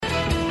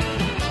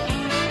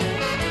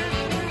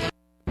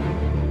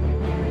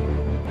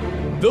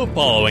The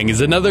following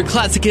is another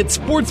Classic Hit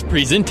Sports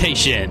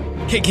presentation.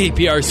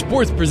 KKPR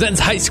Sports presents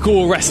high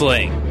school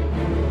wrestling.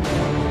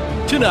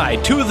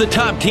 Tonight, two of the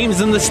top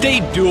teams in the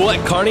state duel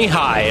at Kearney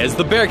High as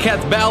the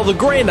Bearcats battle the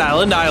Grand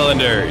Island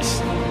Islanders.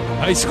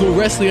 High school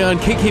wrestling on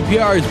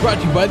KKPR is brought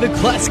to you by the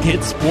Classic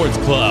Hit Sports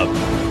Club.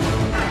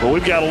 Well,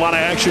 we've got a lot of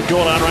action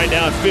going on right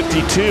now at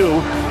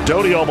 52.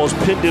 Doty almost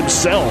pinned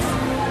himself.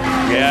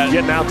 Yeah,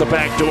 getting out the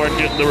back door and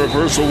getting the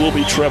reversal will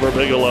be Trevor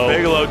Bigelow.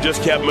 Bigelow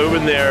just kept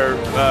moving there.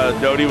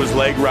 Doty was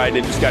leg riding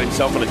and just got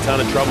himself in a ton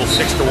of trouble.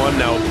 6-1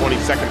 now, 20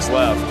 seconds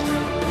left.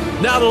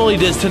 Not only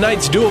does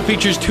tonight's duel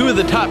features two of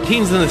the top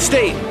teams in the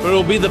state, but it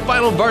will be the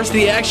final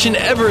varsity action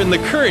ever in the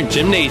current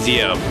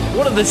gymnasium.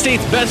 One of the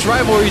state's best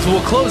rivalries will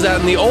close out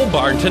in the Old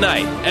Barn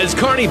tonight as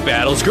Kearney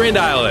battles Grand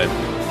Island.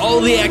 All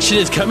the action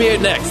is coming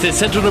up next as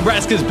Central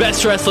Nebraska's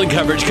best wrestling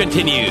coverage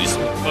continues.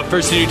 But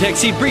first, the New Tech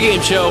Seed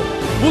pregame show.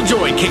 We'll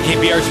join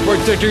KKPR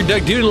Sports Director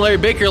Doug Dude and Larry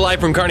Baker live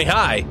from Kearney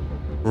High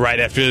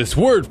right after this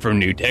word from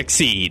New Tech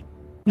Seed.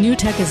 New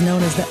Tech is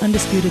known as the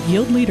undisputed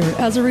yield leader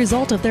as a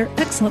result of their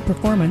excellent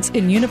performance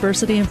in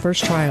university and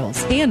first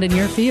trials and in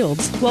your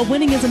fields. While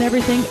winning isn't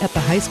everything at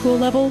the high school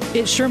level,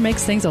 it sure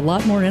makes things a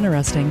lot more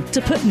interesting. To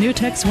put New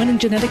Tech's winning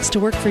genetics to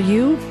work for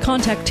you,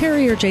 contact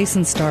Terry or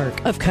Jason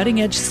Stark of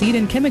Cutting Edge Seed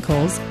and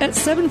Chemicals at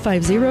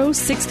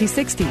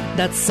 750-6060.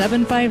 That's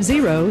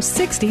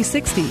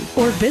 750-6060.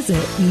 Or visit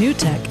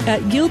newtech at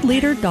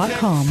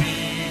yieldleader.com.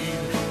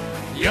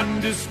 The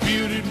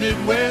undisputed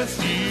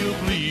Midwest yield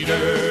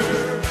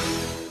leader.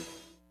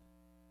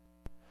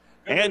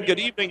 And good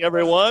evening,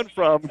 everyone,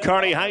 from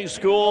Kearney High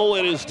School.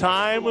 It is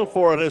time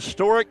for an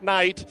historic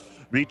night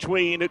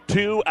between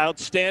two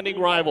outstanding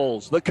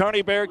rivals. The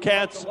Kearney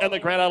Bearcats and the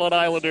Grand Island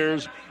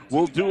Islanders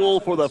will duel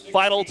for the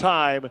final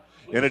time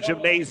in a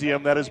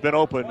gymnasium that has been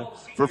open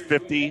for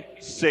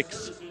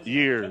 56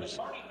 years.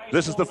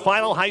 This is the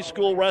final high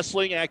school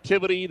wrestling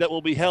activity that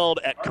will be held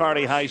at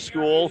Kearney High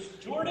School.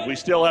 We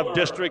still have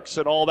districts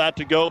and all that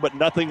to go, but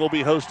nothing will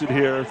be hosted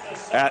here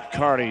at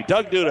Kearney.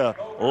 Doug Duda,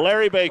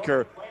 Larry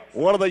Baker,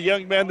 one of the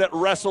young men that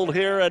wrestled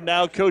here and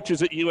now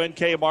coaches at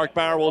UNK, Mark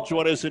Bauer, will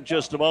join us in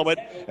just a moment.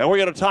 And we're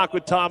going to talk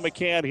with Tom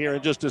McCann here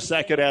in just a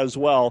second as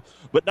well.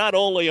 But not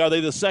only are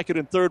they the second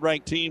and third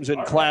ranked teams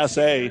in Class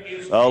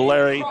A,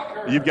 Larry,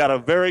 you've got a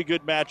very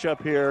good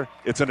matchup here.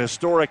 It's an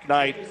historic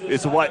night.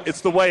 It's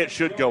the way it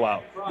should go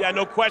out. Yeah,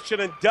 no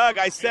question. And Doug,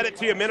 I said it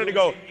to you a minute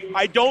ago.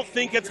 I don't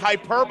think it's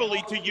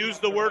hyperbole to use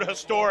the word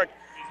historic.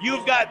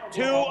 You've got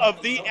two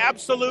of the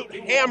absolute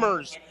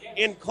hammers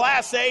in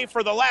Class A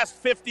for the last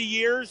 50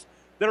 years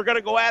that are going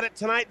to go at it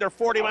tonight. They're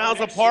 40 miles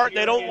apart.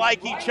 They don't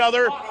like each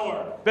other.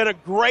 Been a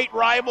great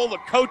rival. The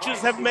coaches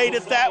have made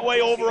it that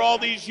way over all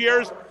these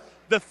years.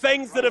 The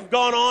things that have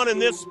gone on in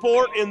this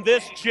sport, in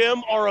this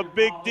gym, are a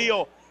big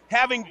deal.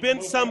 Having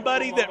been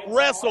somebody that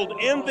wrestled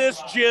in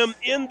this gym,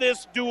 in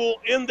this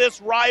duel, in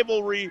this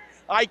rivalry,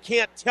 I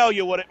can't tell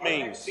you what it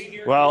means.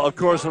 Well, of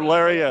course,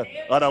 Larry,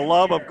 an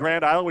alum of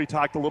Grand Island. We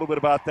talked a little bit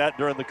about that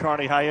during the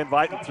Kearney High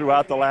Invite and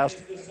throughout the last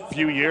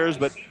few years.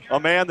 But a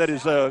man that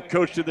is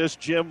coached in this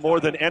gym more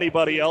than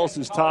anybody else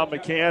is Tom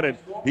McCann, and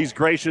he's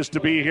gracious to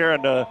be here.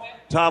 And,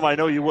 Tom, I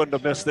know you wouldn't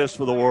have missed this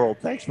for the world.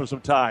 Thanks for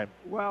some time.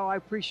 Well, I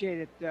appreciate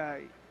it.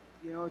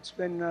 It's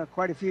been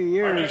quite a few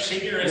years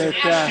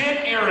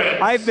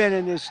that I've been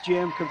in this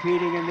gym,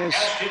 competing in this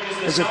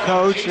as a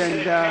coach,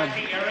 and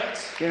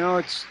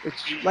it's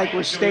like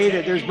was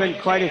stated. There's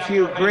been quite a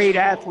few great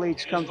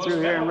athletes come through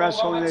here and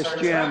wrestle in this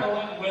gym.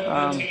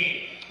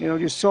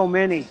 Just so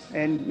many,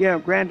 and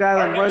Grand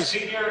Island was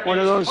one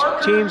of those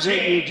teams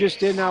that you just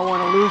did not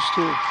want to lose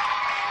to.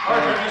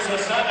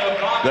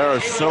 There are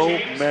so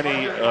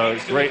many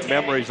great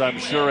memories, I'm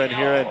sure, in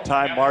here, and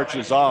time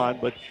marches on.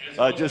 But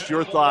just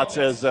your thoughts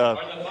as the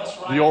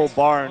Old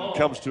Barn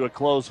comes to a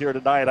close here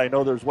tonight. I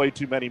know there's way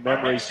too many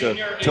memories to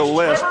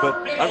list, but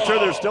I'm sure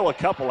there's still a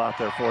couple out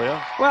there for you.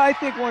 Well, I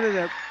think one of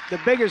the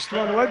biggest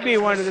one would be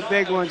one of the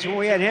big ones when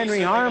we had Henry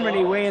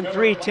Harmony weighing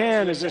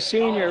 310 as a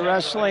senior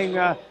wrestling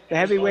the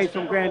heavyweight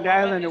from Grand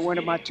Island that went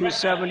about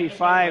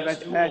 275. I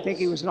think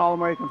he was an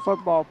All-American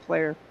football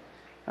player.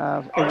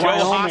 Joe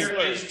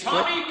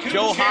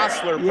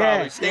Hostler,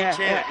 probably, state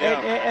champ.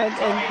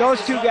 And those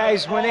two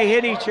guys, when they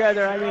hit each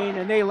other,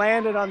 and they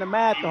landed on the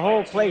mat, the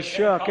whole place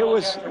shook.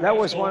 That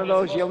was one of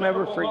those you'll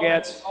never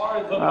forget.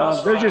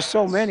 There's just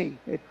so many.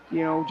 From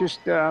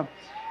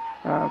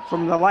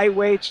the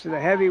lightweights to the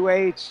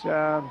heavyweights,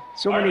 so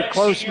many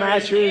close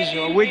matches.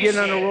 We'd get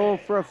on a roll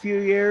for a few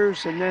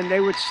years, and then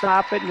they would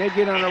stop it, and they'd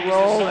get on a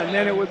roll, and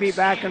then it would be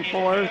back and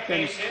forth.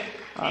 And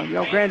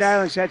Grand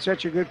Island's had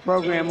such a good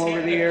program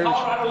over the years.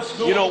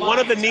 One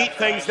of the neat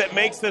things that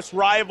makes this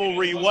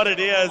rivalry what it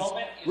is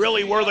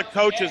really were the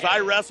coaches. I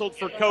wrestled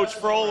for Coach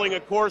Froling.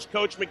 Of course,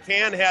 Coach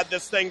McCann had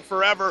this thing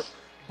forever.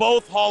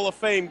 Both Hall of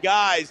Fame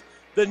guys.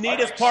 the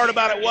neatest part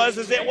about it was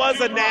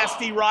a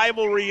nasty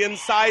rivalry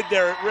inside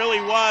there. It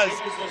really was.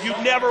 You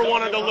never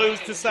wanted to lose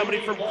to somebody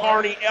from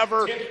Kearney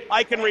ever.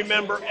 I can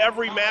remember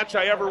every match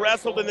I ever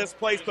wrestled in this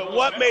place, but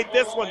what made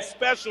this one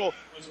special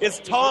is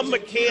Tom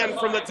McCann,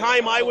 from the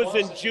time I was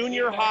in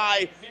junior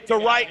high to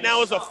right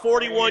now as a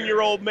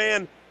 41-year-old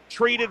man,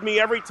 treated me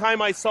every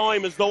time I saw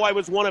him as though I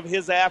was one of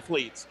his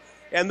athletes.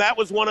 And that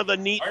was one of the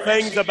neat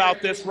things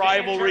about this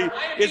rivalry,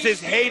 is as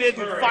hated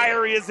and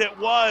fiery as it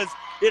was,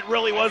 it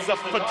really was a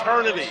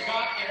fraternity.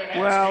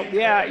 Well,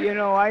 yeah,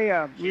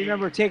 I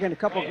remember taking a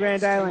couple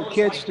Grand Island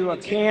kids to a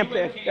camp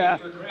that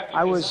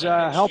I was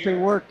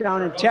helping work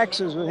down in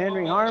Texas with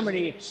Henry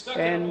Harmony,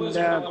 and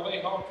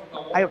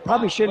I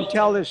probably shouldn't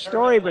tell this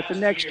story, but the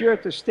next year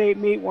at the state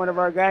meet, one of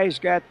our guys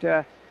got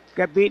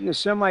beat in the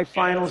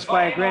semifinals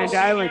by a Grand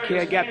Island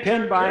kid, got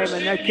pinned by him,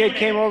 and that kid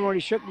came over and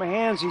he shook my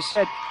hands. He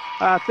said,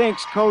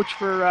 thanks, Coach,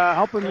 for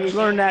helping me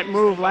learn that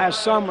move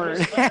last summer.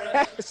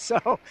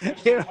 So,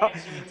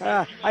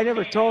 I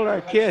never told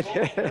our kid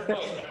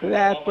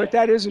that, but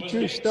that is a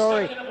true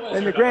story.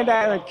 And the Grand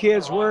Island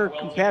kids were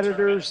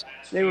competitors.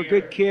 They were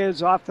good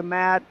kids off the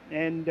mat,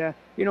 and,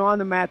 on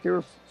the mat they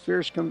were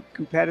fierce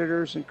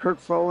competitors, and Kirk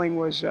Froling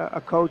was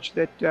a coach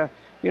that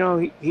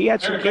he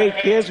had some great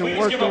kids and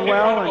worked them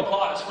well,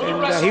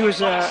 and he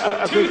was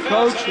a good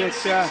coach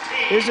that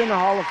is in the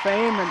Hall of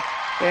Fame,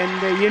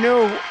 and you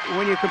knew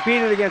when you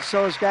competed against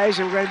those guys,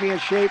 they were going to be in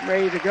shape and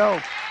ready to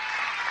go.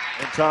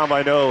 And Tom,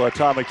 I know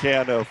Tom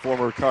McCann, a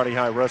former Kearney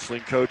High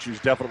wrestling coach, who's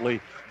definitely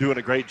doing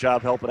a great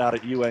job helping out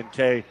at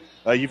UNK.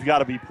 You've got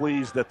to be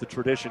pleased that the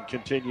tradition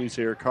continues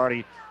here.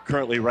 Kearney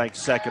currently ranked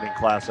second in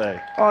Class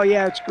A. Oh,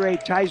 yeah, it's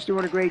great. Ty's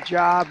doing a great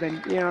job,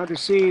 and, to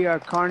see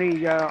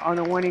Kearney on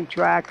the winning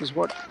track is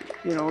what,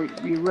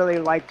 you really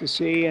like to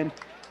see. And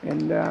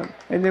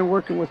then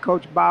working with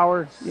Coach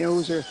Bauer,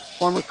 who's a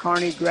former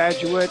Kearney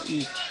graduate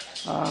and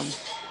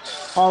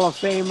Hall of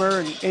Famer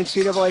and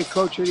NCAA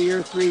Coach of the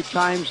Year 3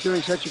 times,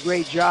 doing such a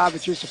great job.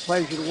 It's just a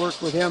pleasure to work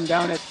with him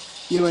down at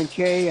UNK.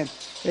 And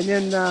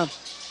then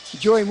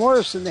Joey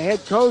Morrison, the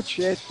head coach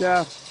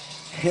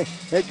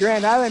at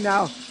Grand Island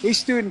now, he's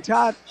student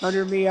taught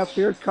under me up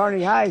here at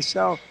Kearney High.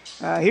 So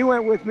he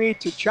went with me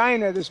to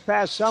China this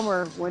past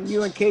summer when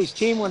UNK's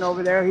team went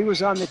over there. He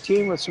was on the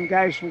team with some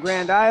guys from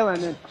Grand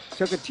Island and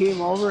took a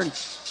team over.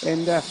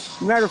 And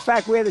matter of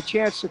fact, we had the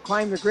chance to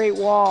climb the Great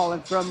Wall,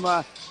 and from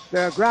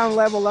the ground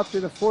level up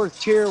to the 4th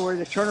tier where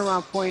the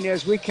turnaround point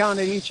is, we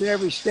counted each and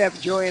every step,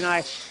 Joey and I,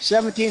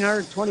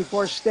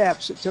 1,724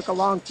 steps. It took a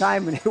long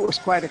time, and it was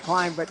quite a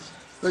climb. But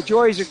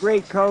Joey's a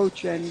great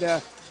coach, and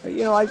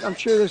I'm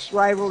sure this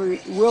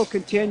rivalry will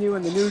continue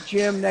in the new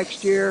gym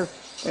next year.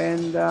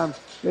 And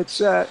it's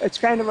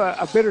kind of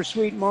a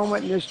bittersweet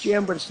moment in this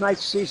gym, but it's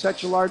nice to see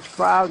such a large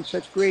crowd and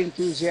such great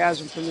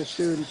enthusiasm from the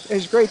students.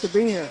 It's great to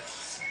be here.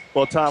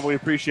 Well, Tom, we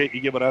appreciate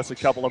you giving us a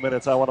couple of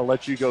minutes. I want to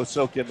let you go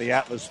soak in the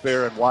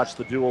atmosphere and watch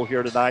the duel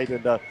here tonight.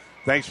 And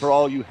thanks for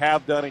all you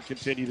have done and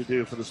continue to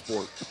do for the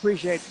sport.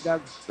 Appreciate it,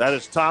 Doug. That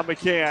is Tom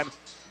McCann,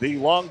 the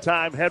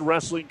longtime head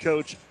wrestling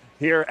coach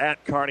here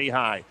at Kearney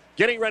High.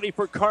 Getting ready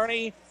for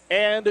Kearney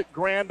and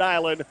Grand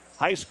Island.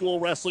 High school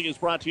wrestling is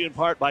brought to you in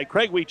part by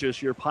Craig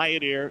Weeches, your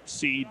Pioneer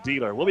seed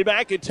dealer. We'll be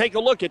back and take a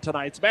look at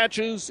tonight's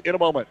matches in a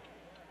moment.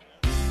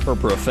 For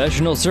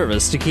professional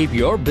service to keep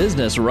your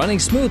business running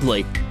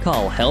smoothly,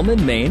 call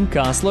Hellman, Maine,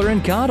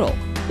 Kostler & Cottle.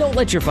 Don't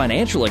let your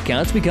financial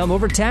accounts become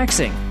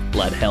overtaxing.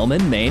 Let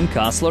Hellman, Maine,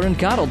 Kostler &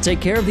 Cottle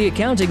take care of the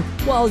accounting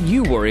while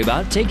you worry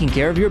about taking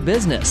care of your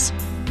business.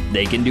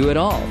 They can do it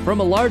all, from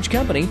a large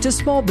company to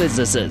small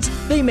businesses.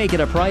 They make it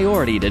a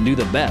priority to do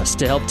the best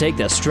to help take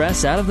the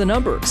stress out of the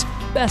numbers.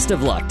 Best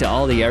of luck to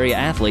all the area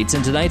athletes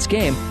in tonight's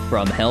game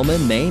from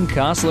Hellman, Maine,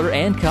 Kostler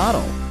 &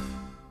 Cottle.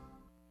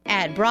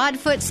 At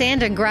Broadfoot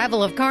Sand and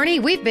Gravel of Kearney,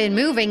 we've been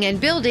moving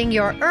and building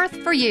your earth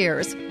for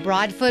years.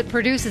 Broadfoot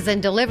produces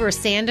and delivers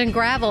sand and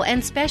gravel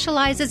and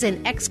specializes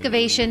in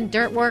excavation,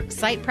 dirt work,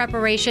 site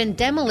preparation,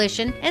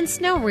 demolition, and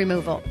snow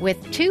removal,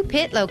 with 2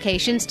 pit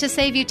locations to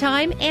save you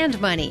time and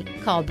money.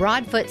 Call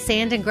Broadfoot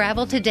Sand and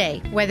Gravel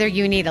today, whether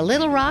you need a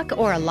little rock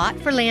or a lot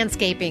for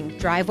landscaping,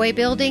 driveway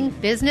building,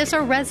 business,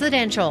 or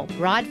residential.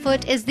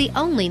 Broadfoot is the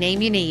only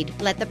name you need.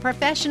 Let the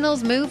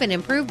professionals move and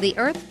improve the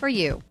earth for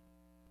you.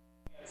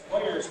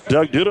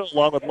 Doug Duda,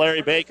 along with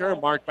Larry Baker,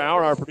 Mark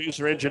Bauer, our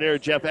producer engineer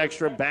Jeff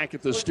Ekstrom, back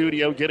at the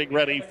studio getting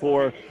ready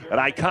for an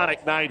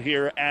iconic night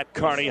here at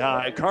Kearney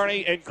High.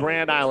 Kearney and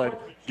Grand Island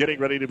getting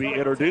ready to be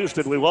introduced,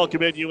 and we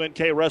welcome in UNK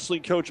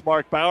wrestling coach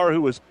Mark Bauer,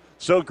 who was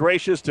so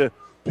gracious to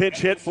pinch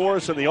hit for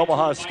us in the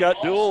Omaha Scott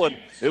duel, and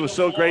it was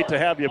so great to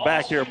have you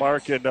back here,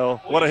 Mark, and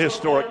what a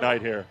historic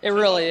night here. It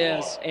really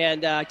is,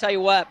 and I tell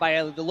you what,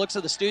 by the looks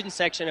of the student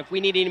section, if we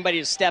need anybody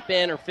to step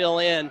in or fill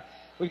in,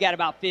 we've got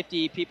about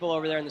 50 people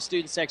over there in the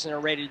student section that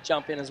are ready to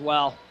jump in as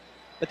well.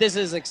 But this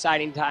is an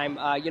exciting time.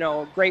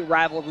 A great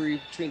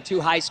rivalry between 2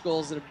 high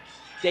schools that have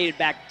dated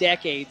back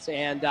decades.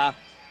 And I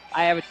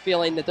have a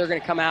feeling that they're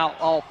going to come out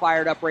all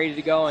fired up, ready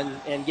to go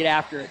and get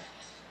after it.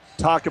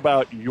 Talk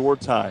about your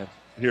time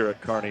here at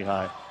Kearney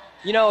High.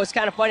 It's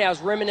kind of funny. I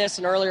was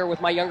reminiscing earlier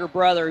with my younger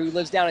brother who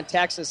lives down in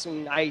Texas,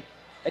 and I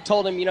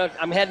told him,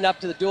 I'm heading up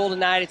to the duel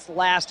tonight. It's the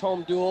last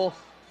home duel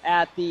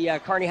at the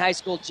Kearney High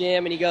School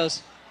gym. And he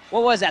goes,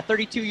 what was that,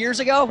 32 years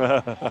ago?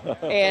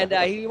 And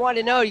he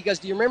wanted to know, he goes,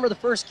 do you remember the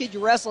first kid you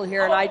wrestled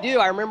here? And I do.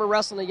 I remember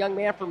wrestling a young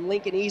man from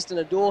Lincoln East in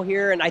a duel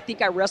here, and I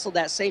think I wrestled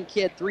that same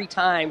kid 3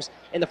 times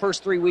in the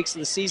first 3 weeks of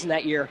the season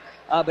that year.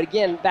 But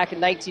again, back in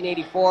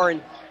 1984,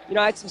 and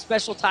I had some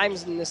special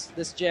times in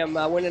this gym,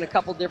 winning a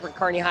couple different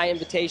Kearney High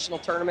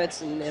Invitational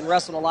tournaments and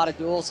wrestling a lot of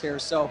duels here.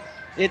 So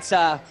it's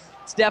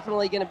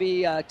definitely going to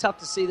be tough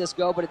to see this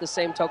go, but at the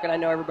same token, I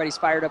know everybody's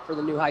fired up for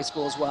the new high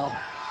school as well.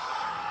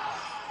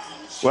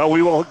 Well,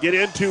 we will get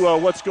into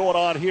what's going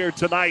on here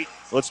tonight.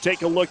 Let's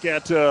take a look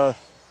at the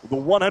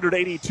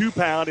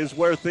 182-pound is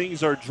where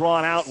things are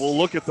drawn out. We'll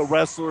look at the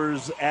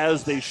wrestlers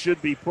as they should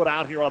be put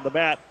out here on the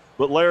mat.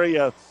 But, Larry,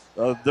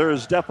 there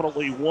is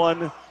definitely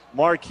one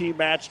marquee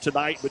match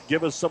tonight, but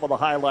give us some of the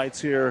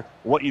highlights here,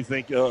 what you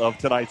think of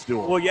tonight's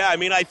duel. Well, yeah,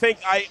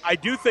 I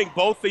do think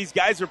both these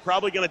guys are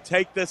probably going to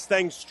take this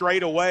thing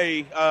straight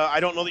away.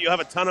 I don't know that you have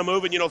a ton of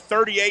moving.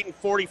 38 and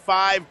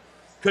 45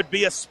 could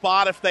be a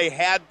spot if they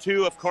had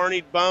to, if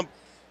Kearney bump.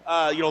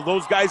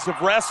 Those guys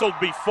have wrestled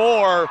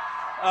before,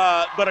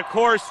 but of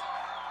course,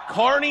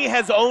 Kearney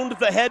has owned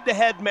the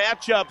head-to-head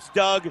matchups,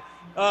 Doug,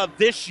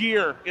 this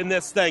year in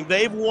this thing.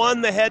 They've won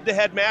the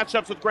head-to-head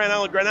matchups with Grand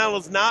Island. Grand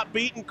Island has not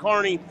beaten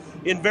Kearney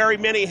in very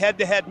many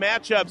head-to-head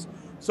matchups.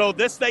 So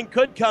this thing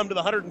could come to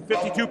the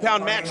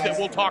 152-pound match that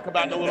we'll talk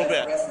about in a little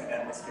bit.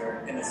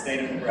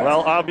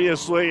 Well,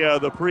 obviously,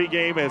 the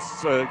pregame has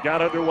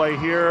got underway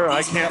here.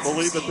 I can't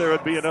believe that there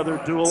would be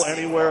another duel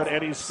anywhere at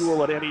any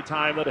school at any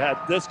time that had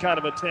this kind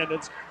of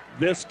attendance,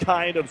 this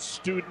kind of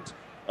student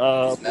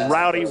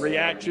rowdy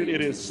reaction.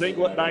 It is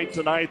singlet night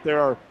tonight. There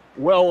are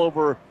well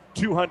over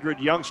 200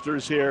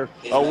 youngsters here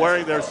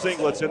wearing their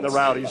singlets in the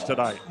Rowdies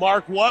tonight.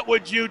 Mark, what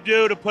would you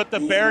do to put the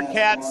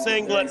Bearcat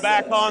singlet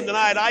back on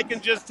tonight? I can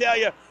just tell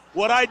you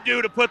what I'd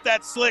do to put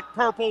that slick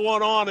purple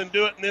one on and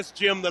do it in this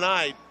gym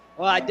tonight.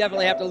 Well, I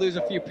definitely have to lose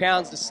a few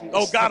pounds to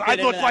Oh, God, I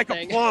look like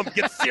a plum.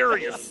 Get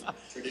serious.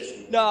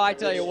 No, I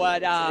tell you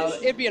what,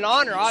 it'd be an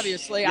honor,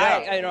 obviously,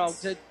 Yeah.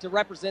 to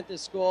represent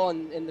this school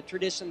and the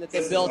tradition that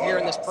they built here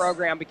in this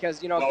program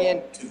because,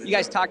 again, you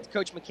guys talked to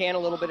Coach McCann a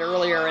little bit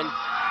earlier, and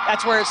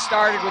that's where it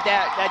started with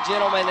that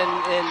gentleman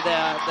and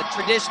the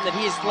tradition that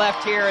he's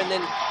left here and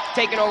then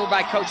taken over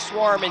by Coach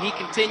Swarm, and he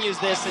continues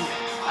this.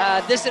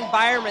 And this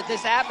environment,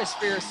 this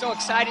atmosphere is so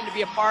exciting to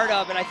be a part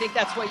of, and I think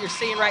that's what you're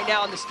seeing right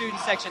now in the student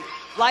section.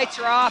 Lights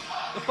are off,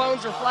 the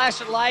phones are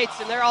flashing lights,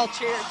 and they're all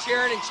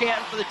cheering and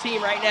chanting for the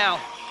team right now.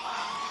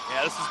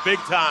 Yeah, this is big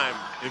time.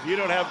 If you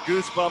don't have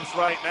goosebumps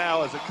right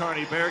now as a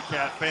Kearney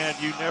Bearcat fan,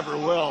 you never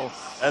will,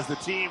 as the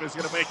team is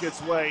going to make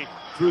its way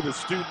through the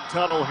student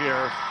tunnel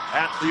here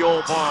at the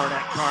old barn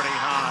at Kearney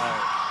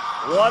High.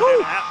 What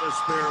an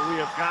atmosphere we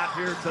have got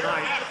here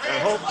tonight,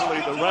 and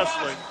hopefully the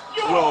wrestling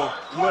will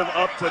live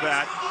up to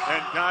that.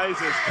 And guys,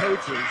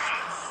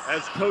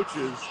 as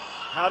coaches,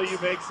 how do you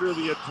make sure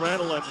the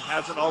adrenaline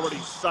hasn't already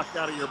sucked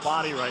out of your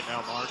body right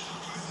now, Mark?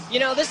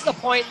 This is the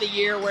point in the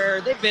year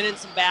where they've been in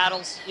some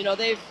battles.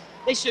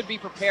 They should be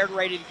prepared and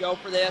ready to go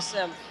for this.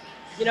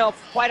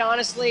 Quite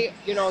honestly,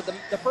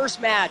 the first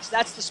match,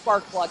 that's the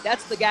spark plug.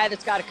 That's the guy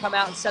that's got to come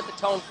out and set the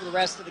tone for the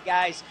rest of the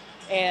guys.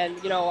 And,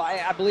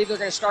 I believe they're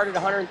going to start at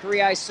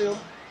 103, I assume.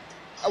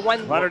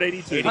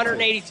 182.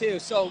 182.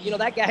 So,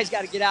 that guy's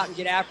got to get out and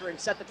get after it and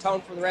set the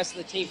tone for the rest of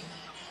the team.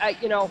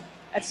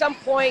 At some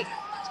point,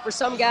 for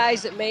some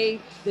guys, it may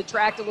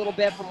detract a little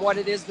bit from what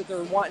it is that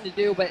they're wanting to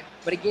do. But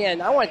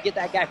again, I want to get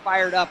that guy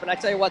fired up. And I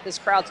tell you what, this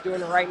crowd's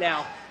doing it right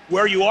now.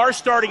 Where you are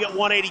starting at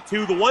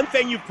 182, the one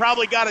thing you've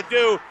probably got to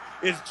do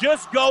is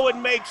just go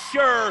and make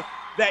sure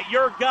that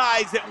your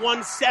guys at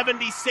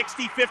 170,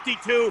 60,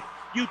 52,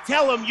 you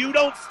tell them you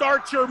don't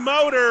start your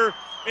motor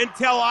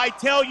until I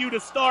tell you to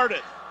start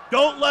it.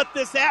 Don't let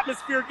this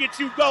atmosphere get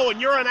you going.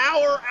 You're an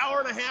hour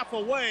and a half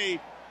away.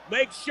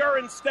 Make sure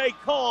and stay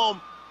calm.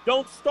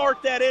 Don't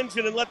start that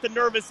engine and let the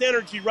nervous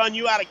energy run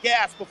you out of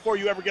gas before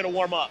you ever get a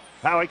warm up.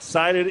 How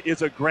excited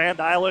is a Grand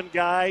Island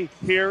guy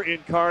here in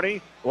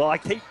Kearney? Well, I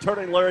keep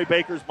turning Larry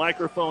Baker's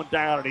microphone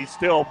down, and he's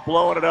still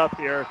blowing it up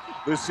here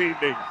this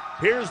evening.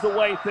 Here's the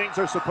way things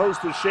are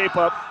supposed to shape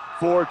up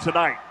for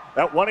tonight.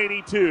 At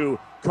 182,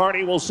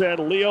 Kearney will send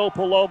Leo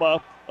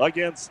Paloma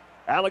against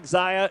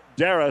Alexia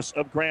Darris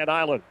of Grand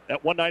Island.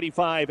 At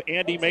 195,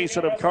 Andy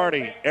Mason of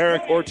Kearney,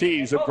 Eric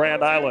Ortiz of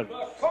Grand Island.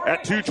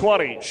 At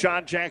 220,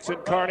 Sean Jackson,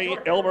 Kearney,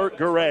 Elmer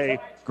Garay,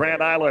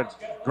 Grand Island.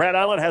 Grand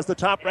Island has the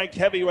top-ranked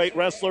heavyweight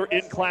wrestler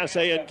in Class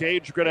A, and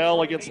Gage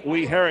Grinnell against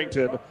Lee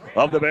Harrington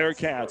of the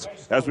Bearcats.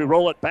 As we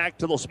roll it back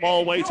to the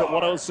small weights at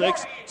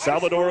 106,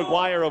 Salvador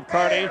Aguirre of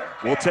Kearney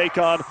will take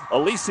on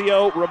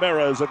Alicio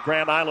Ramirez of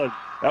Grand Island.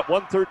 At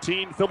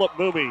 1:13, Philip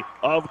Mooney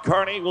of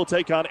Kearney will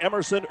take on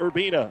Emerson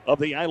Urbina of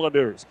the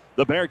Islanders.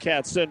 The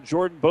Bearcats send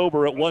Jordan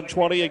Bober at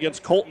 1:20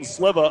 against Colton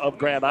Sliva of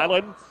Grand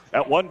Island.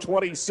 At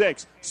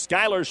 1:26,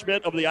 Skylar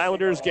Schmidt of the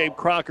Islanders, Gabe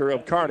Crocker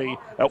of Kearney.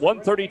 At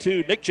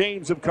 1:32, Nick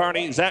James of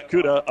Kearney, Zach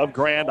Kuda of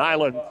Grand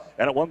Island.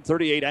 And at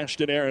 1:38,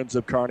 Ashton Aarons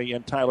of Kearney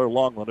and Tyler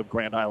Longland of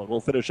Grand Island. We'll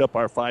finish up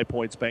our 5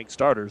 Points Bank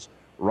starters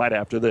right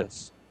after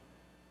this.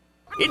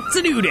 It's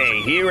a new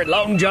day here at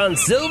Long John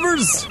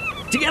Silver's.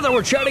 Together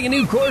we're charting a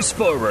new course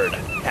forward.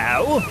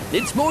 How?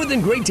 It's more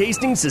than great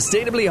tasting,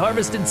 sustainably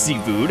harvested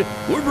seafood.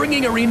 We're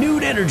bringing a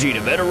renewed energy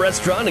to better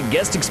restaurant and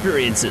guest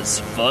experiences,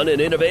 fun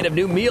and innovative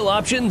new meal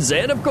options,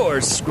 and of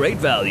course, great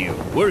value.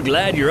 We're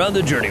glad you're on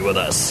the journey with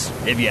us.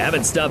 If you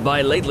haven't stopped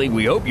by lately,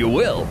 we hope you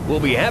will. We'll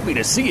be happy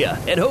to see you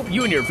and hope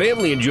you and your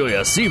family enjoy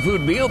a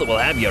seafood meal that will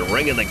have you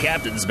ringing the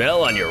captain's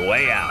bell on your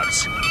way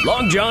out.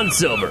 Long John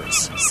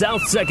Silver's,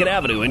 South 2nd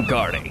Avenue in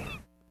Kearney.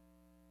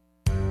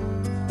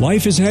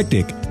 Life is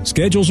hectic.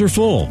 Schedules are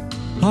full.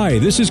 Hi,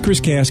 this is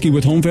Chris Caskey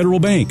with Home Federal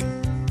Bank.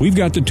 We've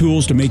got the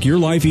tools to make your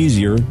life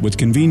easier with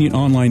convenient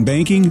online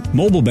banking,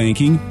 mobile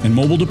banking, and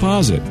mobile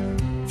deposit.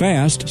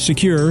 Fast,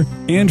 secure,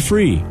 and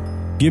free,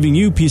 giving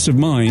you peace of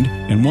mind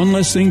and one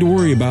less thing to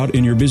worry about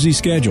in your busy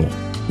schedule.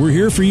 We're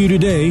here for you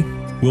today.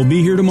 We'll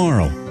be here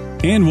tomorrow.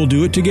 And we'll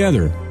do it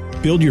together.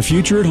 Build your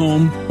future at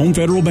home. Home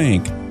Federal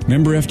Bank.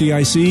 Member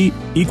FDIC,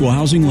 Equal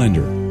Housing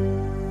Lender.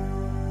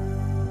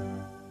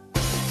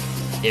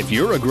 If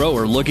you're a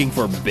grower looking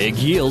for big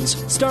yields,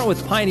 start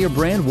with Pioneer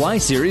brand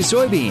Y-Series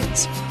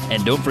soybeans.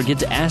 And don't forget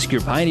to ask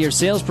your Pioneer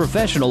sales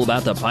professional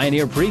about the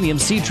Pioneer Premium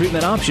seed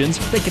treatment options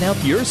that can help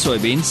your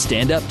soybeans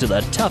stand up to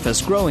the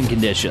toughest growing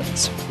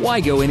conditions. Why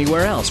go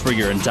anywhere else for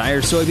your entire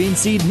soybean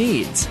seed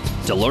needs?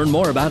 To learn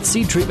more about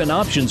seed treatment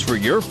options for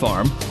your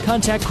farm,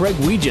 contact Craig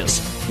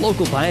Weegis,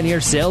 local Pioneer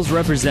sales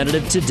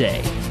representative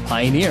today.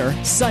 Pioneer,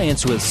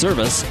 science with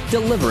service,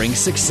 delivering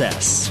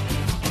success.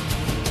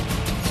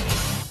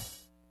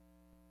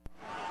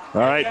 All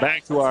right,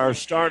 back to our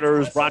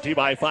starters, brought to you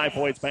by 5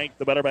 Points Bank,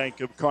 the Better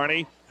Bank of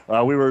Kearney.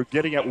 We were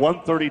getting at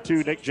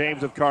 1:32, Nick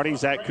James of Kearney,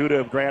 Zach Kuda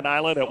of Grand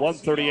Island. At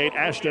 1:38,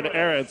 Ashton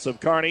Aarons of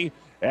Kearney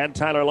and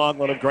Tyler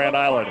Longland of Grand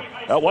Island.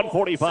 At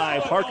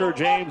 1:45, Parker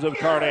James of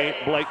Kearney,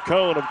 Blake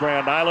Cohn of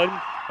Grand Island.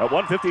 At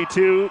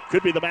 1:52,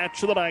 could be the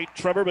match of the night,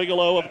 Trevor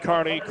Bigelow of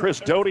Kearney, Chris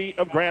Doty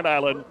of Grand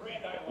Island.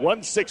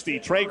 160,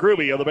 Trey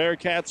Gruby of the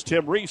Bearcats,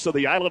 Tim Reese of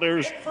the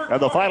Islanders, and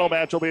the final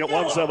match will be at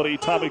 170,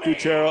 Tommy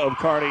Kuchera of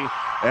Kearney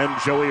and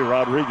Joey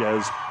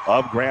Rodriguez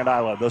of Grand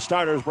Island. The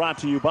starters brought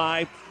to you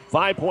by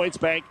 5 Points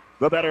Bank,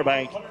 the Better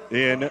Bank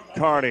in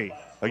Kearney.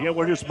 Again,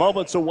 we're just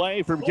moments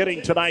away from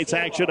getting tonight's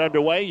action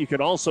underway. You can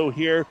also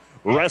hear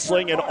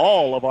wrestling and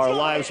all of our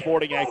live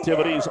sporting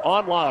activities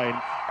online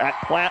at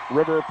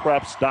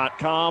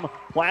PlatteRiverPreps.com.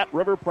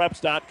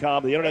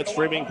 PlatteRiverPreps.com, the internet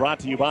streaming brought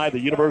to you by the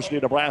University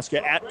of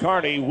Nebraska at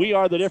Kearney. We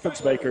are the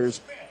difference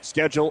makers.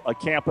 Schedule a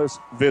campus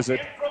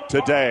visit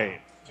today.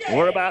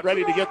 We're about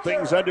ready to get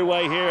things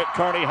underway here at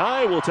Kearney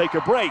High. We'll take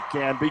a break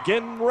and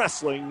begin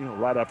wrestling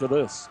right after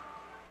this.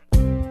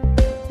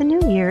 The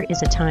new year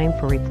is a time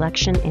for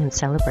reflection and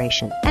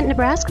celebration. At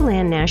Nebraska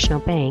Land National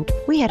Bank,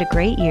 we had a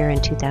great year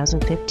in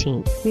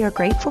 2015. We are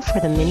grateful for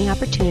the many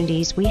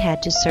opportunities we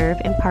had to serve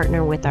and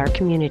partner with our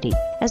community.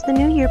 As the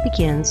new year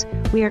begins,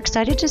 we are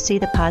excited to see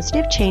the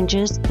positive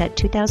changes that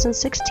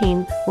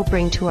 2016 will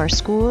bring to our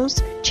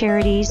schools,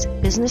 charities,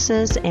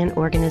 businesses, and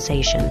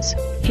organizations.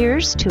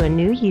 Here's to a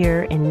new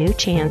year and new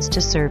chance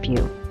to serve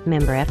you.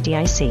 Member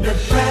FDIC.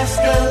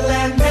 Nebraska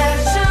Land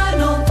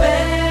National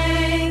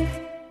Bank.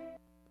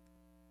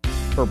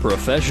 For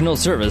professional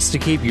service to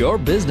keep your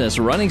business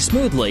running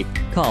smoothly,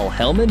 call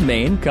Hellman,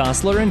 Maine,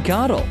 Kostler &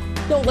 Cottle.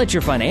 Don't let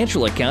your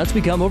financial accounts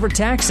become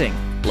overtaxing.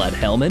 Let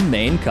Hellman,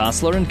 Maine,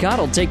 Kostler &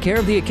 Cottle take care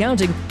of the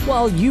accounting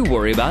while you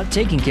worry about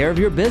taking care of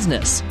your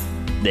business.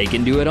 They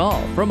can do it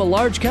all, from a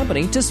large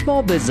company to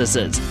small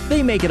businesses.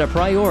 They make it a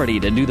priority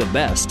to do the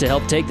best to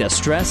help take the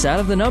stress out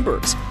of the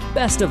numbers.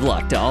 Best of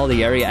luck to all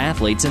the area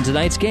athletes in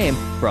tonight's game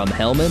from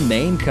Hellman,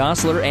 Maine,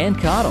 Kostler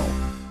 & Cottle.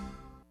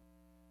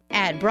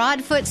 At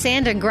Broadfoot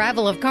Sand and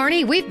Gravel of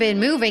Kearney, we've been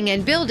moving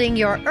and building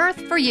your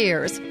earth for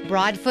years.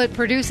 Broadfoot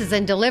produces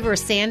and delivers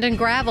sand and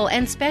gravel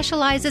and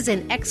specializes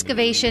in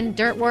excavation,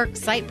 dirt work,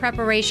 site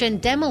preparation,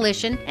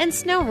 demolition, and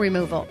snow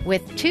removal,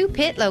 with 2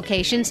 pit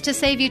locations to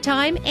save you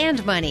time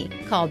and money.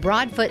 Call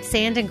Broadfoot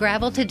Sand and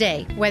Gravel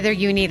today. Whether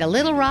you need a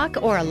little rock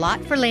or a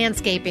lot for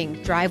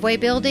landscaping, driveway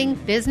building,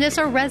 business,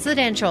 or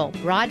residential,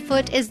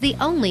 Broadfoot is the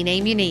only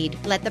name you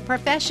need. Let the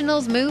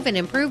professionals move and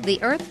improve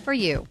the earth for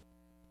you.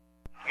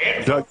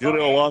 Doug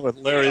Goodell along with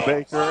Larry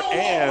Baker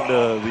and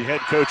the head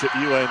coach at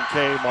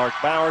UNK, Mark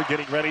Bauer,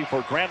 getting ready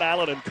for Grand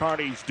Island and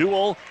Kearney's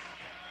duel.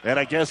 And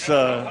I guess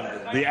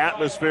the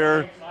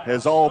atmosphere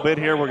has all been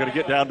here. We're going to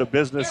get down to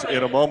business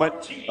in a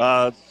moment.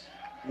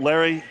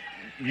 Larry,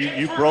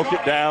 you broke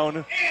it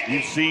down.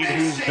 You've seen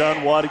who's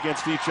done what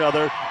against each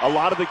other. A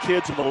lot of the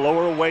kids in the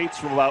lower weights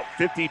from about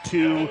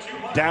 52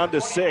 down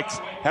to 6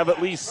 have at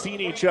least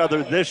seen each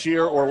other this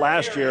year or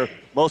last year.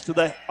 Most of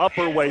the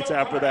upper weights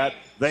after that,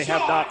 they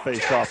have not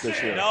faced off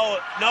this year. No,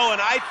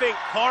 and I think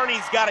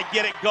Kearney's got to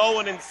get it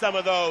going in some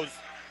of those.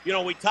 You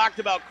know, we talked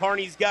about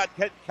Kearney's got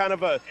kind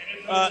of an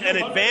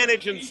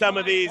advantage in some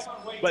of these,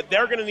 but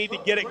they're going to need to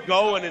get it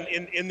going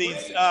in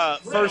these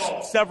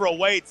first several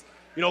weights.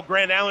 You know,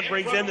 Grand Island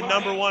brings in the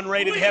number 1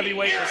 rated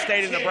heavyweight in the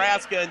state of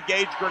Nebraska, and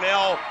Gage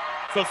Grinnell.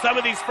 So some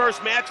of these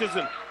first matches,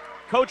 and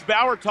Coach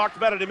Bauer talked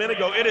about it a minute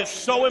ago, it is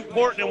so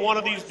important in one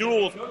of these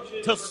duels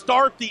to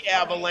start the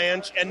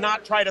avalanche and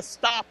not try to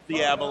stop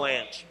the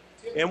avalanche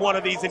in one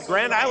of these. And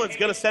Grand Island's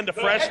going to send a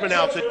freshman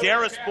out. The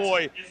Darris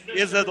boy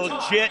is a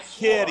legit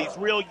kid. He's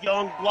real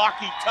young,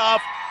 blocky,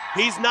 tough.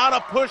 He's not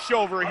a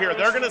pushover here.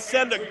 They're going to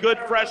send a good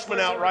freshman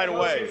out right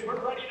away.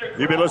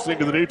 You've been listening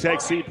to the New Tech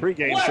Seed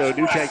pregame show.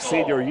 New Tech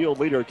Seed, your yield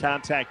leader.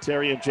 Contact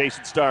Terry and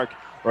Jason Stark,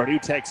 or a New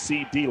Tech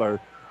Seed dealer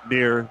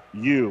near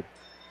you.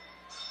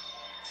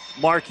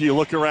 Mark, you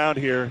look around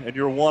here, and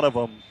you're one of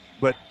them,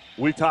 but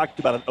we talked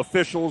about it.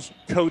 Officials,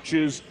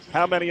 coaches,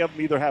 how many of them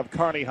either have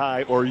Kearney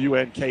High or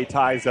UNK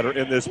ties that are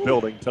in this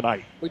building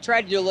tonight? We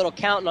tried to do a little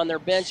counting on their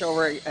bench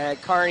over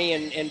at Kearney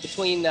and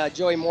between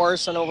Joey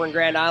Morrison over in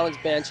Grand Island's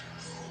bench.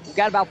 We've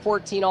got about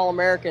 14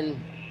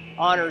 All-American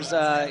honors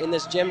in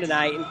this gym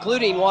tonight,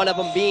 including one of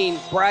them being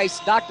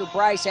Dr.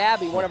 Bryce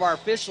Abbey, one of our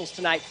officials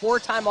tonight,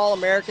 4-time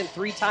All-American,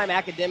 3-time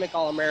academic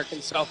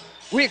All-American. So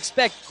we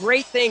expect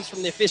great things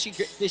from the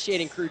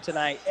officiating crew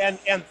tonight. And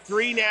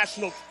three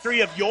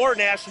of your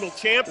national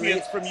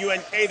champions from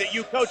UNK that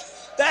you coach.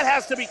 That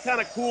has to be kind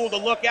of cool to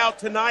look out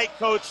tonight,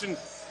 Coach, and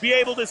be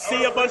able to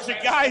see a bunch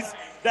of guys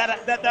that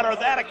are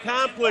that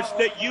accomplished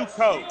that you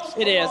coach.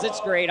 It is. It's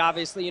great,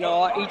 obviously. You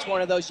know, each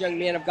one of those young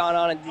men have gone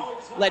on and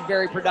led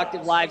very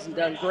productive lives and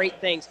done great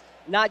things,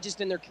 not just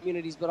in their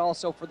communities, but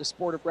also for the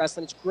sport of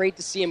wrestling. It's great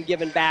to see them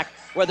giving back,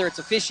 whether it's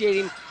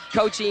officiating,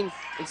 coaching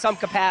in some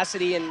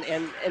capacity,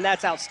 and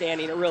that's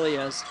outstanding. It really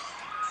is.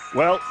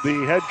 Well,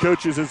 the head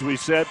coaches, as we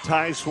said,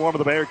 Ty Swarm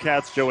of the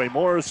Bearcats, Joey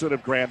Morrison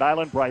of Grand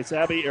Island, Bryce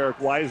Abbey, Eric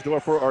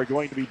Weisdorfer are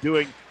going to be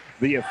doing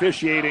the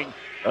officiating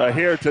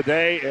here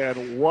today,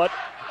 and what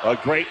a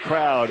great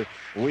crowd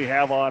we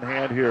have on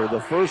hand here.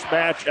 The first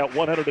match at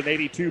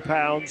 182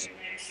 pounds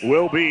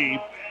will be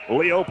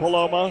Leo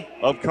Paloma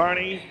of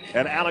Kearney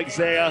and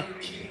Alexia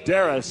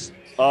Darris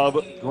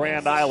of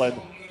Grand Island.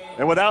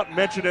 And without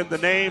mentioning the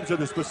names of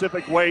the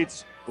specific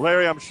weights,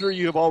 Larry, I'm sure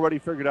you have already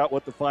figured out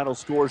what the final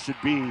score should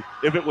be.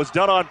 If it was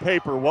done on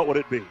paper, what would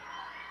it be?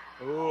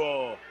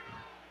 Ooh.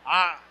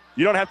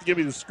 You don't have to give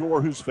me the score.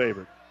 Who's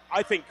favored?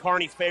 I think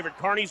Kearney's favored.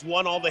 Kearney's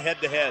won all the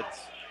head-to-heads.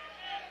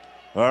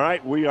 All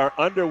right, we are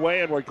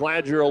underway, and we're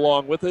glad you're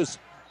along with us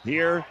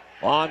here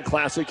on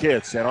Classic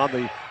Hits. And on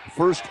the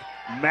first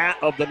mat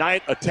of the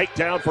night, a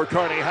takedown for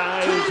Kearney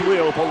High is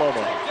Leo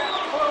Paloma.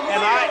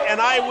 And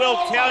I will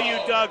tell you,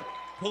 Doug,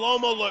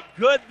 Paloma looked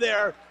good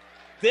there.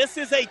 This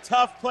is a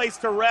tough place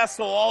to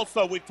wrestle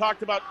also. We've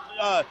talked about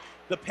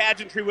the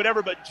pageantry,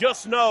 whatever, but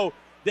just know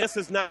this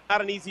is not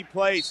an easy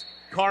place.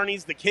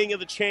 Kearney's the king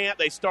of the chant.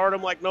 They start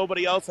them like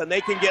nobody else, and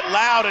they can get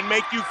loud and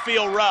make you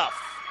feel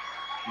rough.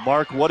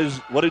 Mark, what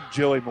did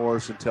Joey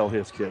Morrison tell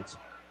his kids?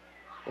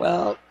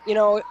 Well, you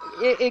know,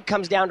 it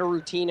comes down to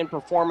routine and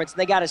performance.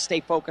 They got to stay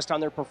focused on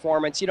their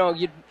performance. You know,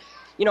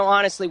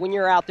 honestly, when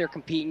you're out there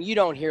competing, you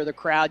don't hear the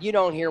crowd. You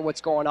don't hear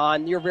what's going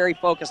on. You're very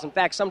focused. In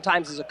fact,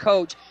 sometimes as a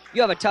coach,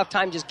 you have a tough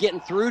time just getting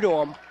through to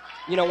them,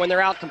 you know, when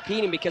they're out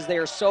competing because they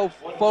are so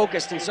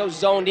focused and so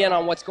zoned in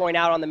on what's going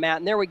out on the mat.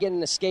 And there we get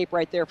an escape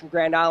right there from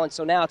Grand Island.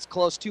 So now it's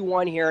close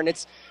 2-1 here, and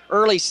it's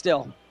early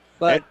still.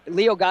 But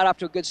Leo got off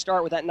to a good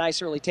start with that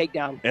nice early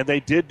takedown. And they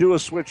did do a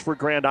switch for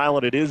Grand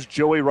Island. It is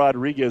Joey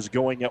Rodriguez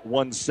going at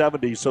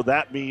 170, so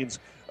that means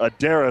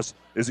Darris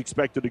is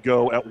expected to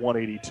go at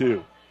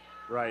 182.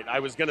 Right. I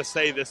was going to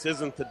say this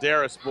isn't the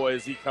Darris boy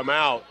as he come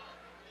out.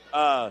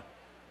 But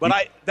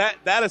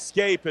that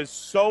escape is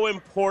so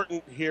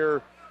important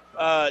here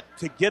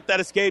to get that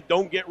escape.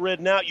 Don't get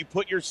ridden out. You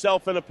put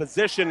yourself in a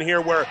position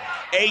here where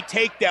a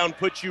takedown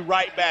puts you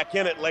right back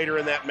in it later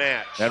in that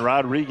match. And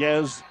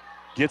Rodriguez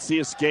gets the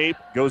escape,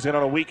 goes in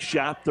on a weak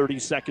shot, 30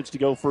 seconds to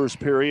go first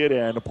period,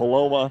 and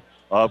Paloma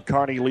of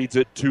Kearney leads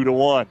it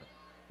 2-1.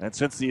 And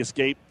since the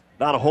escape,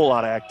 not a whole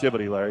lot of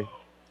activity, Larry.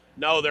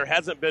 No, there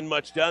hasn't been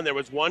much done. There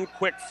was one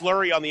quick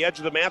flurry on the edge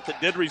of the mat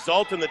that did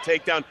result in the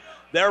takedown.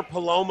 There,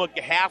 Paloma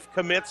half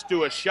commits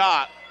to a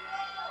shot.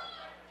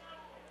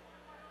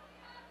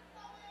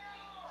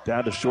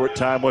 Down to short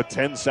time with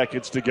 10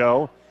 seconds to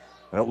go.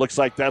 And it looks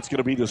like that's going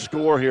to be the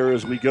score here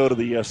as we go to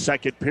the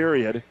second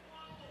period.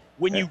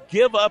 When you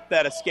give up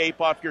that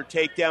escape off your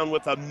takedown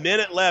with a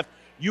minute left,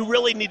 you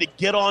really need to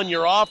get on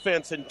your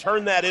offense and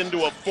turn that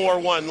into a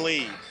 4-1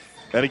 lead.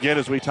 And again,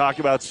 as we talk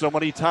about so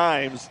many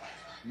times,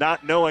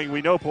 not knowing,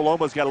 we know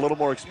Paloma's got a little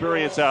more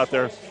experience out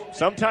there.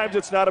 Sometimes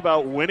it's not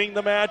about winning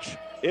the match.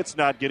 It's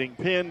not getting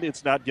pinned.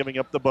 It's not giving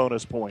up the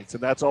bonus points.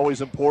 And that's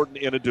always important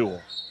in a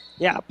duel.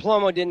 Yeah,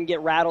 Paloma didn't get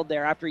rattled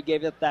there after he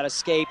gave up that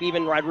escape.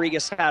 Even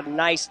Rodriguez had a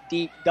nice,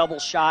 deep double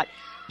shot.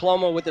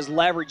 Paloma, with his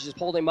leverage, just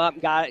pulled him up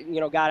and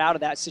got out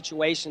of that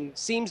situation.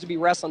 Seems to be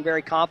wrestling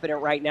very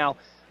confident right now.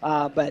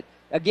 But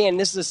again,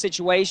 this is a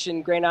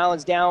situation. Grand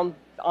Island's down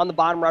on the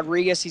bottom.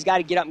 Rodriguez, he's got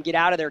to get up and get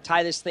out of there,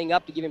 tie this thing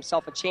up to give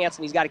himself a chance,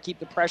 and he's got to keep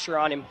the pressure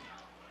on him.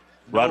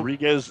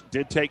 Rodriguez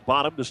did take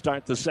bottom to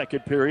start the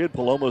second period.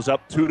 Paloma's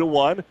up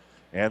 2-1,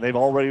 and they've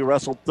already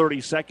wrestled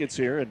 30 seconds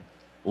here, and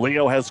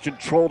Leo has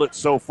controlled it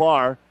so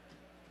far.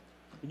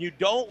 You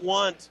don't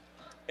want,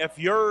 if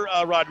you're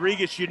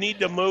Rodriguez, you need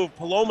to move.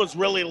 Paloma's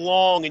really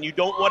long, and you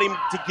don't want him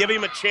to give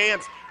him a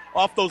chance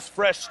off those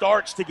fresh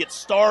starts to get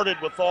started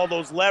with all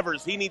those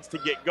levers. He needs to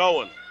get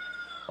going.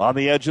 On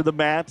the edge of the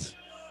mat,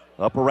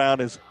 up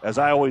around, as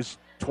I always,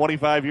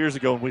 25 years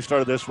ago when we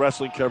started this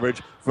wrestling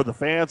coverage, for the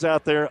fans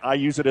out there, I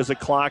use it as a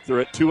clock.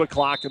 They're at 2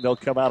 o'clock, and they'll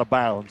come out of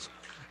bounds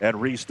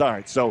and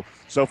restart. So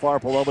far,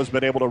 Paloma's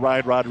been able to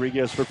ride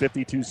Rodriguez for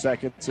 52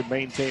 seconds and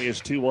maintain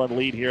his 2-1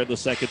 lead here in the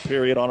second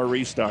period on a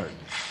restart.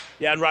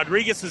 Yeah, and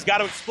Rodriguez has got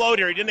to explode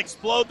here. He didn't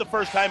explode the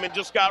first time and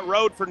just got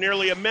rode for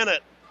nearly a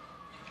minute.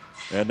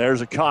 And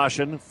there's a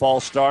caution,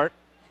 false start.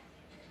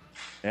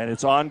 And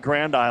it's on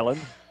Grand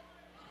Island.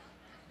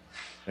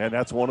 And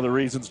that's one of the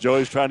reasons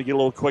Joey's trying to get a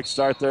little quick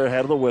start there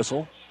ahead of the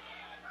whistle.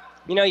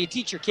 You know, you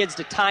teach your kids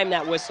to time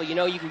that whistle. You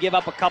know, you can give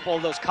up a couple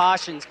of those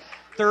cautions.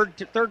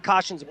 Third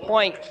caution's a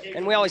point,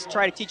 and we always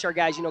try to teach our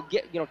guys,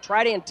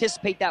 try to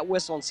anticipate that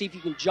whistle and see if you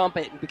can jump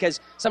it,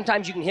 because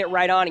sometimes you can hit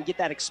right on and get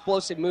that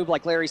explosive move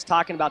like Larry's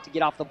talking about to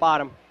get off the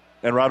bottom.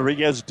 And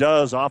Rodriguez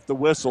does, off the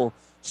whistle,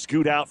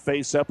 scoot out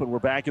face up, and we're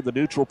back in the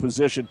neutral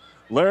position.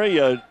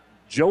 Larry,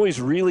 Joey's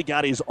really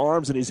got his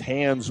arms and his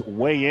hands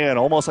way in,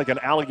 almost like an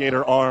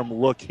alligator arm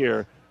look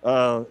here.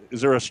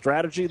 Is there a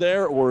strategy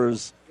there, or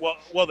is...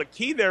 Well, the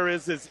key there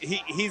is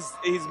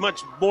he's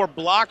much more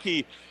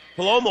blocky.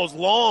 Palomo's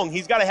long.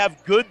 He's got to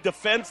have good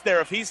defense there.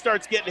 If he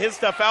starts getting his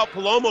stuff out,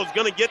 Palomo's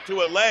going to get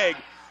to a leg.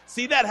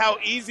 See that how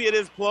easy it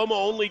is? Palomo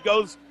only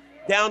goes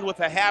down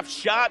with a half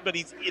shot, but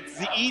it's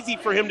easy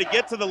for him to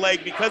get to the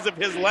leg because of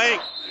his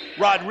length.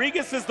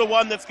 Rodriguez is the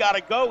one that's got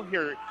to go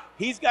here.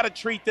 He's got to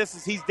treat this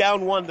as he's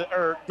down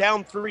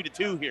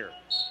 3-2 here.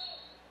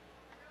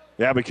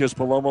 Yeah, because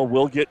Palomo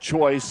will get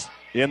choice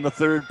in the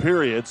third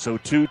period, so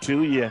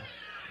 2-2, you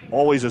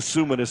always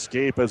assume an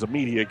escape as a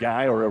media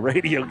guy or a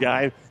radio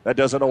guy. That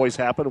doesn't always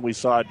happen. We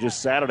saw it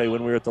just Saturday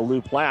when we were at the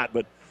Lou Platte,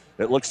 but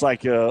it looks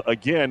like,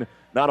 again,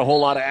 not a whole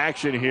lot of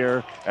action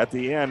here at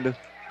the end.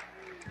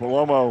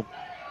 Palomo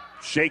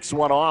shakes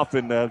one off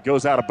and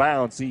goes out of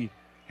bounds. He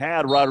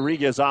had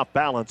Rodriguez off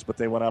balance, but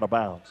they went out of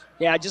bounds.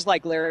 Yeah, just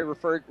like Larry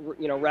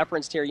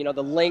referenced here,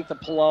 the length of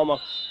Palomo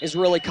is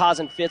really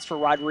causing fits for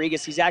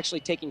Rodriguez. He's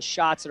actually taking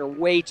shots that are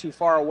way too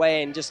far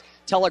away and just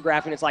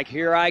telegraphing. It's like,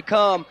 here I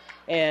come.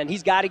 And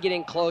he's got to get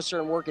in closer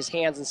and work his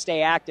hands and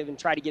stay active and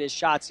try to get his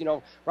shots.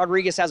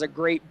 Rodriguez has a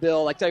great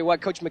build. I tell you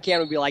what, Coach McCann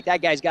would be like,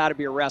 that guy's got to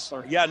be a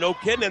wrestler. Yeah, no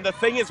kidding. And the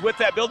thing is, with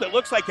that build, it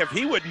looks like if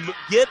he would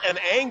get an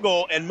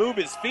angle and move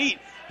his feet,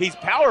 he's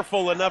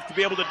powerful enough to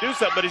be able to do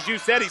something. But as you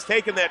said, he's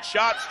taking that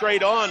shot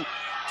straight on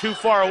too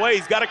far away.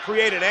 He's got to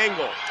create an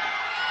angle.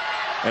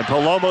 And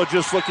Palomo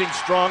just looking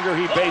stronger.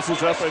 He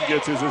bases up and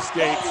gets his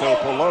escape. So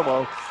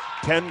Palomo,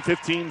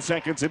 10-15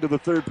 seconds into the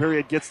third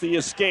period, gets the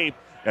escape.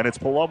 And it's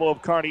Palomo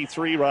of Kearney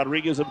 3,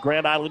 Rodriguez of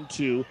Grand Island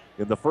 2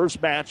 in the first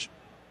match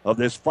of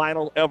this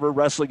final ever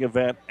wrestling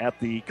event at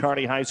the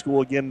Kearney High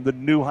School. Again, the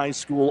new high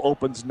school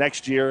opens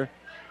next year.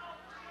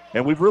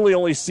 And we've really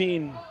only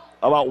seen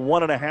about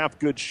 1.5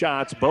 good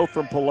shots, both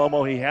from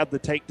Palomo. He had the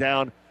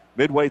takedown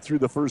midway through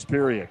the first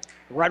period.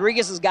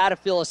 Rodriguez has got to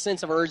feel a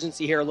sense of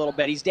urgency here a little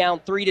bit. He's down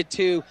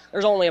 3-2.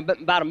 There's only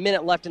about a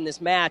minute left in this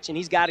match, and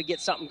he's got to get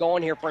something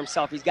going here for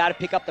himself. He's got to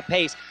pick up the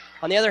pace.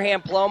 On the other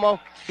hand, Palomo,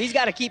 he's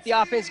got to keep the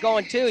offense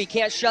going too. He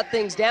can't shut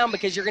things down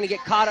because you're going to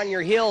get caught on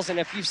your heels. And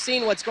if you've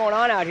seen what's going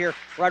on out here,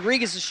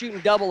 Rodriguez is shooting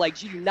double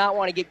legs. You do not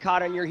want to get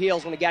caught on your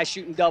heels when a guy's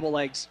shooting double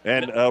legs.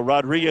 And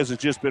Rodriguez has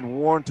just been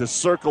warned to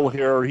circle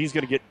here, or he's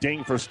going to get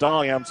dinged for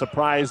stalling. I'm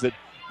surprised that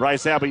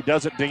Bryce Abbey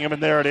doesn't ding him,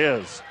 and there it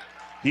is.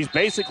 He's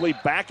basically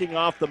backing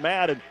off the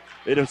mat, and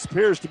it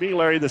appears to me,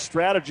 Larry, the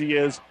strategy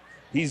is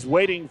he's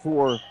waiting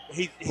for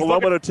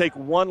Palomo to take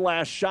one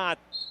last shot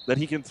that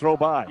he can throw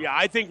by. Yeah,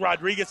 I think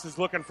Rodriguez is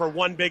looking for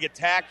one big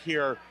attack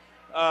here.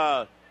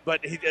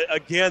 But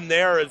again,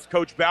 there, as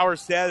Coach Bauer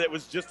said, it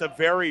was just a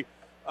very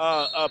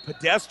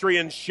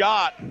pedestrian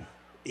shot.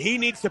 He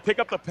needs to pick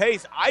up the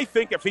pace. I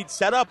think if he'd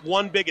set up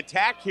one big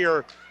attack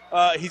here,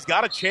 he's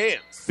got a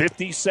chance.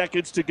 50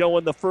 seconds to go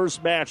in the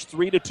first match.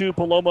 3-2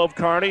 Palomo of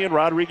Kearney, and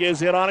Rodriguez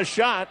hit on a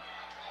shot.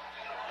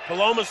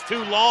 Paloma's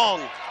too long.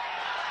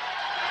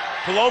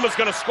 Paloma's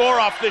going to score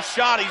off this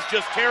shot. He's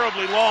just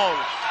terribly long.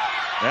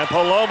 And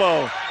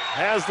Palomo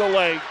has the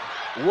leg,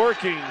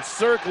 working,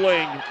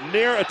 circling,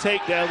 near a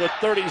takedown with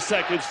 30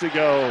 seconds to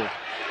go.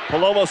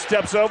 Palomo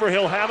steps over.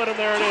 He'll have it, and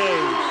there it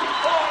is.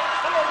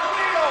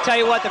 Tell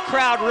you what, the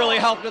crowd really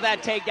helped with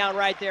that takedown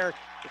right there.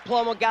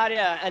 Palomo got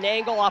an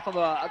angle off of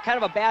a kind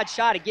of a bad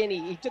shot. Again,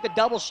 he took a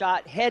double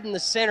shot, head in the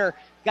center.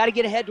 Got to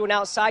get ahead to an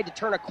outside to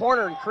turn a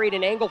corner and create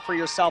an angle for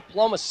yourself.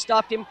 Palomo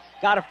stuffed him,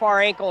 got a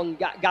far ankle, and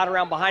got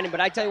around behind him.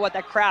 But I tell you what,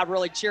 that crowd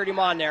really cheered him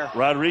on there.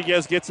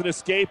 Rodriguez gets an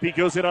escape. He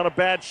goes in on a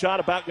bad shot.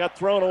 About got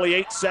thrown. Only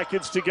 8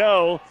 seconds to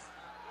go.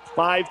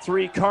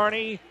 5-3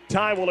 Kearney.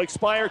 Time will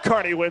expire.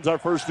 Kearney wins our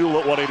first duel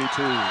at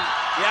 182.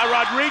 Yeah,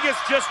 Rodriguez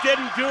just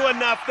didn't do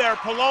enough there.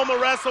 Paloma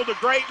wrestled a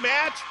great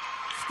match,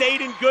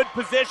 stayed in good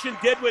position,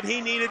 did what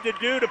he needed to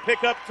do to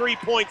pick up 3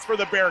 points for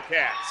the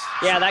Bearcats.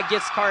 Yeah, that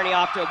gets Kearney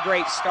off to a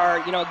great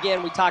start. You know,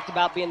 again, we talked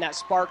about being that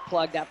spark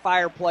plug, that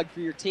fire plug for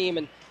your team,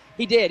 and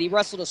he did. He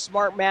wrestled a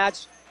smart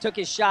match, took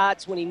his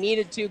shots when he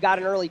needed to, got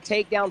an early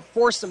takedown,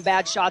 forced some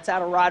bad shots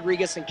out of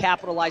Rodriguez, and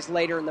capitalized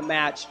later in the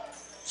match.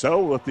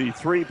 So with the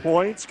 3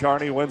 points,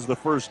 Kearney wins the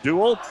first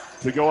duel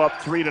to go up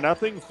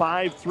 3-0.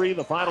 5-3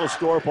 the final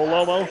score.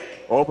 Palomo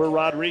over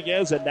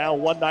Rodriguez, and now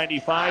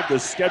 195 the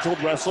scheduled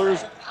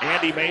wrestlers,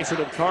 Andy Mason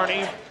of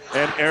Kearney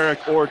and Eric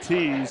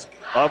Ortiz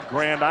of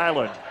Grand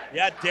Island.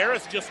 Yeah,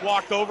 Darris just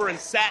walked over and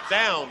sat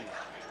down.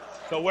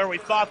 So where we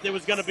thought there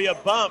was going to be a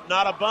bump,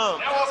 not a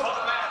bump.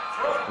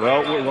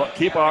 Well, we'll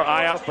keep our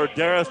eye out for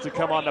Darris to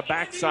come on the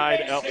backside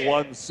at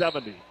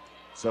 170.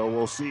 So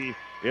we'll see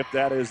if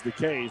that is the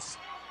case.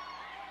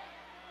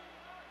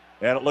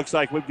 And it looks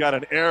like we've got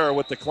an error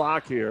with the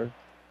clock here.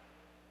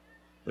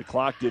 The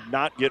clock did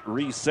not get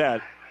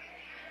reset.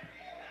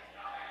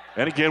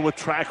 And again, with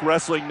track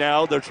wrestling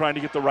now, they're trying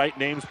to get the right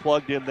names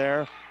plugged in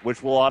there,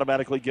 which will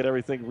automatically get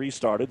everything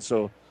restarted.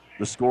 So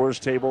the scores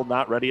table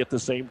not ready at the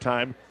same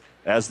time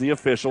as the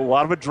official. A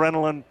lot of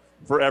adrenaline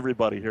for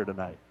everybody here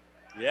tonight.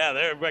 Yeah,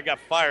 everybody got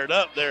fired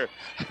up there.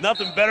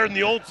 Nothing better than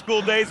the old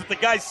school days with the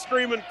guys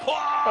screaming, "Claw!"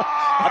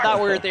 I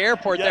thought we were at the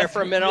airport there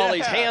for a minute, all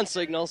these hand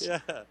signals. Yeah.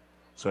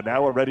 So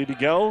now we're ready to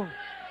go.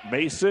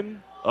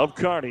 Mason of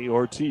Kearney,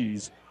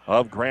 Ortiz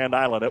of Grand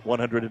Island at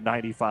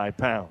 195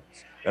 pounds.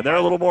 And they're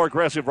a little more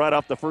aggressive right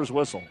off the first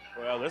whistle.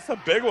 Well, this is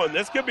a big one.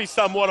 This could be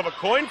somewhat of a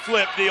coin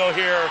flip deal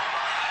here.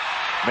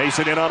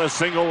 Mason in on a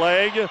single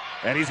leg,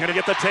 and he's going to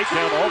get the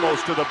takedown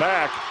almost to the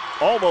back.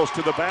 Almost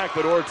to the back,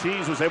 but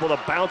Ortiz was able to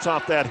bounce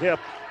off that hip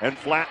and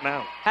flatten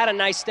out. Had a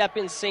nice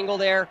step-in single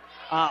there.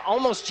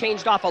 Almost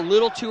changed off a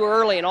little too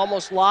early and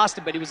almost lost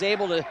it, but he was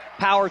able to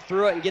power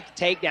through it and get the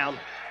takedown.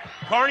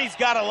 Kearney's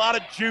got a lot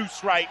of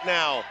juice right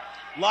now.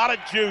 A lot of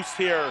juice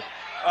here.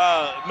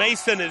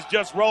 Mason is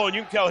just rolling.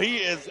 You can tell he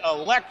is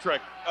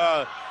electric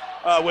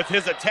with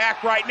his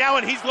attack right now,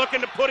 and he's looking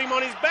to put him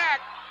on his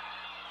back.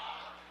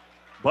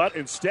 But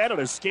instead, an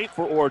escape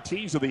for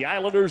Ortiz of the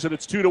Islanders, and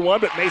it's 2-1,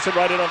 but Mason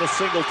right in on a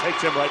single,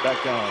 takes him right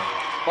back down.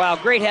 Wow,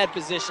 great head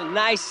position.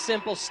 Nice,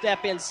 simple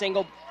step-in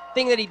single.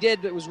 Thing that he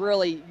did that was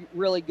really,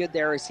 really good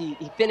there is he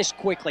finished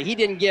quickly. He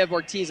didn't give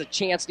Ortiz a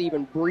chance to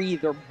even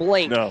breathe or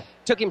blink. No.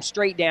 Took him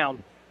straight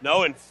down.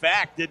 No, in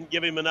fact, didn't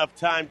give him enough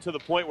time to the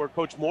point where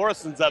Coach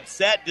Morrison's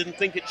upset, didn't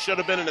think it should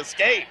have been an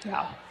escape.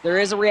 Yeah. There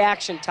is a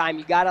reaction time.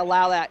 You got to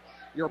allow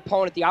your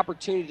opponent the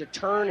opportunity to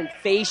turn and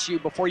face you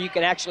before you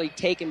can actually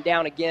take him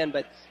down again.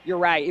 But you're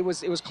right, it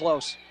was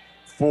close.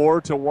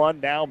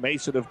 4-1 now,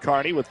 Mason of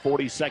Kearney with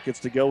 40 seconds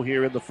to go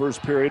here in the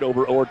first period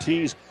over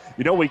Ortiz.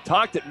 You know, we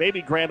talked that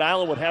maybe Grand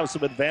Island would have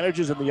some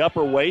advantages in the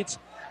upper weights.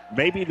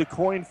 Maybe the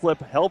coin flip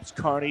helps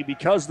Kearney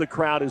because the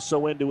crowd is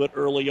so into it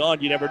early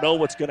on. You never know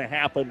what's going to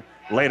happen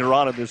later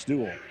on in this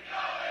duel.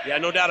 Yeah,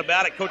 no doubt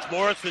about it. Coach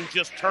Morrison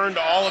just turned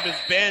to all of his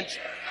bench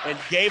and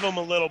gave them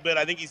a little bit.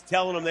 I think he's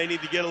telling them they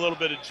need to get a little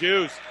bit of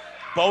juice.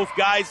 Both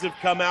guys have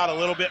come out a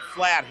little bit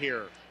flat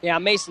here. Yeah,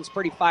 Mason's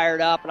pretty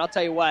fired up, and I'll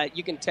tell you what,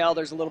 you can tell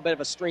there's a little bit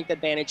of a strength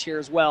advantage here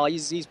as well.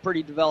 He's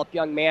pretty developed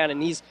young man,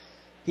 and he's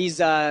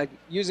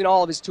using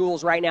all of his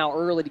tools right now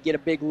early to get a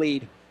big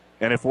lead.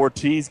 And if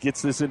Ortiz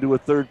gets this into a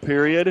third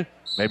period,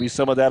 maybe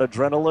some of that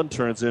adrenaline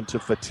turns into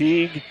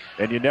fatigue,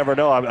 and you never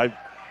know. I'm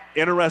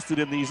interested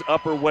in these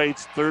upper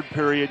weights, third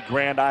period,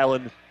 Grand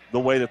Island, the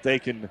way that they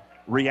can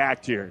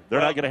react here. They're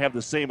not going to have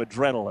the same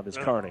adrenaline as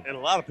Kearney. And a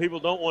lot of people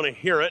don't want to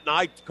hear it, and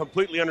I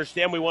completely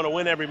understand we want to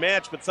win every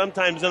match, but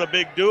sometimes in a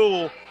big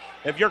duel,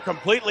 if you're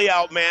completely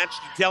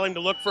outmatched, you tell him to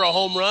look for a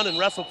home run and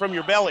wrestle from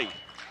your belly,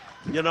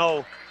 in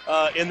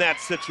that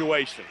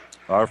situation.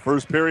 Our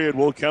first period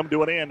will come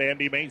to an end.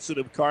 Andy Mason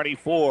of Kearney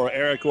 4,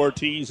 Eric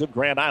Ortiz of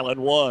Grand Island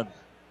 1.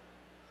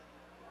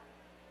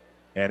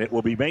 And it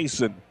will be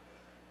Mason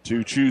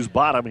to choose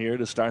bottom here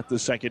to start the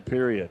second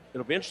period.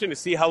 It'll be interesting to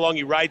see how long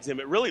he rides him.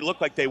 It really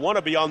looked like they want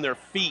to be on their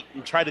feet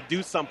and try to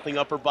do something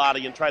upper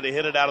body and try to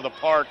hit it out of the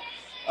park.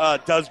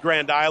 Does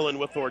Grand Island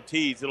with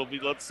Ortiz.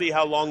 Let's see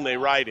how long they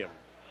ride him.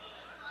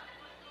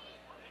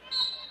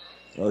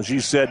 Well, as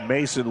you said,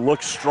 Mason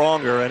looks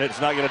stronger, and it's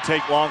not going to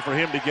take long for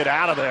him to get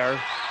out of there.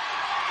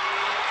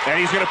 And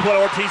he's going to put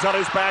Ortiz on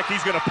his back.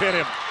 He's going to pin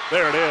him.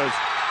 There it is.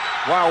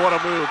 Wow, what a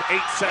move.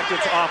 8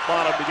 seconds off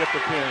bottom to get the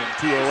pin.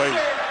 2:08.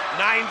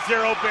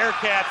 9-0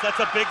 Bearcats. That's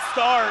a big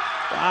start.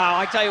 Wow,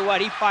 I tell you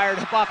what, he fired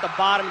up off the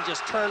bottom and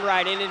just turned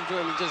right into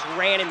him and just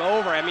ran him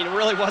over. I mean, it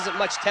really wasn't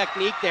much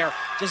technique there.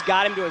 Just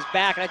got him to his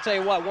back. And I tell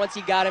you what, once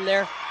he got him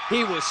there,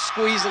 he was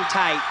squeezing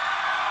tight.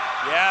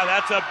 Yeah,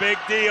 that's a big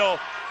deal.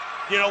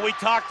 We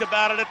talked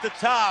about it at the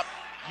top.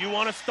 You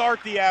want to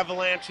start the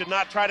avalanche and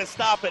not try to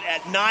stop it.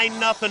 At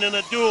 9-0 in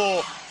a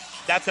duel,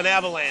 that's an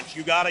avalanche.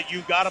 You got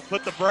to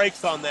put the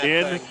brakes on that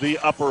in thing. The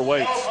upper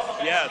weights.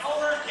 Yes.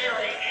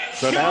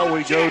 So now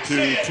we go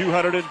to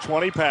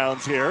 220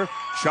 pounds here.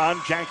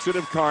 Sean Jackson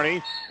of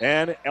Kearney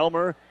and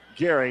Elmer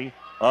Gary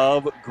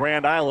of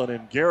Grand Island.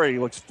 And Gary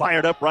looks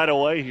fired up right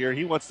away here.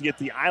 He wants to get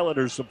the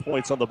Islanders some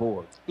points on the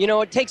board. You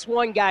know, it takes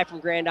one guy from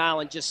Grand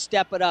Island just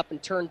step it up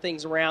and turn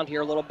things around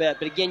here a little bit.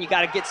 But again, you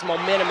got to get some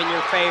momentum in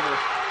your favor.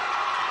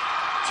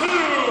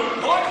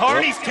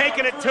 Kearney's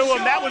taking it to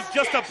him. That was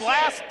just a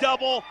blast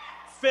double,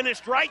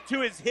 finished right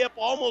to his hip,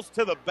 almost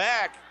to the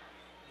back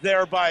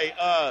there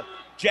by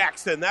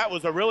Jackson. That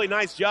was a really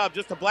nice job,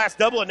 just a blast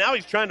double, and now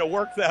he's trying to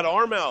work that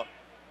arm out.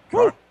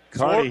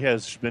 Kearney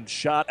has been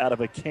shot out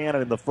of a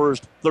cannon in the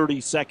first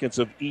 30 seconds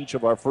of each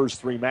of our first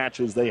 3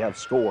 matches they have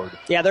scored.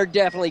 Yeah, they're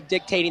definitely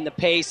dictating the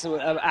pace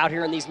out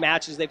here in these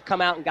matches. They've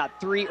come out and got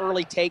 3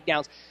 early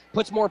takedowns.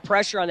 Puts more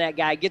pressure on that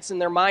guy, gets in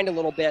their mind a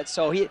little bit.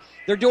 So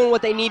they're doing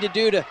what they need to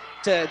do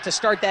to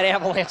start that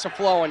avalanche of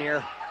flowing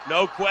here.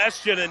 No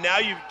question, and now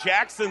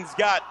Jackson's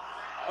got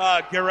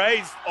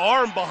Garay's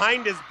arm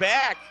behind his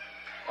back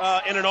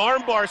in an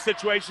armbar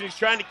situation. He's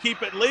trying to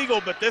keep it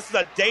legal, but this is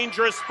a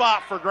dangerous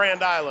spot for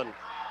Grand Island.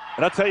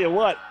 And I'll tell you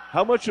what,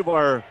 how much of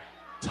our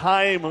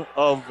time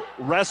of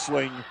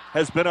wrestling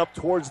has been up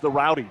towards the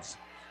Rowdies?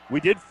 We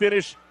did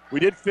finish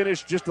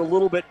just a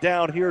little bit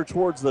down here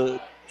towards the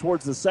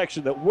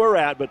section that we're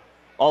at, but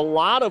a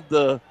lot of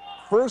the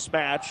first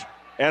match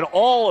and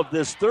all of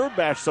this third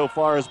match so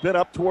far has been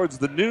up towards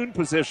the noon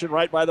position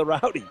right by the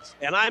Rowdies.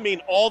 And I mean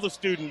all the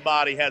student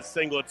body has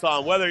singlets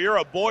on. Whether you're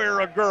a boy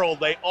or a girl,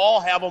 they all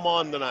have them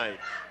on tonight.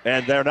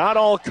 And they're not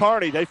all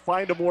Kearney. They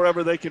find them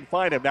wherever they can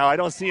find them. Now, I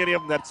don't see any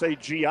of them that say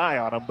GI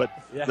on them, but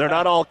They're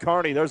not all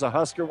Kearney. There's a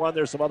Husker one.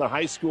 There's some other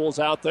high schools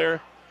out there.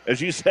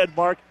 As you said,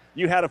 Mark,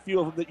 you had a few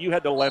of them that you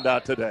had to lend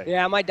out today.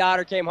 Yeah, my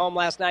daughter came home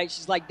last night.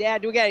 She's like,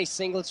 Dad, do we got any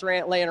singlets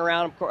laying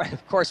around?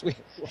 Of course, we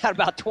had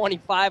about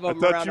 25 of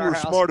them around our house. I thought you were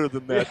smarter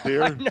than that,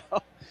 dear. I know.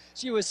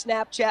 She was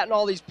Snapchatting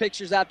all these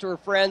pictures out to her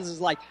friends.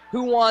 It's like,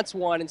 who wants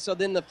one? And so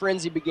then the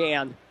frenzy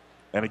began.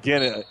 And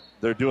again,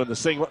 they're doing the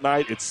singlet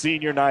night. It's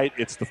senior night.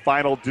 It's the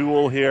final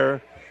duel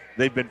here.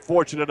 They've been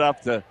fortunate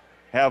enough to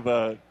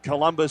have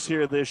Columbus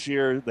here this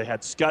year. They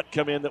had Scott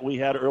come in that we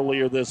had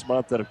earlier this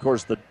month. And, of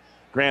course, the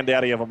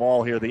granddaddy of them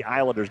all here, the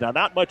Islanders. Now,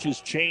 not much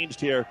has changed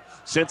here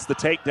since the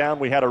takedown.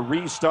 We had a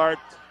restart,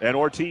 and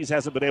Ortiz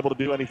hasn't been able to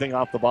do anything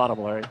off the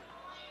bottom, Larry.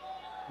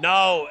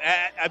 No,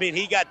 I mean,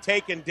 he got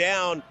taken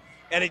down,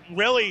 and it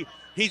really,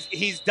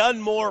 he's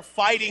done more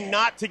fighting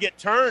not to get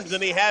turned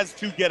than he has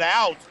to get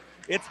out.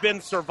 It's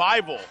been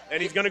survival,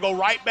 and he's going to go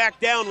right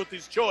back down with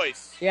his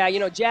choice. Yeah, you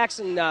know,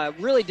 Jackson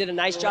really did a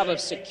nice job of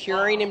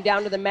securing him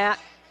down to the mat,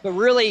 but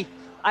really,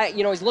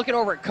 he's looking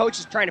over at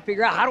coaches trying to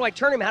figure out, how do I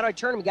turn him?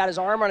 He got his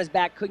arm on his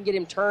back, couldn't get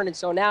him turned, and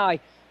so now,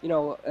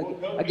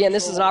 again,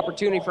 this is an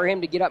opportunity for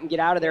him to get up and get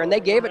out of there, and they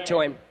gave it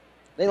to him.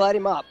 They let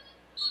him up.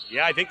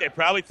 Yeah, I think they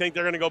probably think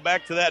they're going to go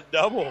back to that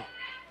double.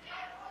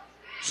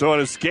 So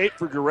an escape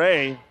for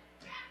Garay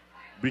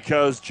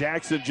because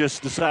Jackson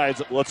just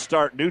decides, let's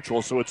start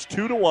neutral. So it's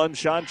 2-1,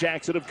 Sean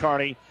Jackson of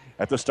Kearney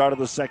at the start of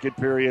the second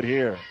period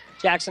here.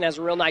 Jackson has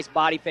a real nice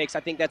body fakes. I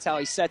think that's how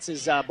he sets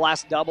his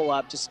blast double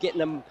up, just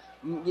getting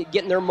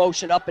their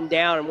motion up and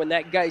down, and when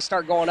that guy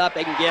start going up,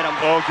 they can get him.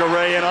 Oh,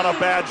 Garay in on a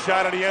bad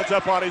shot, and he ends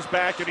up on his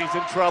back, and he's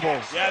in trouble.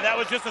 Yeah, that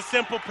was just a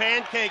simple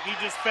pancake. He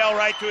just fell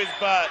right to his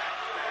butt.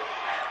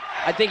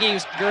 I think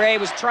Garay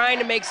was trying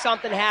to make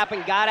something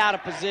happen, got out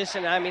of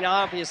position. I mean,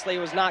 obviously, it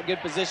was not good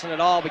position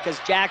at all because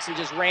Jackson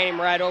just ran him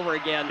right over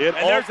again.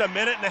 There's a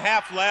minute and a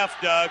half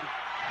left, Doug.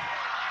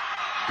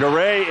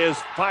 Garay is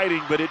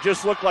fighting, but it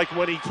just looked like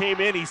when he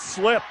came in, he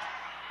slipped.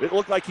 It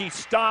looked like he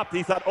stopped.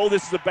 He thought,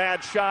 this is a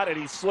bad shot, and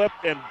he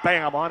slipped, and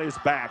bam, on his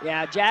back.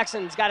 Yeah,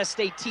 Jackson's got to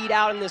stay teed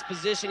out in this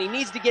position. He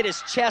needs to get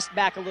his chest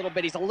back a little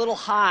bit. He's a little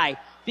high.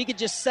 If he could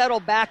just settle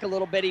back a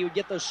little bit, he would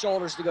get those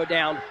shoulders to go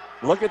down.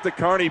 Look at the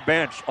Kearney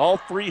bench. All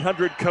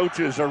 300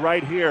 coaches are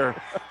right here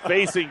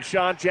facing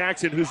Sean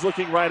Jackson, who's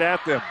looking right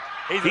at them.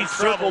 He's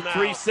circled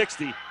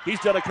 360. He's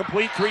done a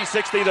complete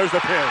 360. There's the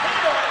pin.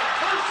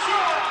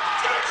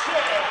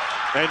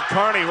 And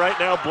Kearney right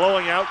now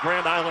blowing out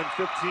Grand Island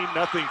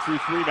 15-0 through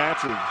 3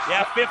 matches.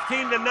 Yeah,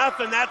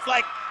 15-0. That's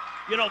like,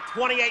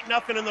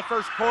 28-0 in the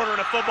first quarter in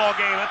a football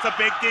game. That's a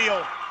big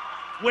deal.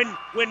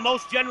 When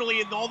most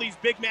generally in all these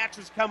big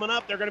matches coming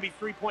up, they're going to be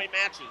 3-point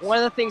matches. One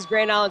of the things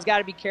Grand Island's got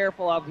to be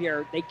careful of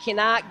here, they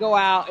cannot go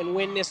out and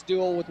win this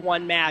duel with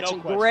one match.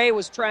 And Garay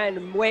was trying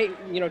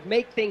to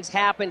make things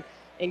happen,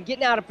 and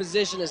getting out of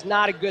position is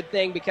not a good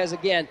thing because,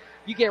 again,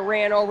 you get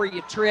ran over,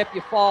 you trip,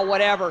 you fall,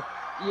 whatever.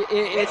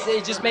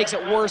 It just makes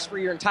it worse for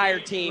your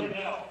entire team.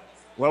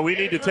 Well, we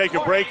need to take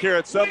a break here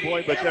at some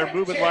point, but they're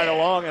moving right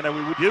along, and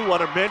we do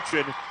want to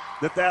mention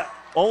that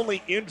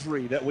only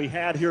injury that we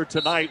had here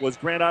tonight was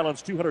Grand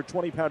Island's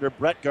 220-pounder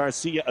Brett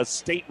Garcia, a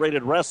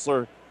state-rated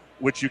wrestler,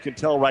 which you can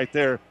tell right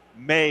there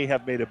may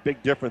have made a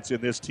big difference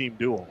in this team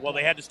duel. Well,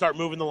 they had to start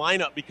moving the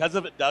lineup because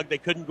of it, Doug. They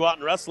couldn't go out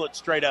and wrestle it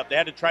straight up. They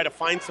had to try to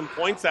find some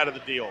points out of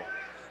the deal.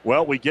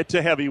 Well, we get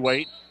to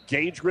heavyweight.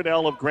 Gage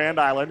Grinnell of Grand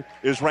Island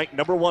is ranked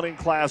number 1 in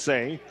Class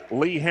A.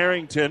 Lee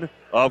Harrington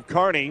of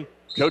Kearney.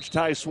 Coach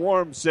Ty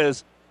Swarm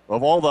says,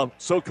 of all the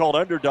so-called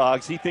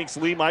underdogs, he thinks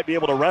Lee might be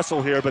able to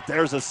wrestle here, but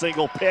there's a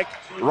single pick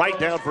right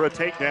down for a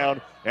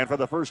takedown. And for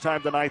the first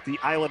time tonight, the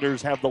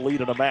Islanders have the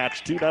lead in a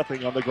match,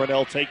 2-0 on the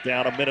Grinnell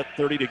takedown,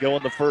 1:30 to go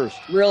in the first.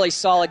 Really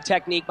solid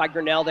technique by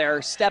Grinnell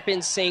there.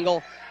 Step-in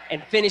single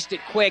and finished it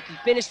quick. He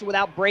finished it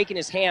without breaking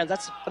his hands.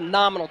 That's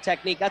phenomenal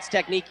technique. That's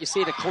technique you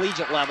see at a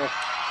collegiate level.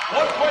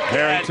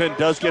 Harrington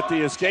does get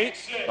the escape.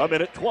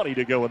 1:20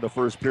 to go in the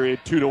first period,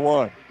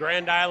 2-1.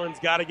 Grand Island's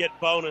got to get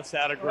bonus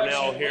out of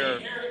Grinnell here.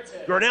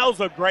 Grinnell's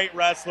a great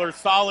wrestler,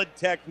 solid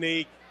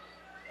technique,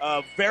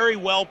 very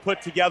well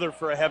put together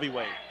for a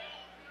heavyweight.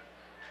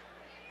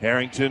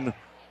 Harrington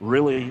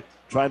really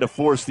trying to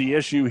force the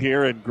issue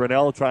here, and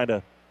Grinnell trying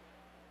to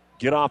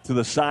get off to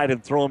the side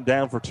and throw him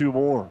down for two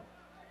more.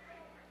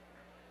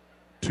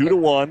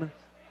 2-1.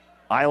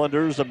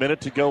 Islanders, a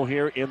minute to go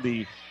here in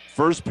the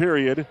first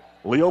period.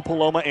 Leo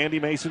Paloma, Andy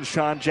Mason,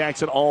 Sean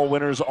Jackson, all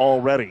winners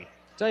already.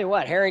 Tell you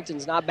what,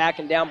 Harrington's not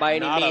backing down by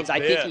any means. I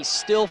think he's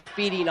still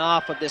feeding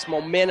off of this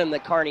momentum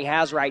that Kearney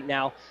has right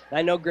now. And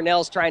I know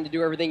Grinnell's trying to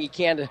do everything he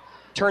can to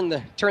turn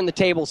the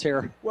tables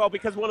here. Well,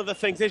 because one of the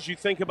things is, you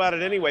think about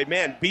it anyway,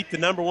 man, beat the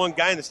number one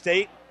guy in the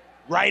state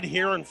right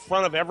here in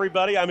front of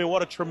everybody. I mean,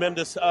 what a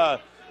tremendous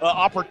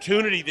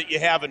opportunity that you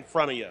have in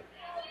front of you.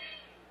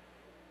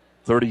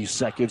 30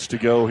 seconds to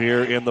go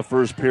here in the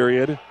first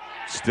period.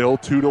 Still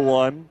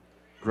 2-1.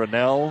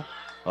 Grinnell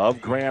of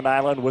Grand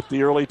Island with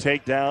the early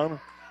takedown,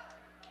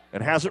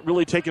 and hasn't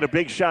really taken a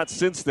big shot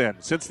since then,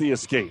 since the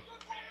escape.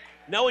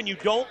 No, and you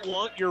don't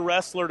want your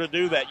wrestler to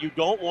do that. You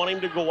don't want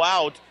him to go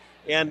out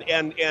and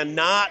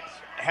not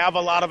have a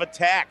lot of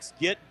attacks.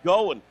 Get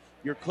going.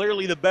 You're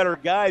clearly the better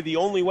guy. The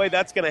only way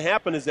that's going to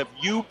happen is if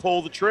you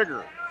pull the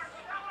trigger.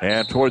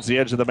 And towards the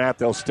edge of the mat,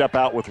 they'll step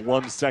out with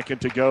 1 second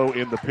to go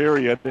in the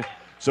period.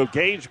 So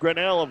Gage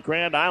Grinnell of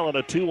Grand Island,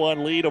 a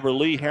 2-1 lead over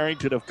Lee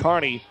Harrington of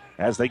Kearney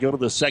as they go to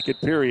the second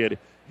period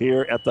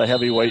here at the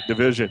heavyweight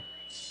division.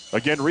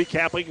 Again,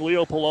 recapping,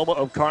 Leo Paloma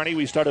of Kearney.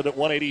 We started at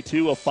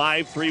 182, a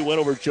 5-3 win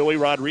over Joey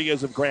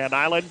Rodriguez of Grand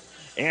Island.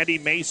 Andy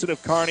Mason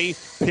of Kearney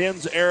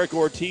pins Eric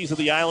Ortiz of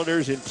the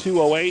Islanders in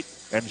 208.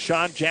 And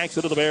Sean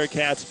Jackson of the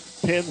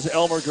Bearcats pins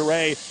Elmer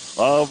Garay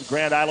of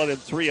Grand Island in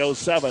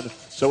 307.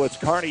 So it's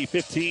Kearney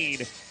 15,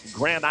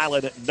 Grand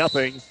Island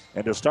nothing.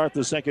 And to start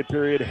the second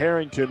period,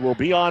 Harrington will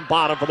be on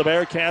bottom for the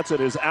Bearcats.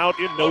 It is out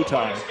in no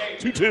time.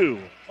 2-2.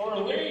 For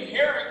Lee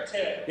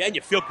Harrington. Yeah, and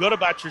you feel good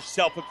about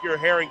yourself if you're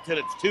Harrington.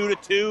 It's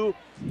 2-2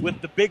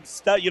 with the big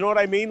stud. You know what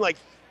I mean? Like,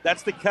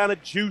 that's the kind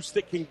of juice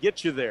that can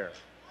get you there.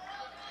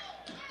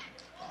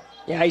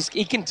 Yeah,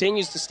 he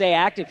continues to stay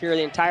active here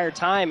the entire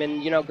time,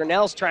 and,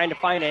 Grinnell's trying to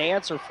find an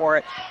answer for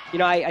it.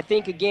 I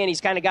think, again,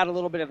 he's kind of got a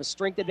little bit of a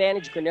strength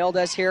advantage, Grinnell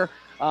does here,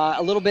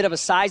 a little bit of a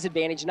size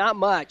advantage, not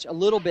much, a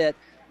little bit,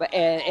 but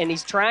and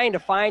he's trying to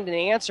find an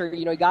answer.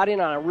 He got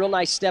in on a real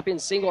nice step-in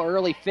single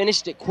early,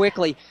 finished it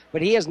quickly,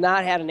 but he has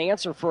not had an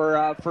answer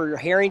for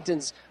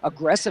Harrington's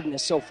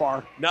aggressiveness so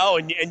far. No,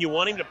 and you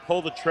want him to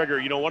pull the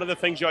trigger. One of the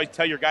things you always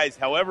tell your guys,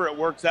 however it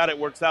works out, it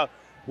works out.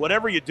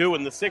 Whatever you do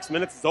when the 6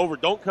 minutes is over,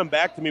 don't come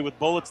back to me with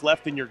bullets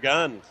left in your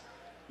gun.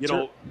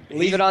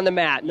 Leave it on the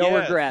mat. No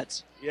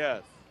regrets.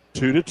 Yes.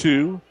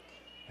 2-2.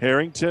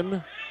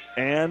 Harrington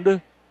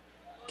and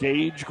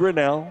Gage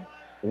Grinnell.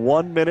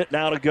 1 minute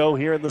now to go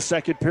here in the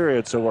second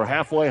period, so we're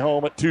halfway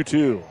home at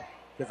 2-2.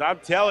 Because I'm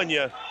telling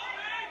you,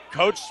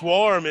 Coach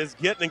Swarm is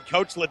getting, and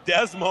Coach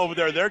Ledesma over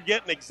there, they're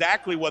getting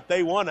exactly what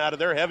they want out of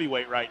their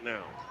heavyweight right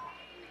now.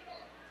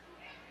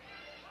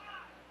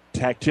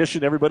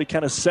 Tactician, everybody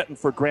kind of setting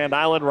for Grand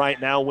Island right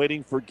now,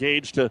 waiting for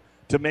Gage to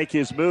make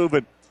his move.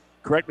 And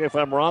correct me if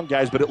I'm wrong,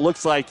 guys, but it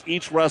looks like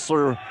each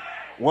wrestler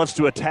wants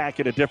to attack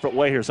in a different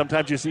way here.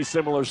 Sometimes you see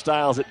similar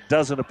styles. It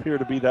doesn't apper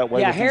to be that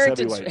way. Yeah,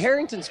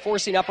 Harrington's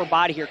forcing upper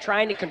body here,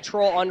 trying to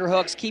control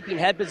underhooks, keeping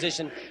head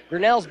position.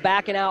 Grinnell's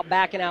backing out.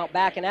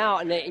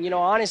 And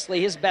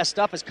honestly, his best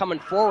stuff is coming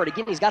forward.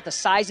 Again, he's got the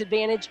size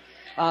advantage,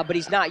 but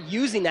he's not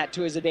using that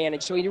to his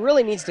advantage. So he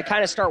really needs to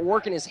kind of start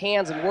working his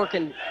hands and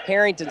working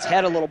Harrington's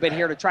head a little bit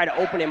here to try to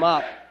open him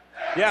up.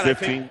 Yeah,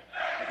 15.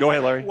 Go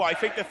ahead, Larry. Well, I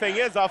think the thing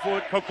is, off of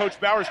what Coach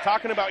Bauer's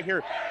talking about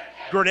here,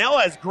 Grinnell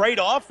has great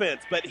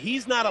offense, but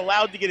he's not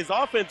allowed to get his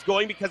offense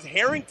going because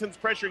Harrington's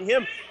pressuring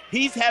him.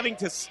 He's having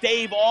to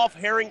stave off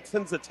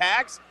Harrington's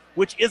attacks,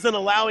 which isn't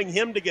allowing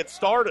him to get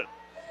started.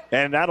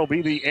 And that'll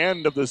be the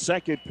end of the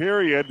second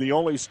period. The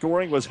only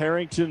scoring was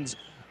Harrington's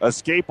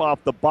escape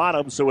off the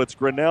bottom, so it's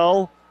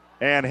Grinnell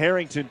and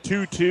Harrington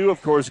 2-2.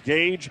 Of course,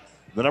 Gage,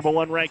 the number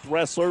one ranked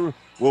wrestler,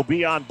 will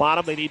be on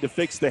bottom. They need to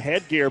fix the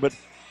headgear, but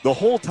the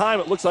whole time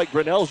it looks like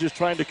Grinnell's just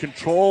trying to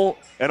control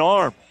an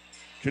arm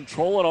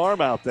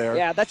out there.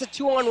 Yeah, that's a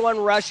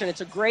 2-on-1 rush, and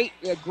it's a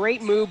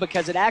great move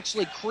because it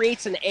actually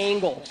creates an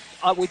angle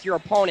with your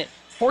opponent,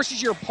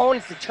 forces your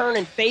opponent to turn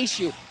and face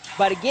you.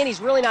 But again, he's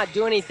really not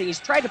doing anything. He's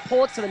tried to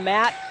pull it to the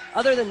mat.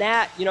 Other than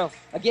that,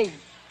 again,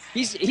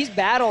 he's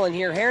battling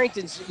here.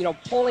 Harrington's,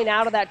 pulling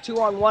out of that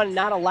 2-on-1 and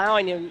not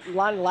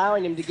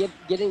allowing him to get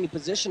any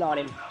position on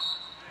him.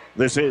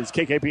 This is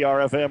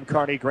KKPR FM,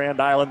 Kearney, Grand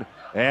Island,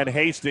 and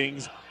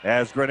Hastings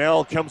as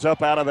Grinnell comes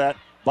up out of that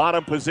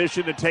bottom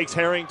position and takes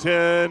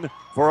Harrington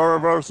for a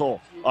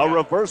reversal. A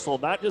reversal,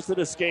 not just an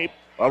escape,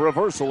 a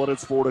reversal, and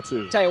it's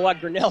 4-2. Tell you what,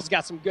 Grinnell's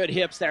got some good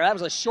hips there. That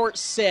was a short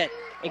sit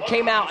and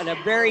came out in a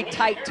very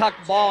tight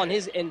tucked ball, and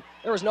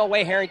there was no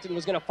way Harrington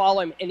was going to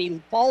follow him, and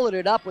he followed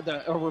it up with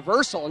a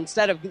reversal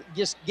instead of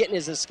just getting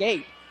his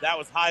escape. That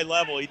was high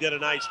level. He did a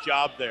nice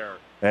job there.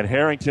 And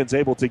Harrington's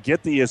able to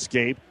get the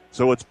escape,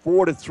 so it's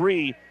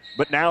 4-3,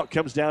 but now it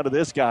comes down to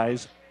this,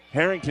 guys.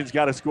 Harrington's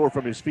got to score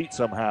from his feet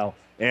somehow,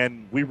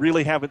 and we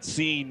really haven't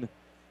seen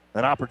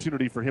an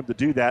opportunity for him to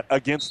do that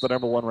against the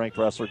number 1 ranked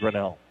wrestler,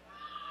 Grinnell.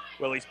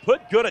 Well, he's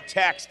put good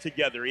attacks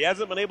together. He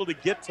hasn't been able to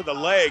get to the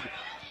leg,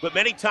 but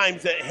many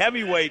times at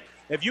heavyweight,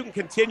 if you can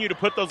continue to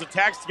put those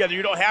attacks together,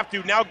 you don't have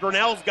to. Now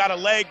Grinnell's got a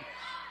leg.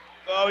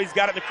 Oh, he's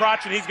got it in the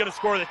crotch, and he's going to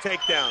score the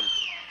takedown.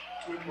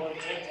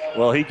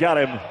 Well, he got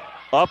him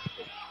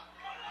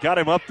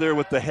up there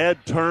with the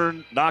head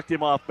turn, knocked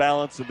him off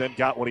balance, and then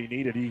got what he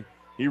needed.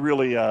 He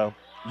really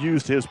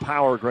used his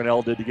power,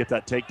 Grinnell did, to get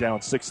that takedown,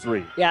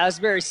 6-3. Yeah, that's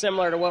very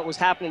similar to what was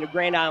happening to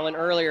Grand Island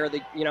earlier.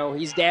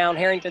 He's down,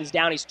 Harrington's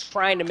down, he's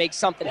trying to make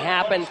something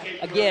happen.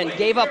 Again,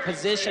 gave up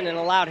position and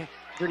allowed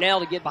Grinnell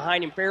to get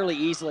behind him fairly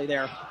easily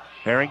there.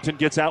 Harrington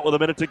gets out with a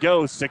minute to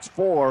go,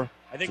 6-4.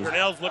 I think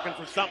Grinnell's looking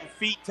for something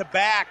feet to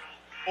back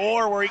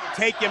or where he can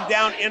take him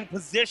down in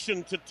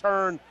position to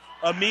turn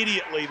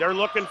immediately. They're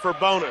looking for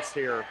bonus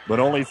here. But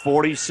only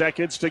 40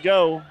 seconds to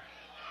go.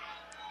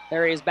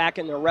 There he is back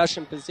in the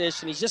Russian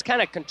position. He's just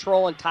kind of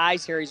controlling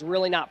ties here. He's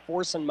really not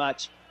forcing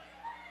much.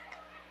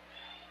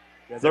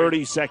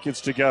 30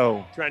 seconds to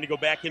go. Trying to go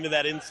back into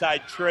that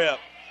inside trip.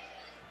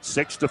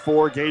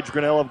 6-4, Gage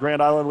Grinnell of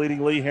Grand Island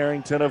leading Lee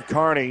Harrington of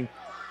Kearney.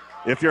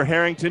 If you're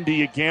Harrington, do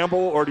you gamble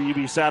or do you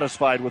be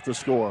satisfied with the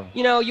score?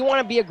 You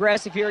want to be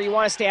aggressive here. You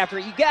want to stay after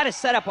it. You got to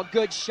set up a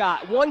good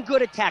shot, one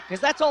good attack,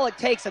 because that's all it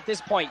takes at this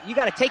point. You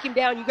got to take him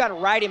down. You got to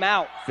ride him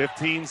out.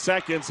 15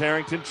 seconds.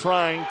 Harrington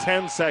trying.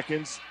 10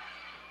 seconds.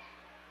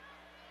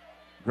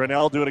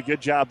 Grinnell doing a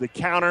good job to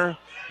counter.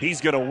 He's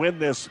going to win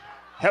this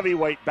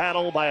heavyweight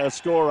battle by a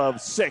score of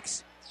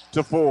 6-4.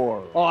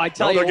 Oh, I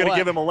tell you what. They're going to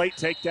give him a late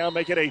takedown,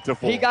 make it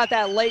 8-4. He got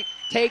that late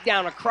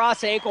takedown, a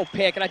cross ankle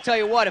pick, and I tell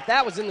you what, if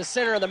that was in the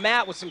center of the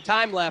mat with some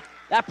time left,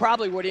 that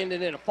probably would have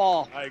ended in a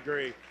fall. I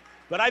agree.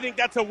 But I think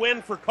that's a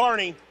win for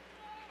Kearney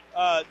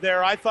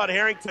there. I thought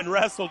Harrington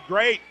wrestled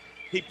great.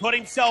 He put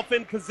himself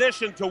in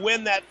position to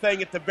win that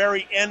thing at the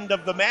very end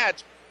of the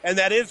match. And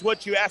that is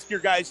what you ask your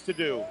guys to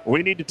do.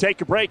 We need to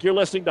take a break. You're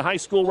listening to High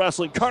School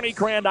Wrestling. Kearney,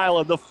 Grand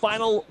Island, the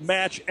final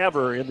match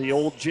ever in the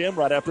old gym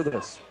right after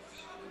this.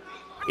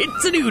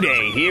 It's a new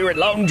day here at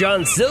Long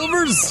John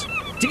Silver's.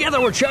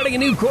 Together we're charting a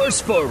new course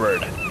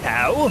forward.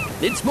 How?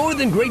 It's more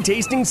than great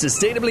tasting,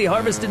 sustainably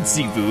harvested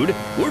seafood.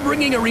 We're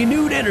bringing a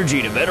renewed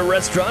energy to better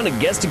restaurant and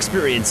guest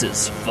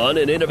experiences, fun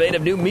and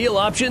innovative new meal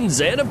options,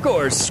 and of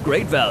course,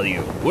 great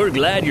value. We're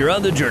glad you're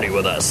on the journey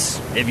with us.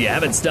 If you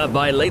haven't stopped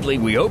by lately,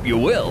 we hope you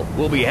will.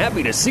 We'll be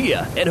happy to see you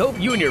and hope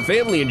you and your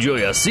family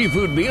enjoy a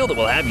seafood meal that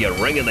will have you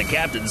ringing the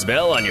captain's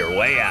bell on your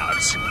way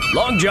out.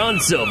 Long John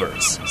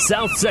Silver's,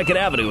 South 2nd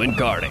Avenue in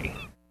Kearney.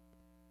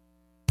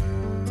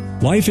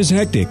 Life is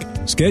hectic.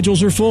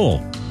 Schedules are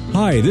full.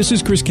 Hi, this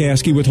is Chris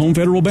Kasky with Home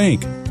Federal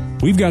Bank.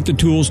 We've got the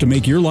tools to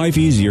make your life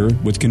easier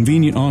with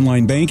convenient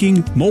online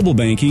banking, mobile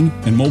banking,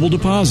 and mobile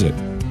deposit.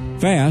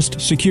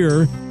 Fast,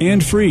 secure,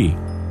 and free,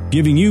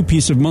 giving you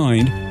peace of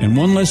mind and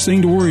one less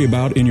thing to worry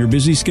about in your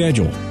busy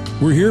schedule.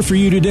 We're here for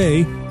you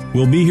today.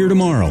 We'll be here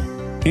tomorrow.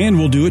 And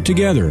we'll do it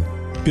together.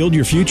 Build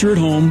your future at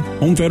home.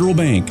 Home Federal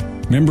Bank.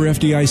 Member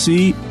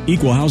FDIC,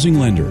 Equal Housing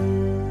Lender.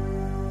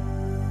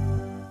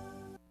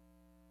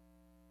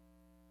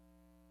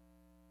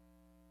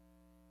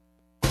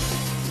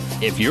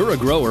 If you're a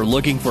grower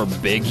looking for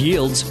big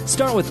yields,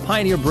 start with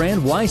Pioneer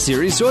brand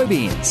Y-Series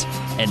soybeans.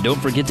 And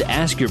don't forget to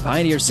ask your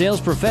Pioneer sales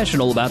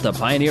professional about the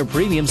Pioneer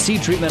premium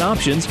seed treatment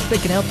options that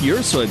can help your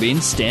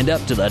soybeans stand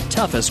up to the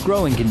toughest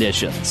growing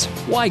conditions.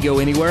 Why go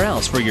anywhere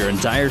else for your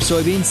entire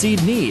soybean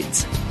seed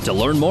needs? To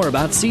learn more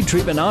about seed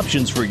treatment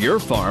options for your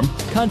farm,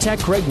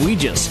 contact Craig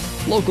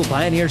Weegis, local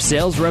Pioneer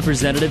sales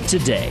representative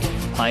today.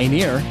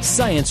 Pioneer,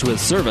 science with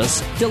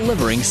service,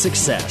 delivering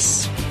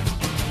success.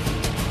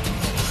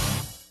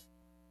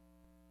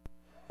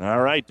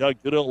 All right, Doug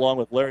Goodell along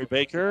with Larry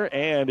Baker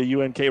and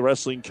a UNK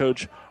wrestling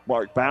coach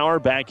Mark Bauer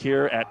back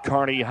here at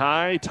Kearney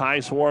High.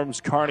 Ty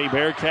Swarm's Kearney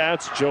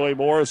Bearcats, Joey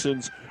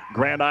Morrison's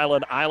Grand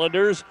Island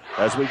Islanders.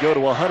 As we go to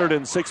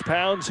 106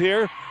 pounds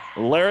here,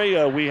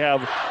 Larry, we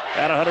have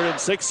at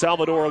 106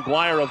 Salvador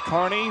Aguirre of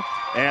Kearney.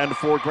 And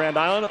for Grand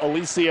Island,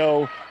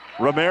 Alicio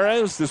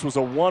Ramirez. This was a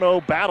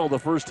 1-0 battle the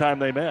first time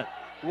they met.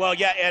 Well,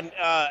 yeah, and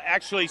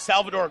actually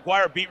Salvador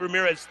Aguirre beat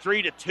Ramirez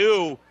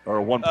 3-2.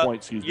 Or 1 point,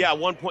 excuse me. Yeah,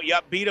 1 point.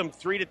 Yeah, beat him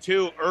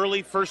 3-2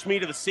 early, first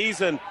meet of the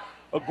season.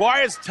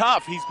 Aguirre's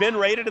tough. He's been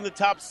rated in the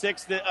top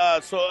 6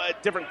 so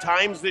at different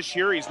times this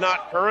year. He's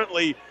not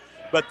currently,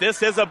 but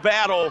this is a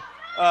battle,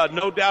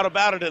 no doubt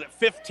about it. And at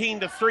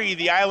 15-3,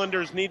 the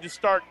Islanders need to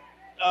start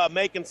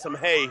making some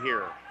hay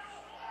here.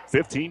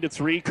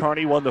 15-3,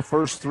 Kearney won the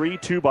first 3,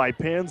 2 by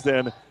pins,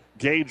 then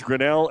Gage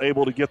Grinnell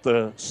able to get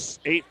the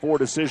 8-4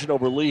 decision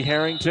over Lee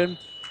Harrington.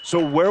 So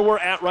where we're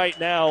at right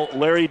now,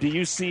 Larry, do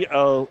you see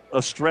a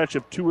stretch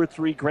of 2 or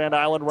 3 Grand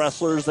Island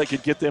wrestlers that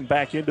could get them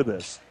back into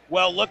this?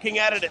 Well, looking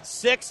at it at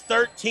 6,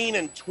 13,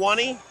 and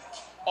 20,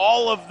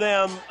 all of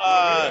them,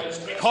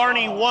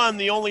 Kearney won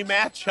the only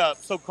matchup.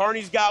 So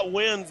Kearney's got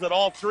wins at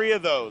all 3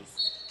 of those.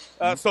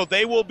 So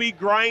they will be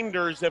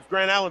grinders if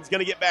Grand Island's going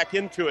to get back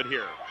into it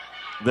here.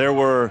 There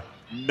were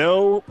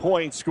no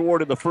points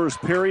scored in the first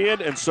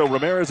period, and so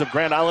Ramirez of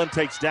Grand Island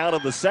takes down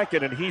in the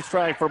second, and he's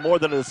trying for more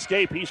than an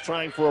escape. He's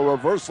trying for a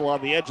reversal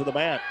on the edge of the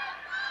mat.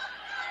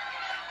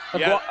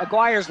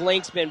 Aguirre's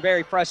link's been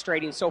very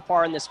frustrating so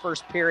far in this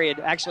first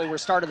period. Actually, we're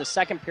starting the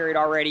second period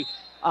already.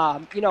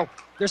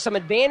 There's some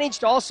advantage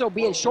to also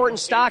being short and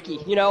stocky.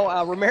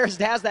 Ramirez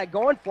has that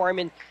going for him,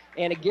 and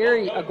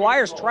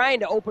Aguirre's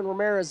trying to open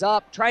Ramirez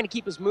up, trying to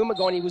keep his movement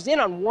going. He was in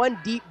on one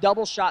deep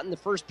double shot in the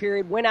first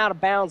period, went out of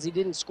bounds. He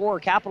didn't score or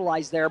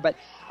capitalize there, but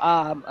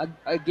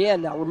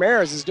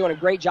Ramirez is doing a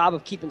great job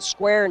of keeping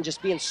square and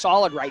just being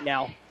solid right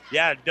now.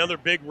 Yeah, another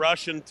big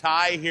Russian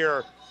tie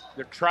here.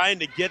 They're trying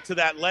to get to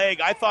that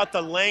leg. I thought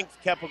the length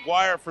kept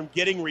Aguirre from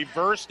getting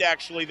reversed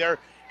actually there.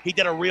 He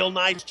did a real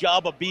nice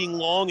job of being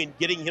long and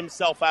getting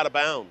himself out of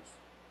bounds.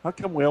 How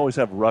come we always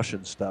have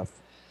Russian stuff?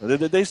 Did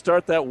they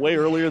start that way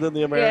earlier than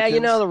the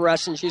Americans? Yeah, the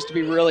Russians used to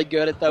be really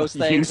good at those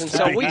things, and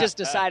so we just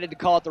decided to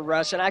call it the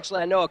Russian.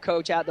 Actually, I know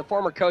the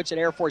former coach at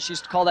Air Force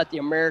used to call that the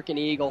American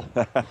Eagle.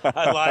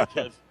 I like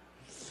it.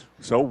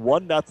 So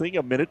 1-0,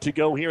 a minute to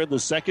go here in the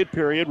second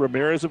period.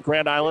 Ramirez of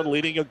Grand Island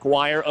leading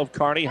Aguirre of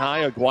Kearney High.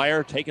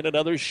 Aguirre taking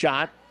another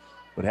shot,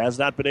 but has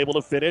not been able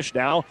to finish.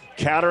 Now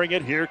countering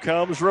it, here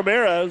comes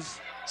Ramirez.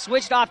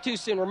 Switched off too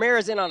soon.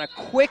 Ramirez in on a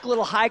quick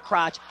little high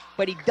crotch,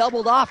 but he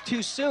doubled off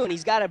too soon.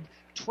 He's got to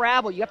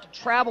travel. You have to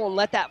travel and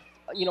let that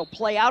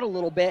play out a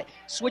little bit.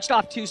 Switched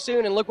off too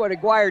soon, and look what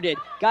Aguirre did.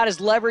 Got his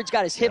leverage,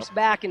 got his hips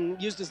back,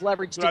 and used his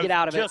leverage to get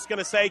out of it. I was just going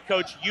to say,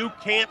 Coach, you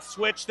can't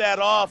switch that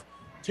off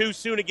too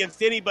soon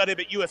against anybody,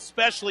 but you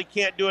especially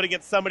can't do it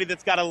against somebody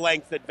that's got a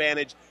length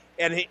advantage.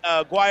 And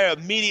Aguirre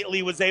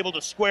immediately was able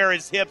to square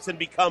his hips and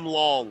become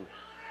long.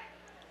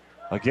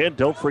 Again,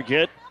 don't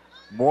forget,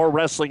 more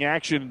wrestling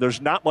action.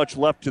 There's not much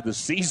left to the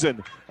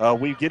season.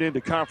 We get into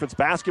conference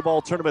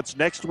basketball tournaments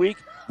next week,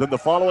 then the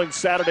following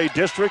Saturday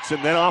districts,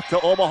 and then off to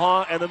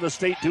Omaha, and then the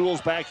state duels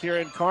back here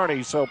in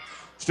Kearney. So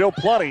still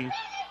plenty,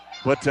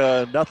 but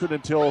nothing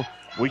until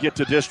we get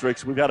to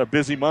districts. We've got a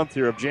busy month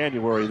here of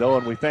January, though,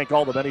 and we thank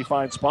all the many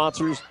fine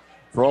sponsors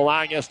for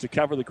allowing us to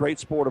cover the great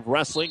sport of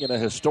wrestling in a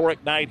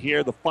historic night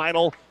here, the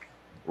final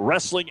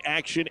wrestling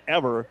action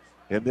ever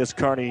in this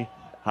Kearney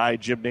High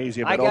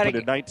Gymnasium that opened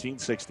in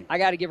 1960. I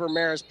got to give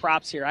Ramirez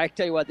props here. I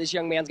tell you what, this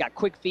young man's got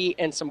quick feet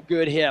and some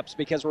good hips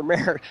because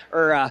Aguirre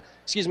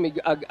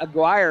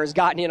has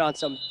gotten in on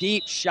some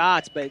deep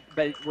shots, but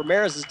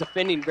Ramirez is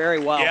defending very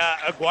well. Yeah,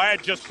 Aguirre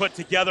just put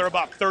together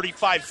about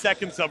 35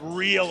 seconds of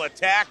real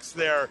attacks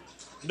there.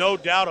 No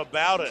doubt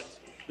about it.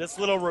 This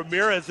little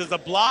Ramirez is a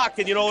block,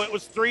 and, it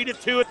was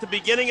 3-2 at the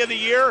beginning of the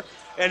year,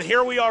 and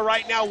here we are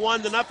right now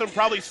 1-0,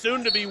 probably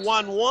soon to be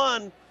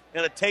 1-1.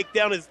 And a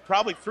takedown is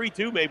probably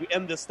 3-2, maybe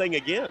end this thing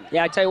again.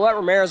 Yeah, I tell you what,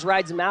 Ramirez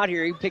rides him out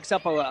here. He picks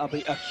up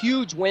a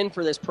huge win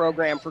for this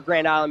program for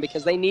Grand Island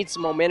because they need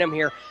some momentum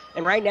here.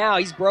 And right now,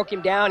 he's broke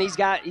him down. He's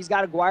got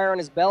Aguirre on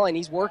his belly, and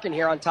he's working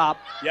here on top.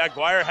 Yeah,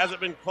 Aguirre hasn't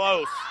been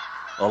close.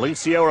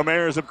 Alicio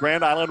Ramirez of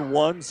Grand Island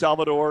 1,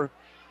 Salvador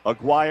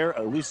Aguirre.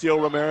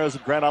 Alicio Ramirez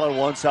of Grand Island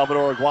 1,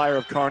 Salvador Aguirre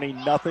of Kearney,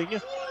 nothing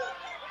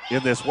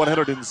in this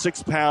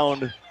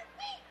 106-pound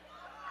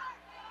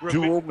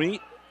dual meet.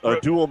 A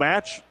dual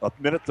match, a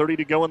minute 30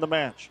 to go in the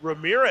match.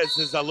 Ramirez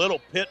is a little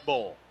pit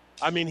bull.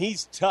 I mean,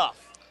 he's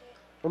tough.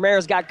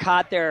 Ramirez got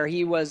caught there.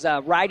 He was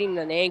riding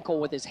an ankle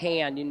with his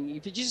hand. And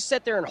if you just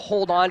sit there and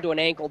hold on to an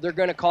ankle, they're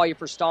going to call you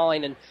for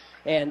stalling.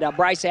 And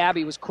Bryce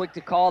Abbey was quick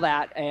to call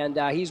that. And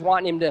he's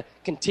wanting him to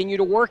continue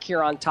to work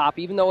here on top.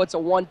 Even though it's a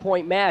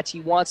one-point match,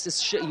 he wants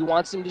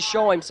him to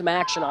show him some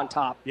action on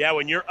top. Yeah,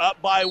 when you're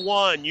up by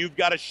 1, you've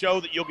got to show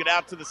that you'll get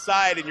out to the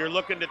side and you're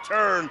looking to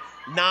turn,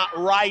 not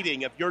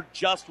riding. If you're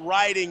just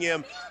riding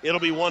him,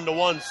 it'll be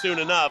 1-1 soon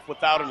enough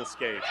without an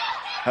escape.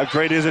 How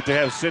great is it to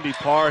have Cindy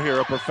Parr here,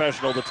 a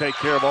professional, to take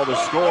care of all the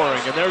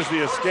scoring. And there's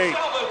the escape.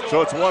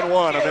 So it's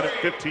 1-1, a minute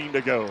 15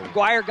 to go.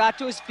 Aguirre got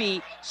to his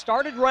feet,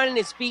 started running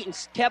his feet,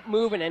 and kept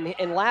moving. And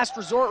in last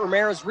resort,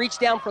 Ramirez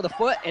reached down for the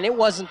foot, and it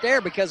wasn't there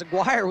because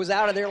Aguirre was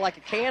out of there like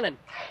a cannon.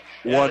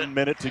 1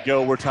 minute to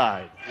go. We're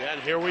tied. Yeah,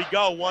 and here we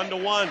go,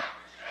 1-1.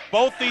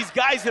 Both these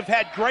guys have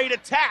had great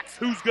attacks.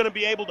 Who's going to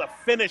be able to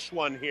finish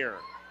one here?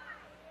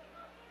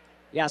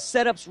 Yeah,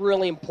 setup's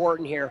really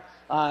important here.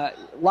 A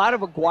lot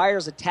of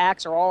Aguirre's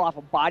attacks are all off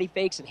of body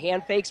fakes and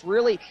hand fakes.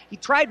 Really, he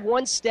tried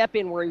one step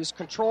in where he was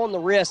controlling the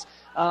wrist.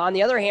 On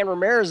the other hand,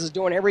 Ramirez is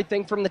doing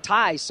everything from the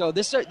tie. So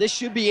this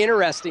should be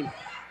interesting.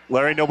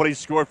 Larry, nobody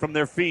scored from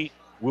their feet.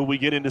 Will we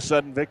get into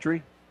sudden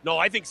victory? No,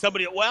 I think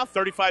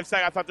 35 seconds.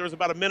 I thought there was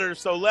about a minute or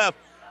so left.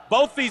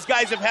 Both these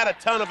guys have had a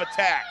ton of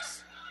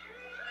attacks.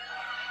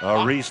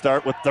 A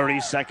restart with 30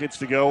 seconds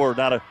to go, or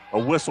not a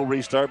whistle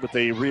restart, but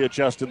they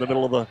readjust in the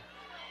middle of the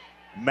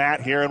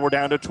mat here, and we're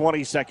down to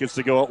 20 seconds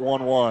to go at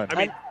 1-1. I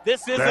mean,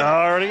 this isn't.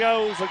 There he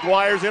goes.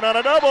 Aguirre's in on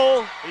a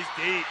double. He's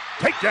deep.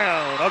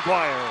 Takedown,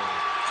 Aguirre.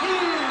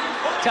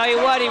 Tell you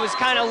what, he was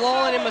kind of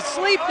lulling him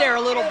asleep there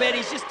a little bit.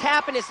 He's just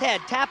tapping his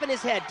head.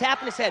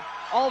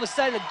 All of a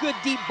sudden, a good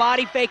deep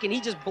body fake, and he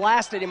just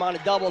blasted him on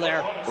a double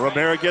there.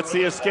 Romero gets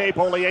the escape.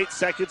 Only 8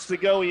 seconds to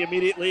go. He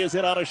immediately is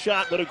in on a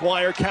shot, but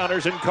Aguirre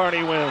counters and Kearney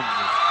wins.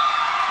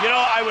 You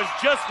know, I was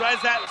just,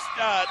 as that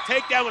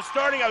takedown was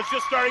starting, I was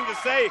just starting to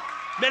say,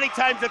 many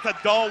times it's a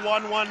dull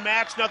 1-1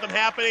 match, nothing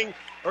happening,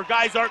 or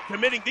guys aren't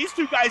committing. These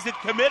two guys had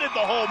committed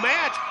the whole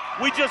match.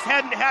 We just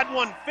hadn't had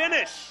one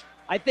finish.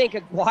 I think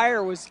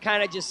Aguirre was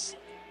kind of just,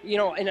 in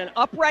an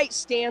upright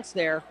stance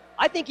there.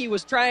 I think he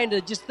was trying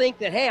to just think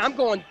that, hey, I'm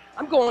going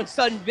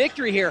sudden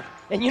victory here.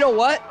 And you know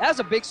what? That was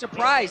a big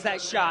surprise,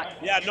 that shot.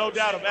 Yeah, no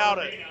doubt about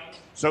it.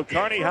 So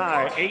Kearney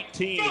High,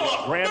 18,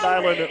 Grand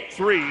Island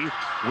 3.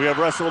 We have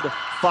wrestled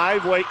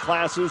 5 weight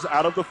classes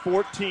out of the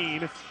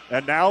 14.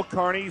 And now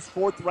Kearney's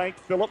 4th-ranked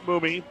Philip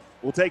Moomey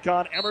will take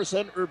on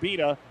Emerson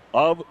Urbina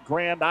of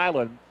Grand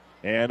Island.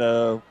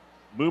 And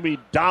Moomey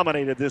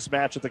dominated this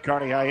match at the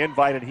Kearney High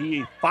Invite, and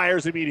he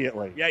fires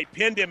immediately. Yeah, he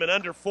pinned him in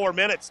under 4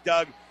 minutes,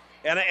 Doug.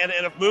 And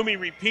if Moomey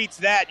repeats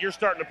that, you're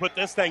starting to put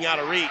this thing out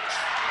of reach.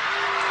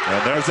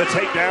 And there's a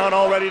takedown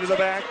already to the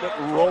back, but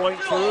rolling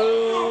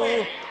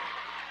through.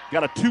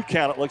 Got a 2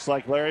 count, it looks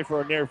like, Larry, for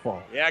a near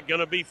fall. Yeah,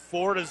 going to be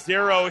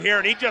 4-0 here,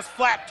 and he just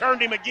flat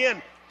turned him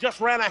again. Just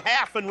ran a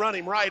half and run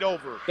him right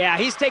over. Yeah,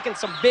 he's taking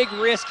some big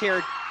risk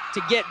here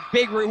to get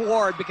big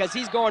reward because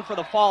he's going for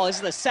the fall. This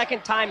is the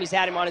second time he's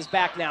had him on his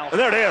back now. And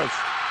there it is.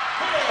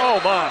 Oh,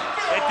 my.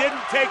 It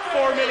didn't take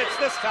 4 minutes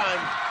this time.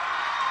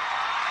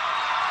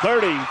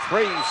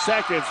 33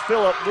 seconds.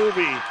 Philip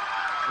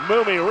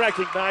Moomey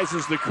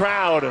recognizes the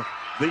crowd.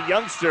 The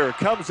youngster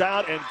comes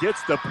out and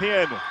gets the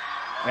pin.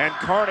 And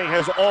Kearney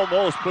has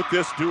almost put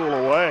this duel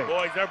away.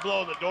 Boys, they're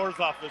blowing the doors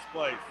off this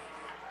place.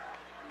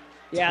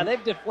 Yeah,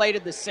 they've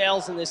deflated the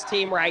sails in this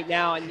team right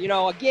now. And,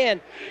 again,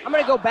 I'm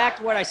going to go back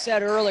to what I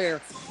said earlier.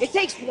 It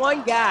takes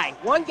one guy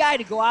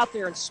to go out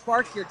there and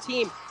spark your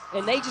team.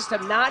 And they just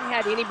have not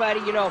had anybody,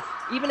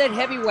 even at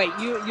heavyweight.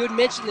 You had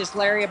mentioned this,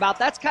 Larry, about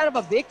that's kind of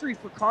a victory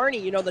for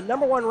Kearney, the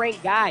number 1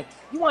 ranked guy.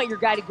 You want your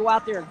guy to go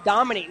out there and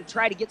dominate and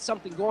try to get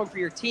something going for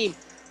your team.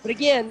 But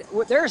again,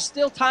 there's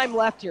still time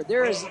left here.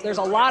 There's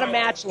a lot of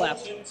match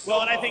left.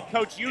 Well, and I think,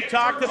 Coach, you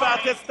talked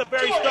about this at the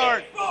very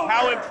start,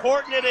 how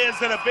important it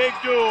is in a big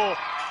duel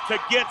to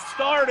get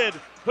started.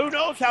 Who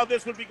knows how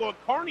this would be going.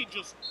 Kearney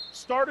just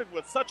started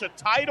with such a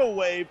tidal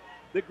wave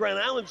that Grand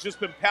Island's just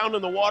been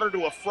pounding the water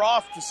to a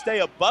froth to stay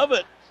above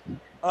it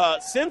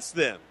since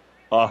then.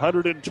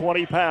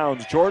 120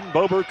 pounds. Jordan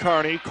Bober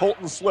Kearney,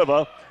 Colton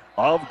Sliva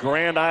of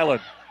Grand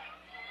Island.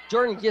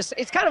 Jordan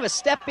it's kind of a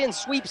step-in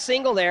sweep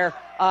single there.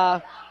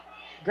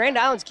 Grand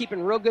Island's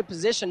keeping real good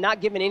position, not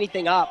giving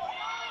anything up.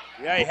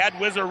 Yeah, he had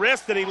whizzer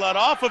wrist and he let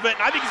off of it.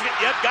 And I think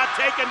got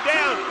taken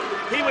down.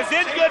 He was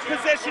in good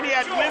position. He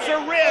had whizzer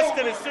wrist,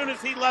 and as soon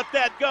as he let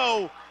that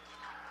go,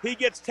 he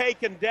gets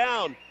taken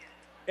down.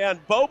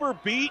 And Bober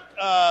beat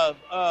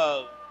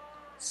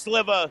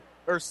Silva,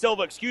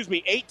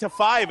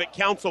 8-5 at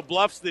Council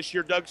Bluffs this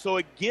year, Doug. So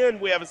again,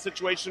 we have a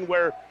situation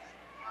where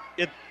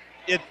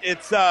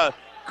it's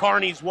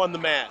Kearney's won the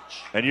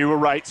match. And you were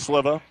right,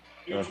 Sliva.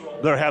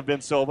 There have been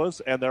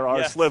Silvas, and there are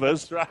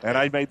Slivas. Right. And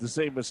I made the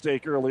same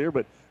mistake earlier,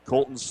 but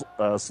Colton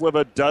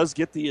Sliva does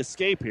get the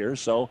escape here.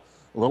 So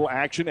a little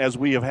action, as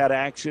we have had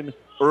action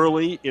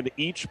early in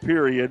each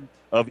period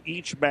of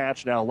each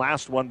match. Now,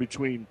 last one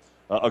between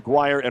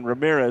Aguirre and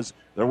Ramirez,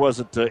 there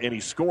wasn't any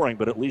scoring,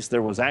 but at least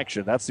there was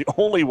action. That's the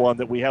only one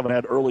that we haven't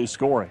had early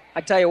scoring.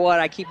 I tell you what,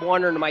 I keep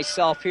wondering to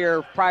myself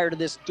here, prior to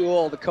this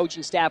duel, the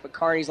coaching staff at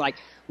Kearney's like,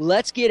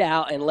 let's get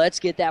out and let's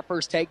get that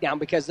first takedown,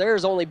 because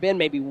there's only been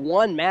maybe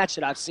one match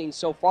that I've seen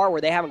so far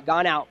where they haven't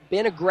gone out,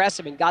 been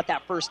aggressive, and got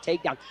that first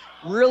takedown.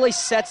 Really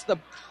sets the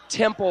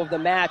tempo of the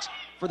match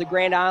for the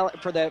Grand Island,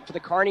 for the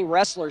Kearney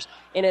wrestlers,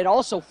 and it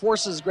also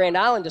forces Grand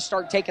Island to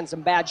start taking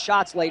some bad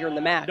shots later in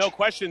the match. No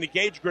question, the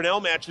Gage Grinnell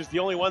match is the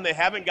only one they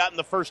haven't gotten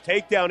the first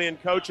takedown in,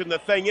 Coach. And the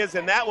thing is,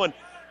 in that one,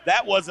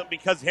 that wasn't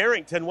because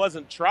Harrington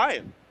wasn't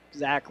trying.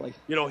 Exactly.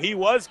 He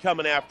was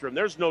coming after him.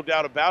 There's no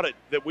doubt about it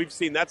that we've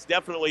seen. That's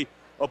definitely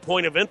a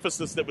point of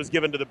emphasis that was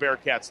given to the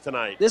Bearcats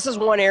tonight. This is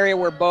one area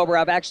where Bober,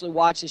 I've actually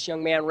watched this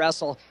young man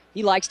wrestle.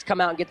 He likes to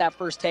come out and get that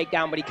first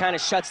takedown, but he kind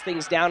of shuts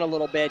things down a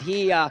little bit.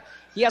 He has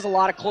a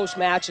lot of close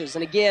matches,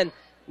 and again,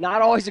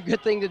 not always a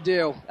good thing to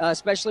do,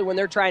 especially when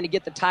they're trying to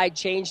get the tide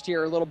changed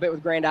here a little bit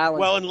with Grand Island.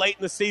 Well, and late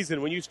in the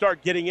season, when you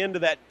start getting into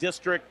that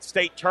district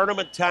state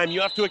tournament time,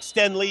 you have to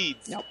extend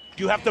leads. Yep.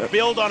 You have to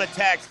build on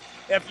attacks.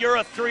 If you're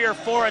a 3 or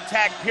 4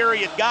 attack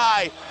period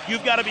guy,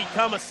 you've got to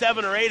become a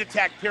 7 or 8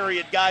 attack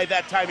period guy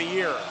that time of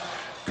year.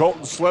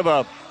 Colton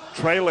Sliva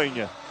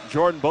trailing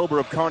Jordan Bober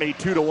of Kearney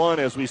 2-1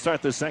 as we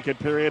start the second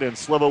period, and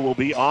Sliva will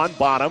be on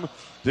bottom.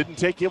 Didn't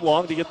take him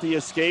long to get the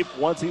escape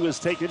once he was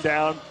taken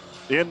down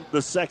in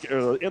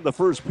the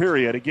first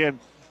period. Again,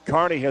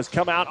 Kearney has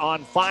come out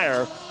on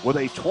fire with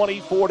a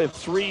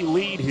 24-3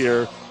 lead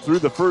here through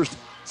the first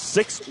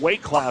 6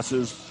 weight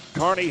classes.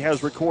 Kearney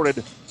has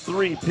recorded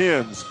 3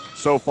 pins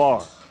so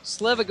far.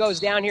 Sliva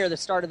goes down here at the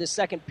start of the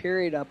second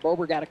period.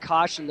 Bober got a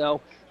caution, though.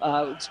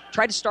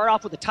 Tried to start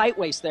off with a tight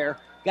waist there.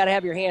 Got to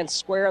have your hands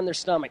square on their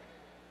stomach.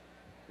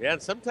 Yeah,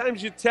 and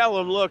sometimes you tell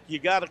them, look, you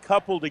got a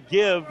couple to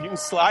give. You can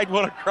slide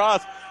one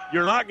across.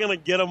 You're not going to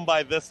get them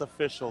by this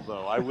official,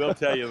 though. I will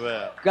tell you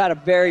that. Got a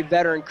very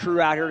veteran crew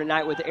out here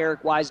tonight with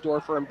Eric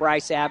Weisdorfer and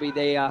Bryce Abbey.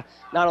 They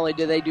not only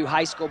do they do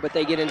high school, but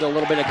they get into a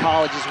little bit of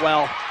college as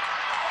well.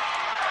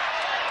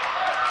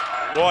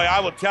 Boy, I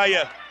will tell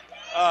you,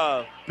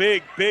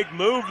 big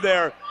move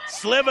there.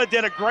 Sliva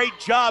did a great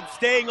job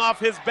staying off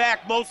his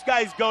back. Most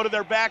guys go to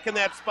their back in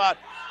that spot.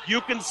 You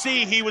can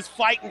see he was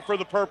fighting for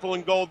the purple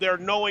and gold there,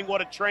 knowing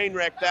what a train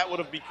wreck that would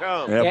have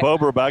become. Yeah,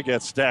 Bober about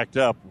gets stacked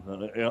up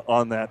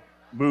on that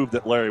move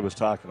that Larry was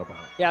talking about.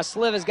 Yeah,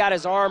 Sliva's got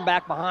his arm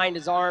back behind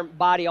his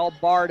body all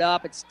barred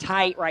up. It's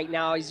tight right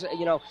now. He's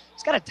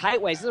got a tight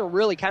waist. This is a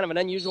really kind of an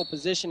unusual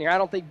position here. I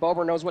don't think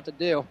Bober knows what to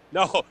do.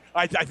 No,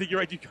 I think you're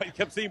right. You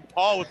kept seeing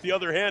Paul with the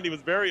other hand. He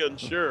was very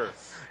unsure.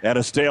 And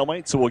a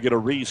stalemate, so we'll get a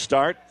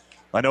restart.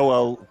 I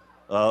know,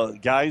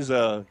 guys,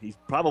 he's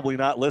probably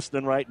not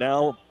listening right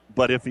now,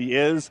 but if he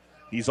is,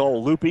 he's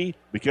all loopy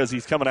because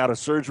he's coming out of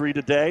surgery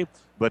today.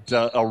 But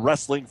a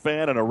wrestling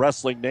fan and a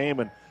wrestling name,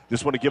 and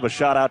just want to give a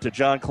shout-out to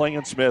John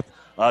Klingensmith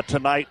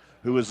tonight,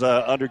 who is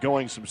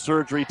undergoing some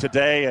surgery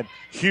today, and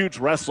huge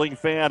wrestling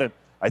fan, and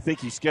I think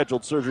he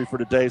scheduled surgery for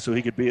today so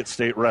he could be at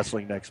state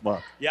wrestling next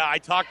month. Yeah, I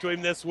talked to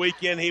him this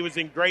weekend. He was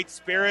in great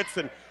spirits,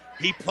 and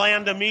he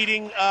planned a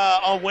meeting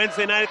on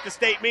Wednesday night at the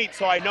state meet,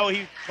 so I know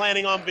he's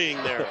planning on being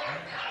there.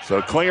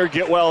 So Klinger,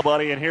 get well,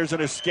 buddy, and here's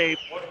an escape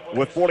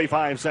with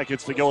 45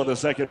 seconds to go in the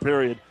second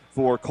period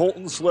for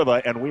Colton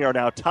Sliva, and we are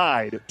now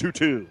tied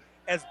 2-2.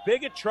 As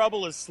big a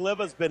trouble as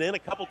Sliva's been in a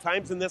couple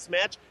times in this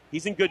match,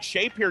 he's in good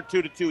shape here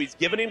 2-2. He's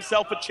given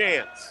himself a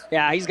chance.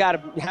 Yeah, he's got to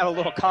have a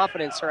little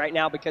confidence right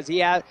now because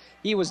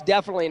he was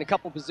definitely in a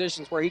couple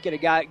positions where he could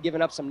have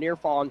given up some near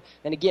fall.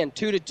 And again,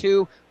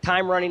 2-2,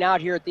 time running out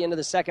here at the end of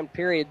the second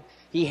period.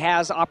 He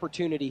has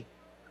opportunity.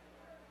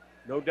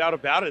 No doubt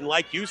about it. And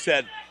like you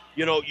said,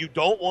 you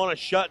don't want to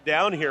shut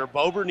down here.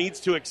 Bober needs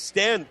to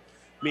extend.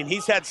 I mean,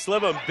 he's had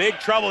Sliva in big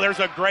trouble. There's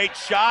a great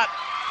shot.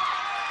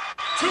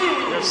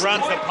 Just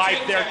runs the pipe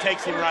there,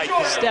 takes him right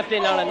down. Stepped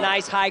in on a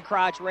nice high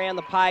crotch, ran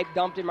the pipe,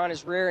 dumped him on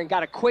his rear, and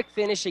got a quick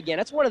finish again.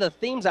 That's one of the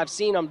themes I've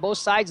seen on both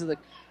sides of the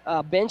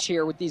bench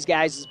here with these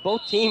guys is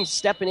both teams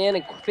stepping in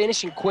and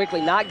finishing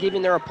quickly, not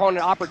giving their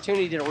opponent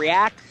opportunity to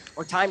react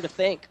or time to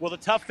think. Well, the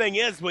tough thing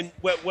is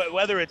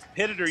whether it's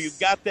pitted or you've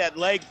got that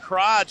leg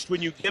crotched,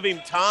 when you give him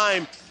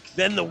time,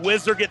 then the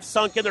whizzer gets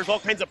sunk in. There's all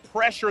kinds of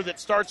pressure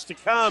that starts to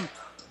come.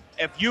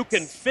 If you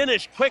can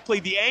finish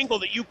quickly, the angle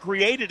that you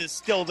created is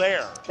still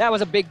there. That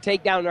was a big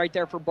takedown right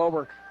there for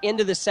Bober.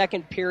 Into the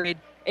second period,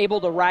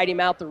 able to ride him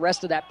out the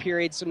rest of that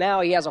period. So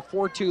now he has a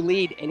 4-2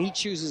 lead, and he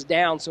chooses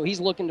down. So he's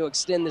looking to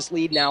extend this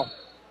lead now.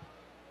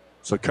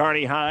 So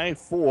Kearney High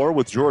 4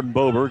 with Jordan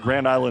Bober,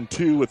 Grand Island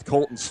 2 with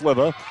Colton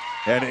Sliva,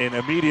 and an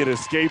immediate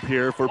escape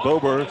here for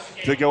Bober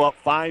to go up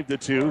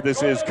 5-2.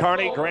 This is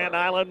Kearney Grand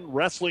Island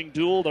wrestling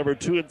duel, number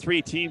 2 and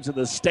 3 teams in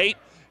the state.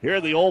 Here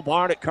in the old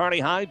barn at Kearney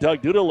High,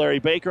 Doug Duda, Larry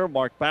Baker,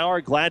 Mark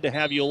Bauer, glad to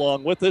have you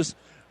along with us.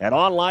 And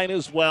online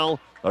as well,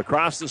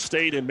 across the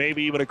state and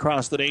maybe even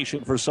across the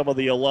nation for some of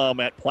the alum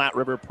at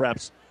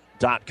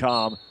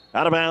PlatteRiverPreps.com.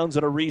 Out of bounds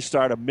and a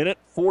restart,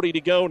 1:40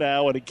 to go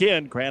now. And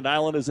again, Grand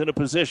Island is in a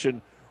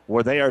position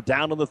where they are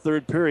down in the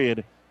third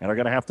period and are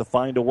going to have to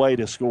find a way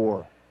to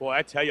score. Boy,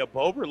 I tell you,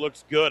 Bober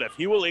looks good. If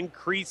he will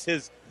increase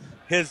his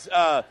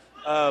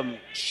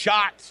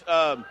shot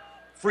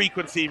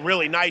frequency,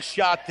 really nice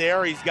shot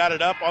there. He's got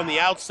it up on the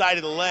outside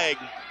of the leg.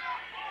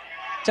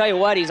 Tell you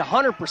what, he's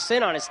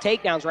 100% on his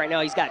takedowns right now.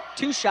 He's got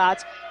 2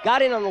 shots,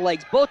 got in on the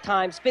legs both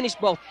times,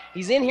 finished both.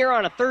 He's in here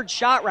on a third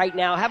shot right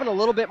now, having a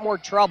little bit more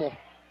trouble.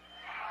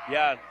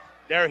 Yeah,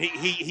 there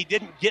he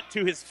didn't get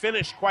to his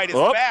finish quite as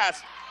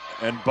fast.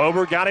 And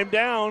Bober got him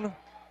down.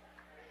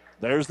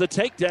 There's the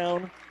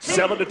takedown,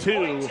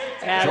 7-2.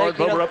 Jordan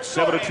Bober up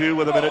 7-2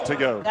 with a minute to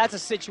go. That's a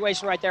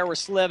situation right there where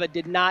Sliva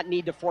did not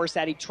need to force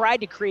that. He tried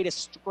to create a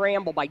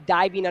scramble by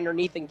diving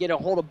underneath and get a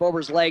hold of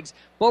Bober's legs.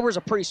 Bober's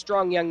a pretty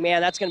strong young man.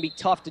 That's going to be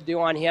tough to do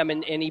on him,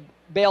 and he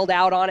bailed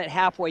out on it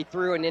halfway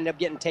through and ended up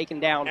getting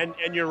taken down.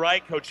 And you're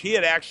right, Coach. He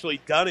had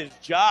actually done his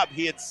job.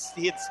 He had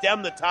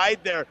stemmed the tide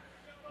there.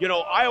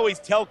 I always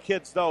tell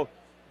kids, though,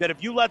 that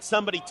if you let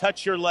somebody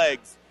touch your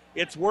legs,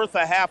 it's worth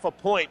a half a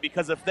point,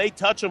 because if they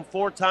touch them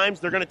 4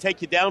 times, they're going to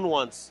take you down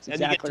once, and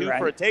you get 2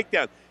 for a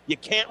takedown. You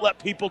can't let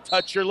people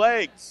touch your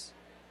legs.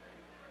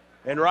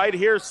 And right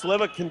here,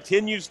 Sliva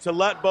continues to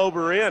let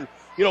Bober in.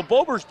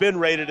 Bober's been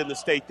rated in the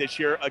state this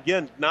year.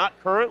 Again, not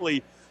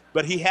currently,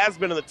 but he has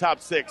been in the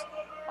top 6.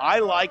 I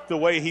like the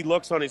way he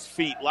looks on his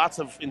feet. Lots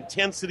of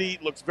intensity.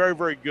 Looks very,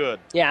 very good.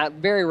 Yeah,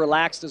 very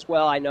relaxed as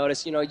well, I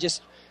noticed.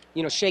 Just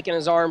shaking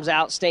his arms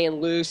out, staying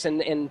loose,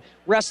 and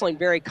wrestling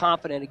very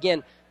confident.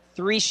 Again,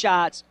 3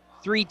 shots,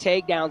 3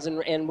 takedowns,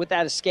 and with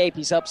that escape,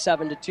 he's up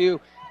 7-2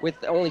 with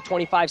only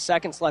 25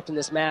 seconds left in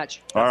this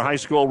match. Our high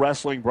school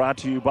wrestling brought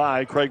to you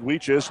by Craig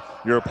Weeches,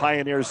 your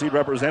Pioneer seed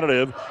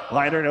representative.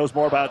 Liner knows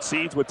more about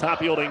seeds with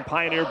top-yielding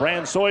Pioneer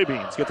brand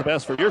soybeans. Get the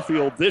best for your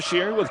field this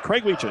year with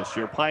Craig Weeches,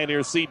 your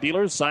Pioneer seed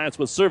dealer. Science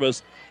with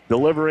service,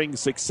 delivering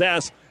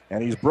success.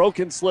 And he's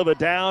broken Sliva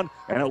down,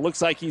 and it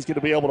looks like he's going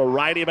to be able to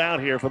ride him out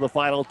here for the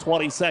final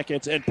 20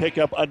 seconds and pick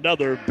up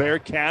another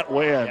Bearcat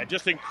win. Yeah,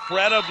 just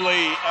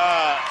incredibly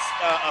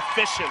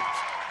efficient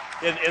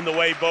in the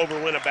way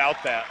Bober went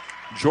about that.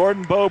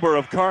 Jordan Bober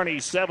of Kearney,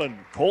 7.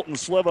 Colton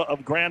Sliva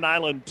of Grand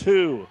Island,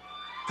 2.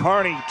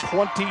 Kearney,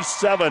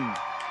 27.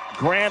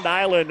 Grand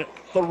Island,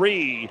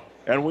 3.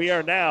 And we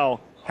are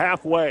now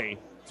halfway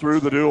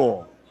through the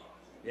duel.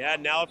 Yeah,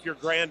 now if you're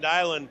Grand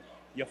Island,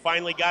 you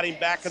finally got him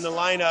back in the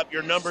lineup.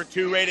 Your number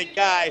 2 rated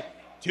guy,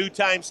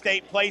 2-time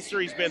state placer.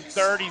 He's been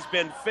 3rd. He's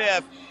been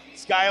 5th.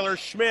 Skylar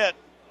Schmidt.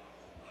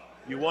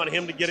 You want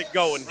him to get it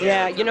going here.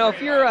 Yeah,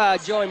 if you're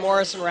Joey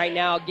Morrison right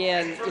now,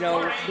 again,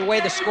 the way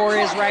the score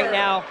is right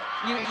now,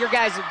 your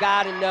guys have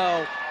got to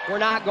know we're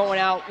not going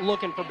out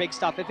looking for big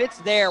stuff. If it's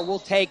there, we'll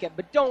take it,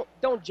 but don't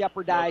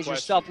jeopardize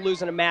yourself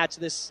losing a match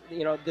this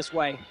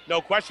way.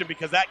 No question,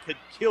 because that could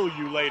kill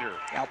you later.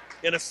 Yep.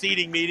 In a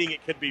seeding meeting,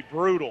 it could be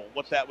brutal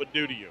what that would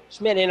do to you.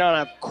 Schmidt in on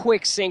a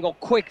quick single,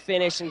 quick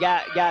finish, and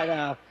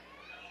got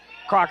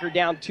Crocker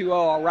down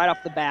 2-0 right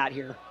off the bat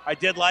here. I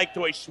did like the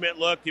way Schmidt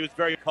looked. He was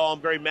very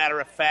calm, very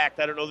matter-of-fact.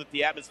 I don't know that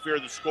the atmosphere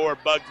of the score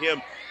bugged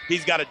him.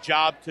 He's got a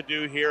job to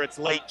do here. It's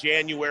late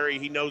January.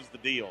 He knows the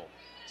deal.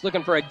 He's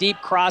looking for a deep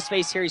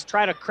crossface here. He's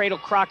trying to cradle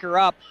Crocker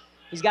up.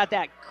 He's got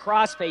that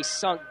crossface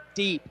sunk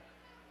deep.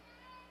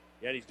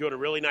 Yeah, and he's doing a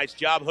really nice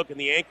job hooking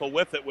the ankle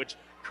with it, which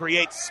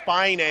creates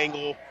spine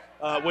angle.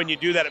 When you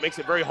do that, it makes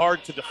it very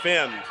hard to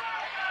defend.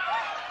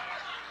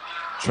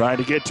 Trying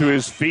to get to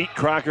his feet,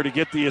 Crocker to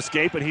get the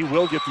escape, and he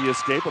will get the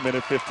escape.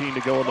 1:15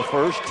 to go in the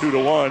first,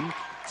 2-1.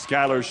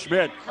 Skylar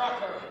Schmidt.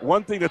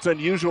 One thing that's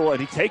unusual,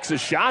 and he takes a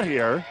shot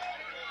here.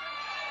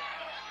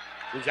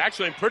 He's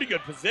actually in pretty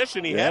good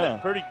position. He had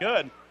it pretty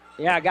good.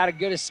 Yeah, got a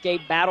good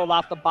escape, battled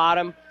off the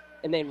bottom,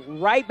 and then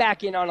right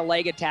back in on a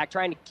leg attack,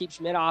 trying to keep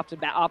Schmidt off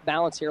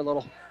balance here a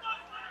little.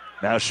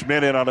 Now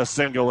Schmidt in on a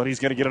single, and he's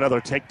going to get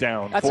another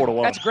takedown,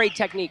 4-1. That's great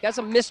technique. That's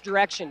a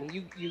misdirection.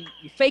 You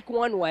fake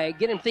one way,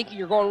 get him thinking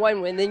you're going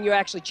one way, and then you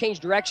actually change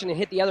direction and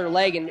hit the other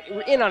leg, and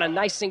we're in on a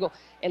nice single.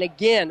 And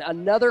again,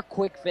 another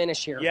quick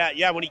finish here.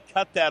 Yeah, when he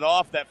cut that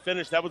off, that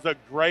finish, that was a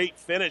great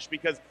finish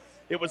because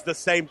it was the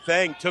same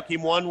thing. Took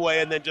him one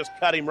way and then just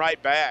cut him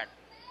right back.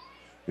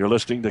 You're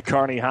listening to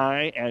Kearney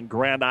High and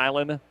Grand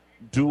Island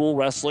Dual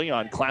Wrestling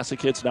on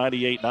Classic Hits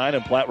 98.9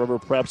 and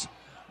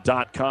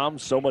PlatteRiverPreps.com.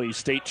 So many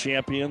state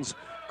champions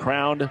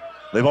crowned.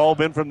 They've all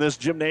been from this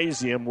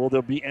gymnasium. Will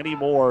there be any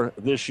more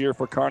this year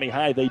for Kearney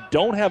High? They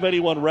don't have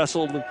anyone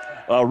wrestled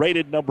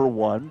rated number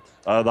 1.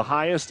 The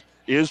highest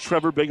is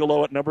Trevor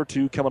Bigelow at number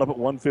 2, coming up at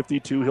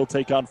 152. He'll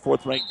take on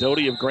 4th-ranked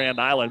Doty of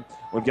Grand Island.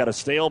 We've got a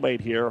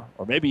stalemate here,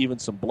 or maybe even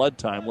some blood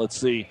time. Let's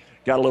see.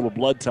 Got a little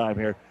blood time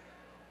here.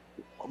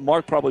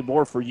 Mark, probably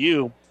more for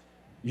you.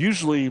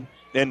 Usually,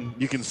 and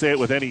you can say it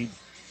with any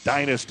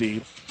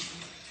dynasty,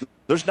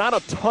 there's not a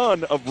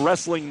ton of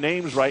wrestling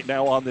names right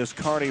now on this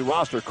Kearney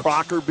roster.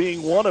 Crocker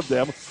being one of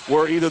them,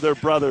 where either their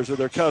brothers or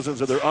their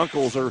cousins or their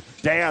uncles or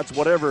dads,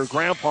 whatever,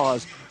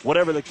 grandpas,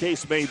 whatever the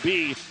case may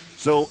be.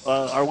 So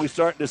are we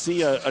starting to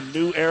see a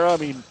new era? I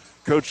mean,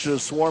 Coach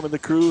Swarm and the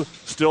crew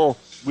still,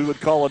 we would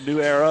call a new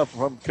era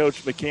from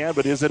Coach McCann,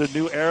 but is it a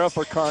new era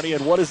for Kearney?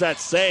 And what does that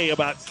say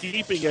about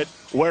keeping it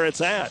where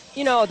it's at?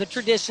 The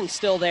tradition's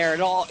still there.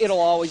 It'll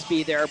always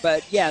be there.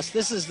 But yes,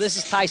 this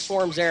is Ty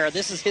Swarm's era.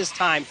 This is his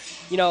time.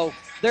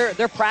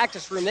 Their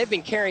practice room, they've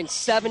been carrying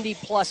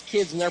 70-plus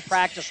kids in their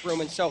practice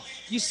room, and so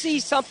you see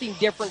something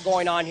different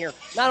going on here.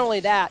 Not only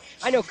that,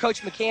 I know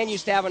Coach McCann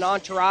used to have an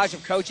entourage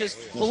of coaches.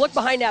 Well, look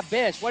behind that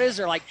bench. What is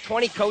there, like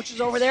 20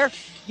 coaches over there?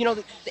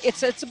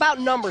 It's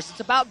about numbers. It's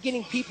about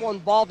getting people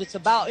involved. It's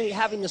about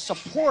having the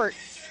support,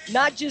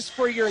 not just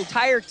for your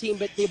entire team,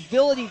 but the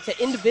ability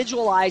to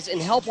individualize and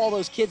help all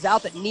those kids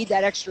out that need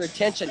that extra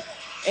attention.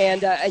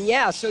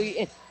 So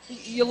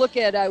you look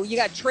at, you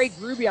got Trey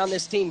Gruby on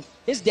this team.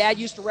 His dad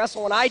used to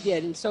wrestle when I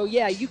did. And so,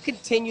 you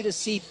continue to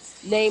see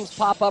names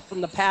pop up from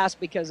the past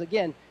because,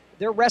 again,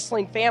 they're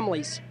wrestling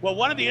families. Well,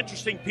 one of the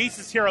interesting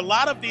pieces here, a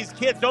lot of these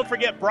kids, don't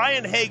forget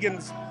Brian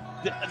Hagan's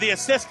the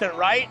assistant,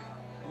 right?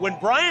 When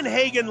Brian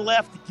Hagan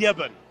left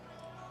Gibbon,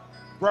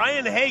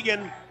 Brian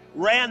Hagan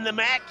ran the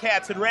Mac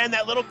Cats and ran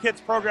that little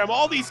kids program.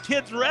 All these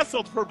kids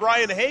wrestled for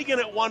Brian Hagan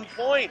at one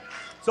point.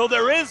 So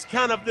there is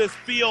kind of this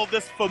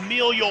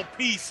familial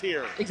piece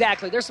here.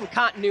 Exactly. There's some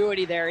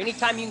continuity there.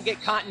 Anytime you can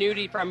get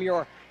continuity from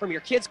your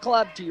kids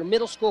club to your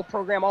middle school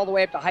program all the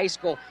way up to high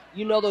school,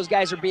 those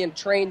guys are being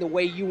trained the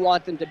way you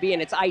want them to be,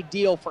 and it's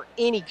ideal for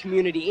any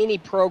community, any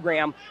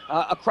program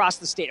across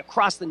the state,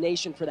 across the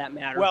nation for that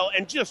matter. Well,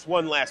 and just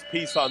one last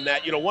piece on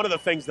that. One of the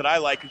things that I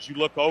like is you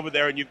look over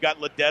there and you've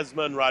got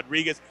Ledesma and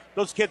Rodriguez.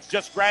 Those kids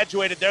just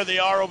graduated. There they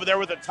are over there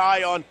with a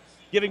tie on,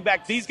 giving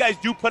back. These guys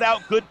do put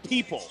out good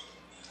people.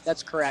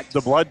 That's correct.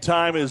 The blood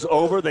time is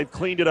over. They've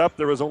cleaned it up.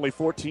 There was only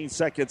 14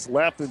 seconds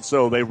left, and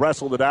so they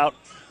wrestled it out.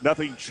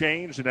 Nothing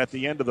changed, and at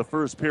the end of the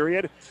first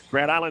period,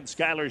 Grand Island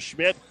Skylar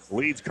Schmidt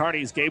leads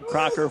Kearney's Gabe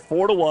Crocker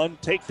 4-1.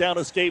 Takedown,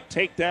 escape,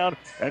 takedown,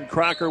 and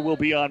Crocker will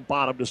be on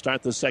bottom to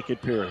start the second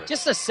period.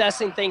 Just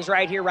assessing things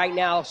right here, right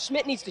now.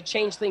 Schmidt needs to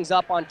change things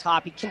up on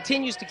top. He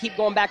continues to keep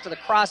going back to the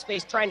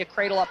crossface, trying to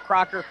cradle up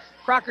Crocker.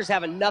 Crocker's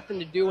having nothing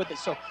to do with it,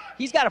 so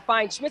Schmidt's got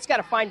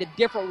to find a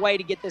different way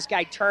to get this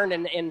guy turned,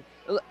 and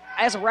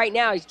as of right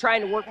now, he's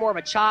trying to work more of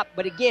a chop,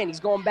 but again, he's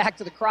going back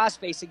to the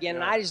crossface again,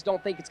 and I just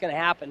don't think it's going to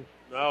happen.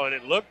 No, and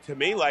it looked to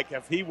me like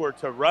if he were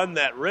to run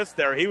that wrist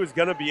there, he was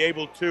going to be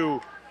able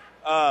to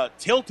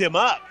tilt him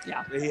up.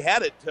 Yeah. He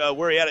had it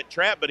where he had it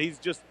trapped, but he's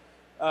just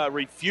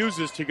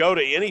refuses to go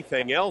to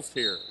anything else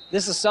here.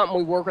 This is something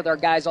we work with our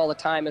guys all the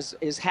time,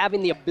 is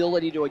having the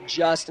ability to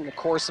adjust in the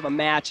course of a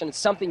match, and it's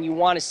something you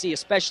want to see,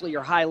 especially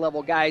your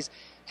high-level guys,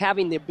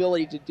 having the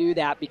ability to do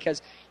that,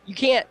 because you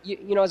can't,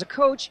 you know, as a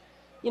coach,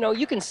 you know,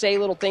 you can say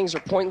little things or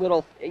point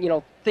little, you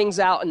know, things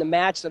out in the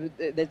match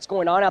that's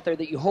going on out there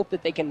that you hope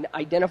that they can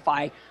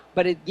identify.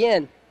 But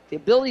again, the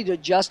ability to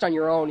adjust on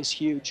your own is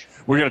huge.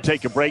 We're going to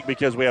take a break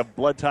because we have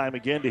blood time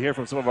again to hear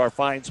from some of our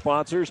fine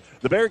sponsors.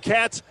 The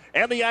Bearcats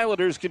and the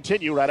Islanders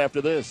continue right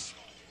after this.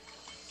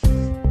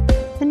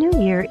 The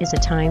new year is a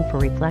time for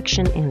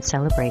reflection and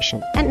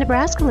celebration. At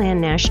Nebraska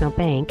Land National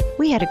Bank,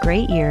 we had a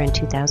great year in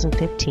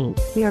 2015.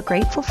 We are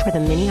grateful for the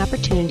many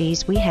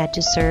opportunities we had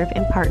to serve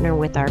and partner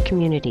with our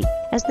community.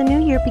 As the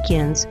new year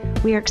begins,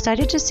 we are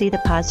excited to see the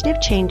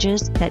positive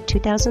changes that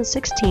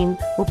 2016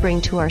 will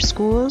bring to our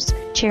schools,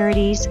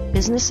 charities,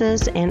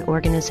 businesses, and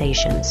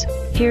organizations.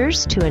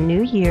 Here's to a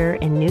new year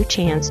and new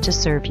chance to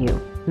serve you.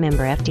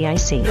 Member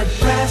FDIC.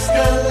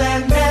 Nebraska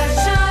Land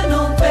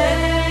National Bank.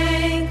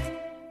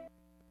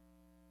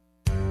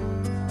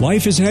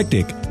 Life is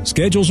hectic.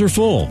 Schedules are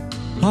full.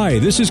 Hi,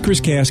 this is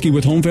Chris Kasky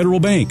with Home Federal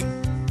Bank.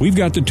 We've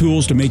got the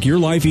tools to make your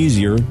life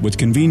easier with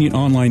convenient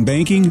online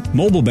banking,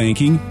 mobile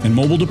banking, and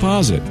mobile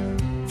deposit.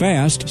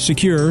 Fast,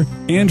 secure,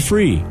 and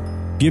free,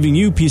 giving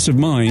you peace of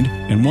mind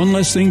and one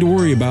less thing to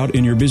worry about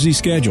in your busy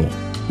schedule.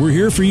 We're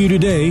here for you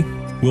today.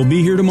 We'll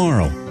be here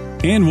tomorrow.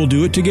 And we'll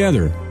do it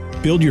together.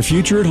 Build your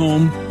future at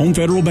home. Home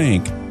Federal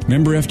Bank.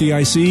 Member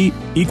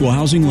FDIC, Equal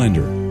Housing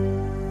Lender.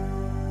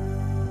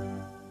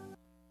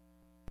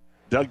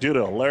 Doug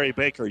Duda, Larry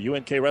Baker,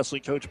 UNK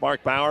wrestling coach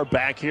Mark Bauer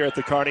back here at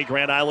the Kearney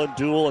Grand Island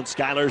duel, and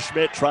Skylar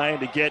Schmidt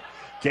trying to get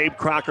Gabe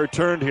Crocker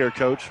turned here,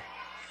 Coach.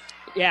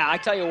 Yeah, I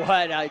tell you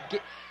what,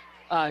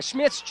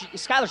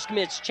 Skylar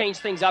Schmidt's changed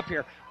things up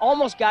here.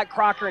 Almost got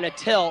Crocker in a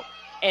tilt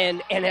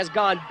and has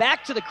gone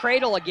back to the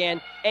cradle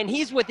again, and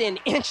he's within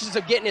inches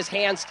of getting his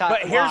hands tied.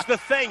 But here's the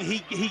thing,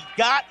 he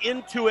got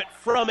into it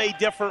from a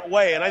different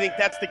way, and I think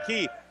that's the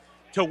key.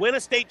 To win a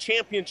state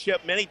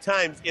championship many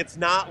times, it's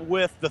not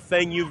with the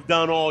thing you've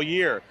done all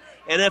year.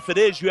 And if it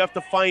is, you have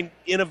to find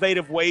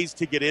innovative ways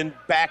to get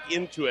back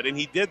into it, and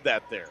he did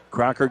that there.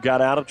 Crocker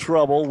got out of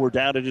trouble. We're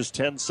down to just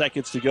 10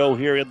 seconds to go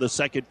here in the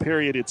second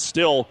period. It's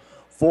still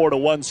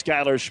 4-1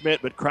 Skylar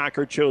Schmidt, but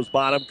Crocker chose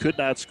bottom, could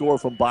not score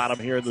from bottom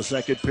here in the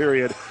second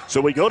period.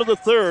 So we go to the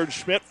third,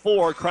 Schmidt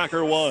 4,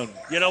 Crocker 1.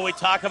 You know, we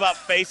talk about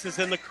faces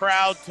in the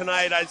crowd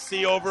tonight. I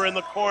see over in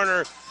the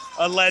corner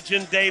a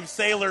legend, Dave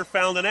Saylor,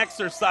 found an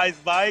exercise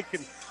bike,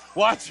 and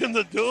watching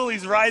the duel,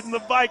 he's riding the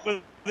bike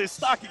with his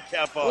stocking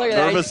cap on.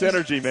 Nervous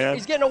energy, man.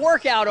 He's getting a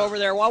workout over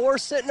there while we're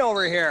sitting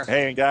over here.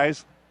 Hey, and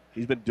guys,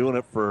 he's been doing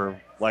it for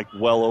like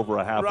well over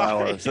a half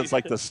hour since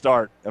like the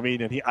start. I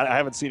mean, and I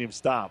haven't seen him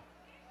stop.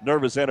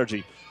 Nervous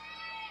energy.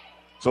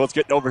 So let's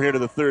get over here to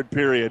the third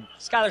period.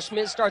 Skylar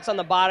Schmidt starts on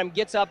the bottom,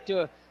 gets up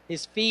to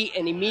his feet,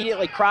 and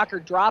immediately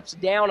Crocker drops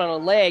down on a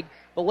leg.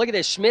 But look at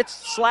this. Schmidt's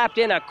slapped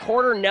in a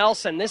quarter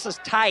Nelson. This is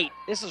tight.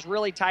 This is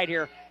really tight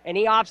here. And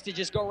he opts to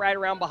just go right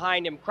around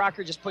behind him.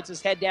 Crocker just puts his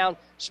head down.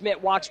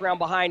 Schmidt walks around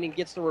behind and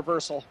gets the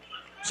reversal.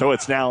 So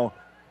it's now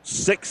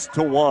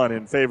 6-1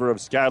 in favor of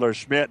Skylar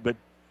Schmidt. But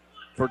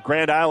for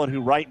Grand Island,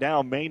 who right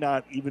now may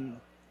not even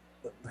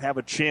have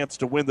a chance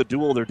to win the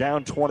duel, they're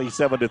down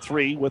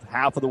 27-3 with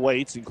half of the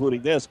weights,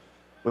 including this.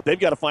 But they've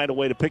got to find a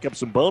way to pick up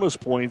some bonus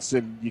points,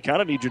 and you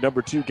kind of need your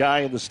number 2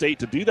 guy in the state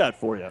to do that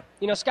for you.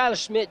 You know, Skylar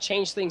Schmidt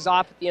changed things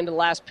off at the end of the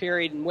last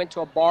period and went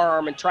to a bar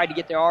arm and tried to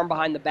get the arm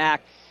behind the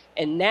back.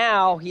 And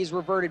now he's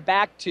reverted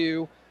back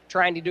to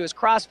trying to do his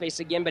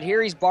crossface again, but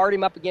here he's barred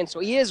him up again. So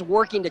he is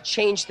working to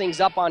change things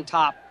up on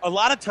top. A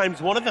lot of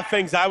times, one of the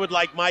things I would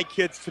like my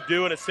kids to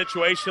do in a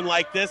situation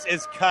like this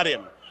is cut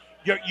him.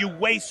 You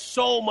waste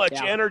so much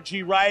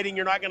energy riding,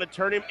 you're not going to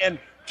turn him, and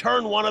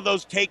turn one of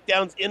those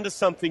takedowns into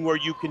something where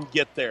you can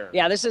get there.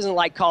 Yeah, this isn't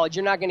like college.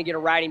 You're not going to get a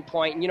riding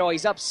point. And, you know,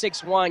 he's up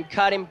 6-1.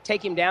 Cut him,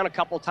 take him down a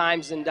couple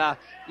times, and,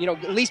 you know,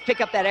 at least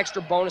pick up that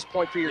extra bonus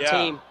point for your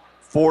team.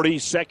 40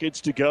 seconds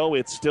to go.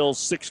 It's still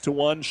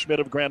 6-1. Schmidt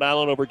of Grand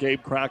Island over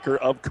Gabe Crocker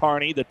of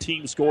Kearney. The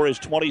team score is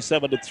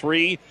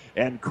 27-3,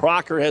 and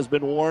Crocker has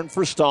been warned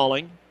for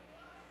stalling,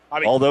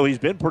 although he's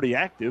been pretty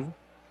active.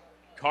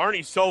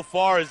 Kearney so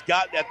far has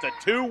got at the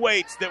 2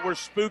 weights that were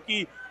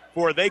spooky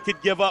for they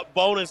could give up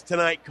bonus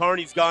tonight.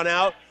 Kearney's gone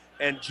out,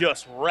 and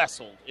just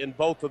wrestled in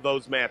both of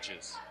those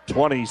matches.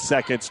 20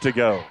 seconds to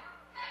go.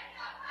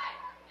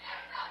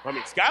 I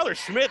mean, Skylar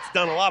Schmidt's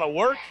done a lot of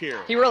work here.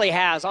 He really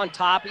has. On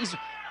top.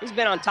 He's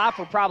been on top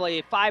for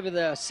probably 5 of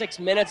the 6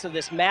 minutes of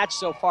this match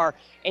so far,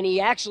 and he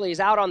actually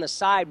is out on the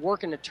side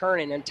working to turn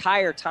an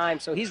entire time,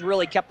 so he's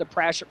really kept the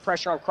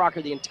pressure on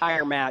Crocker the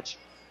entire match.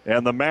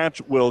 And the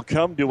match will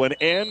come to an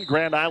end.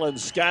 Grand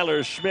Island's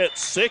Skylar Schmidt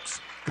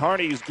 6,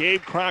 Kearney's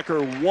Gabe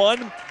Crocker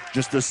 1.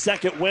 Just the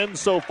second win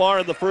so far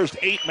in the first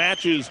 8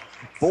 matches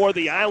for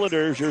the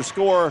Islanders. Your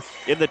score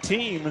in the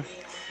team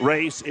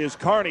race is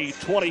Kearney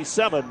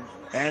 27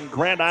 and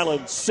Grand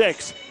Island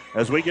 6.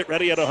 As we get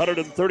ready at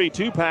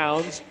 132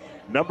 pounds,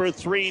 number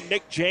 3,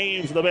 Nick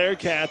James of the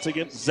Bearcats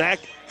against Zach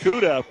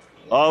Kuda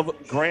of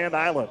Grand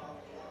Island.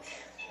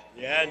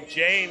 Yeah, and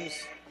James,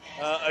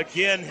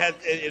 again,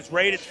 is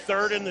rated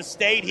 3rd in the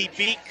state. He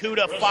beat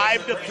Kuda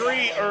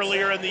 5-3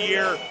 earlier in the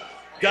year.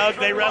 Doug,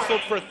 they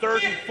wrestled for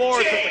 3rd and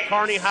 4th at the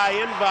Kearney High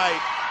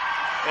Invite,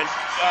 and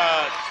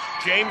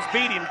James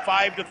beat him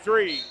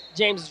 5-3.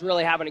 James is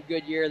really having a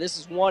good year. This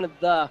is one of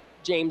the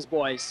James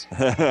boys.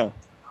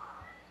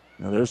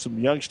 Now, there's some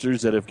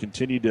youngsters that have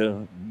continued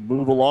to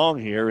move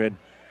along here, and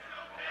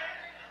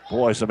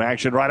boy, some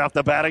action right off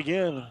the bat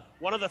again.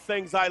 One of the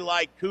things I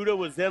like, Kuda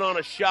was in on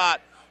a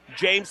shot.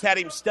 James had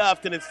him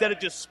stuffed, and instead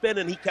of just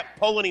spinning, he kept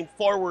pulling him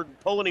forward and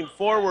pulling him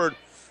forward.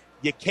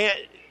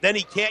 Then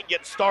he can't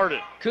get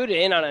started. Kuda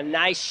in on a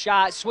nice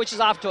shot, switches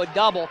off to a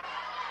double.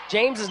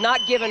 James is not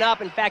giving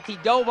up. In fact, he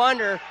dove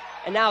under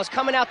and now is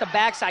coming out the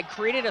backside,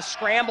 created a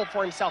scramble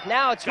for himself.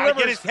 Now it's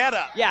whoever's, get his head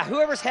up. Yeah,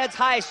 whoever's head's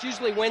highest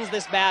usually wins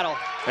this battle.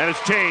 And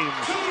it's James.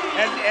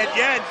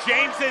 And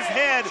James's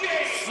head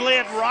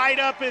slid right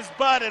up his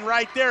butt, and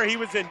right there he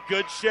was in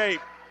good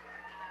shape.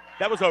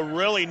 That was a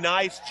really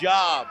nice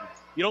job.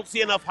 You don't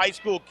see enough high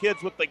school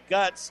kids with the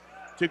guts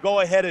to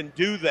go ahead and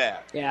do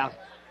that. Yeah.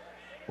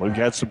 We've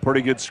got some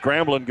pretty good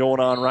scrambling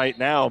going on right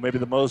now. Maybe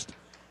the most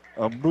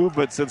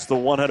movement since the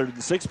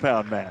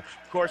 106-pound match.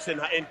 Of course, in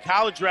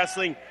college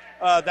wrestling,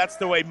 that's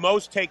the way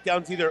most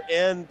takedowns either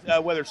end,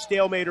 whether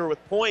stalemate or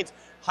with points.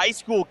 High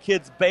school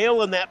kids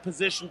bail in that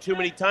position too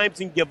many times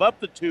and give up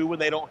the 2 when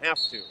they don't have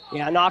to.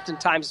 Yeah, and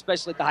oftentimes,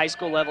 especially at the high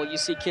school level, you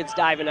see kids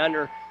diving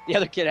under. The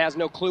other kid has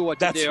no clue what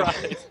to do.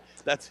 That's right.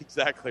 That's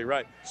exactly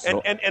right.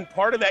 So, and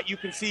part of that, you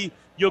can see,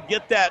 you'll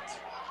get that.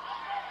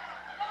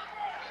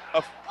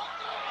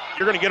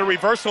 You're going to get a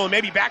reversal and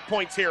maybe back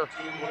points here.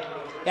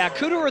 Yeah,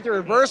 Kuda with the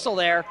reversal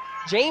there.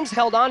 James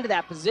held on to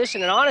that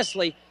position, and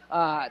honestly,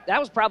 that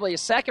was probably a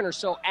second or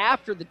so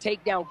after the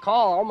takedown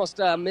call. Almost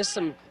missed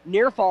some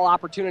near-fall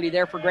opportunity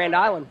there for Grand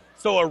Island.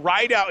 So a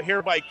ride out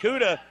here by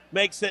Kuda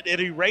makes it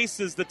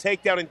erases the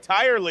takedown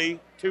entirely,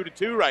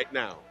 2-2 right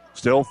now.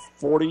 Still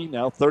 40,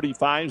 now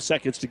 35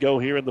 seconds to go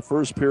here in the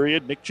first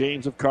period. Nick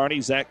James of Kearney,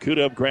 Zach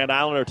Kuda of Grand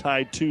Island are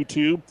tied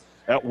 2-2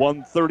 at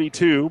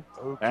 132.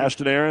 Okay.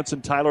 Ashton Aarons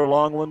and Tyler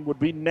Longland would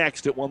be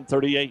next at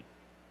 138.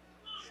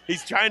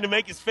 He's trying to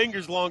make his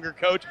fingers longer,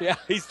 Coach. Yeah.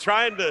 He's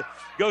trying to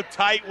go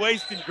tight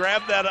waist and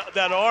grab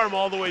that arm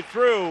all the way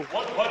through.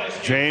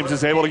 James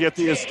is able to get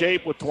the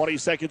escape with 20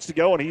 seconds to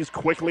go, and he's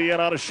quickly in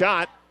on a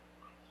shot.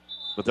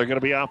 But they're going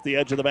to be off the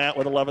edge of the mat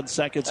with 11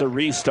 seconds. A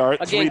restart,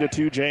 again,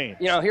 3-2 James.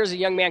 You know, here's a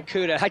young man,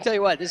 Kuda. I tell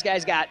you what, this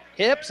guy's got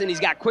hips and he's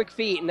got quick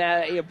feet,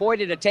 and he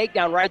avoided a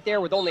takedown right there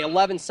with only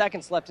 11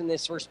 seconds left in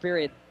this first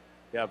period.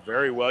 Yeah,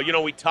 very well. You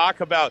know, we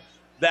talk about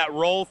that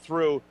roll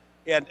through,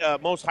 and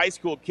most high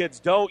school kids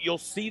don't. You'll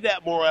see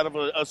that more out of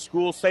a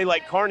school, say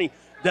like Kearney.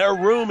 Their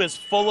room is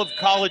full of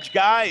college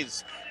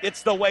guys.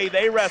 It's the way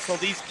they wrestle.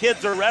 These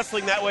kids are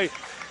wrestling that way.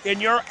 In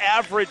your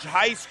average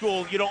high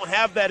school, you don't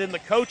have that in the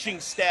coaching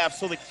staff,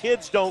 so the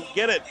kids don't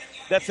get it.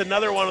 That's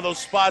another one of those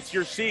spots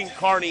you're seeing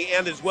Kearney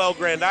and as well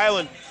Grand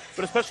Island,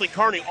 but especially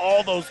Kearney.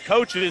 All those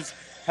coaches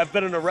have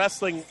been in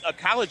a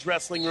college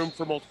wrestling room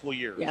for multiple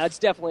years. Yeah, it's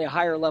definitely a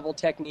higher level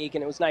technique,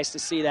 and it was nice to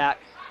see that.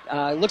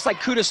 It looks like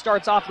Kuda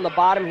starts off in the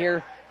bottom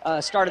here,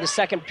 start of the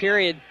second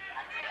period.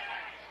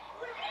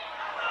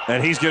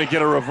 And he's going to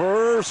get a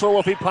reversal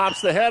if he pops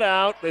the head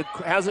out. It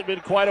hasn't been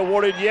quite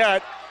awarded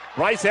yet.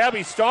 Bryce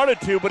Abbey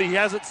started to, but he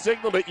hasn't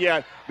signaled it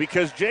yet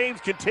because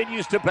James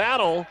continues to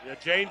battle. Yeah,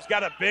 James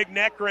got a big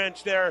neck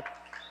wrench there.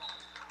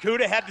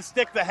 Kuda had to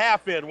stick the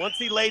half in. Once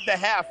he laid the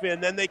half in,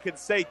 then they could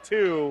say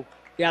 2.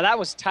 Yeah, that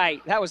was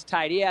tight.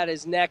 He had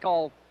his neck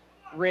all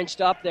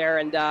wrenched up there,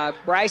 and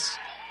Bryce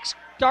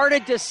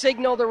started to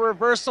signal the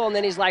reversal, and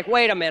then he's like,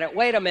 wait a minute,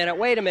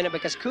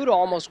 because Kuda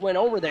almost went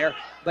over there,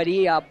 but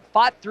he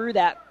fought through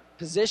that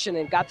position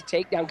and got the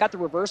takedown, got the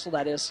reversal,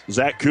 that is.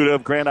 Zach Kuda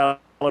of Grand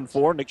Island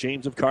 4, Nick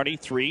James of Kearney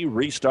 3.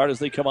 Restart as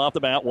they come off the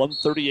mat.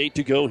 1:38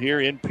 to go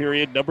here in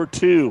period number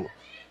 2.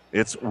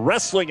 It's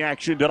wrestling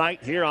action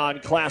tonight here on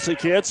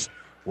Classic Hits.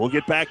 We'll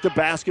get back to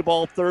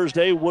basketball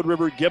Thursday. Wood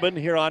River Gibbon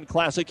here on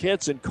Classic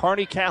Hits, and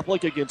Kearney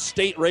Catholic against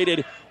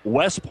state-rated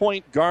West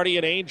Point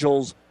Guardian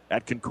Angels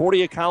at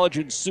Concordia College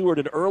in Seward.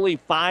 An early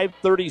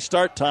 5:30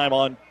 start time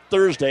on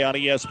Thursday on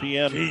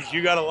ESPN. Jeez,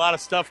 you got a lot of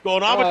stuff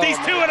going on with these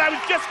two, and I was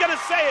just going to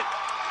say it.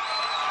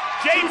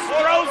 James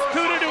throws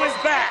Kuda to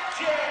his back.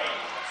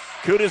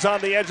 Kuda's on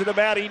the edge of the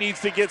mat. He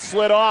needs to get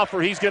slid off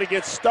or he's going to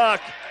get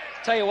stuck.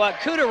 Tell you what,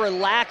 Kuda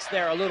relaxed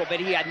there a little bit.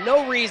 He had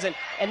no reason.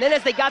 And then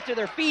as they got to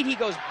their feet, he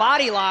goes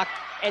body lock,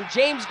 and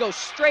James goes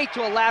straight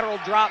to a lateral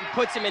drop and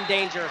puts him in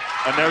danger.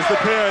 And there's the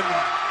pin.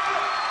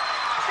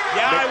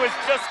 Yeah, I was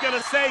just going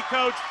to say,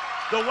 Coach,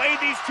 the way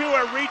these two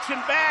are reaching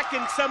back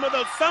and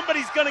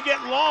somebody's going to get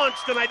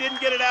launched, and I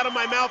didn't get it out of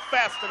my mouth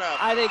fast enough.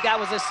 I think that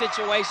was a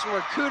situation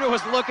where Kuda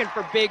was looking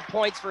for big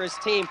points for his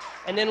team,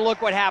 and then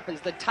look what happens.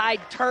 The tide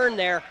turned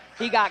there.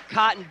 He got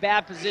caught in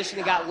bad position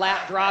and got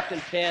lap dropped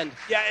and pinned.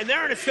 Yeah, and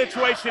they're in a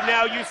situation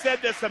now, you said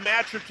this a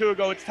match or two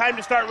ago, it's time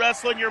to start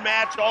wrestling your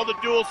match. All the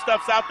dual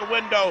stuff's out the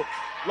window.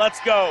 Let's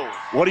go.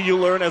 What do you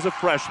learn as a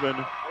freshman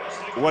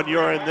when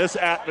you're in this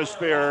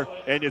atmosphere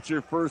and it's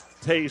your first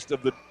taste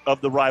of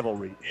the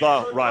rivalry,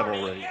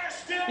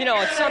 You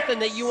know, it's something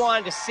that you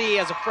wanted to see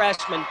as a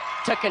freshman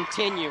to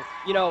continue.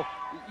 You know,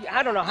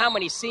 I don't know how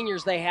many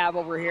seniors they have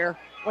over here.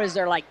 What is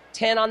there, like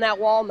 10 on that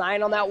wall,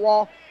 9 on that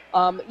wall?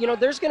 You know,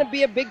 there's going to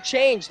be a big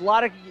change. A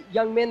lot of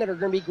young men that are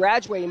going to be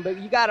graduating,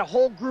 but you got a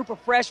whole group of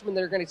freshmen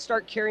that are going to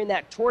start carrying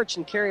that torch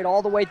and carry it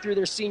all the way through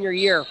their senior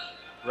year.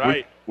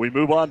 Right. We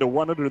move on to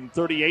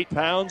 138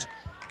 pounds.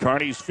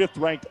 Kearney's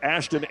fifth-ranked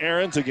Ashton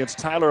Ahrens against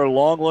Tyler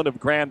Longland of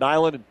Grand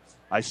Island. And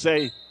I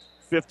say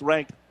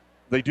fifth-ranked.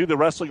 They do the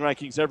wrestling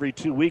rankings every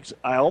 2 weeks.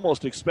 I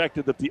almost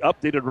expected that the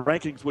updated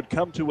rankings would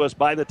come to us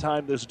by the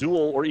time this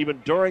duel or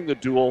even during the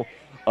duel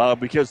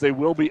because they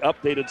will be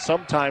updated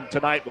sometime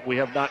tonight, but we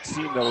have not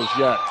seen those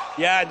yet.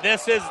 Yeah,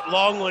 this is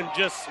Longland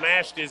just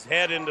smashed his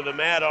head into the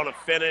mat on a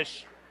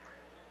finish.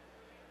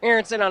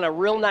 Aronson on a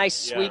real nice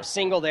sweep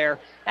single there.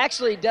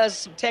 Actually does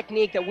some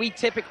technique that we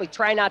typically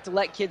try not to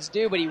let kids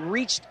do, but he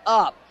reached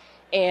up,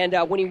 and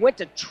when he went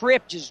to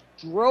trip, just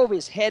drove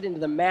his head into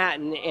the mat,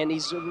 and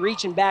he's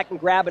reaching back and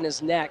grabbing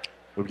his neck.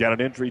 We've got an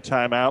injury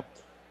timeout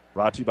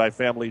brought to you by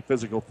Family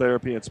Physical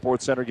Therapy and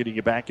Sports Center, getting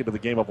you back into the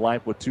game of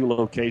life with 2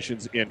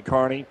 locations in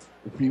Kearney.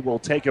 We will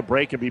take a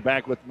break and be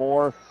back with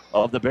more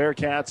of the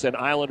Bearcats and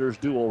Islanders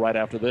duel right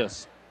after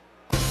this.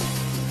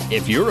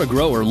 If you're a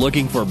grower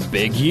looking for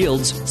big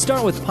yields,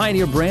 start with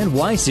Pioneer brand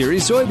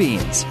Y-Series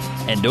soybeans.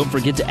 And don't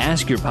forget to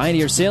ask your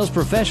Pioneer sales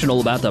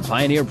professional about the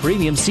Pioneer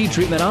premium seed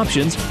treatment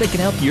options that can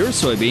help your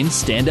soybeans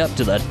stand up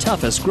to the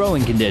toughest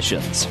growing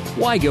conditions.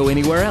 Why go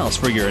anywhere else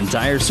for your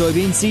entire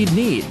soybean seed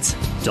needs?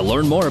 To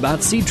learn more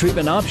about seed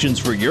treatment options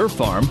for your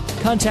farm,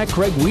 contact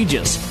Craig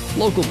Weegis,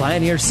 local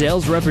Pioneer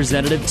sales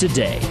representative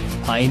today.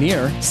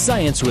 Pioneer,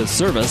 science with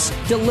service,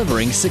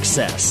 delivering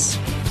success.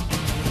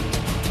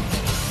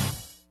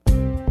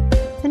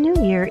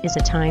 Year is a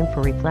time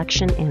for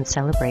reflection and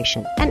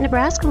celebration. At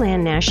Nebraska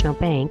Land National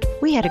Bank,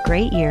 we had a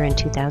great year in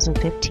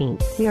 2015.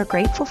 We are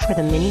grateful for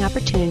the many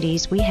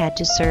opportunities we had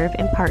to serve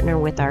and partner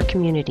with our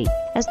community.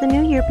 As the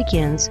new year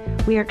begins,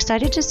 we are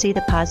excited to see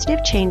the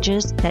positive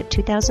changes that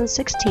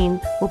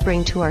 2016 will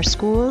bring to our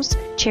schools,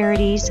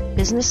 charities,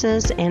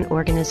 businesses, and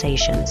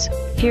organizations.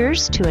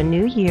 Here's to a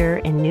new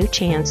year and new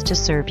chance to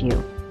serve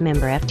you.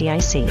 Member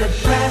FDIC.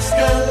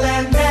 Nebraska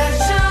Land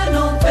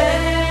National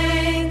Bank.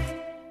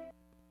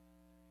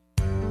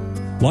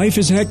 Life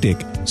is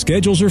hectic.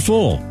 Schedules are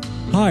full.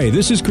 Hi,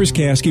 this is Chris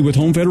Kasky with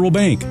Home Federal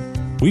Bank.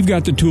 We've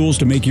got the tools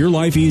to make your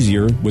life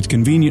easier with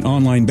convenient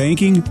online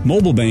banking,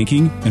 mobile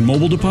banking, and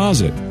mobile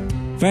deposit.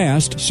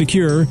 Fast,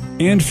 secure,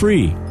 and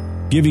free,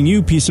 giving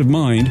you peace of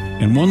mind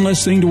and one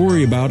less thing to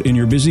worry about in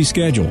your busy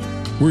schedule.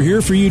 We're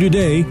here for you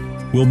today.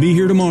 We'll be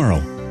here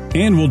tomorrow.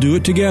 And we'll do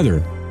it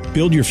together.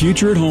 Build your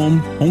future at home.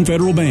 Home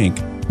Federal Bank.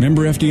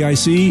 Member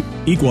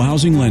FDIC, Equal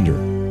Housing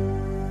Lender.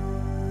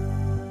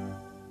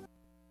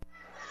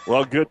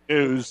 Well, good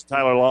news.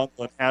 Tyler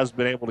Longland has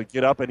been able to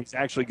get up, and he's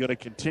actually going to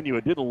continue.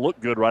 It didn't look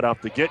good right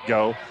off the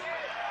get-go,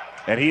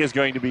 and he is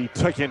going to be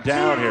taken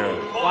down here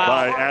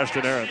by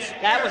Ashton Ahrens.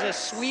 That was a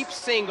sweep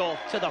single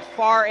to the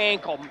far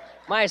ankle.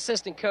 My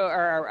assistant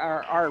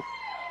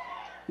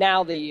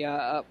now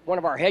the one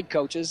of our head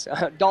coaches,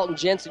 Dalton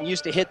Jensen,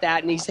 used to hit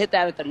that, and he's hit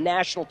that at the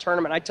national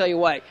tournament. I tell you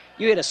what,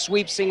 you hit a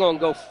sweep single and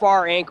go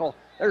far ankle,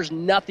 there's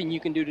nothing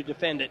you can do to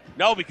defend it.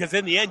 No, because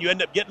in the end, you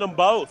end up getting them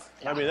both.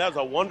 I mean, that was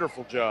a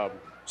wonderful job.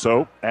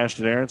 So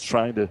Ashton Ahrens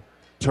trying to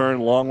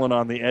turn Longland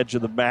on the edge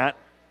of the mat.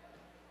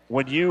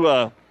 When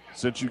you,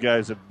 since you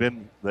guys have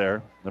been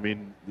there, I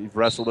mean, you've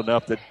wrestled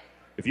enough that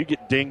if you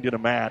get dinged in a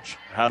match,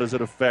 how does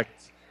it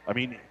affect? I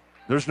mean,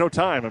 there's no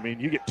time. I mean,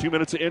 you get 2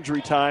 minutes of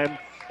injury time,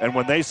 and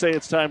when they say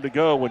it's time to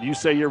go, when you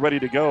say you're ready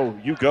to go,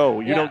 you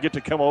go. You don't get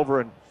to come over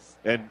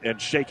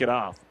and shake it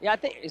off. Yeah, I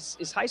think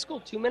is high school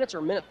 2 minutes or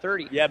a minute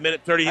 30? Yeah,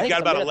 minute 30. He's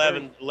got about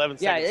 11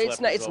 seconds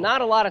left. It's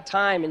not a lot of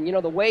time. And, you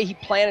know, the way he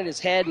planted his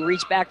head and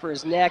reached back for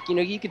his neck, you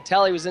know, you could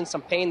tell he was in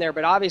some pain there,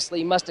 but obviously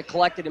he must have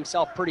collected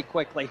himself pretty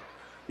quickly.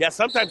 Yeah,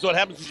 sometimes what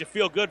happens is you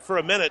feel good for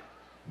a minute,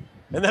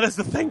 and then as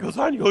the thing goes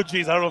on, you go,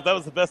 geez, I don't know if that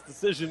was the best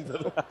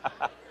decision.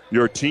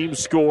 Your team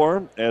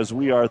score as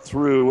we are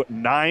through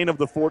 9 of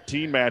the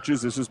 14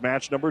 matches. This is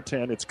match number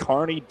 10. It's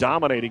Kearney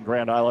dominating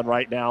Grand Island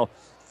right now,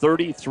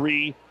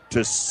 33-6.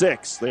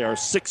 They are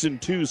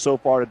 6-2 so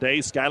far today.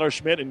 Skylar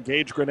Schmidt and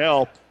Gage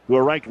Grinnell who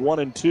are ranked 1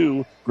 and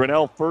 2.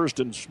 Grinnell first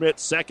and Schmidt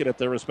second at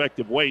their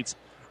respective weights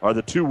are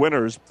the two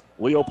winners.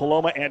 Leo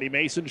Paloma, Andy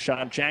Mason,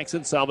 Sean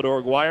Jackson, Salvador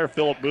Aguirre,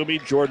 Philip Moomey,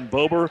 Jordan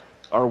Bober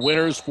are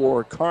winners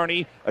for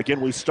Kearney. Again,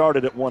 we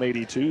started at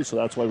 182, so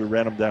that's why we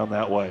ran them down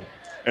that way.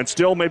 And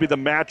still maybe the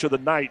match of the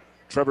night,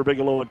 Trevor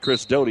Bigelow and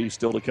Chris Doty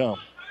still to come.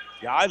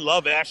 Yeah, I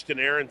love Ashton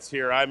Aarons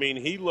here. I mean,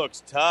 he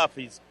looks tough.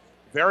 He's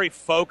very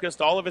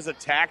focused. All of his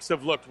attacks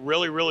have looked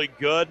really, really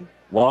good.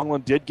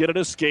 Longland did get an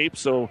escape,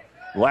 so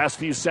last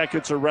few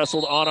seconds are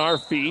wrestled on our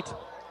feet.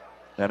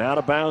 And out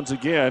of bounds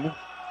again.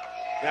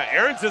 Yeah,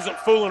 Aarons isn't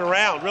fooling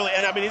around, really.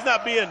 And, I mean, he's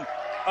not being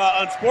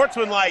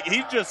unsportsmanlike.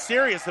 He's just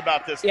serious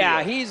about this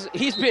Yeah, deal.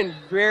 he's been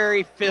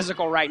very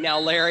physical right now,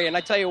 Larry. And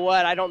I tell you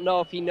what, I don't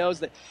know if he knows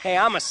that, hey,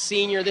 I'm a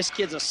senior, this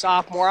kid's a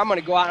sophomore. I'm going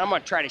to go out and I'm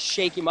going to try to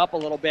shake him up a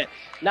little bit.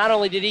 Not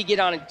only did he get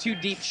on in 2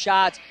 deep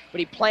shots, but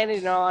he planted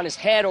it on his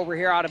head over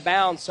here out of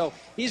bounds. So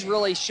he's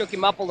really shook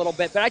him up a little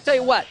bit. But I tell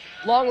you what,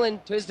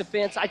 Longland, to his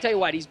defense, I tell you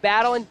what, he's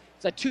battling.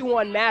 It's a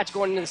 2-1 match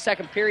going into the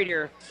second period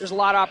here. There's a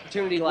lot of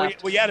opportunity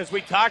left. Well, yeah, as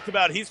we talked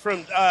about, he's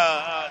from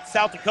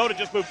South Dakota,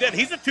 just moved in.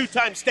 He's a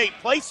 2-time state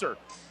placer.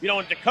 You know,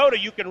 in Dakota,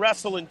 you can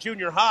wrestle in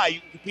junior high.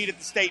 You can compete at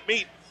the state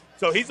meet.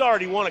 So he's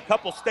already won a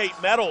couple state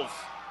medals.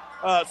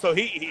 So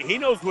he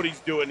knows what he's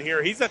doing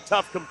here. He's a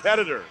tough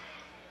competitor.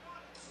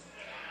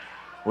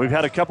 We've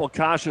had a couple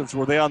cautions.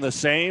 Were they on the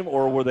same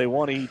or were they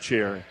one each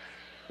here?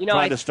 You know,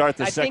 Trying to start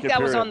the I second think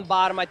that was period. on the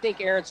bottom. I think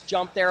Aarons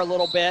jumped there a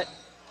little bit.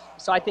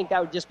 So I think that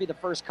would just be the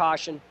first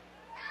caution.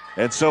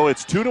 And so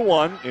it's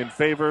 2-1 in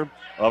favor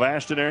of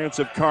Ashton Aarons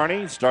of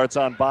Kearney. Starts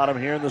on bottom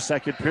here in the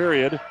second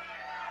period.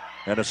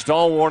 And a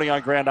stall warning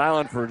on Grand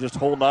Island for just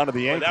holding on to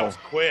the ankle. That was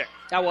quick.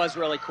 That was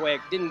really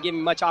quick. Didn't give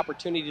him much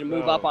opportunity to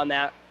move up on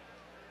that.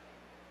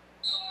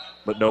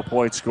 But no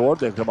points scored.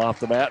 They come off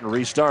the mat and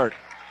restart.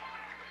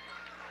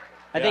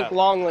 I think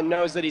Longland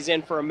knows that he's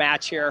in for a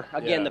match here.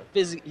 Again,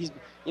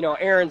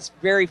 Aaron's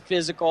very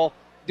physical,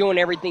 doing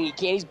everything he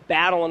can. He's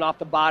battling off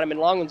the bottom, and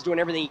Longland's doing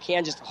everything he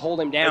can just to hold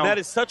him down. And that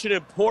is such an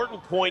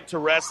important point to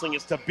wrestling,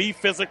 is to be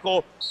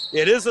physical.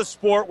 It is a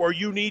sport where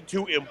you need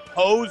to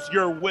impose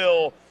your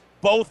will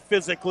both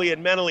physically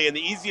and mentally, and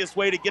the easiest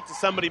way to get to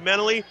somebody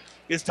mentally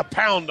is to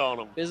pound on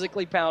them.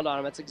 Physically pound on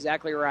him. That's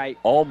exactly right.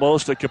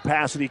 Almost a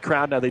capacity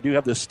crowd. Now, they do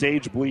have the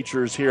stage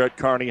bleachers here at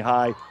Kearney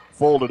High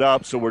folded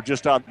up, so we're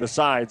just on the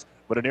sides,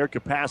 but a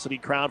near-capacity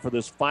crowd for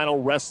this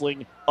final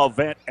wrestling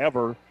event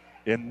ever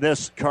in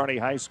this Kearney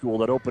High School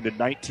that opened in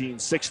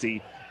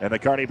 1960. And the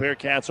Kearney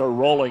Bearcats are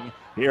rolling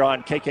here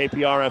on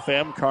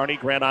KKPR-FM, Kearney,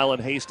 Grand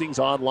Island, Hastings,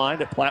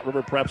 online at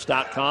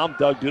PlatteRiverPreps.com.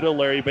 Doug Duda,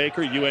 Larry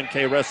Baker, UNK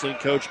wrestling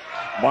coach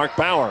Mark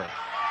Bauer.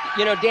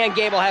 You know, Dan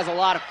Gable has a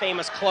lot of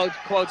famous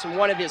quotes, and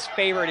one of his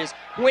favorite is,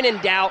 when in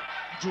doubt,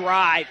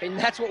 drive. And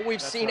that's what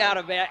we've seen out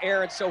of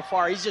Aaron so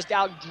far. He's just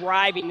out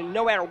driving, and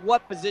no matter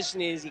what position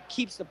it is, he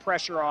keeps the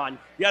pressure on.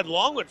 Yeah,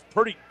 Longwood's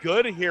pretty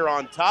good here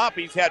on top.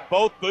 He's had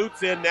both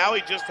boots in. Now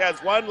he just has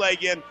one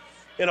leg in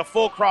a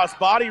full cross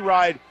body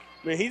ride.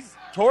 I mean, he's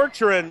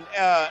torturing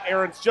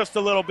Aaron's just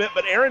a little bit,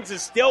 but Aaron's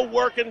is still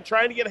working,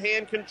 trying to get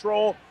hand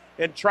control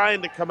and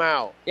trying to come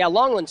out. Yeah,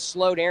 Longland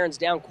slowed Aaron's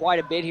down quite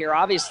a bit here.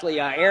 Obviously,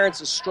 Aaron's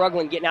is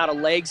struggling getting out of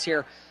legs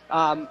here.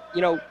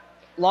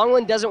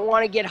 Longland doesn't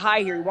want to get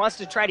high here. He wants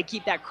to try to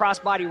keep that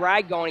crossbody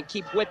ride going and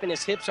keep whipping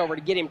his hips over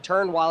to get him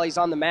turned while he's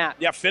on the mat.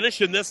 Yeah,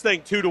 finishing this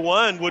thing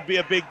 2-1 would be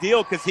a big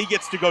deal because he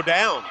gets to go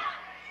down.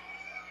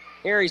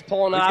 Here he's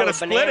pulling out a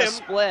banana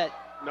split.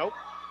 Nope.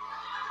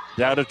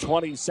 Down to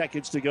 20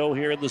 seconds to go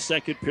here in the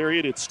second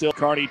period. It's still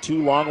Kearney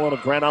 2, Longland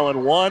of Grand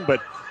Island 1,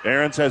 but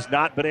Aarons has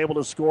not been able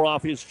to score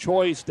off his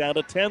choice. Down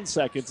to 10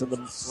 seconds in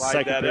the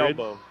second period.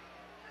 Elbow.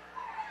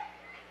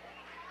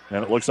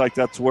 And it looks like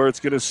that's where it's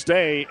going to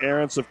stay.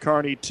 Aarons of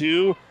Kearney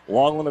 2,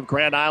 Longland of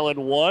Grand Island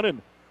 1,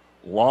 and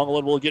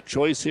Longland will get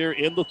choice here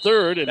in the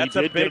third, and he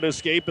did get an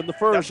escape in the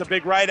first. That's a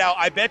big ride out.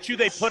 I bet you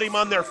they put him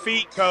on their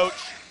feet, Coach.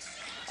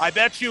 I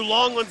bet you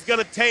Longland's going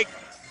to take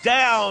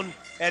down,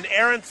 and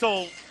Aarons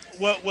will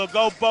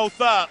go both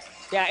up.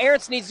 Yeah,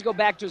 Aarons needs to go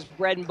back to his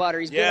bread and butter.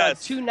 He's been on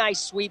 2 nice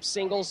sweep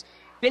singles.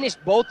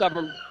 Finished both of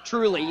them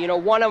truly. You know,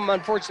 one of them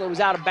unfortunately was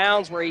out of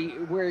bounds where he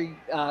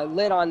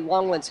lit on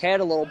Longland's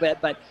head a little bit,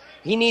 but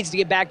he needs to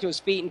get back to his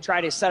feet and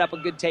try to set up a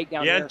good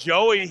takedown. Yeah, there.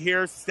 Joey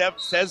here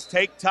says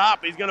take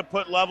top. He's going to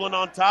put Loveland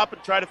on top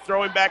and try to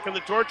throw him back in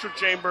the torture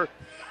chamber.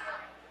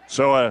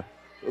 So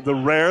the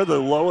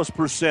lowest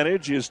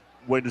percentage is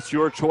when it's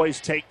your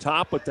choice, take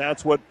top, but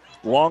that's what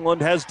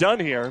Longland has done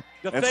here.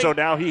 So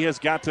now he has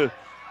got to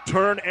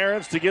turn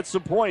Aarons to get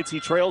some points. He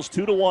trails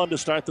 2-1 to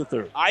start the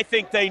third. I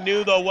think they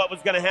knew, though, what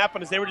was going to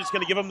happen is they were just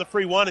going to give him the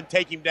free one and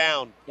take him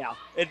down. Yeah.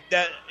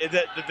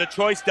 The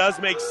choice does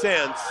make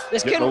sense.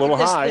 This can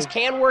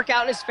work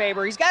out in his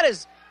favor. He's got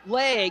his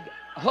leg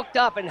hooked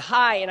up and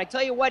high, and I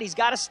tell you what, he's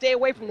got to stay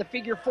away from the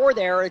figure 4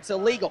 there or it's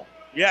illegal.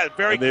 Yeah,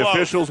 very close. The close.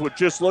 officials were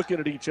just looking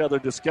at each other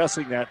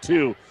discussing that,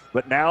 too.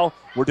 But now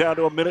we're down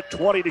to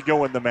 1:20 to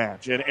go in the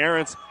match, and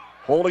Aarons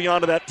holding on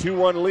to that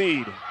 2-1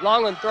 lead.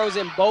 Longland throws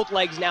in both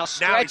legs now,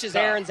 stretches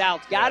Aarons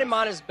out, got him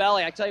on his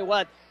belly. I tell you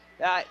what,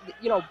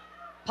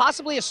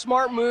 possibly a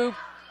smart move.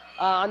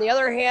 On the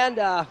other hand,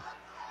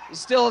 it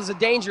still is a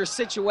dangerous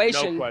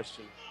situation. No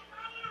question.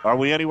 Are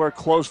we anywhere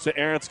close to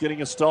Arendt's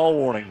getting a stall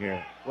warning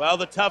here? Well,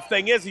 the tough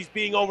thing is he's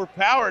being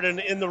overpowered, and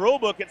in the rule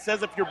book it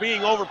says if you're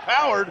being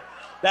overpowered,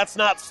 that's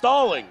not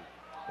stalling.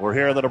 We're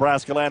here in the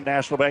Nebraska Land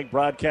National Bank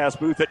broadcast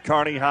booth at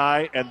Kearney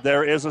High, and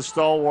there is a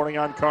stall warning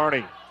on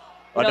Kearney.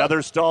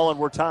 Another stall, and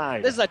we're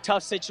tied. This is a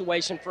tough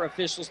situation for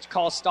officials to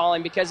call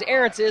stalling because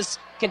Arendt's is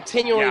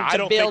continuing to build out. I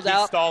don't think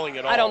he's stalling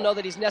at all. I don't know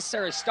that he's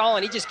necessarily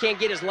stalling. He just can't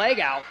get his leg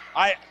out.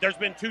 There's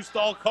been 2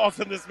 stall calls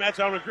in this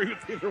match. I don't agree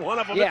with either one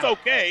of them. Yeah. It's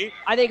okay.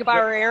 I think if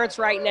I were Arendt's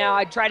right now,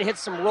 I'd try to hit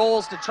some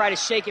rolls to try to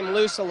shake him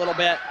loose a little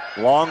bit.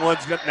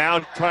 Longland's now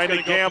trying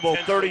to gamble.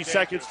 30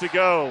 seconds to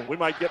go. We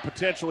might get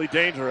potentially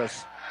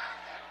dangerous.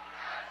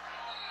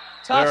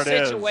 Tough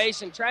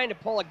situation, trying to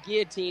pull a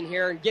guillotine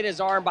here and get his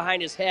arm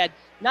behind his head.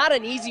 Not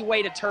an easy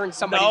way to turn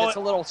somebody that's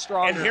a little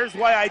stronger. And here's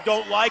why I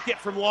don't like it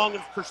from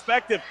Longland's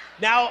perspective.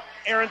 Now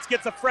Arendt's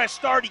gets a fresh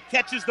start. He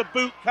catches the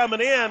boot coming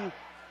in.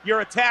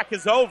 Your attack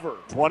is over.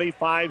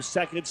 25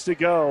 seconds to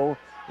go.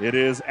 It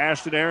is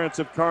Ashton Arendt's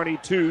of Kearney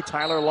 2,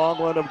 Tyler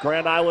Longland of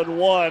Grand Island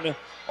 1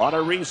 on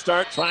a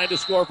restart, trying to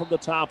score from the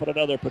top and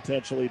another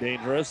potentially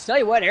dangerous. Tell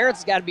you what,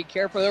 Arendt's got to be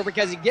careful there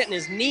because he's getting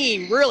his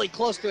knee really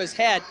close to his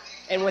head.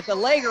 And with the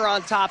legger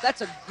on top,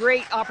 that's a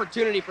great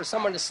opportunity for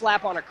someone to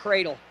slap on a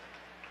cradle.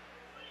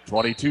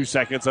 22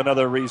 seconds,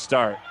 another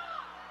restart.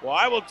 Well,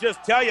 I will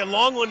just tell you,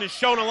 Longland has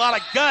shown a lot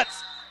of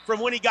guts from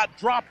when he got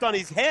dropped on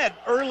his head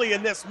early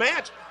in this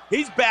match.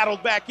 He's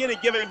battled back in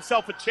and given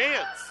himself a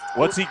chance.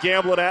 What's he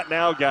gambling at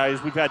now,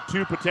 guys? We've had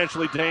 2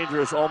 potentially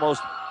dangerous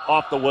almost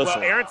off the whistle.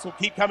 Well, Arendt's will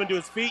keep coming to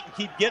his feet and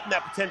keep getting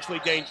that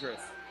potentially dangerous.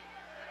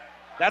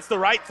 That's the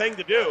right thing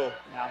to do.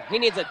 Yeah, he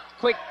needs a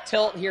quick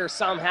tilt here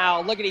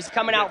somehow. Look at he's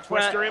coming out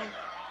front. Twister him.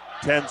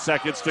 10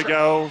 seconds to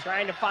go.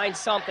 Trying to find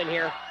something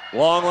here.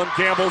 Longland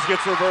Campbell's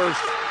gets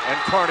reversed, and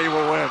Kearney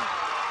will win.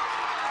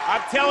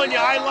 I'm telling you,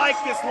 I like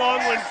this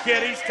Longland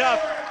kid. He's tough.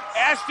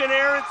 Ashton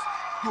Arendt's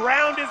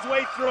ground his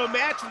way through a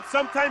match, and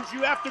sometimes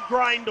you have to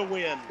grind to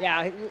win.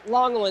 Yeah,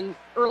 Longland,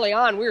 early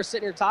on, we were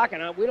sitting here talking.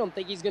 We don't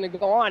think he's going to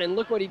go on, and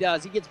look what he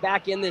does. He gets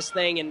back in this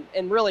thing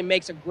and really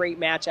makes a great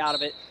match out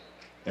of it.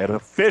 And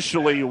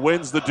officially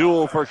wins the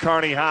duel for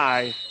Kearney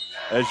High.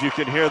 As you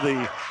can hear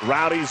the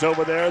rowdies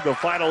over there, the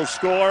final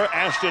score,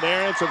 Ashton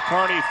Arendt's of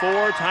Kearney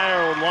 4,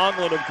 Tyler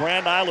Longland of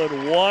Grand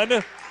Island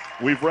 1.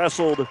 We've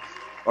wrestled,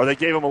 or they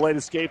gave him a late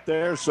escape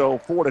there, so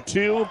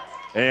 4-2.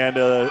 And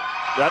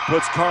that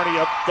puts Kearney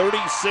up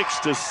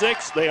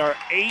 36-6. They are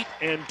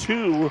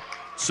 8-2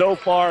 so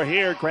far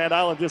here. Grand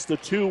Island just the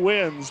 2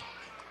 wins.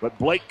 But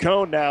Blake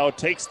Cohn now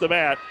takes the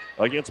mat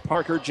against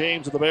Parker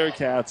James of the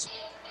Bearcats.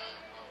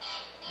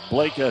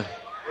 Blake, a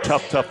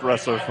tough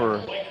wrestler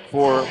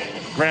for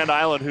Grand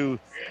Island, who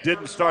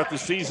didn't start the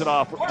season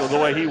off the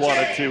way he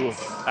wanted to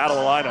out of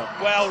the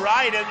lineup. Well,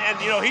 right,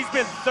 and you know, he's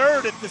been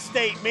 3rd at the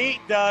state meet,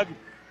 Doug.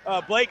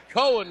 Blake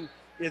Cohen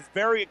is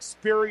very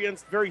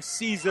experienced, very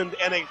seasoned,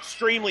 and an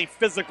extremely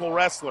physical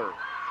wrestler.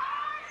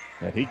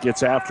 And he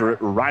gets after it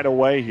right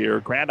away here.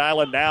 Grand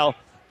Island now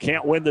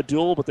can't win the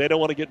duel, but they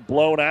don't want to get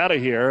blown out of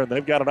here, and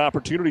they've got an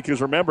opportunity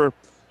because, remember,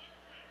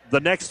 the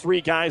next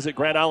 3 guys that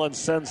Grand Island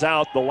sends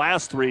out, the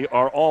last 3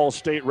 are all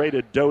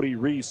state-rated. Doty,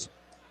 Reese,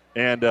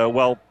 and,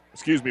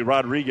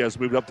 Rodriguez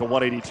moved up to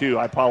 182.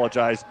 I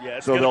apologize. Yeah,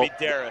 it's going to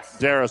be Darris.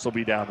 Darris will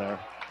be down there.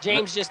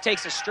 James just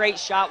takes a straight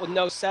shot with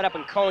no setup,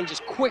 and Cohen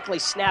just quickly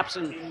snaps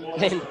and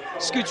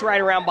scoots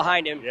right around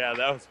behind him. Yeah,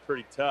 that was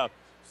pretty tough.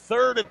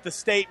 3rd at the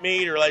state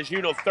meet, or as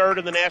you know, 3rd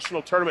in the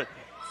national tournament.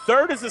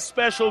 3rd is a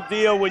special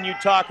deal when you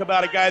talk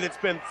about a guy that's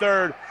been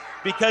 3rd,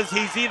 because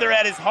he's either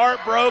had his heart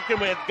broken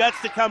with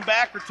guts to come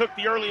back or took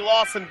the early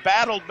loss and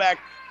battled back.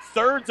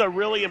 3rd's a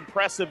really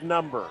impressive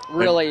number.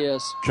 Really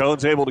is.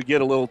 Cohn's able to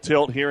get a little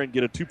tilt here and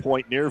get a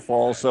 2-point near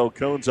fall, so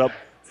Cohn's up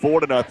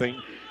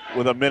 4-0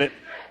 with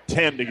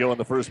 1:10 to go in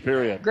the first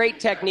period. Great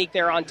technique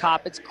there on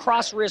top. It's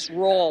cross-wrist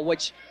roll,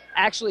 which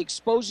actually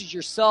exposes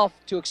yourself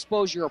to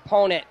expose your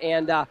opponent,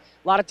 and a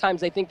lot of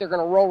times they think they're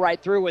going to roll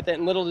right through with it,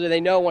 and little do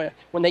they know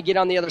when they get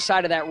on the other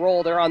side of that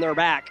roll, they're on their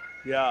back.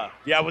 Yeah,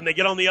 when they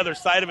get on the other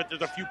side of it,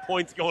 there's a few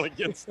points going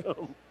against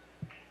them.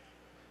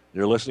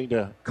 You're listening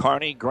to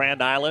Kearney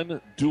Grand Island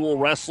Dual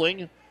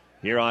Wrestling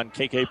here on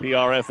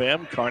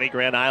KKPR-FM. Kearney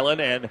Grand Island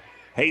and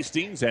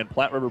Hastings and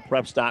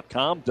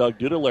PlatteRiverPreps.com. Doug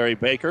Duda, Larry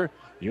Baker,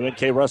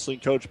 UNK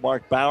Wrestling coach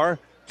Mark Bauer,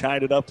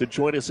 kind enough to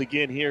join us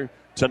again here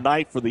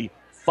tonight for the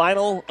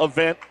final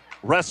event,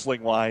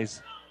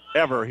 wrestling-wise,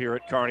 ever here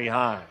at Kearney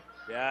High.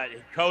 Yeah,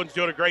 Cohen's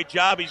doing a great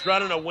job. He's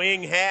running a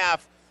wing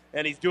half,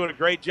 and he's doing a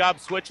great job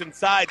switching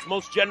sides.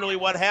 Most generally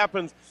what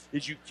happens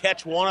is you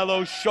catch one of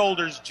those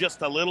shoulders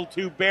just a little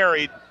too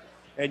buried,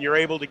 and you're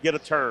able to get a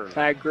turn.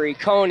 I agree.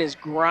 Cohen is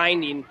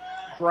grinding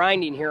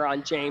here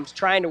on James,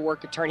 trying to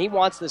work a turn. He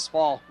wants this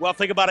fall. Well,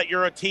 think about it.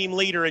 You're a team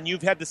leader, and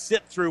you've had to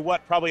sit through,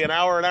 probably an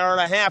hour and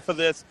a half of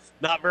this,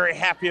 not very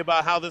happy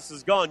about how this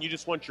has gone. You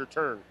just want your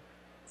turn.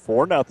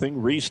 4-0,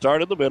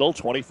 restart in the middle,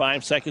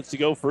 25 seconds to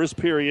go first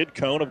period.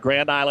 Cohn of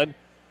Grand Island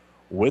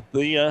with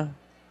the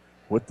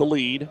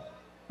lead.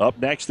 Up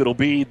next, it'll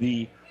be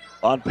the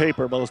on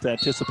paper, most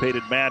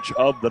anticipated match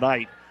of the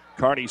night.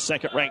 Kearney's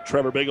second-ranked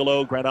Trevor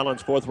Bigelow, Grand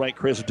Island's fourth-ranked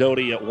Chris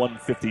Doty at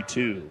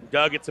 152.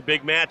 Doug, it's a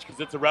big match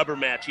because it's a rubber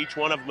match. Each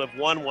one of them have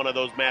won one of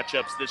those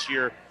matchups this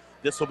year.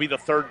 This will be the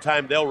third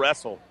time they'll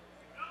wrestle.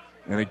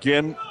 And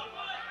again,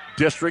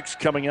 districts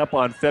coming up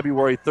on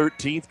February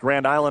 13th.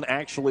 Grand Island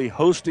actually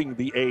hosting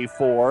the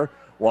A4,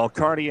 while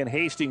Kearney and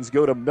Hastings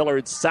go to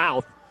Millard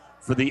South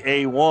for the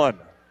A1.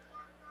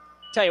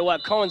 Tell you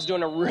what, Cohen's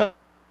doing a real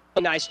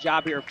nice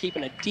job here of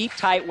keeping a deep,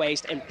 tight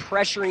waist and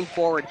pressuring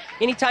forward.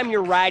 Anytime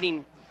you're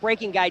riding,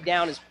 breaking guy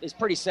down is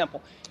pretty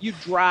simple. You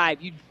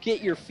drive, you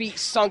get your feet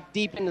sunk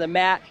deep into the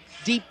mat,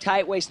 deep,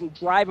 tight waist, and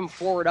drive them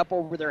forward up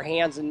over their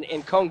hands,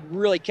 and Cohen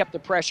really kept the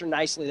pressure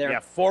nicely there. Yeah,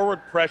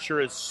 forward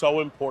pressure is so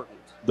important.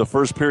 The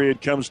first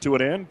period comes to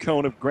an end.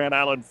 Cone of Grand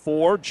Island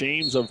 4,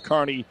 James of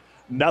Kearney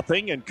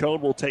nothing, and Cone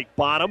will take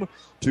bottom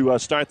to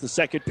start the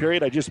second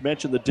period. I just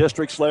mentioned the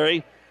districts,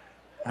 Larry.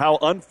 How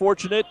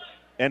unfortunate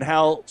and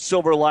how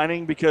silver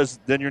lining, because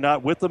then you're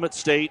not with them at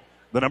state.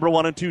 The number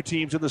 1 and 2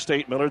 teams in the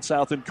state, Millard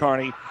South and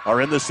Kearney,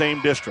 are in the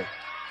same district.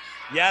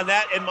 Yeah,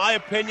 that, in my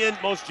opinion,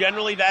 most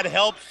generally that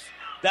helps.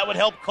 That would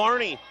help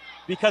Kearney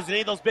because in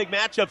any of those big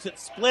matchups, it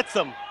splits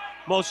them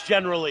most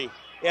generally.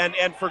 And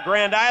for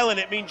Grand Island,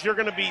 it means you're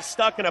going to be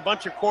stuck in a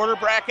bunch of quarter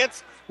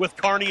brackets with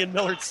Kearney and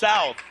Millard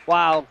South.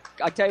 Wow.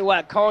 I tell you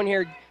what, Cohen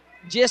here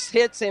just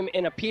hits him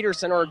in a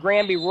Peterson or a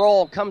Granby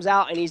roll, comes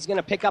out, and he's going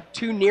to pick up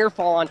 2 near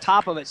fall on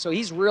top of it. So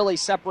he's really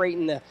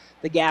separating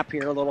the gap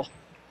here a little.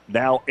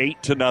 Now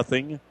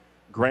 8-0,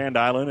 Grand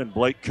Island, and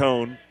Blake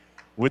Cone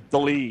with the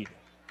lead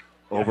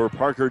over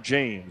Parker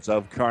James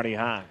of Kearney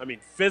High. I mean,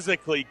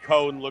 physically,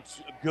 Cone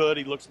looks good.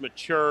 He looks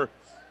mature,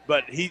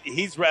 but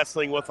he's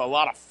wrestling with a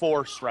lot of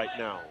force right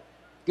now.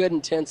 Good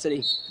intensity.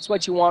 It's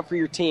what you want for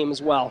your team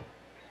as well.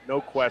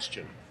 No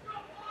question.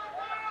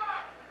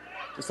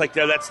 Just like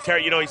there, that's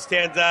Terry. He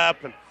stands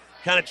up and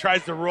kind of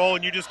tries to roll,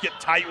 and you just get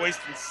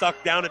tight-waisted and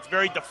sucked down. It's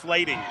very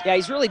deflating. Yeah,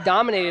 he's really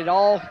dominated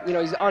all.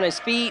 He's on his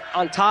feet,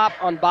 on top,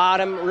 on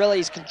bottom. Really,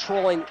 he's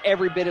controlling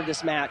every bit of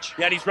this match.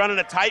 Yeah, and he's running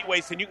a tight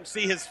waist, and you can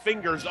see his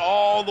fingers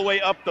all the way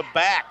up the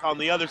back on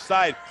the other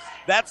side.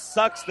 That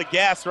sucks the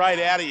gas right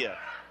out of you.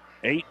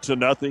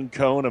 8-0,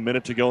 Cone. A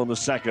minute to go in the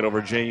second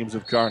over James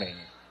of Kearney.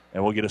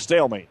 And we'll get a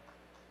stalemate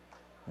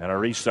and a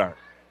restart.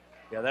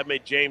 Yeah, that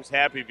made James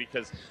happy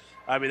because,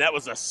 that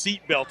was a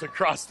seatbelt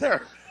across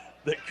there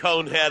that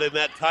Cone had in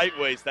that tight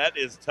waist. That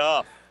is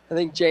tough. I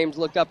think James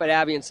looked up at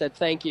Abby and said,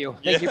 thank you.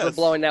 Thank you for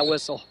blowing that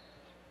whistle.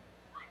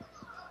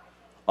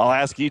 I'll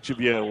ask each of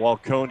you while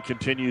Cone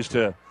continues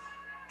to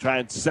try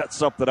and set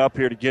something up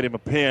here to get him a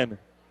pin.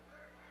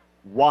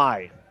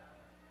 Why?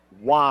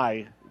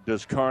 Why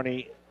does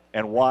Kearney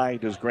and why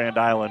does Grand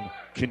Island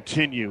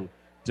continue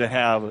to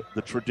have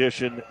the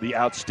tradition, the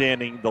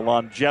outstanding, the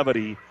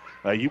longevity?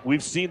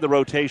 We've seen the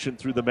rotation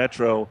through the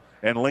Metro,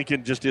 and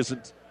Lincoln just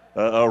isn't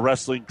a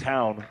wrestling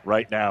town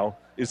right now.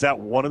 Is that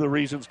one of the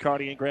reasons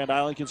Kearney and Grand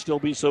Island can still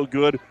be so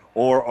good,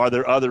 or are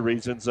there other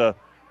reasons?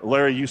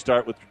 Larry, you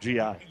start with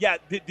GI. Yeah,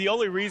 the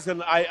only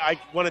reason I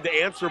wanted to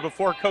answer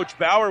before Coach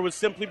Bauer was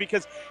simply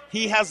because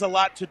he has a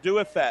lot to do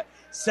with that.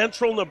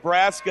 Central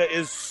Nebraska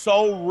is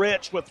so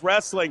rich with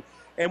wrestling,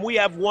 and we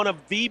have one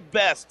of the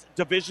best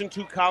Division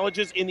II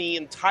colleges in the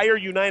entire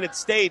United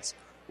States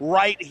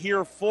right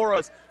here for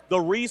us. The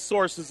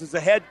resources as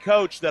a head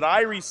coach that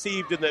I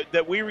received and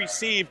that we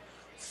received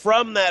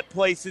from that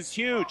place is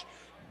huge.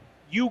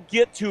 You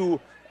get to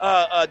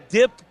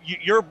dip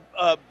your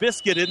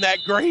biscuit in that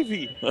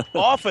gravy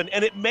often,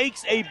 and it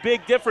makes a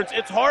big difference.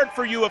 It's hard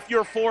for you if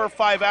you're 4 or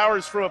 5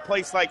 hours from a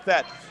place like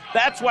that.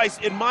 That's why,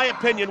 in my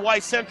opinion, why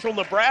Central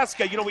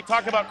Nebraska, we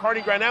talk about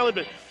Kearney, Grand Island,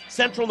 but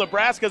Central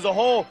Nebraska as a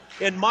whole,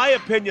 in my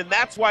opinion,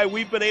 that's why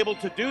we've been able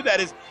to do that,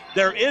 is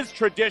there is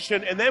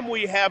tradition, and then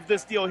we have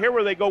this deal here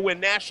where they go win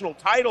national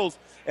titles,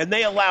 and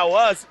they allow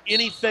us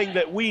anything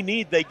that we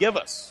need, they give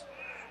us.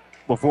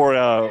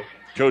 Before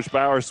Coach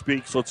Bauer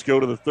speaks, let's go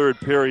to the third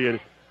period.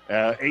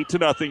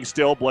 8-0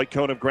 still. Blake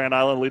Cone of Grand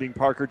Island leading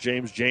Parker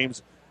James.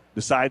 James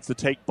decides to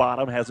take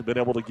bottom, hasn't been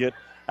able to get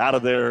out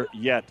of there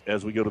yet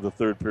as we go to the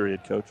third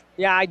period, Coach.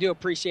 Yeah, I do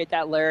appreciate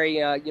that, Larry.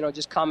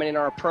 Just commenting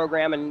on our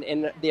program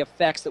and the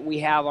effects that we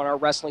have on our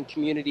wrestling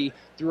community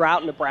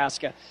throughout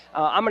Nebraska.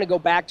 I'm going to go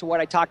back to what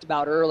I talked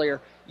about earlier.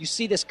 You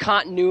see this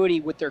continuity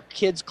with their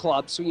kids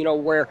clubs,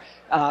 where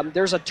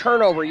there's a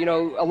turnover.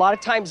 A lot of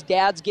times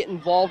dads get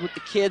involved with the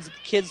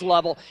kids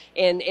level,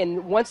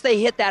 and once they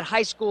hit that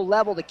high school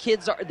level,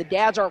 the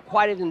dads aren't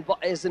quite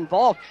as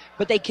involved,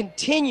 but they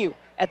continue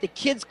at the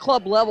kids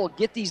club level,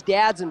 get these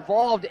dads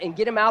involved and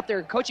get them out there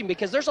and coaching,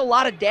 because there's a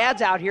lot of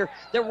dads out here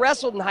that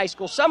wrestled in high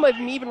school. Some of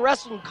them even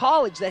wrestled in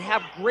college that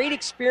have great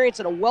experience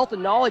and a wealth of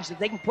knowledge that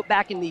they can put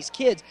back in these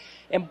kids.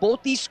 And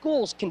both these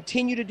schools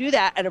continue to do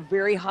that at a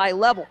very high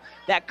level.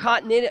 That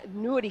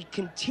continuity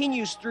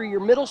continues through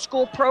your middle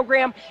school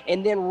program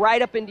and then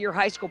right up into your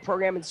high school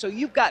program. And so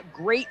you've got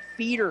great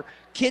feeder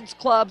kids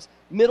clubs,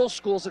 middle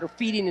schools that are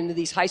feeding into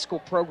these high school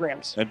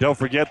programs. And don't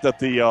forget that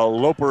the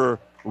Loper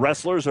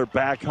wrestlers are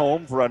back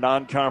home for a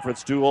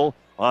non-conference duel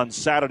on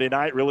Saturday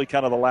night. Really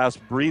kind of the last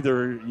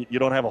breather. You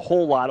don't have a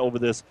whole lot over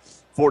this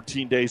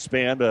 14-day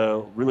span.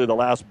 Really the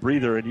last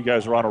breather, and you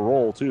guys are on a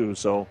roll too.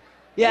 So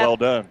yeah, well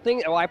done.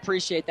 I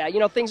appreciate that.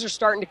 Things are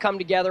starting to come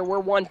together. We're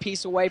one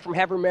piece away from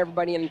having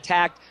everybody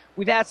intact.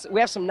 We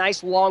have some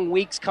nice long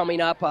weeks coming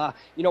up.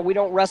 We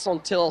don't wrestle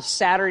until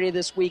Saturday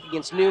this week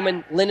against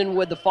Newman,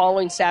 Lindenwood the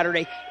following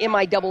Saturday,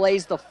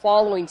 MIAA's the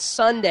following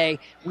Sunday.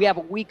 We have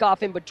a week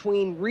off in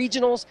between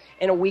regionals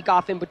and a week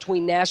off in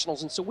between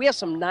nationals. And so we have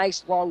some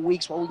nice long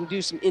weeks where we can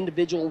do some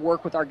individual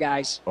work with our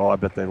guys. Oh, I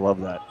bet they love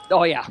that.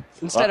 Oh, yeah,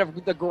 instead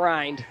of the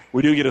grind.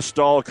 We do get a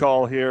stall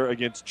call here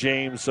against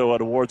James, so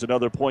it awards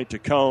another point to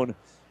Cone,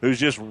 who's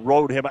just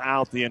rode him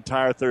out the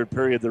entire third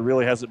period. There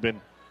really hasn't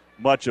been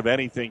much of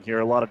anything here.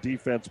 A lot of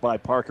defense by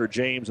Parker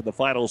James, and the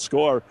final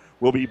score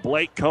will be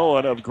Blake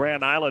Cohen of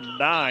Grand Island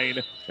 9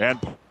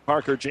 and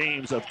Parker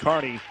James of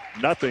Kearney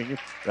nothing.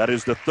 That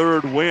is the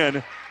third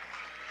win.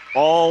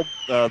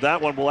 That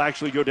one will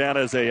actually go down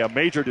as a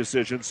major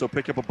decision, so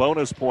pick up a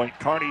bonus point.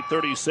 Kearney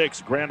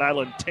 36, Grand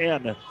Island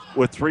 10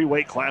 with 3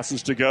 weight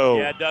classes to go.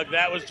 Yeah, Doug,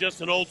 that was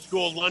just an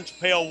old-school lunch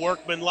pail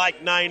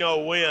workman-like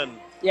 9-0 win.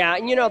 Yeah,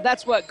 and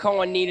that's what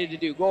Cohen needed to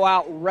do. Go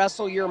out,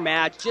 wrestle your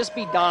match, just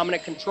be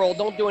dominant, control.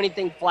 Don't do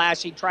anything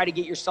flashy. Try to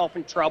get yourself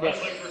in trouble.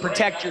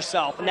 Protect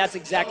yourself, and that's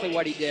exactly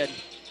what he did.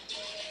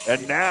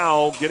 And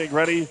now getting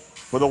ready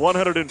for the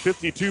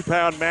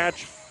 152-pound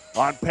match.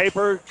 On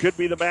paper, could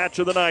be the match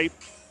of the night.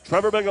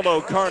 Trevor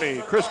Bigelow,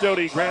 Kearney, Chris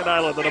Doty, Grand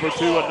Island, the number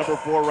 2 and number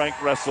 4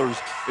 ranked wrestlers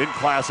in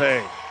Class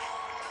A.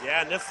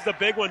 Yeah, and this is the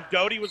big one.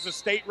 Doty was the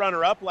state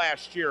runner-up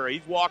last year.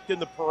 He's walked in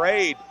the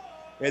parade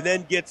and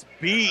then gets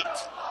beat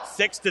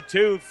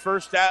 6-2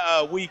 first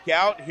week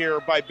out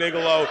here by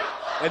Bigelow,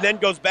 and then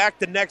goes back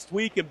the next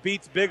week and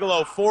beats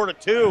Bigelow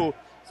 4-2.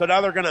 So now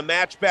they're going to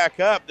match back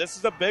up. This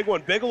is a big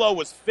one. Bigelow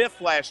was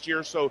 5th last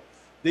year, so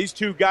these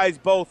two guys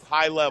both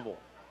high level.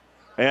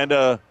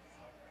 And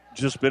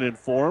just been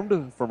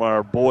informed from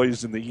our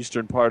boys in the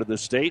eastern part of the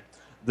state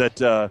that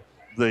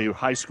the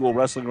high school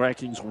wrestling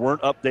rankings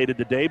weren't updated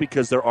today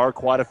because there are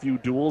quite a few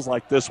duels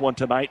like this one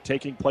tonight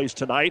taking place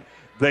tonight.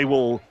 They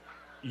will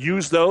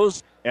use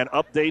those and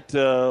update.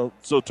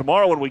 So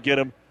tomorrow when we get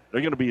them,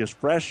 they're going to be as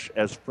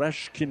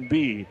fresh can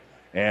be.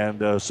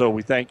 And so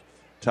we thank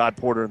Todd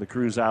Porter and the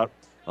crews out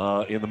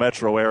in the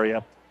metro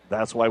area.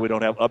 That's why we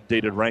don't have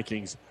updated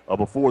rankings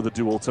before the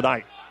duel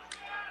tonight.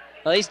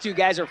 Well, these two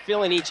guys are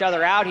feeling each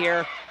other out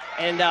here.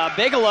 And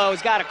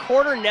Bigelow's got a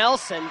quarter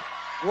Nelson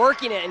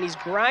working it, and he's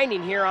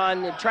grinding here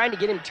on trying to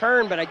get him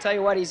turned. But I tell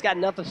you what, he's got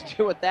nothing to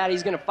do with that.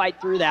 He's going to fight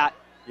through that.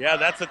 Yeah,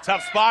 that's a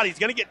tough spot. He's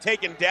going to get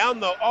taken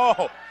down, though.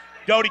 Oh,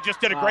 Doty just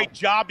did a great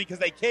job because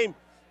they came.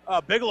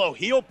 Bigelow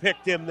heel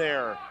picked him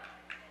there.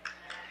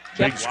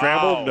 Big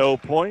scramble, no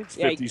points.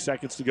 50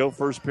 seconds to go,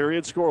 first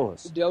period,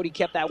 scoreless. Doty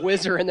kept that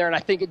whizzer in there, and I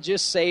think it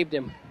just saved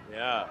him.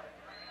 Yeah,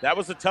 that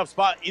was a tough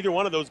spot. Either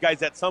one of those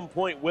guys at some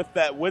point with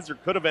that whizzer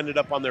could have ended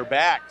up on their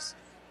backs.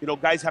 You know,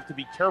 guys have to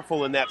be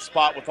careful in that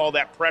spot with all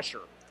that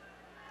pressure.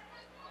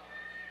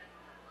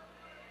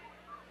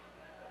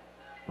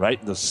 Right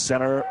in the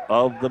center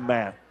of the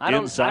mat,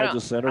 inside the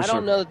center circle. I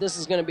don't know that this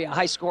is going to be a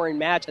high-scoring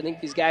match. I think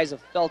these guys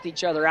have felt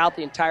each other out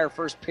the entire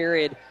first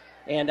period,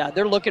 and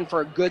they're looking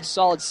for a good,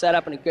 solid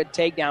setup and a good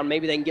takedown.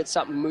 Maybe they can get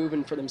something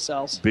moving for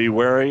themselves. Be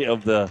wary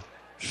of the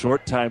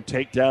short-time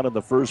takedown in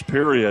the first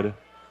period.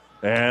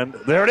 And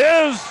there it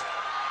is!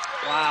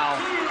 Wow.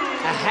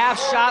 A half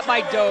shot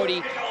by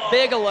Doty.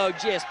 Bigelow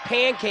just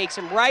pancakes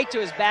him right to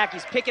his back.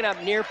 He's picking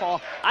up near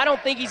fall. I don't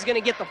think he's going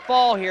to get the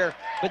fall here,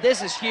 but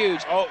this is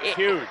huge. Oh,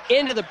 huge.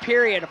 Into the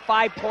period, a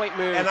 5-point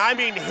move. And I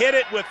mean, hit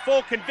it with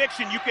full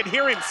conviction. You could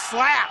hear him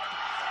slap.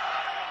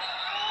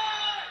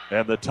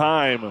 And the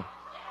time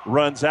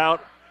runs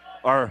out.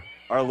 Our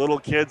little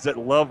kids that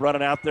love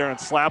running out there and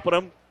slapping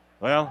them,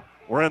 well,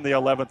 we're in the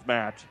 11th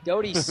match.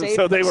 Doty saved.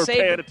 So they were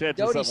paying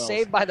attention. Doty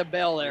saved by the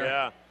bell there.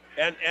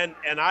 Yeah,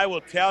 and I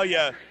will tell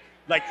you,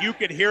 like you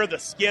could hear the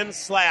skin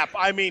slap.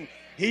 I mean,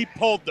 he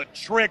pulled the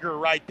trigger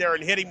right there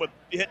and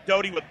hit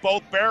Doty with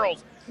both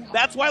barrels.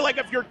 That's why, like,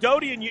 if you're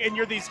Doty and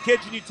you're these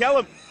kids and you tell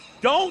them,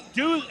 don't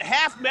do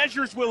half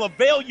measures will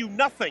avail you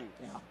nothing.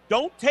 Yeah.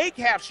 Don't take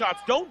half shots.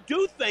 Don't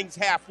do things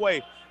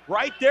halfway.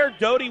 Right there,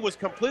 Doty was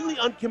completely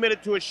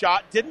uncommitted to a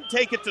shot, didn't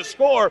take it to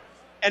score,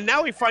 and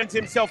now he finds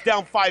himself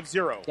down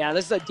 5-0. Yeah,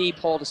 this is a deep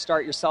hole to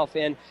start yourself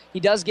in. He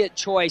does get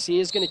choice. He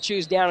is going to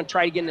choose down and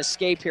try to get an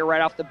escape here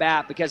right off the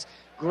bat because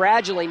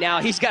gradually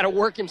now he's got to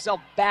work himself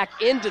back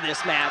into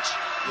this match.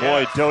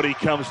 Boy, Doty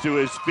comes to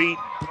his feet,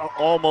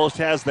 almost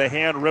has the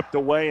hand ripped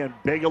away, and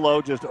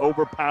Bigelow just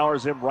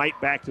overpowers him right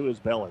back to his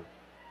belly.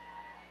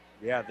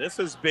 Yeah, this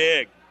is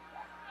big.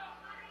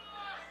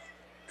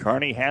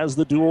 Kearney has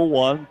the duel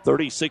won,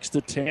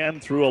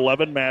 36-10 through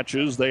 11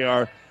 matches. They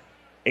are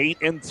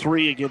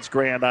 8-3 against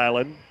Grand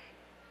Island.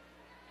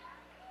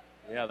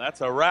 Yeah,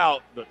 that's a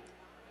rout. But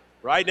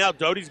right now,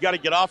 Doty's got to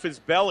get off his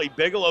belly.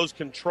 Bigelow's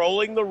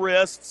controlling the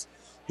wrists.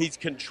 He's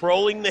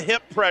controlling the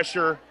hip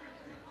pressure.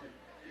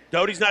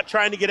 Doty's not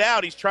trying to get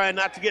out. He's trying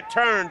not to get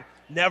turned.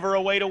 Never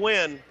a way to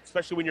win.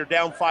 especially when you're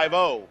down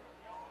 5-0.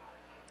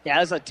 Yeah,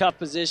 that's a tough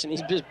position.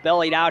 He's just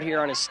bellied out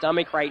here on his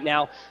stomach right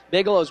now.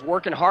 Bigelow's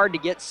working hard to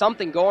get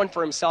something going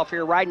for himself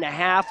here, riding a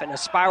half and a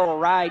spiral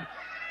ride.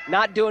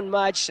 Not doing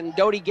much, and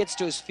Doty gets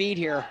to his feet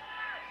here.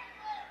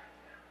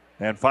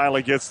 And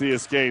finally gets the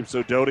escape,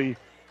 so Doty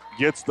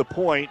gets the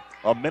point.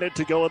 A minute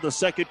to go in the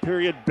second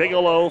period.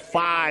 Bigelow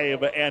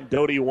 5 and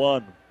Doty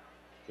 1.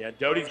 Yeah,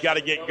 Doty's got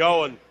to get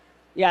going.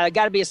 Yeah, there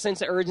got to be a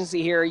sense of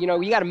urgency here.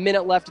 You got a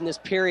minute left in this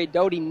period.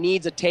 Doty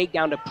needs a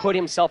takedown to put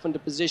himself into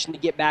position to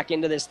get back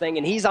into this thing,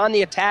 and he's on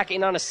the attack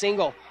and on a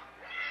single.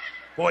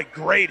 Boy,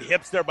 great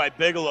hips there by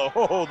Bigelow.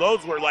 Oh,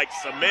 those were like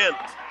cement.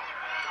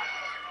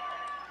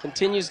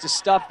 Continues to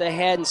stuff the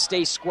head and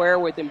stay square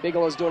with him.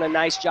 Bigelow's doing a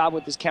nice job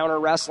with his counter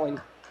wrestling.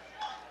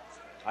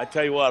 I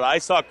tell you what, I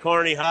saw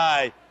Kearney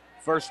High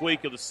first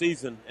week of the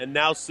season, and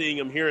now seeing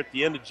them here at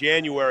the end of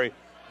January,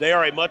 they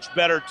are a much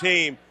better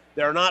team.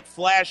 They're not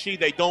flashy.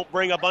 They don't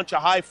bring a bunch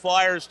of high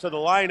flyers to the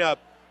lineup,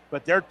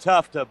 but they're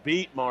tough to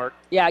beat, Mark.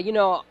 Yeah,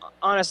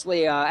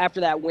 honestly,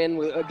 after that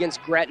win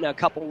against Gretna a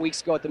couple of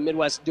weeks ago at the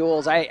Midwest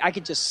Duels, I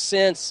could just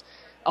sense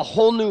a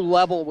whole new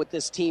level with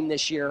this team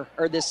this year,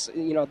 or this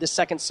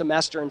second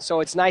semester. And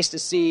so it's nice to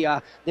see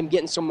them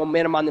getting some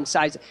momentum on them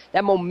sides.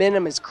 That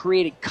momentum has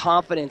created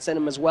confidence in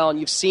them as well. And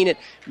you've seen it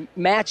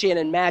match in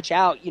and match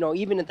out,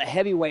 even at the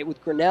heavyweight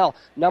with Grinnell,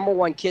 number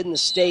one kid in the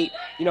state,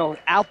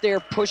 out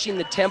there pushing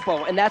the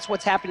tempo. And that's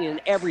what's happening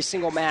in every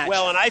single match.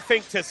 Well, and I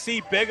think to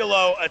see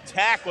Bigelow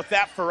attack with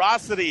that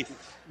ferocity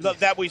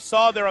that we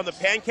saw there on the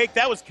pancake,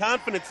 that was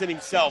confidence in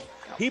himself.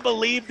 He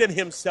believed in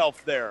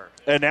himself there.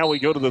 And now we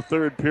go to the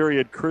third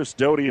period. Chris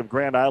Doty of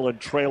Grand Island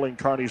trailing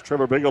Kearney's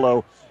Trevor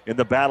Bigelow in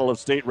the battle of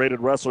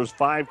state-rated wrestlers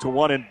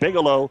 5-1. And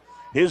Bigelow,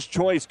 his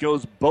choice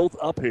goes both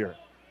up here.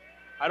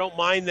 I don't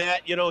mind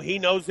that. He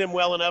knows him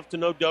well enough to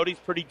know Doty's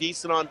pretty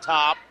decent on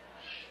top.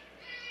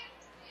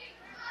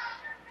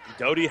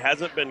 Doty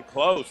hasn't been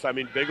close. I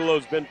mean,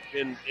 Bigelow's been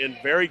in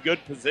very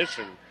good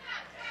position.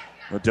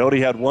 Well, Doty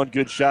had one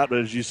good shot, but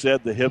as you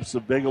said, the hips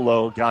of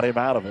Bigelow got him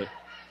out of it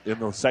in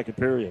the second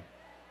period.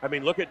 I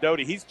mean, look at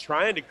Doty. He's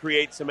trying to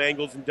create some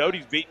angles, and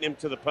Doty's beating him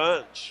to the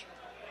punch.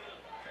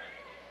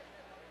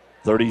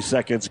 30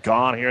 seconds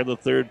gone here in the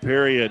third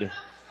period.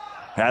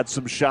 Had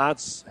some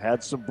shots,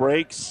 had some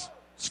breaks.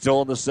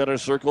 Still in the center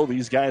circle.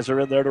 These guys are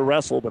in there to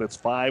wrestle, but it's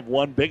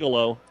 5-1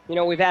 Bigelow.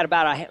 We've had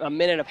about a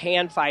minute of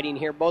hand fighting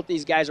here. Both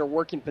these guys are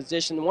working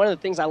position. One of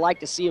the things I like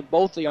to see of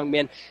both the young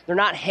men, they're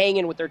not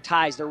hanging with their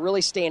ties. They're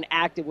really staying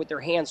active with their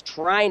hands,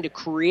 trying to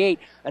create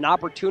an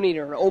opportunity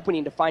or an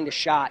opening to find a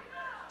shot.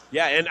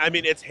 Yeah, and I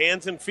mean, it's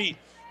hands and feet.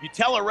 You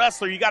tell a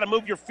wrestler you got to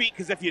move your feet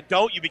because if you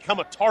don't, you become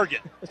a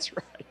target. That's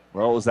right.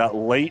 Well, it was that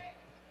late,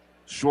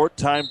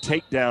 short-time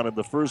takedown in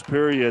the first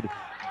period.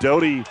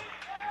 Doty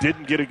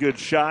didn't get a good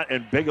shot,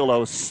 and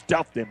Bigelow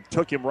stuffed him,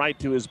 took him right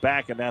to his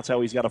back, and that's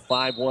how he's got a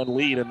 5-1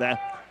 lead, and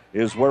that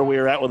is where we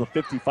are at with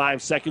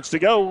 55 seconds to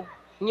go.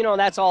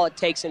 That's all it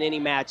takes in any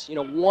match.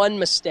 One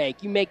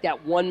mistake. You make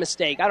that one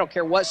mistake. I don't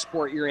care what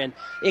sport you're in.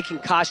 It can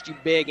cost you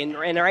big, and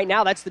right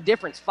now that's the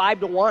difference,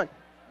 5-1.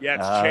 Yeah,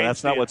 it's changed.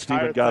 That's not what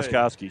Stephen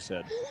Goskowski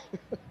said.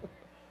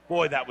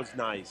 Boy, that was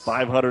nice.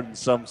 500 and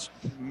some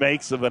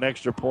makes of an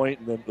extra point,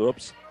 and then,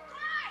 oops,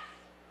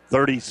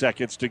 30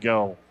 seconds to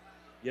go.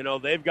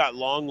 They've got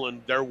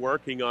Longland. They're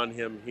working on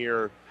him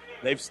here.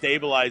 They've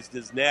stabilized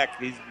his neck.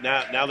 He's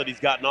now that he's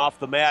gotten off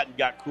the mat and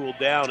got cooled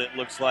down, it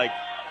looks like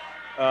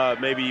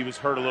maybe he was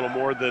hurt a little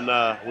more than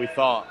we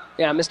thought.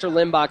 Yeah, Mr.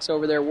 Limbach's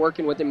over there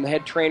working with him, the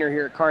head trainer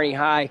here at Kearney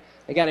High.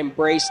 They got him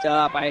braced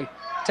up. I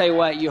tell you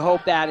what, you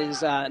hope that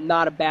is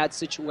not a bad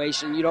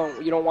situation. You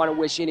don't want to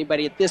wish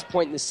anybody at this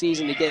point in the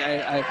season to get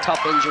a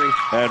tough injury.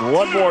 And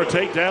one more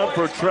takedown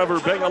for Trevor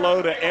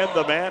Bigelow to end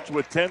the match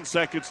with 10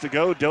 seconds to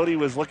go. Doty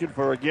was looking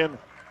for, again,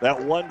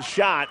 that one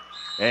shot,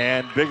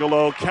 and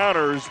Bigelow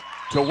counters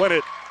to win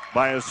it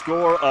by a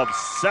score of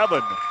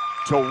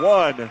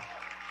 7-1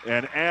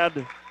 and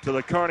add to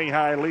the Kearney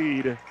High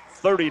lead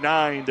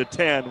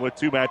 39-10 with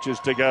 2 matches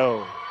to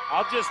go.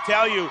 I'll just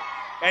tell you,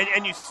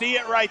 and you see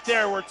it right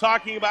there. We're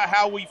talking about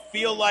how we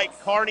feel like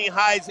Kearney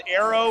High's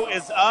arrow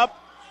is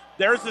up.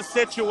 There's a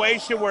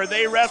situation where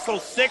they wrestle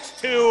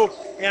 6-2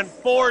 and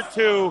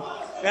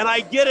 4-2, and I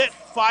get it.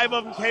 5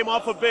 of them came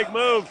off a big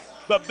move,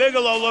 but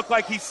Bigelow looked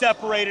like he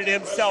separated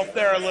himself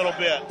there a little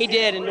bit. He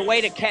did, and the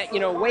way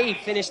he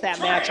finished that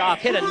match off,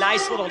 hit a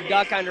nice little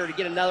duck under to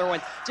get another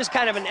one. Just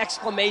kind of an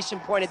exclamation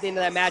point at the end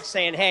of that match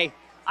saying, hey,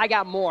 I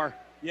got more.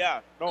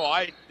 Yeah,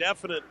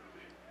 definite.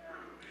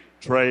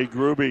 Trey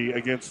Gruby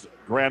against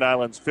Grand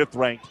Island's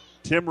 5th-ranked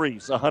Tim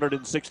Reese,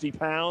 160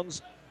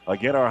 pounds.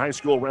 Again, our high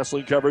school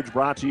wrestling coverage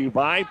brought to you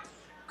by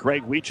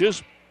Craig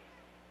Weeches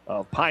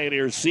of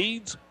Pioneer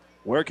Seeds.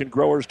 Where can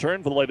growers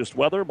turn for the latest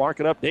weather,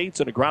 market updates,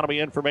 and agronomy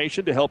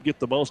information to help get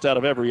the most out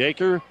of every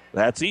acre?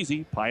 That's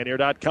easy,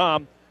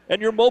 Pioneer.com,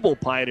 and your mobile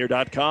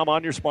Pioneer.com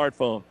on your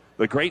smartphone.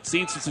 The great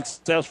seeds of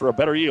success for a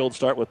better yield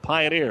start with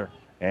Pioneer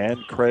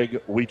and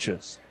Craig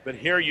Weeches. But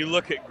here you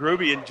look at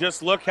Gruby and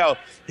just look how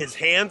his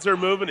hands are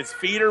moving, his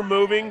feet are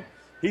moving.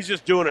 He's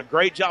just doing a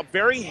great job.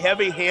 Very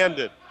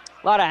heavy-handed.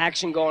 A lot of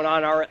action going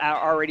on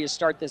already to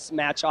start this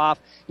match off.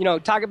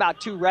 Talk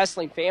about two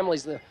wrestling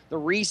families. The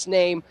Reese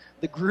name,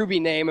 the Gruby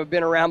name have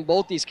been around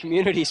both these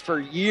communities for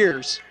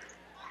years.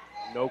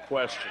 No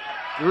question.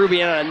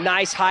 Gruby on a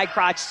nice high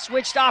crotch,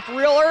 switched off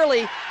real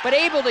early, but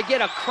able to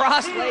get a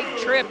cross-leg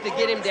trip to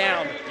get him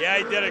down. Yeah,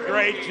 he did a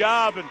great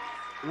job, and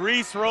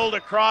Reese rolled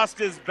across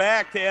his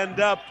back to end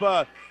up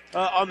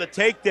on the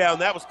takedown.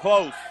 That was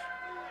close.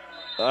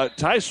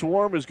 Ty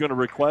Swarm is going to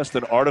request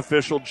an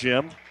artificial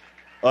gym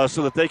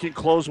so that they can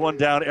close one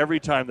down every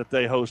time that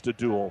they host a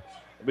duel,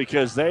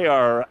 because they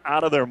are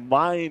out of their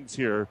minds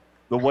here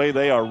the way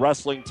they are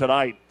wrestling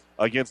tonight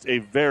against a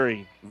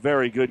very,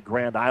 very good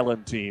Grand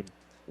Island team.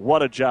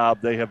 What a job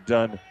they have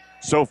done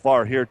so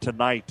far here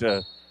tonight.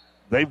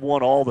 They've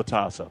won all the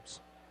toss-ups.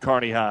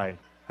 Kearney High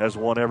has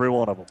won every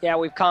one of them. Yeah,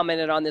 we've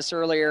commented on this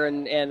earlier,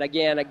 and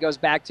again, it goes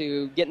back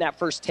to getting that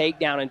first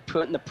takedown and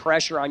putting the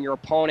pressure on your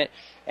opponent.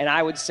 And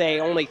I would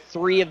say only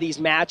 3 of these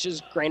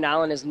matches, Grand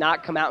Island has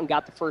not come out and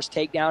got the first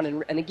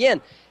takedown. And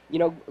again,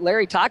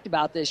 Larry talked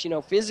about this.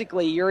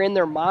 Physically, you're in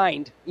their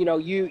mind.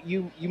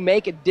 You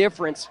make a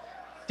difference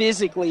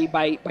physically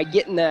by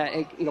getting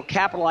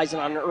capitalizing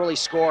on an early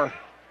score.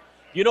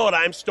 You know what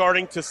I'm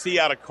starting to see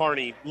out of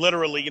Kearney,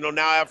 literally,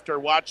 now after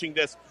watching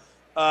this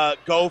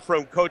go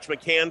from Coach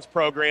McCann's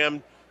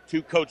program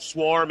to Coach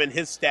Swarm and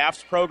his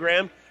staff's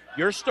program,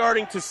 you're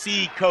starting to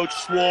see Coach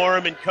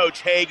Swarm and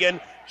Coach Hagan,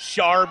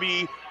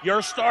 Sharby,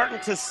 you're starting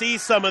to see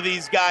some of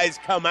these guys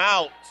come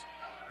out.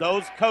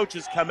 Those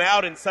coaches come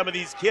out and some of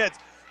these kids.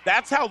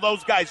 That's how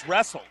those guys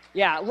wrestle.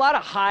 Yeah, a lot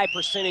of high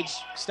percentage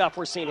stuff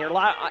we're seeing here. A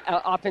lot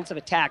of offensive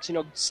attacks,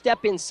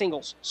 step-in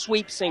singles,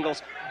 sweep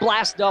singles,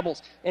 blast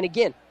doubles. And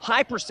again,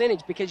 high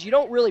percentage because you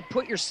don't really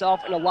put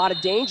yourself in a lot of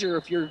danger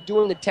if you're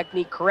doing the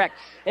technique correct.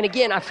 And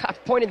again,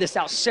 I've pointed this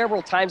out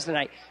several times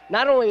tonight.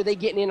 Not only are they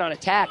getting in on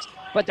attacks,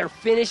 but they're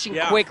finishing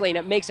quickly, and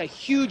it makes a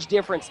huge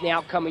difference in the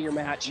outcome of your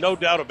match. No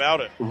doubt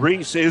about it.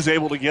 Reese is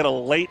able to get a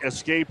late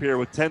escape here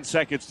with 10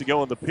 seconds to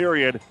go in the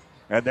period,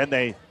 and then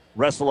they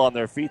wrestle on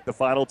their feet the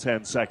final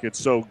 10 seconds.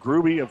 So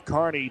Gruby of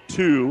Kearney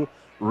 2,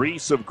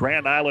 Reese of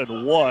Grand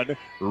Island 1.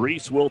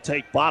 Reese will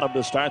take bottom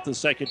to start the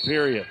second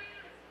period.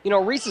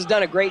 Reese has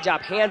done a great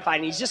job hand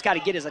fighting. He's just got to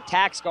get his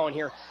attacks going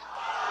here.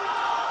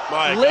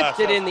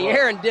 Lifted in the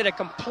air and did a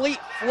complete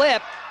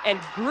flip, and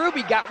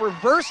Gruby got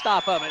reversed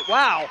off of it.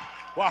 Wow.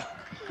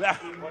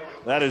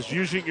 That is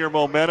using your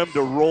momentum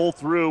to roll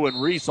through,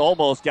 and Reese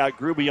almost got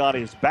Gruby on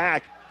his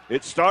back.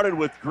 It started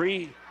with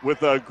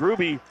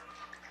Gruby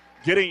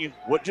getting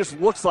what just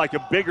looks like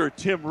a bigger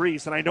Tim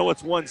Reese, and I know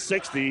it's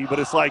 160, but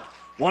it's like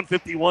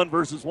 151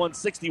 versus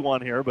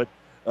 161 here, but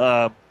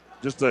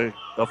just a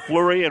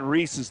flurry, and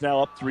Reese is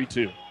now up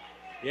 3-2.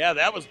 Yeah,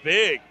 that was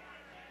big.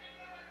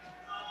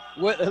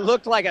 It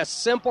looked like a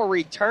simple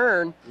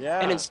return,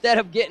 and instead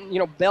of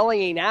getting,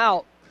 bellying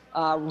out,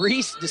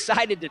 Reese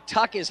decided to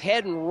tuck his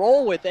head and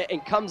roll with it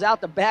and comes out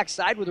the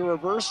backside with a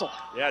reversal.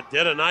 Yeah,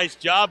 did a nice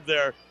job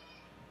there.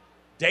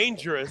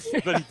 Dangerous,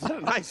 but he did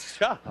a nice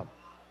job.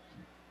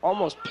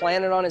 Almost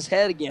planted on his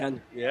head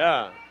again.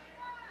 Yeah.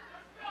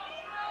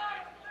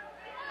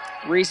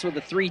 Reese with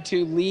a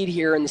 3-2 lead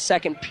here in the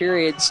second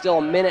period. Still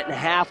a minute and a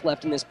half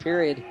left in this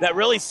period. That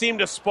really seemed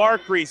to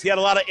spark Reese. He had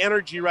a lot of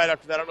energy right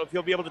after that. I don't know if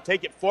he'll be able to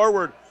take it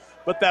forward,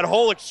 but that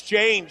whole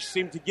exchange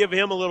seemed to give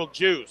him a little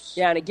juice.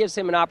 Yeah, and it gives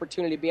him an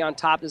opportunity to be on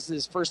top. This is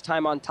his first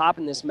time on top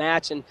in this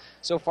match, and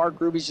so far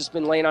Gruby's just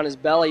been laying on his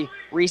belly.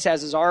 Reese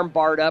has his arm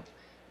barred up.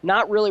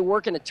 Not really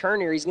working a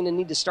turn here. He's going to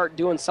need to start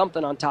doing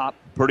something on top.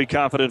 Pretty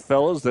confident,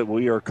 fellas, that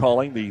we are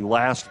calling the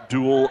last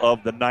duel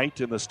of the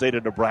night in the state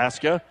of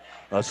Nebraska.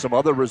 Some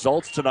other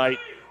results tonight.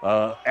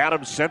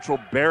 Adams Central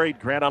buried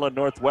Grand Island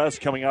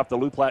Northwest coming off the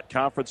Loup Platte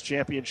Conference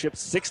Championship,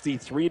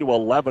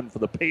 63-11 for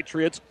the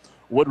Patriots.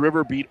 Wood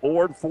River beat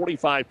Ord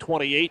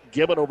 45-28.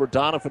 Gibbon over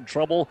Donovan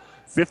Trumbull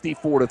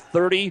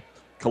 54-30.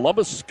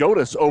 Columbus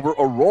SCOTUS over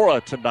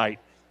Aurora tonight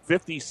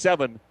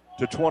 57-24.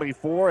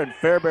 And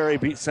Fairbury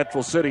beat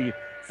Central City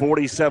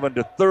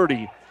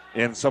 47-30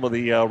 in some of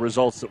the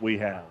results that we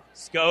have.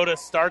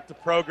 SCOTUS start the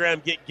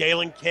program, get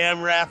Galen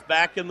Camrath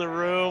back in the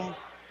room.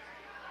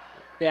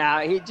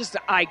 Yeah, he's just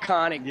an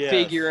iconic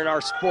figure in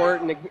our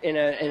sport and in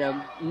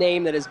a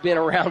name that has been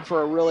around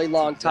for a really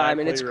long time.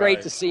 Exactly, and it's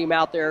great to see him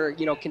out there,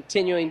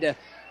 continuing to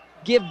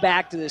give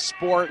back to the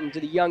sport and to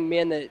the young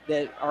men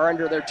that are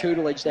under their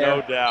tutelage there.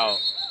 No doubt.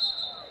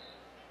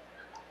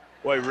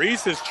 Boy,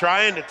 Reese is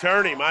trying to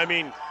turn him. I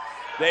mean,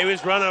 they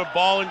was running a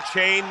ball and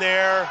chain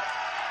there.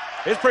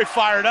 He's pretty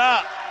fired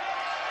up.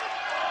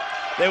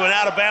 They went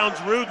out of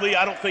bounds rudely.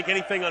 I don't think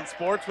anything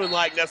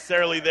unsportsmanlike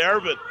necessarily there,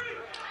 but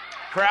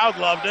crowd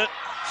loved it.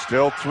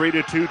 Still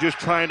 3-2, just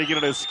trying to get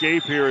an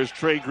escape here is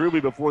Trey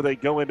Gruby before they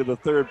go into the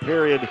third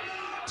period.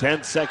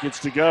 10 seconds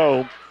to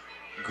go.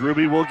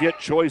 Gruby will get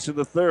choice in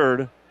the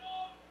third.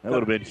 That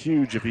would have been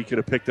huge if he could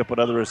have picked up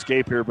another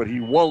escape here, but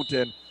he won't.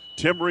 And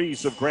Tim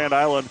Reese of Grand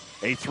Island,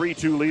 a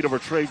 3-2 lead over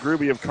Trey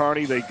Gruby of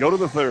Kearney. They go to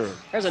the third.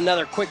 There's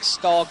another quick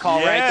stall call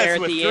right there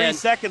at the end. With 3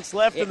 seconds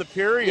left in the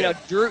period.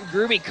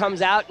 Gruby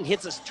comes out and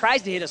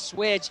tries to hit a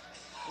switch.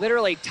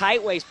 literally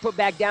tight waist put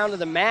back down to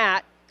the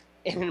mat,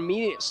 and an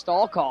immediate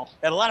stall call.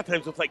 And a lot of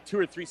times with like 2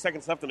 or 3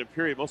 seconds left in a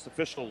period, most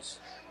officials,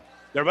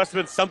 there must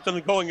have been something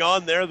going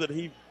on there that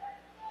he.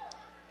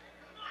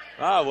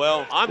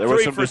 Well, I'm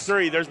 3 for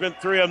 3. There's been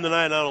 3 of them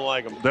tonight, and I don't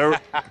like them.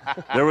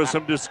 There was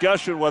some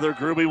discussion whether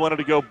Gruby wanted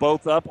to go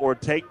both up or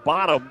take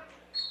bottom.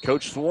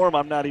 Coach Swarm,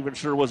 I'm not even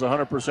sure, was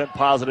 100%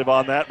 positive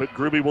on that, but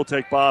Gruby will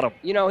take bottom.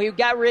 You know, he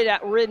got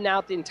ridden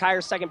out the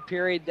entire second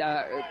period,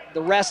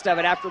 the rest of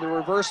it after the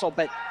reversal,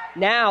 but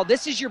now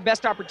this is your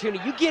best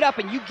opportunity. You get up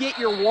and you get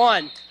your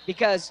one,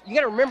 because you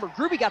got to remember,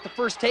 Gruby got the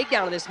first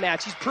takedown of this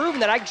match. He's proven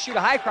that I can shoot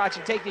a high crotch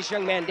and take this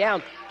young man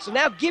down. So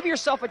now give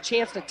yourself a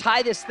chance to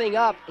tie this thing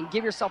up and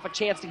give yourself a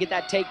chance to get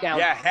that takedown.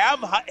 Yeah,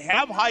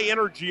 have high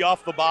energy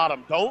off the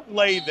bottom. Don't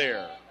lay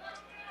there.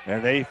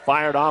 And they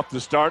fired off to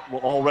start,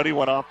 already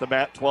went off the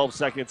mat 12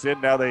 seconds in.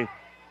 Now they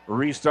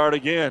restart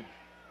again.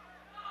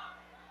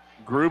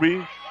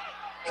 Gruby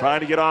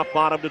trying to get off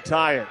bottom to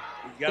tie it.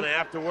 He's going to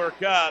have to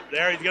work up.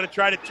 There, he's going to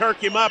try to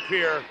Turk him up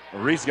here.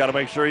 Reese got to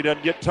make sure he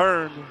doesn't get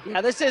turned. Yeah,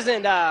 this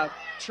isn't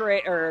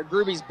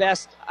Gruby's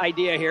best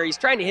idea here. He's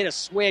trying to hit a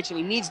switch, and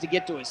he needs to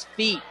get to his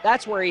feet.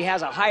 That's where he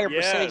has a higher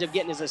percentage of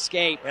getting his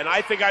escape. And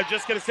I think I was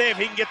just going to say, if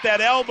he can get that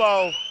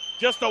elbow,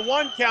 just a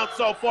 1 count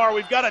so far.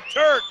 We've got a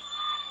Turk.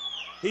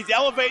 He's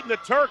elevating the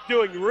Turk,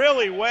 doing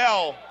really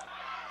well.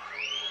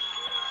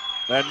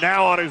 And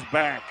now on his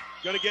back.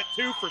 Going to get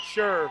 2 for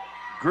sure.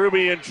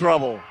 Gruby in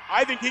trouble.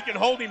 I think he can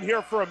hold him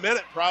here for a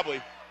minute,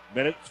 probably.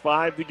 Minutes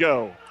 5 to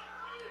go.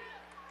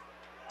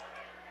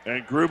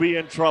 And Gruby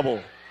in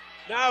trouble.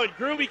 Now,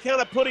 Gruby kind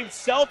of put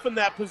himself in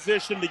that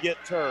position to get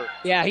Turk.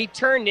 Yeah, he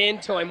turned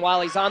into him while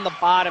he's on the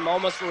bottom,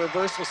 almost a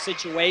reversal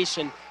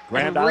situation.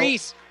 And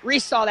Reese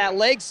saw that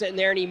leg sitting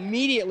there and he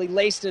immediately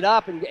laced it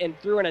up and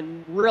threw in a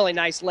really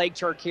nice leg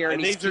Turk here.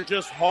 And these are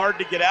just hard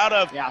to get out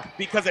of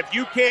because if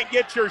you can't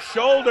get your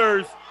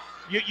shoulders,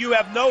 you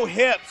have no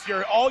hips.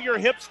 All your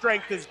hip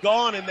strength is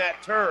gone in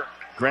that Turk.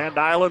 Grand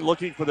Island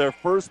looking for their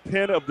first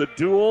pin of the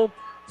duel.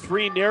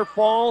 3 near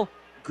fall.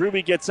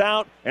 Gruby gets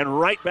out and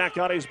right back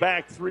on his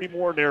back. 3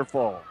 more near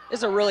fall.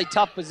 This is a really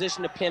tough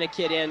position to pin a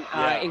kid in.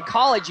 In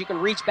college, you can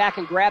reach back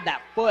and grab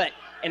that foot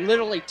and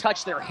literally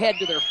touch their head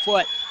to their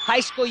foot.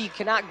 High school, you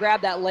cannot grab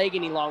that leg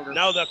any longer.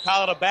 No, they'll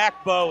call it a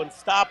back bow and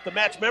stop the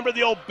match. Remember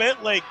the old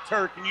bent leg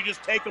Turk, and you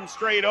just take them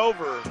straight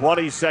over.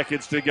 20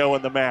 seconds to go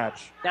in the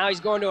match. Now he's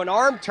going to an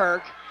arm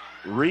Turk.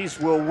 Reese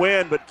will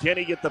win, but can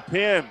he get the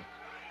pin?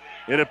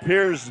 It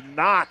appears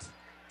not.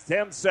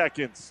 10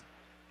 seconds.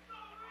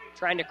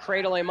 Trying to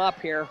cradle him up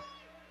here.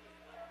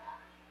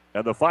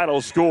 And the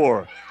final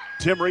score,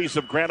 Tim Reese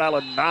of Grand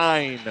Island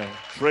 9.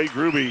 Trey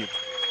Gruby,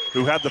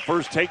 who had the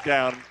first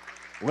takedown,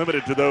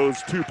 limited to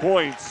those 2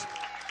 points.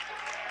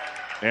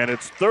 And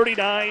it's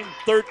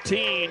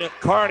 39-13.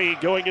 Kearney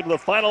going into the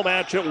final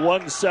match at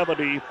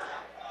 170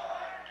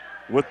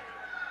 with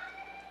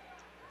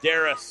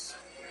Darris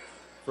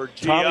for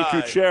GI. Tommy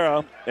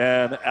Kuchera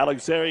and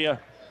Alexandria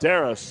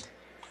Darris.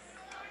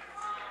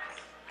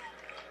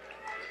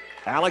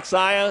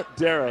 Alexia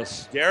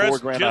Darris.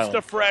 Darris, just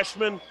a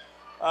freshman.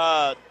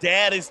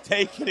 Dad is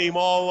taking him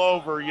all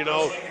over, you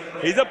know.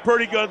 He's a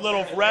pretty good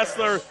little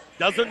wrestler.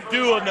 Doesn't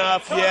do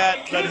enough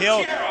yet, but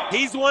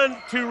he's one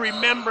to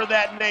remember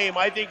that name.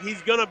 I think he's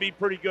going to be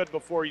pretty good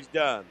before he's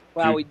done.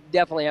 Well, we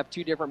definitely have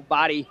 2 different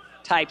body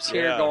types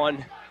here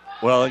going.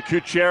 Well, and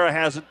Kuchera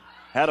hasn't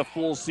had a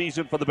full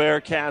season for the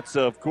Bearcats.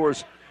 Of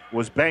course,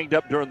 was banged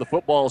up during the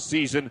football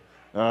season.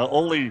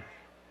 Only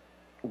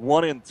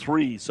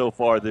 1-3 so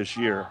far this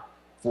year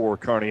for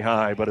Kearney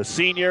High. But a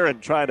senior and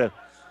trying to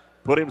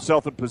put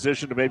himself in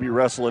position to maybe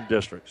wrestle in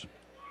districts.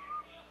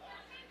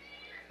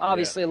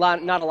 Obviously,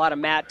 not a lot of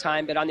mat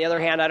time, but on the other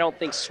hand, I don't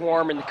think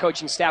Swarm and the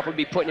coaching staff would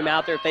be putting him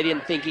out there if they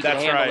didn't think he could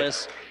handle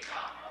this.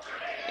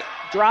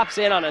 Drops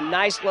in on a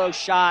nice low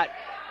shot,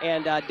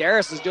 and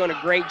Darris is doing a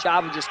great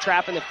job of just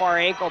trapping the far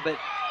ankle, but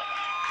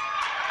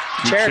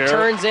Kuchera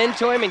turns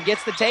into him and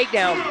gets the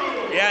takedown.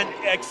 Yeah,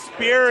 and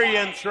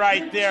experience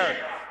right there.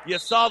 You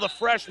saw the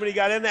freshman, he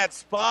got in that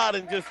spot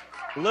and just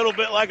a little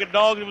bit like a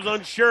dog that was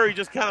unsure. He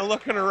just kind of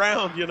looking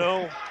around, you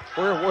know.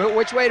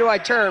 Which way do I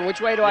turn? Which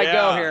way do I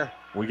go here?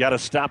 We got a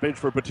stoppage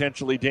for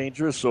potentially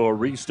dangerous, so a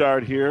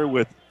restart here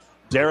with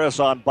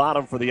Darris on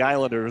bottom for the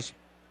Islanders.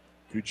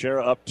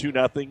 Kuchera up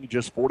 2-0,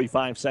 just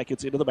 45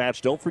 seconds into the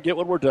match. Don't forget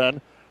when we're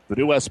done, the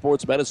New West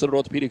Sports Medicine and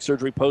Orthopedic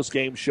Surgery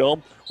postgame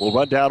show. We'll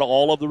run down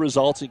all of the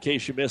results in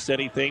case you missed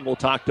anything. We'll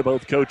talk to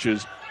both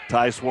coaches,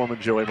 Ty Swarm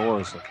and Joey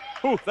Morrison.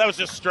 Ooh, that was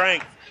just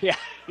strength. Yeah.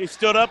 He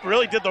stood up,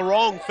 really did the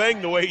wrong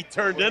thing the way he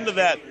turned into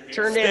that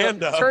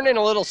stand-up. Turned in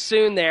a little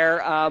soon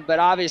there, but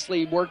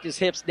obviously worked his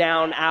hips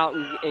down, out,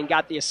 and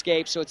got the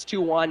escape. So it's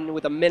 2-1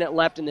 with a minute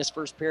left in this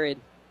first period.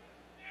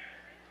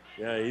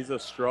 Yeah, he's a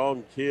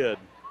strong kid.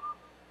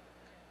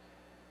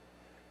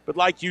 But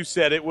like you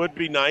said, it would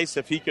be nice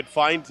if he could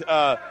find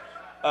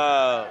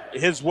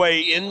his way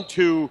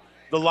into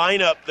the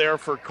lineup there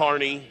for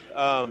Kearney.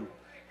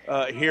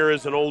 here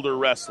as an older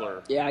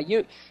wrestler. Yeah,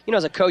 you know,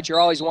 as a coach, you're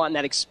always wanting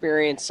that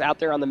experience out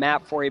there on the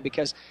map for you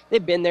because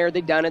they've been there,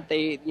 they've done it.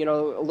 They, you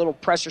know, a little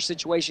pressure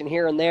situation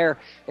here and there,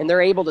 and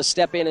they're able to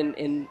step in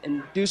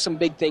and do some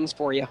big things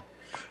for you.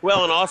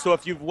 Well, and also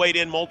if you've weighed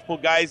in multiple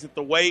guys at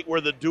the weight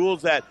where the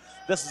duel's at,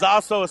 this is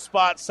also a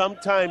spot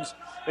sometimes,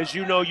 as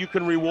you know, you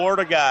can reward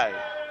a guy.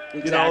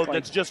 Exactly. You know,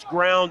 that's just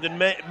ground and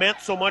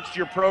meant so much to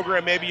your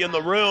program, maybe in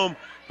the room,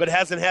 but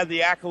hasn't had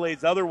the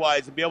accolades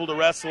otherwise, and be able to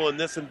wrestle in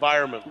this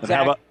environment. And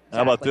how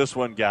about this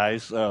one,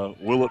 guys?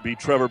 Will it be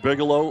Trevor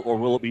Bigelow or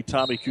will it be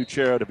Tommy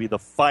Kuchera to be the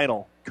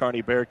final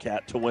Kearney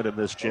Bearcat to win in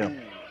this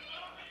gym?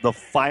 The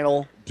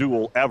final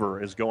duel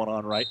ever is going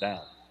on right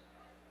now.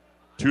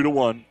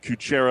 2-1.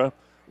 Kuchera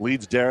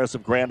leads Darris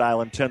of Grand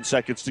Island. 10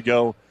 seconds to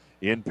go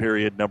in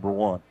period number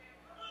 1.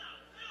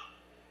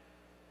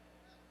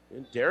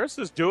 And Darris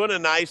is doing a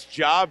nice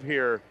job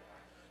here.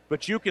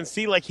 But you can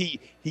see, like, he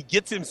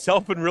gets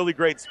himself in really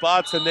great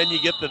spots, and then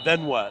you get the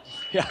then what.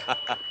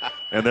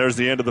 And there's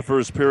the end of the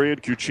first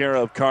period.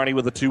 Kuchera of Kearney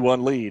with a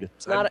 2-1 lead.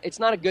 It's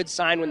not a good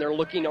sign when they're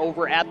looking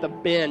over at the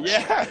bench,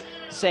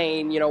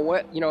 saying, you know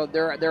what, you know,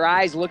 their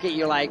eyes look at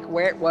you like,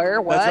 where,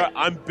 what? That's right.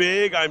 I'm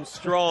big, I'm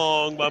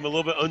strong, but I'm a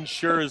little bit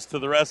unsure as to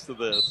the rest of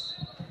this.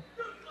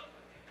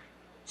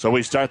 So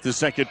we start the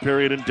second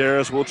period, and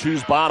Darris will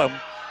choose bottom,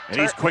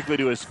 and he's quickly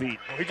to his feet.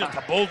 He's just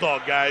a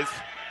bulldog, guys.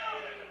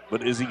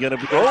 But is he going to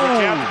be... You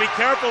have to be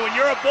careful when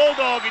you're a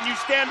bulldog and you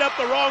stand up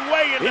the wrong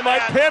way. He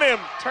might pin him.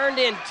 Turned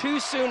in too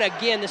soon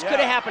again. This could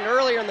have happened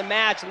earlier in the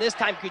match, and this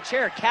time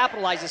Kuchera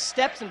capitalizes,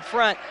 steps in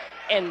front,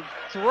 and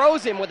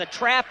throws him with a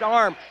trapped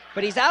arm.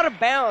 But he's out of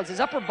bounds. His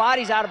upper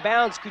body's out of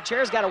bounds.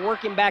 Kuchera's got to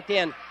work him back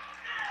in.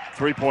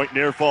 3-point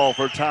near fall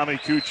for Tommy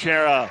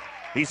Kuchera.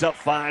 He's up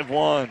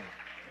 5-1.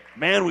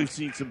 Man, we've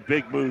seen some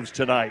big moves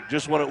tonight.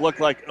 Just when it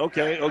looked like,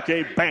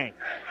 okay, bang.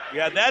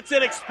 Yeah, that's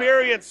an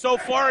experience so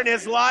far in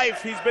his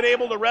life. He's been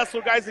able to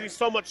wrestle guys that he's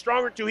so much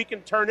stronger to. He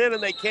can turn in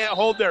and they can't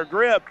hold their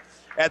grip.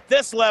 At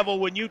this level,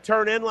 when you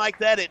turn in like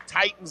that, it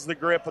tightens the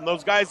grip, and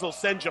those guys will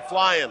send you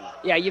flying.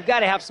 Yeah, you've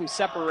got to have some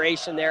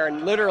separation there,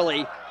 and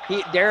literally,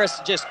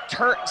 Darris just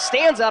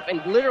stands up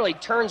and literally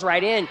turns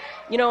right in.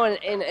 You know,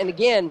 and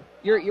again,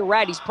 you're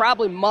right. He's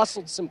probably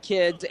muscled some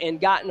kids and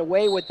gotten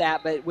away with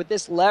that, but with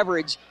this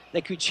leverage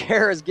that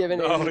Kuchera has given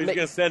him. Oh, he's going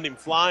to send him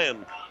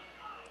flying.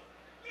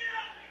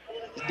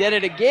 Did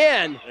it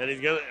again. And he's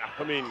going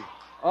to,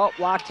 Oh,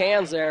 locked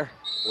hands there.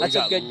 That's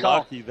a good call.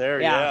 Lucky there,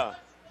 yeah.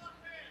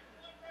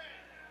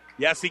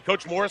 Yeah, see,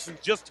 Coach Morrison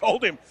just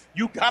told him,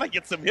 you got to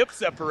get some hip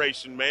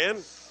separation, man.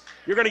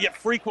 You're going to get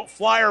frequent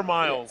flyer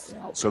miles.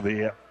 So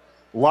the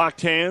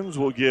locked hands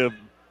will give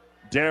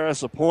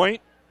Darris a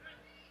point.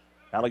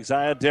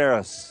 Alexia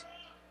Darris.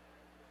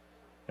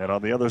 And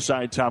on the other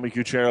side, Tommy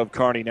Kuchera of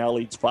Kearney now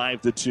leads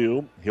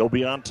 5-2. He'll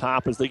be on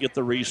top as they get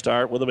the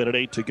restart with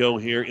 1:08 to go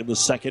here in the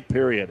second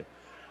period.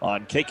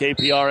 On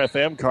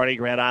KKPR-FM, Kearney,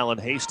 Grand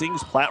Island,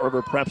 Hastings,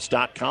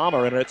 PlatteRiverPreps.com.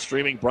 Our internet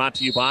streaming brought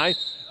to you by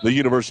the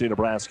University of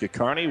Nebraska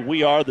Kearney.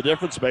 We are the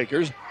difference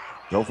makers.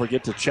 Don't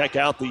forget to check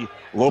out the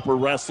Loper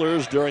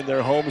Wrestlers during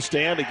their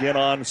homestand again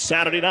on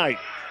Saturday night.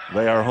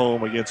 They are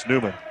home against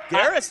Newman.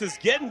 Darris is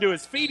getting to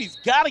his feet. He's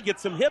got to get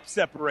some hip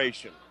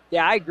separation.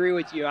 Yeah, I agree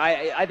with you.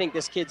 I think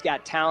this kid's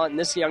got talent, and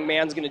this young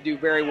man's going to do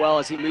very well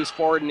as he moves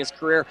forward in his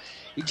career.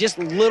 Just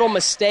a little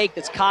mistake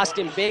that's cost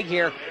him big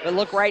here. But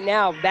look, right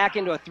now, back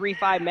into a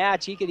 3-5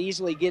 match, he could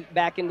easily get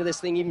back into this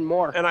thing even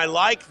more. And I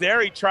like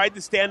there, he tried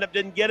to stand up,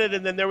 didn't get it,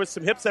 and then there was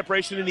some hip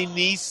separation, and he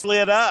knee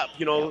slid up,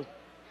 you know.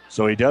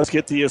 So he does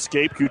get the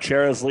escape.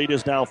 Kuchera's lead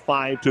is now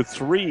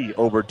 5-3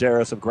 over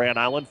Darris of Grand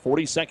Island.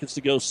 40 seconds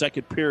to go,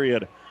 second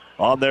period.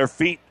 On their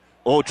feet.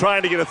 Oh,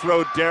 trying to get a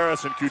throw,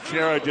 Darris, and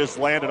Kuchera just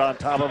landed on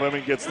top of him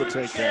and gets the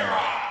takedown.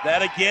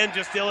 That, again,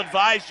 just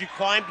ill-advised. You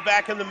climbed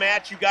back in the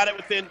match. You got it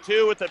within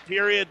 2 with a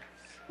period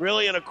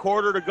really in a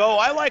quarter to go.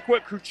 I like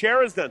what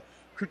Kuchera's done.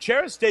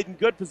 Kuchera stayed in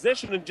good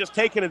position and just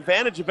taken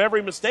advantage of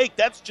every mistake.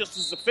 That's just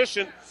as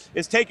efficient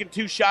as taking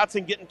 2 shots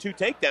and getting 2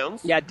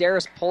 takedowns. Yeah,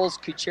 Darris pulls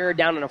Kuchera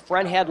down in a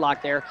front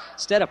headlock there.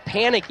 Instead of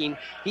panicking,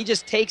 he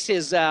just takes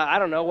his, I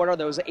don't know, what are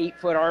those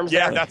 8-foot arms?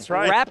 Yeah, there, that's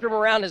right. Wrapped him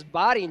around his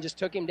body and just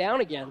took him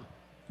down again.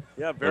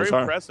 Yeah, very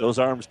impressive. Those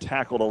arms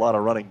tackled a lot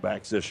of running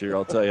backs this year,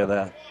 I'll tell you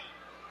that.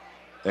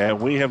 And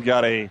we have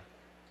got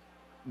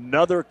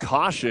another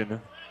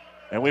caution,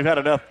 and we've had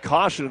enough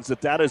cautions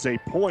that is a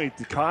point.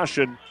 The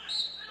caution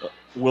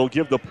will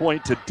give the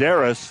point to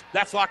Darris.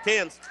 That's locked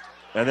hands.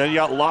 And then you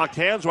got locked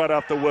hands right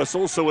off the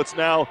whistle, so it's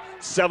now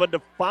 7-5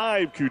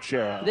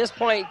 Kuchera. At this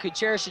point,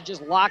 Kuchera should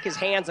just lock his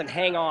hands and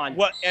hang on.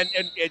 What? And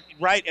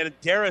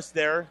Darris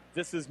there,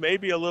 this is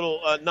maybe a little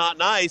not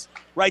nice.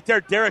 Right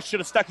there, Darris should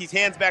have stuck his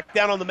hands back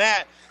down on the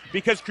mat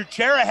because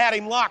Kuchera had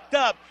him locked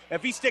up.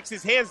 If he sticks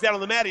his hands down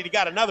on the mat, he'd have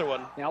got another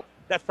one. Yep.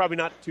 That's probably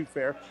not too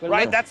fair.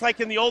 Right? That's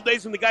like in the old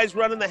days when the guy's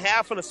running the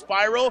half in a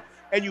spiral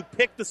and you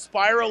pick the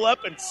spiral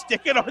up and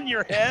stick it on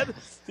your head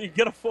so you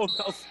get a full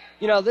nose.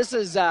 You know, this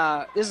is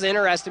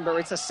interesting, but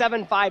it's a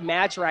 7-5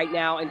 match right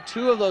now, and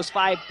 2 of those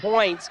 5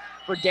 points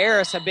for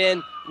Darris have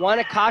been one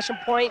a caution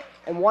point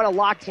and one a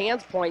locked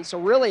hands point. So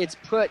really, it's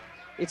put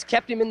it's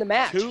kept him in the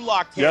match. 2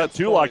 locked hands. Yeah,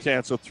 2 locked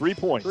hands, so 3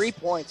 points. 3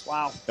 points,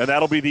 wow. And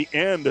that'll be the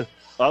end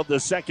of the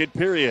second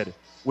period.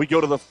 We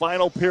go to the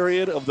final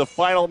period of the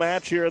final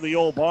match here in the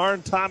Old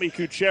Barn. Tommy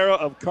Kuchera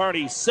of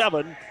Kearney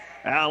 7,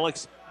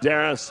 Alex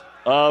Darris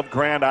of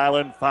Grand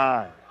Island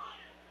 5.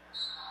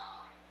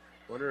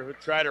 Wonder who'll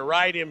try to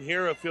ride him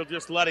here if he'll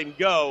just let him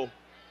go.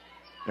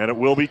 And it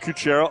will be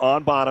Kuchera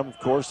on bottom, of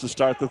course, to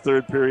start the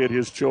third period,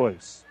 his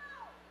choice.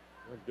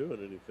 Not doing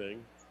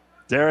anything.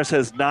 Darris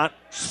has not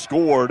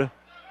scored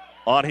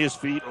on his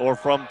feet or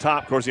from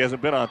top. Of course, he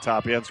hasn't been on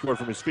top. He hasn't scored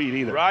from his feet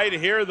either. Right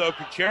here, though,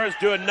 Kuchera's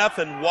doing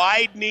nothing.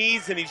 Wide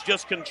knees, and he's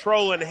just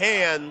controlling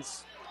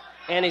hands.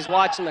 And he's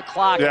watching the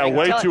clock. Yeah,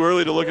 way too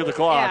early to look at the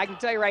clock. Yeah, I can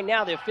tell you right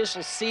now, the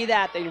officials see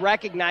that, they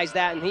recognize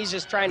that, and he's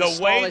just trying to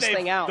stall this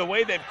thing out. The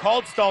way they've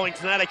called stalling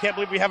tonight, I can't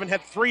believe we haven't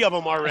had 3 of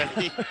them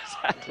already.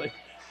 Exactly.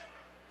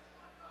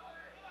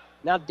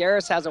 Now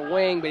Darris has a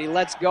wing, but he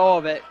lets go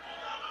of it.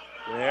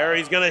 There,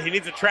 he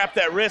needs to trap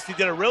that wrist. He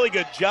did a really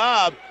good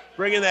job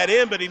bringing that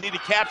in, but he needs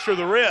to capture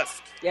the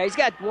wrist. Yeah, he's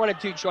got 1 of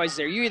 2 choices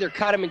there. You either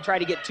cut him and try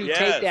to get 2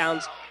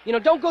 takedowns. You know,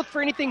 don't go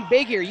for anything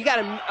big here. You got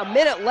a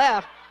minute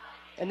left.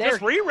 And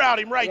just reroute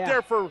him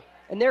there for.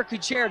 And there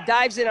Kuchera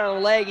dives in on a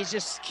leg. He's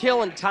just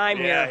killing time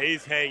here. Yeah,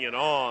 he's hanging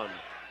on.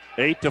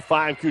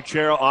 8-5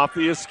 Kuchera off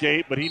the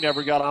escape, but he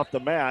never got off the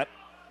mat.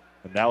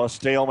 And now a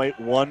stalemate,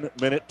 1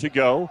 minute to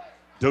go.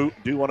 Do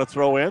want to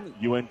throw in,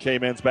 UNK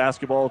men's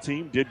basketball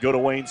team did go to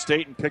Wayne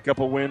State and pick up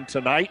a win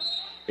tonight,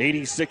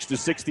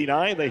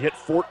 86-69. They hit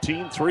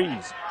 14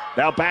 threes.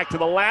 Now back to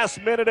the last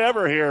minute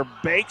ever here,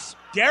 Bakes.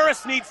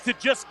 Darris needs to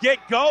just get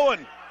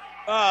going.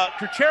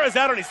 Kuchera's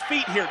out on his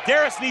feet here.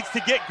 Darris needs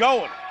to get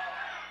going.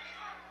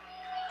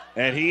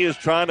 And he is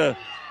trying to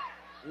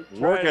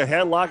work a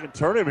headlock and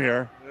turn him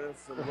here.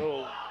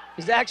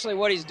 He's actually,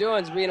 what he's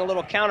doing is being a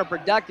little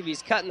counterproductive.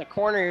 He's cutting the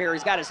corner here.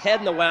 He's got his head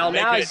in the well.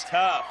 Now he's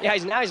tough. Yeah,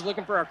 he's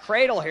looking for a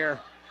cradle here.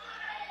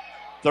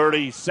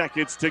 30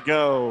 seconds to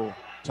go.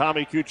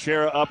 Tommy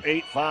Kuchera up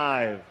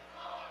 8-5.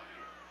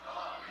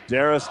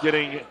 Darris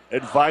getting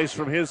advice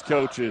from his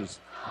coaches.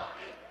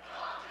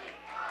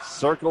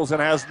 Circles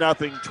and has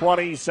nothing.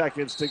 20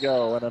 seconds to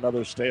go and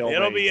another stalemate.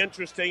 It'll be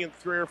interesting in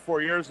 3 or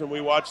 4 years when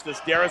we watch this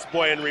Darris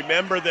boy. And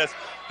remember this,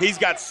 he's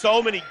got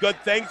so many good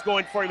things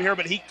going for him here,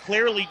 but he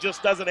clearly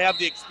just doesn't have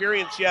the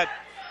experience yet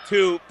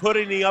to put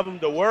any of them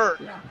to work.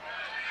 Yeah.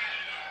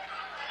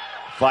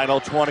 Final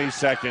 20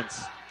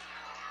 seconds.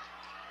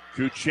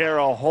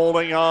 Kuchera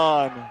holding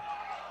on.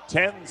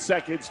 10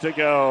 seconds to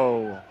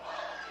go.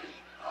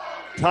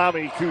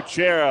 Tommy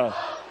Kuchera,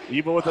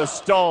 even with a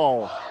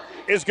stall,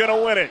 is going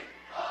to win it.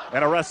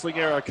 And a wrestling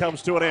era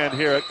comes to an end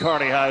here at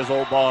Kearney High's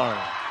Old Barn.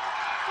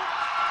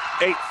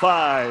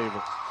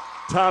 8-5.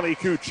 Tommy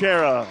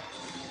Kuchera,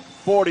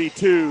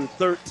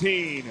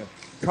 42-13.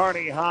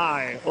 Kearney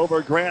High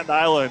over Grand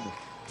Island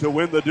to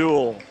win the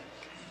duel.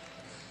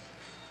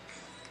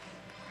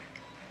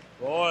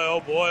 Boy, oh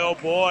boy, oh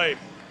boy.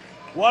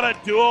 What a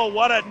duel,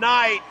 what a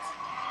night.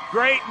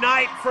 Great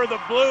night for the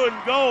blue and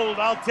gold,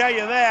 I'll tell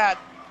you that.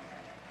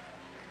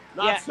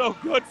 Not so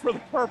good for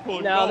the purple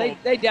and gold. No,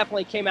 they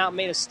definitely came out and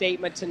made a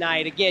statement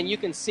tonight. Again, you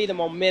can see the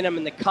momentum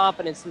and the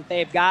confidence that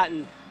they've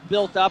gotten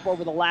built up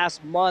over the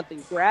last month,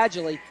 and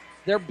gradually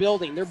they're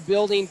building. They're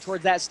building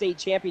towards that state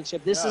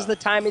championship. This is the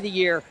time of the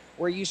year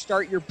where you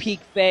start your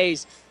peak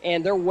phase,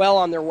 and they're well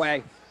on their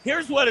way.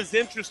 Here's what is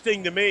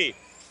interesting to me.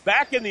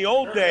 Back in the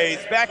old days,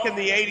 back in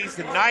the 80s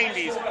and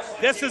 90s,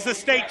 this is a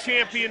state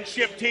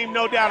championship team,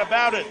 no doubt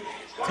about it.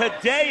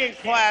 Today in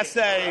Class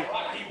A,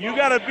 you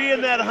got to be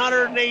in that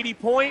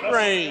 180-point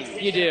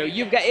range. You do.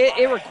 You've got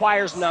it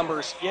requires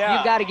numbers. Yeah.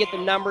 You've got to get the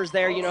numbers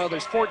there. You know,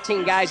 there's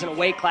 14 guys in a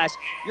weight class.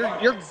 You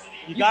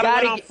got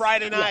to win on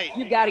Friday night.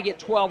 You've got to get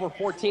 12 or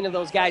 14 of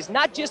those guys,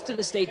 not just to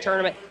the state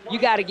tournament. You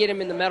got to get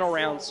them in the medal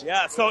rounds.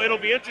 Yeah, so it'll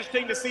be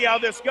interesting to see how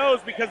this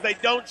goes because they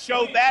don't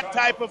show that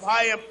type of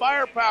high-end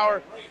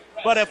firepower.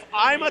 But if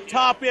I'm a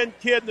top-end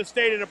kid in the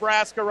state of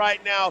Nebraska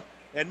right now,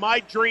 and my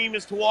dream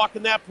is to walk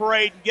in that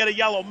parade and get a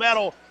yellow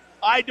medal,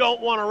 I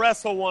don't want to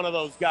wrestle one of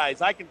those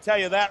guys. I can tell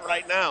you that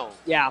right now.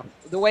 Yeah,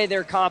 the way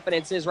their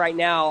confidence is right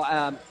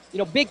now,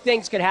 big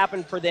things could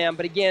happen for them.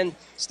 But again,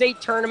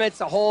 state tournament's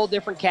a whole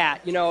different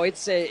cat. You know,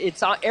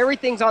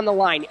 everything's on the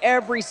line,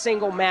 every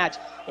single match.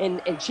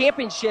 And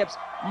championships,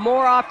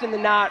 more often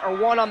than not, are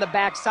won on the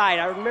backside.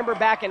 I remember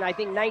back in, I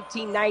think,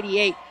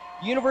 1998,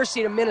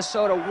 University of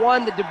Minnesota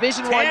won the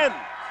Division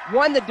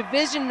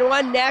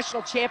I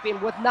national champion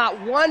with not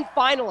one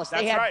finalist.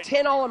 They had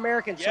 10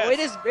 All-Americans, so it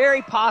is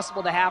very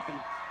possible to happen.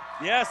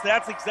 Yes,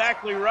 that's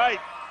exactly right.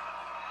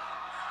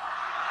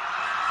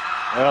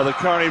 The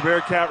Kearney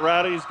Bearcat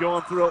Rowdies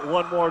going through it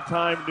one more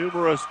time.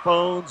 Numerous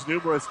phones,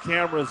 numerous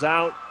cameras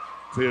out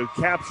to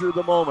capture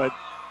the moment.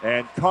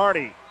 And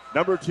Kearney,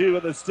 number 2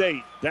 in the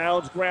state.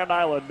 Downs Grand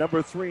Island,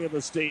 number 3 in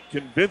the state,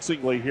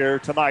 convincingly here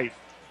tonight.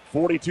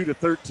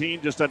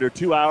 42-13, just under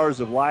 2 hours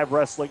of live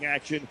wrestling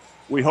action.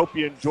 We hope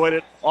you enjoyed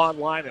it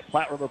online at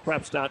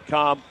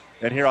PlatteRiverPreps.com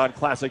and here on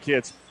Classic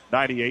Hits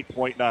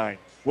 98.9.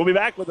 We'll be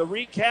back with a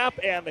recap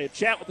and a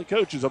chat with the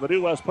coaches on the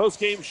New West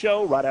postgame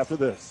show right after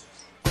this.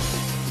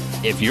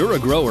 If you're a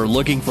grower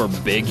looking for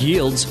big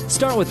yields,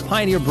 start with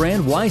Pioneer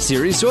brand Y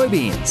Series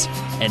soybeans.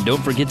 And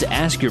don't forget to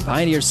ask your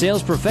Pioneer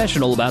sales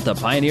professional about the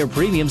Pioneer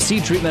Premium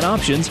seed treatment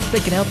options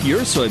that can help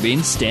your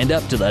soybeans stand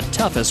up to the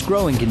toughest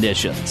growing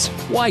conditions.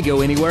 Why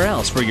go anywhere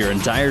else for your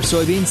entire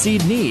soybean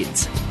seed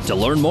needs? To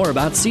learn more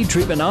about seed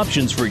treatment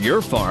options for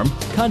your farm,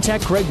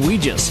 contact Craig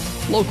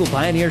Weegis, local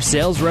Pioneer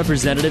sales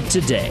representative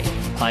today.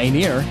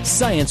 Pioneer,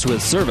 science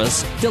with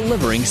service,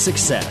 delivering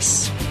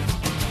success.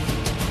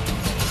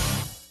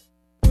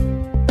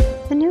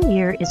 The new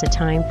year is a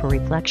time for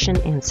reflection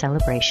and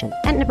celebration.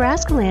 At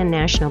Nebraska Land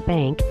National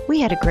Bank, we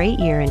had a great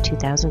year in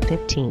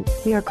 2015.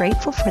 We are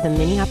grateful for the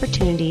many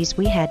opportunities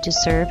we had to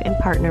serve and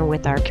partner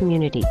with our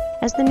community.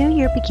 As the new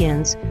year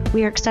begins,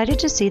 we are excited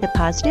to see the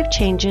positive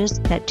changes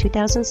that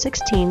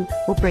 2016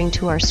 will bring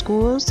to our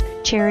schools,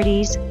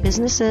 charities,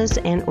 businesses,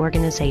 and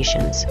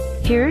organizations.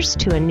 Here's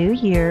to a new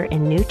year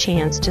and new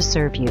chance to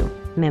serve you.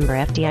 Member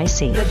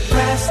FDIC.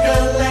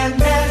 Nebraska Land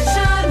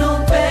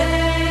National Bank.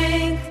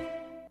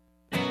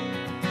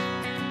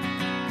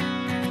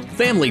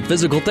 Family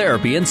Physical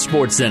Therapy and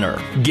Sports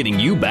Center, getting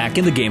you back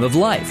in the game of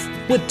life.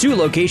 With 2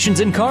 locations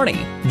in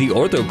Kearney, the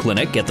Ortho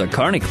Clinic at the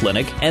Kearney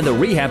Clinic and the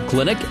Rehab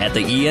Clinic at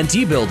the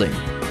ENT Building.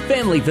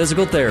 Family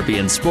Physical Therapy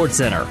and Sports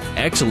Center,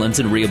 excellence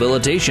in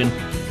rehabilitation.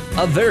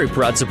 A very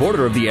proud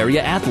supporter of the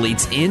area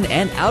athletes in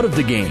and out of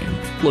the game.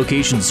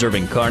 Locations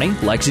serving Kearney,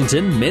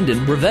 Lexington,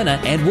 Minden, Ravenna,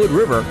 and Wood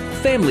River.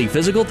 Family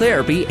Physical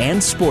Therapy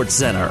and Sports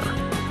Center.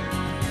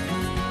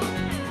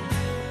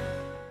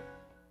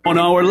 On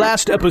our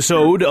last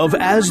episode of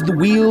As the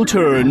Wheel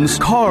Turns,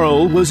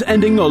 Carl was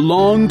ending a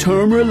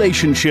long-term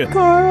relationship.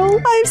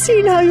 Carl, I've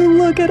seen how you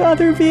look at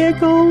other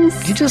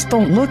vehicles. You just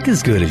don't look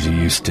as good as you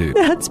used to.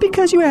 That's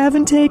because you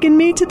haven't taken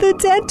me to the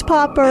Dent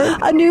Popper.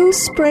 A new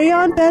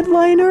spray-on bed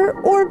liner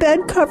or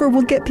bed cover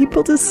will get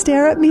people to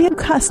stare at me, and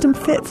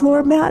custom-fit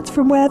floor mats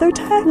from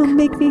WeatherTech will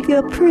make me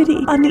feel pretty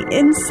on the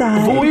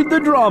inside. Avoid the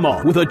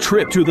drama with a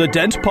trip to the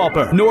Dent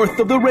Popper, north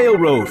of the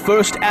railroad,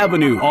 1st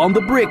Avenue, on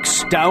the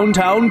Bricks,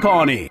 downtown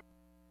Kearney.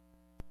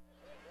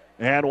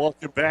 And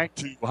welcome back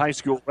to high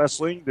school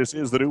wrestling. This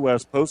is the New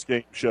West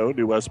postgame show.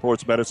 New West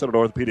Sports Medicine and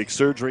Orthopedic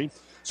Surgery.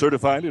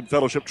 Certified and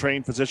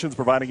fellowship-trained physicians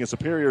providing a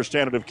superior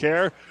standard of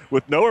care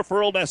with no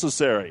referral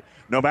necessary.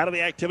 No matter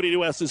the activity, New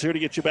West is here to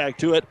get you back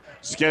to it.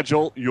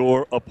 Schedule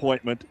your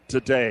appointment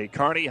today.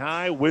 Kearney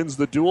High wins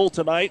the duel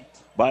tonight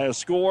by a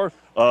score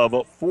of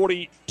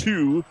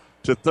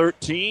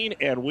 42-13.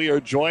 And we are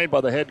joined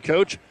by the head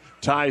coach,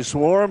 Ty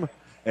Swarm.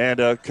 And,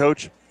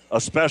 Coach, a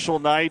special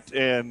night,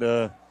 and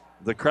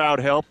the crowd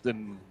helped,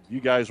 and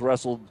you guys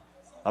wrestled,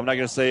 I'm not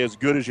going to say as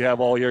good as you have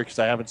all year because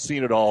I haven't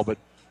seen it all, but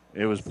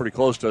it was pretty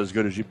close to as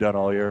good as you've done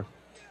all year.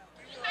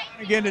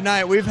 Again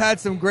tonight, we've had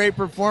some great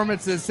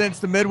performances since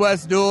the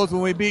Midwest Duels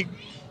when we beat,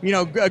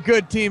 a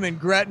good team in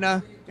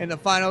Gretna in the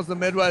finals of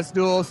the Midwest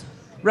Duels.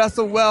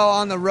 Wrestled well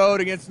on the road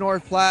against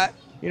North Platte.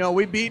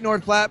 We beat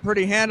North Platte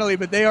pretty handily,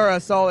 but they are a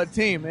solid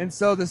team. And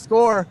so the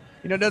score,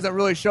 doesn't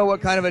really show what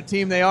kind of a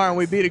team they are, and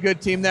we beat a good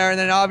team there. And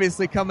then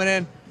obviously coming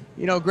in,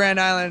 Grand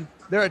Island,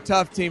 they're a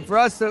tough team. For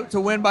us to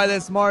win by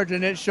this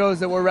margin, it shows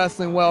that we're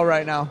wrestling well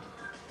right now.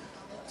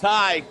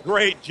 Ty,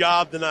 great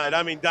job tonight.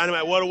 I mean,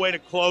 Dynamite, what a way to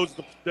close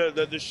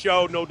the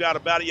show, no doubt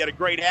about it. You had a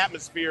great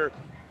atmosphere.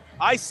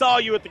 I saw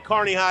you at the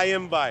Kearney High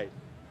Invite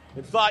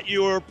and thought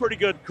you were a pretty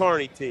good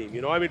Kearney team.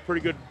 Pretty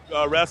good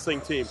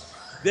wrestling team.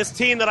 This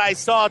team that I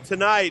saw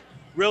tonight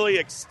really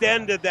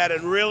extended that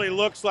and really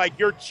looks like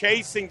you're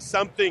chasing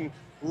something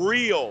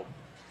real.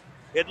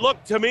 It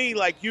looked to me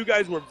like you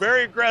guys were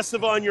very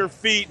aggressive on your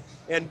feet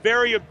and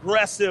very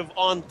aggressive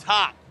on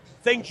top.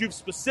 Things you've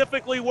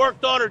specifically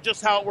worked on, or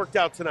just how it worked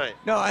out tonight?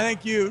 No, I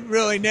think you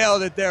really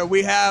nailed it there.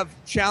 We have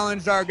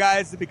challenged our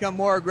guys to become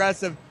more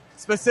aggressive,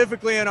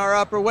 specifically in our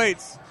upper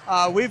weights.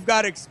 We've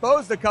got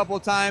exposed a couple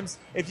times.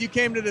 If you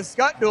came to the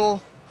Scott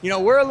duel,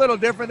 we're a little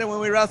different than when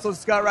we wrestled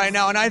Scott right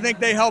now, and I think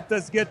they helped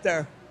us get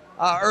there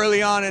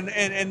early on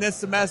in this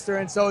semester.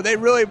 And so they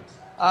really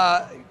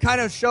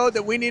kind of showed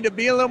that we need to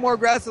be a little more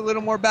aggressive, a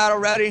little more battle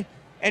ready.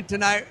 And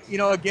tonight,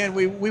 again,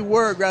 we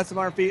were aggressive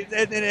on our feet,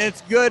 and it's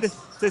good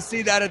to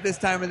see that at this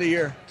time of the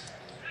year.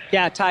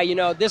 Yeah,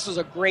 Ty, this was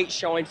a great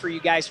showing for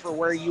you guys for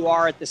where you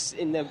are at this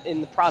in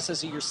the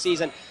process of your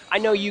season. I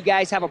know you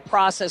guys have a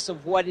process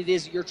of what it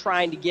is you're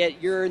trying to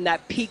get. You're in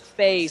that peak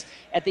phase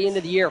at the end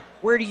of the year.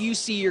 Where do you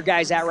see your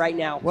guys at right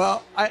now?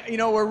 Well,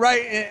 we're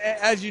right,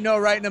 as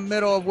right in the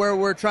middle of where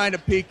we're trying to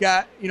peak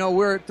at.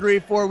 We're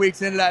 3-4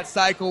 weeks into that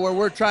cycle where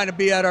we're trying to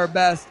be at our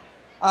best.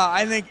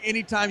 I think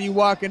anytime you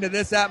walk into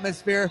this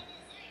atmosphere,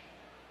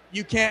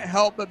 you can't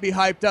help but be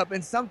hyped up.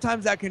 And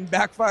sometimes that can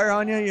backfire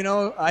on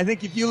you. I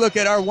think if you look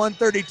at our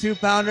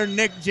 132-pounder,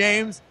 Nick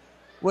James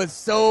was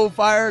so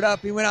fired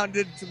up. He went out and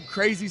did some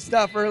crazy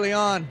stuff early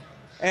on.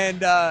 And,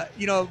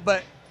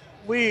 but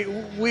we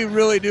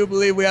really do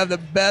believe we have the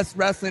best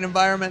wrestling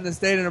environment in the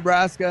state of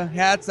Nebraska.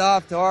 Hats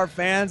off to our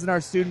fans and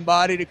our student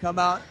body to come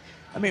out.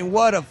 I mean,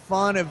 what a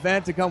fun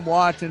event to come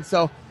watch. And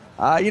so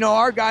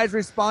Our guys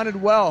responded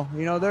well.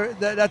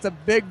 That's a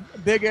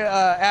big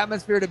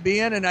atmosphere to be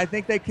in, and I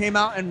think they came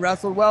out and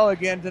wrestled well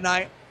again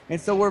tonight.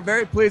 And so we're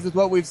very pleased with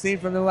what we've seen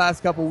from the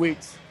last couple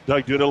weeks.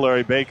 Doug Duda,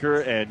 Larry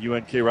Baker, and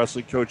UNK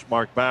wrestling coach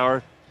Mark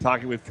Bauer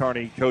talking with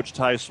Kearney coach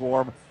Ty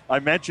Swarm. I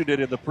mentioned it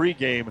in the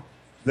pregame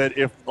that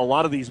if a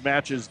lot of these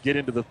matches get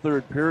into the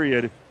third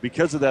period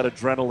because of that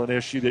adrenaline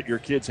issue that your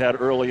kids had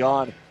early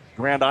on,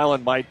 Grand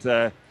Island might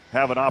have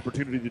an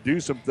opportunity to do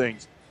some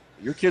things.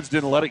 Your kids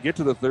didn't let it get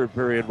to the third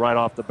period right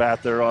off the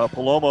bat there.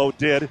 Palomo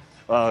did,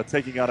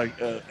 taking on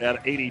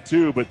at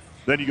 82, but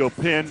then you go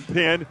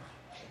pin,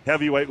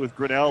 heavyweight with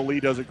Grinnell. Lee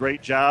does a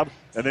great job,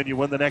 and then you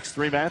win the next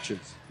 3 matches.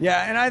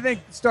 Yeah, and I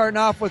think starting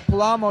off with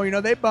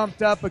Palomo, they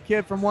bumped up a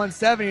kid from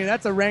 170, and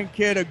that's a ranked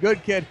kid, a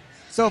good kid.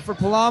 So for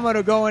Palomo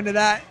to go into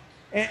that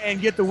and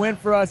get the win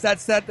for us, that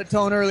set the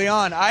tone early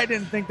on. I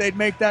didn't think they'd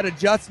make that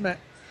adjustment.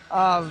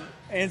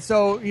 And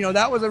so,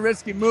 that was a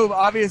risky move.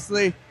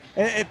 Obviously,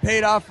 it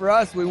paid off for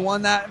us. We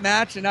won that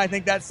match, and I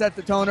think that set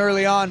the tone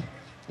early on.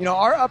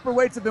 Our upper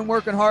weights have been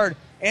working hard.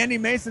 Andy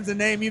Mason's a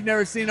name you've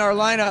never seen in our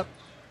lineup.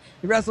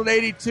 He wrestled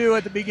 82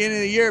 at the beginning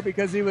of the year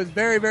because he was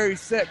very, very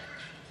sick.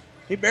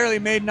 He barely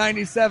made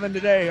 97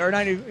 today, or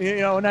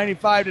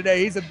 95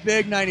 today. He's a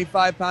big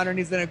 95-pounder, and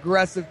he's an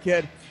aggressive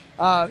kid.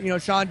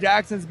 Sean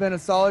Jackson's been a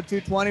solid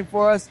 220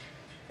 for us.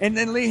 And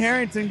then Lee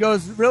Harrington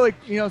goes really,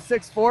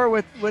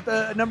 6'4" with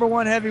a number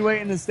 1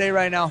 heavyweight in the state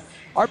right now.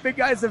 Our big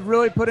guys have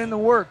really put in the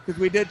work because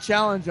we did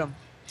challenge them.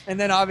 And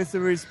then obviously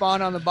we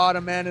respond on the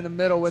bottom end in the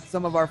middle with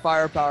some of our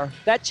firepower.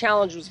 That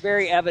challenge was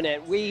very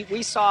evident.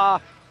 We saw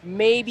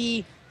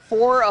maybe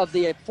 4 of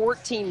the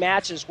 14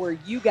 matches where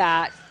you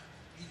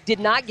did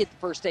not get the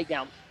first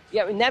takedown.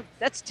 Yeah, and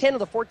that's 10 of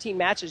the 14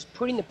 matches,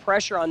 putting the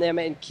pressure on them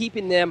and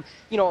keeping them.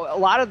 A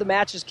lot of the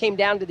matches came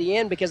down to the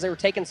end because they were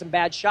taking some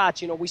bad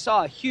shots. We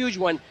saw a huge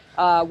one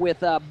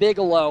with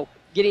Bigelow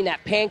getting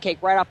that pancake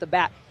right off the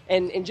bat.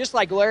 And just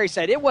like Larry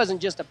said, it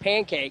wasn't just a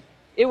pancake.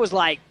 It was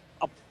like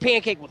a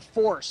pancake with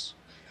force.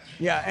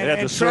 Yeah, and it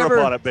had the syrup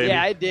on it, baby.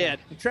 Yeah, it did.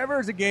 Trevor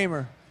is a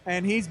gamer,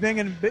 and he's been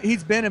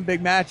in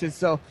big matches,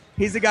 so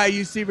he's the guy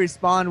you see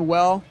respond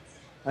well.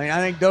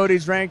 I think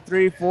Doty's ranked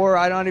 3, 4.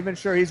 I'm not even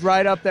sure. He's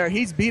right up there.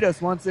 He's beat us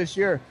once this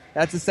year.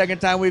 That's the second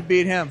time we've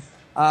beat him.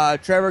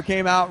 Trevor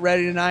came out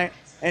ready tonight,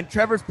 and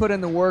Trevor's put in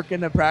the work in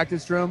the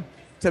practice room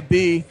to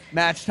be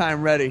match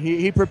time ready.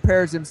 He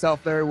prepares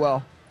himself very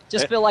well.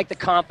 Just feel like the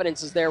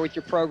confidence is there with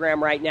your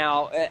program right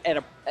now at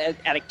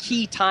a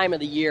key time of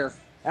the year.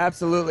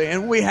 Absolutely,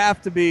 and we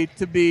have to be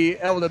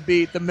able to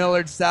beat the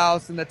Millard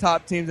South and the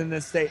top teams in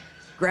this state.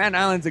 Grand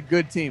Island's a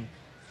good team.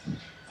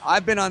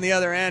 I've been on the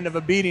other end of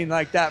a beating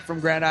like that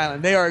from Grand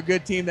Island. They are a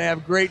good team. They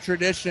have great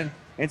tradition.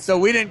 And so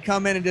we didn't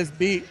come in and just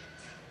beat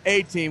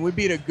a team. We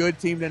beat a good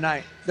team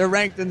tonight. They're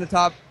ranked in the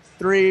top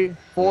 3,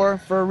 4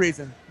 for a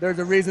reason. There's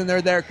a reason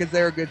they're there because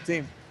they're a good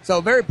team.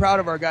 So very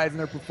proud of our guys and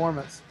their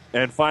performance.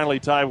 And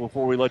finally, Ty,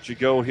 before we let you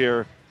go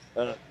here,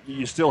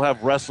 you still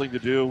have wrestling to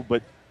do,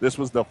 but this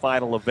was the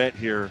final event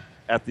here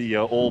at the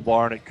Old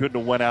Barn. It couldn't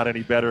have went out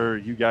any better.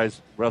 You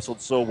guys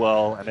wrestled so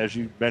well. And as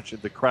you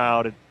mentioned, the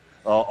crowd and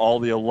all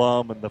the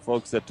alum and the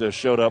folks that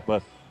showed up.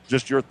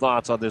 Just your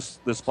thoughts on this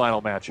final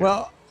match here.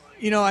 Well,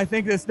 I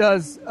think this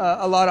does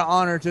a lot of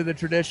honor to the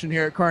tradition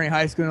here at Kearney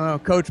High School.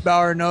 Coach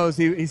Bauer knows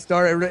he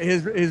started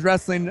his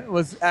wrestling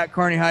was at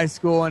Kearney High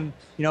School, and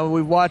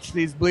we've watched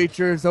these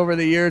bleachers over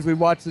the years. We've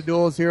watched the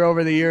duels here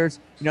over the years.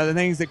 The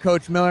things that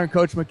Coach Miller and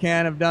Coach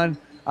McCann have done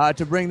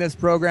to bring this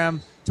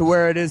program to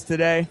where it is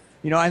today.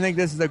 I think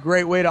this is a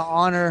great way to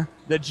honor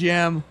the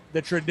gym,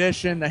 the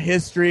tradition, the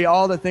history,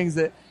 all the things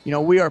that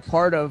we are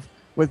part of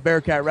with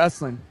Bearcat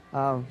Wrestling.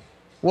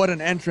 What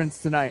an entrance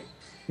tonight.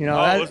 It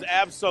was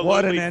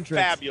absolutely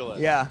fabulous.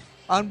 Yeah,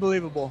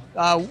 unbelievable.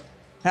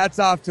 Hats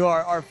off to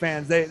our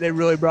fans. They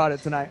really brought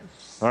it tonight.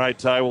 All right,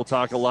 Ty, we'll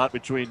talk a lot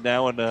between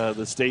now and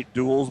the state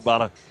duels.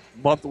 About a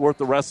month worth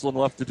of wrestling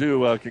left to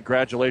do.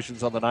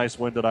 Congratulations on the nice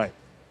win tonight.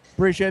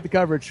 Appreciate the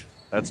coverage.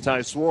 That's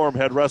Ty Swarm,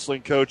 head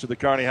wrestling coach of the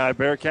Kearney High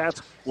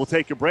Bearcats. We'll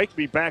take a break.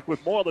 Be back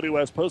with more of the New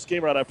West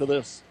postgame right after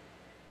this.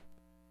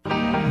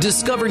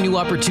 Discover new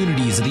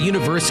opportunities at the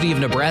University of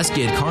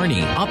Nebraska at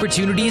Kearney.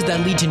 Opportunities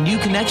that lead to new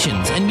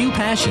connections and new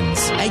passions.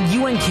 At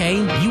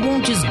UNK, you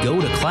won't just go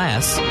to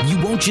class.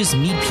 You won't just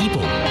meet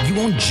people. You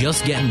won't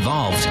just get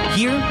involved.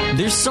 Here,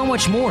 there's so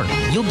much more.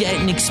 You'll get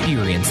an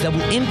experience that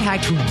will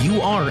impact who you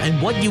are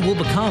and what you will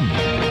become.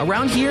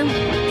 Around here,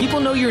 people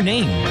know your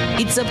name.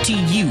 It's up to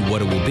you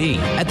what it will be.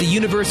 At the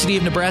University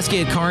of Nebraska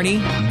at Kearney,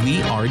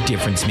 we are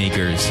difference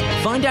makers.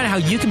 Find out how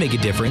you can make a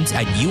difference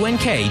at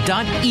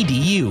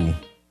unk.edu.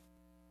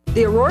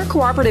 The Aurora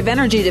Cooperative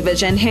Energy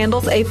Division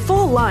handles a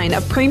full line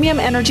of premium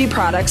energy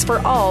products for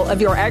all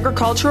of your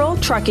agricultural,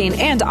 trucking,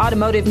 and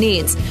automotive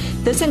needs.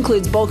 This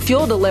includes bulk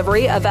fuel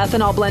delivery of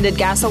ethanol-blended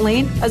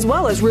gasoline, as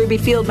well as Ruby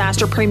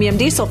Fieldmaster Premium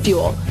Diesel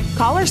Fuel.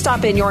 Call or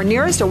stop in your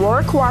nearest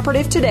Aurora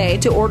Cooperative today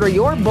to order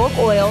your bulk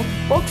oil,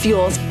 bulk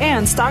fuels,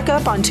 and stock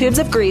up on tubes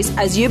of grease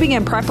as you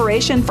begin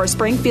preparation for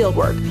spring field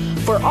work.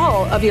 For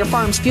all of your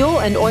farm's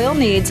fuel and oil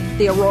needs,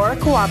 the Aurora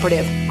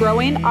Cooperative,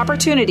 growing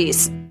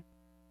opportunities.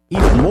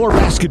 Even more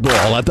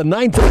basketball at the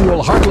 9th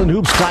Annual Heartland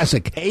Hoops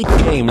Classic. 8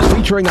 games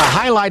featuring a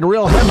highlight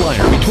reel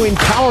headliner between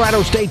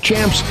Colorado State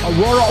champs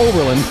Aurora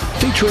Overland,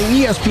 featuring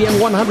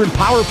ESPN 100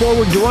 power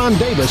forward Deron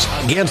Davis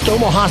against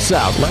Omaha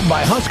South, led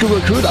by Husker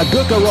recruit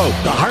Aguka Rope.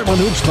 The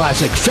Heartland Hoops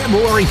Classic,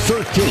 February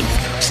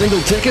 13th.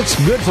 Single tickets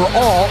good for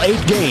all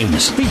 8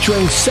 games,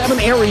 featuring 7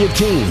 area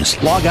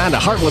teams. Log on to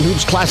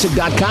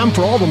heartlandhoopsclassic.com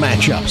for all the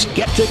matchups.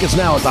 Get tickets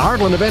now at the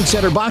Heartland Event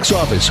Center box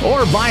office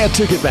or buy a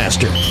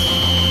Ticketmaster.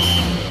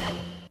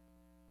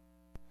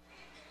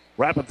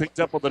 Wrapping things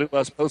up on the New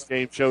West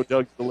postgame show,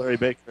 Doug, Larry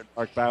Baker, and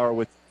Mark Bauer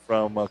with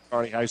from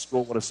Kearney High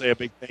School. I want to say a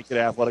big thank you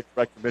to Athletic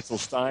Director Mitchell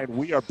Stein.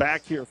 We are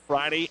back here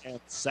Friday and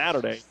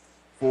Saturday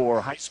for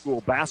high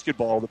school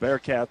basketball. The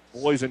Bearcats,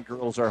 boys and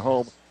girls, are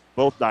home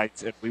both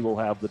nights, and we will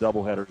have the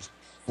doubleheaders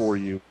for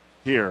you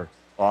here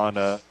on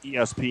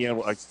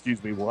ESPN.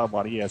 Excuse me, we'll have them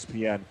on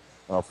ESPN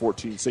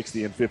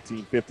 1460 and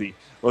 1550.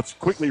 Let's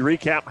quickly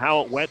recap how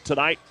it went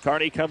tonight.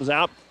 Kearney comes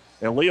out,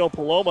 and Leo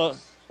Paloma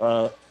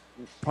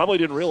probably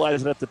didn't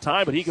realize it at the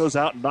time, but he goes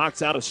out and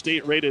knocks out a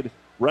state-rated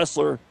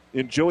wrestler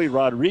in Joey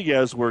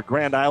Rodriguez, where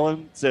Grand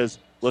Island says,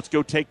 let's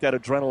go take that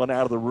adrenaline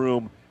out of the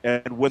room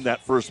and win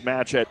that first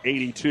match at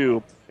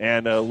 82.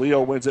 And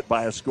Leo wins it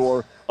by a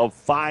score of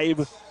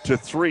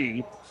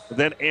 5-3.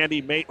 Then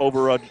Andy May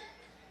over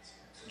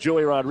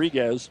Joey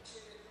Rodriguez.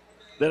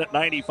 Then at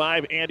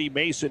 95, Andy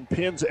Mason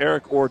pins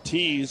Eric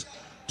Ortiz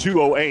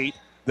 208.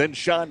 Then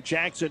Sean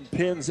Jackson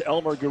pins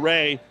Elmer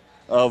Garay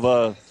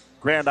of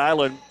Grand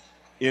Island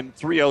in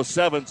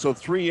 307, so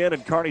 3 in,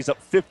 and Kearney's up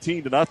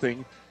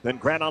 15-0. Then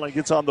Grand Island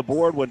gets on the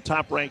board when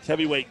top-ranked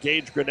heavyweight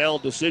Gage Grinnell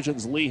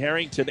decisions Lee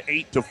Harrington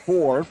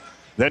 8-4.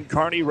 Then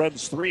Kearney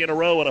runs 3 in a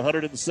row at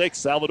 106.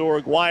 Salvador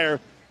Aguirre,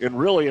 in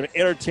really an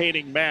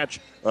entertaining match,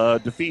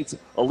 defeats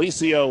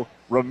Alicio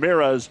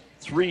Ramirez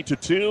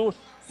 3-2.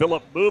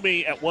 Philip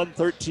Mooney at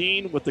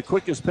 113 with the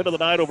quickest pin of the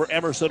night over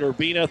Emerson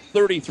Urbina,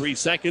 33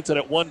 seconds. And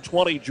at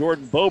 120,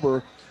 Jordan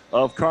Bober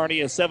of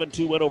Kearney, a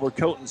 7-2 win over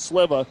Coton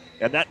Sliva,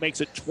 and that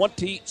makes it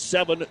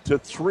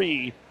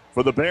 27-3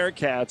 for the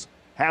Bearcats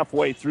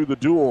halfway through the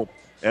duel.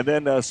 And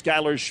then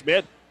Skylar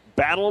Schmidt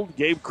battled.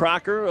 Gabe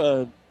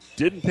Crocker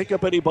didn't pick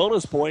up any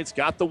bonus points,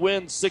 got the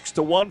win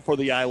 6-1 for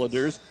the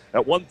Islanders.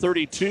 At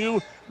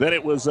 132, then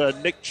it was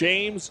Nick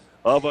James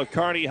of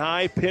Kearney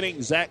High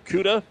pinning Zach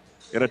Kuda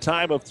in a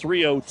time of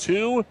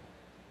 3:02.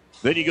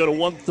 Then you go to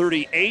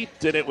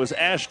 138, and it was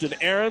Ashton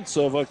Aarons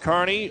of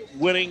Kearney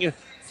winning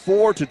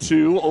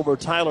 4-2 over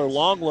Tyler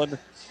Longland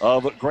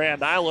of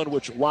Grand Island,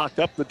 which locked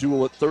up the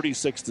duel at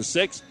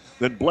 36-6.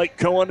 Then Blake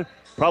Cohen,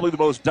 probably the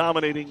most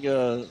dominating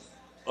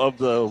of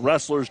the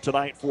wrestlers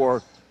tonight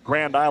for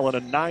Grand Island,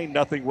 a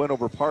 9-0 win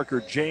over Parker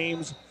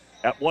James.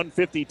 At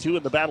 152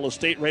 in the Battle of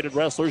State-rated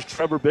wrestlers,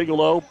 Trevor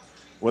Bigelow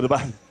with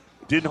about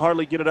didn't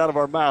hardly get it out of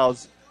our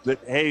mouths that,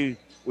 hey,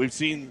 we've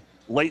seen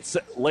late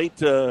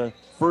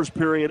first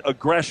period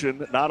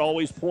aggression, not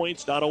always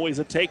points, not always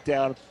a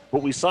takedown,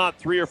 but we saw it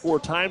 3 or 4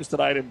 times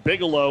tonight, and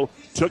Bigelow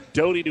took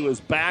Doty to his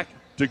back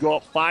to go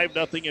up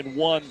 5-0 and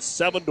won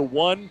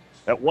 7-1.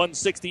 At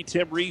 160,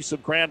 Tim Reese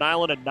of Grand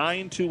Island, a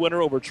 9-2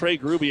 winner over Trey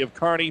Gruby of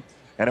Kearney.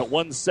 And at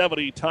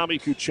 170, Tommy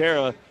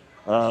Kuchera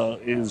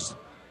is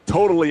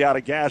totally out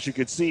of gas. You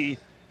could see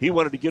he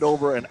wanted to get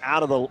over and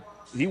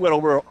he went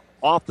over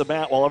off the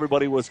mat while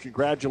everybody was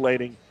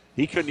congratulating.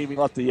 He couldn't even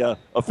let the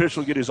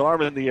official get his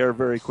arm in the air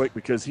very quick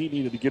because he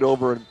needed to get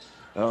over and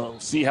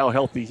see how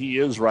healthy he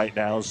is right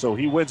now. So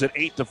he wins it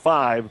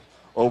 8-5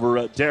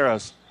 over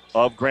Darris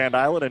of Grand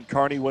Island, and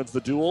Kearney wins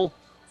the duel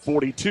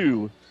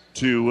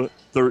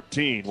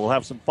 42-13. We'll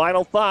have some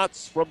final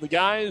thoughts from the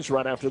guys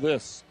right after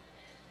this.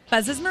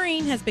 Buzz's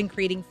Marine has been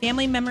creating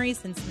family memories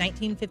since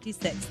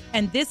 1956,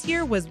 and this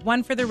year was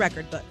one for the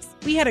record books.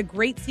 We had a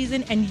great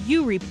season, and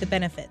you reaped the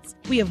benefits.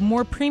 We have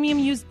more premium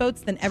used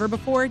boats than ever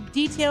before,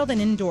 detailed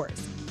and indoors.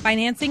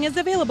 Financing is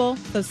available,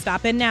 so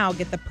stop in now.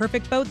 Get the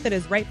perfect boat that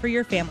is right for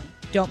your family.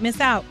 Don't miss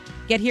out.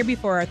 Get here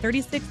before our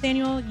 36th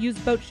annual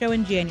used boat show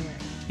in January.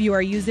 View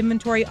our used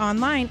inventory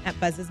online at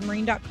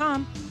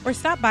buzzesmarine.com or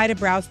stop by to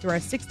browse through our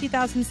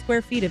 60,000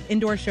 square feet of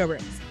indoor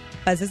showrooms.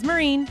 Buzz's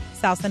Marine,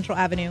 South Central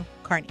Avenue,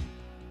 Kearney.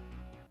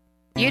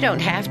 You don't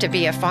have to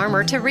be a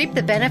farmer to reap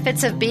the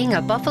benefits of being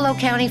a Buffalo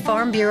County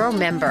Farm Bureau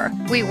member.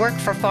 We work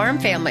for farm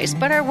families,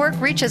 but our work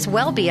reaches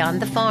well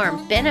beyond the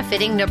farm,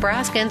 benefiting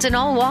Nebraskans in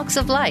all walks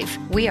of life.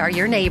 We are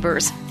your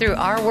neighbors. Through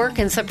our work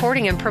in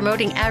supporting and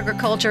promoting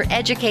agriculture,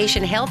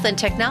 education, health, and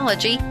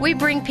technology, we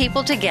bring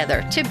people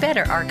together to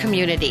better our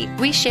community.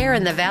 We share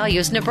in the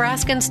values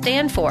Nebraskans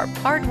stand for: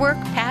 hard work,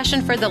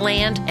 passion for the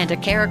land, and a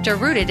character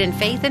rooted in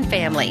faith and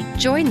family.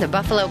 Join the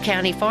Buffalo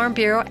County Farm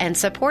Bureau and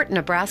support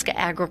Nebraska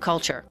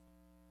agriculture.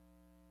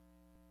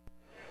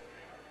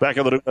 Back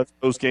on the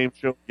post-game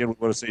show, again, we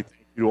want to say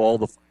thank you to all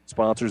the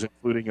sponsors,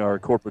 including our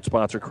corporate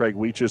sponsor, Craig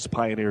Weeches,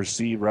 Pioneer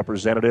Seed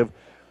representative.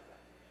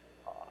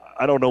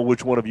 I don't know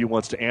which one of you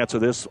wants to answer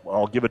this.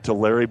 I'll give it to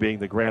Larry, being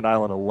the Grand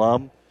Island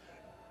alum.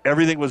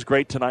 Everything was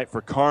great tonight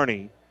for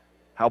Kearney.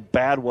 How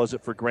bad was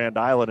it for Grand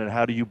Island, and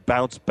how do you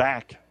bounce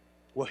back?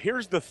 Well,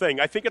 here's the thing.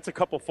 I think it's a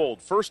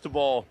couple-fold. First of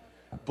all,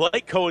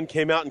 Blake Cohen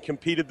came out and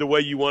competed the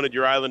way you wanted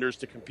your Islanders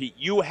to compete.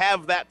 You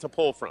have that to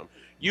pull from.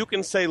 You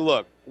can say,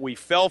 look, we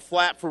fell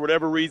flat for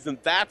whatever reason.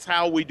 That's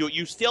how we do it.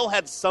 You still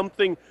had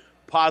something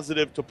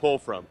positive to pull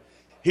from.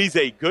 He's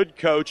a good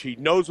coach. He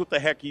knows what the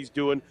heck he's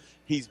doing.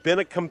 He's been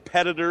a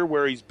competitor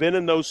where he's been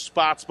in those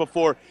spots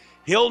before.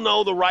 He'll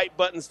know the right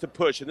buttons to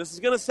push. And this is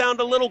going to sound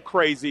a little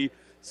crazy.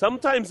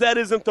 Sometimes that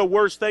isn't the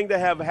worst thing to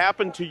have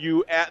happen to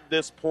you at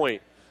this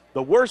point.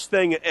 The worst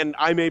thing, and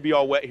I may be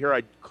all wet here,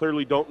 I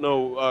clearly don't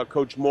know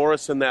Coach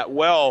Morrison that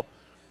well,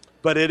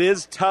 but it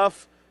is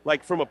tough,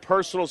 like from a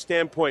personal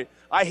standpoint.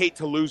 I hate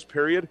to lose,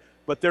 period,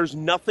 but there's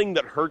nothing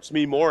that hurts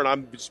me more, and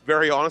I'm just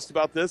very honest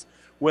about this,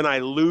 when I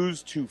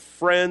lose to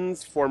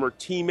friends, former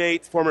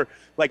teammates,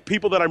 like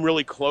people that I'm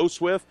really close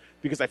with,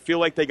 because I feel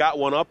like they got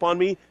one up on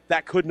me.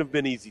 That couldn't have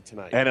been easy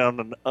tonight. And on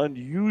an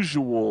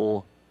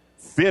unusual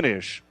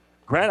finish,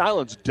 Grand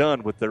Island's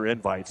done with their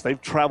invites.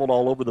 They've traveled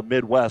all over the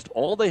Midwest.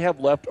 All they have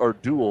left are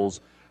duels.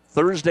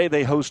 Thursday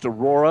they host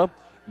Aurora.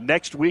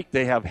 Next week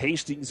they have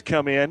Hastings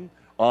come in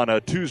on a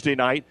Tuesday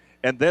night,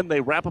 and then they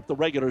wrap up the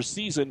regular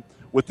season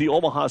with the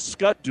Omaha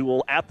Scott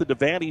duel at the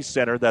Devaney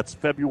Center. That's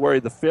February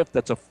the 5th.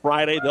 That's a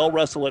Friday. They'll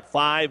wrestle at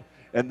 5,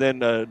 and then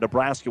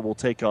Nebraska will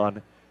take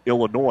on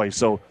Illinois.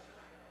 So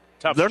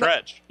tough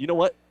stretch. You know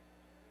what?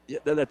 Yeah,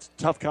 that's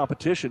tough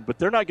competition, but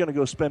they're not going to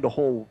go spend a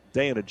whole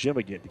day in a gym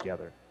again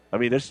together. I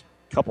mean, it's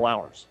a couple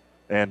hours.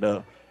 And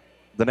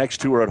the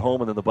next two are at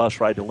home, and then the bus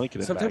ride to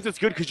Lincoln. Sometimes it's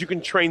good because you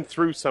can train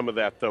through some of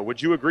that, though.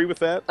 Would you agree with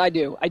that? I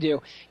do.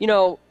 You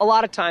know, a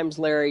lot of times,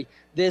 Larry,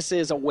 this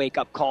is a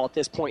wake-up call at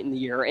this point in the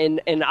year.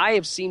 And I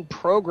have seen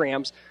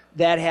programs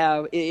that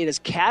it has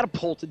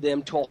catapulted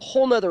them to a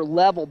whole nother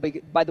level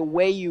by the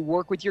way you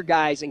work with your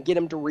guys and get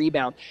them to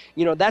rebound.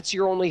 You know, that's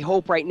your only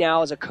hope right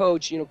now as a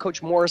coach. You know,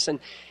 Coach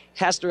Morrison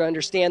has to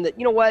understand that,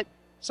 you know what,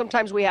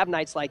 sometimes we have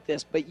nights like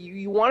this, but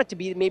you want it to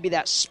be maybe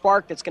that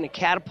spark that's going to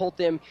catapult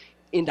them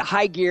into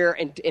high gear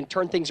and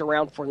turn things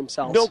around for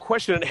themselves. No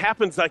question. It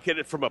happens like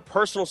it from a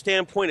personal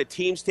standpoint, a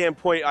team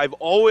standpoint.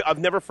 I've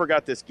never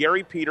forgot this.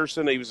 Gary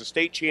Peterson, he was a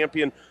state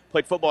champion,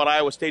 played football at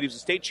Iowa State. He was a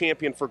state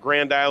champion for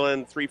Grand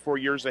Island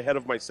 3-4 years ahead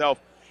of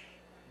myself.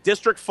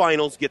 District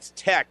finals, gets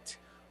teched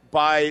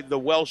by the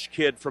Welsh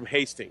kid from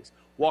Hastings.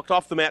 Walked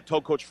off the mat,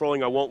 told Coach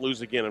Froling, I won't lose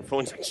again. And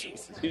Froling's like,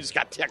 Jesus, he just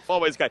got teched,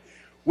 followed by this guy.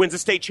 Wins a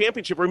state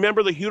championship.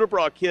 Remember the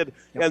Huderbrock kid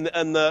and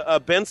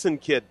the Benson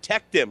kid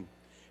teched him.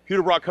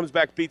 Huderbrock comes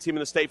back, beats him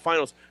in the state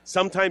finals.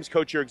 Sometimes,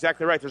 Coach, you're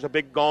exactly right. There's a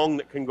big gong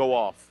that can go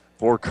off.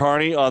 For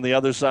Kearney on the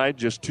other side,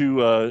 just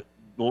 2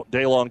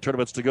 day-long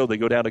tournaments to go. They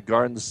go down to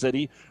Garden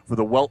City for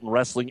the Welton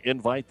Wrestling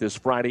Invite this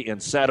Friday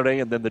and Saturday,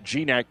 and then the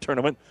GNAC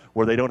tournament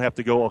where they don't have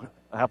to go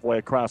halfway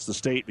across the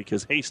state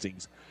because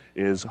Hastings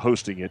is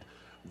hosting it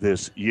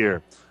this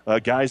year.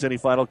 Guys, any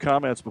final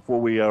comments before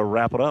we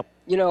wrap it up?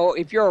 You know,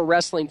 if you're a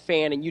wrestling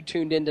fan and you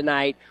tuned in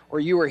tonight or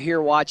you were here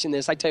watching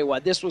this, I tell you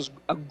what, this was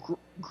a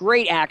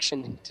great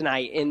action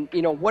tonight. And,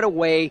 you know, what a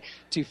way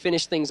to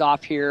finish things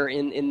off here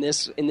in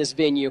this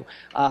venue.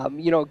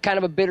 You know, kind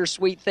of a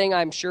bittersweet thing,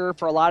 I'm sure,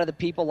 for a lot of the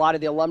people, a lot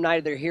of the alumni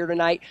that are here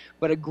tonight,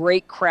 but a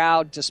great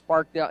crowd to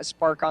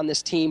spark on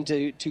this team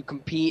to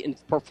compete and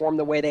perform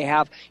the way they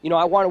have. You know,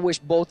 I want to wish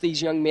both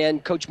these young men,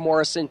 Coach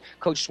Morrison,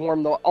 Coach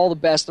Swarm, all the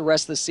best the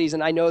rest of the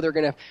season. I know they're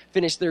going to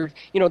finish they're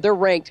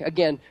ranked,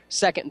 again,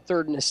 second and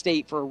third in the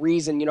state for a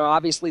reason. You know,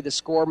 obviously the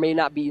score may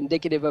not be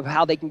indicative of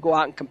how they can go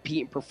out and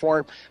compete and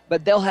perform,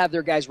 but they'll have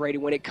their guys ready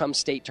when it comes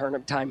state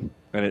tournament time.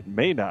 And it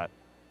may not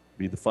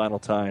be the final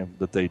time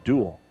that they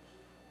duel.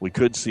 We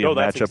could see a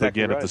match up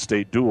again at the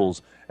state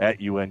duels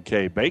at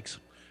UNK. Bakes?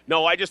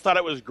 No, I just thought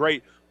it was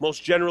great.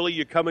 Most generally,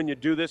 you come and you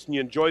do this and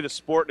you enjoy the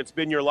sport and it's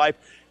been your life.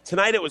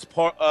 Tonight it was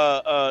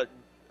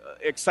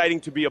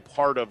exciting to be a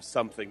part of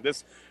something.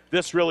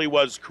 This really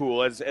was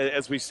cool.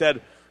 As we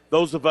said,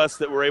 those of us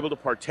that were able to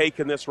partake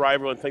in this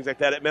rivalry and things like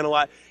that, it meant a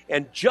lot.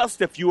 And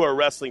just if you are a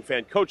wrestling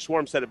fan, Coach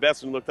Swarm said it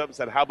best and looked up and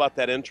said, how about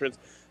that entrance?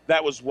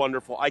 That was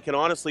wonderful. I can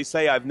honestly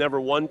say I've never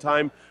one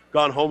time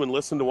gone home and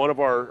listened to one of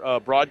our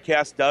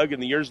broadcasts, Doug, in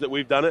the years that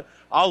we've done it.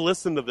 I'll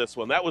listen to this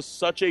one. That was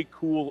such a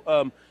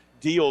cool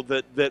deal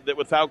that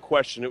without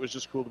question, it was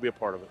just cool to be a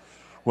part of it.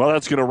 Well,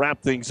 that's going to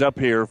wrap things up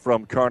here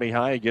from Kearney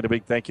High. Again, a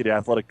big thank you to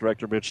Athletic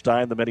Director Mitch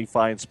Stein, the many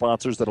fine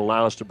sponsors that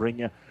allow us to bring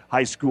you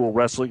high school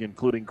wrestling,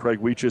 including Craig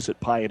Weeches at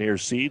Pioneer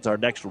Seeds. Our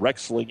next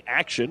wrestling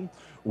action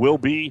will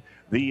be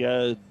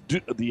the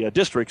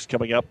districts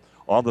coming up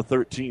on the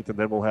 13th, and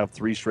then we'll have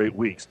 3 straight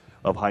weeks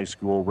of high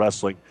school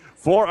wrestling.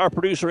 For our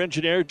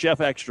producer-engineer,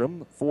 Jeff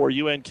Ekstrom, for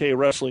UNK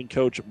wrestling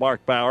coach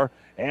Mark Bauer,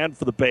 and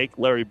for the Bake,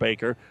 Larry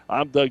Baker,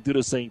 I'm Doug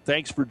Duda saying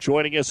thanks for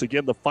joining us.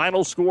 Again, the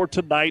final score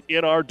tonight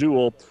in our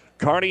duel,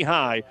 Kearney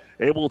High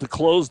able to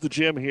close the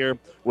gym here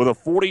with a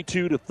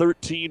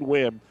 42-13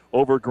 win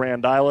over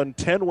Grand Island.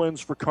 10 wins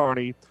for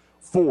Kearney,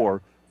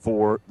 4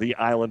 for the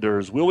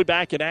Islanders. We'll be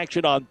back in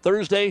action on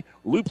Thursday.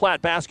 Lou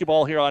Platte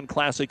basketball here on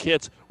Classic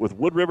Hits with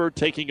Wood River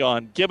taking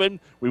on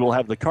Gibbon. We will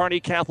have the Kearney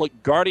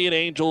Catholic Guardian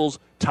Angels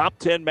top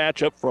 10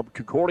 matchup from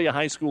Concordia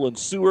High School in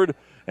Seward,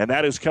 and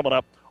that is coming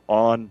up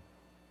on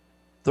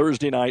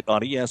Thursday night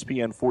on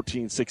ESPN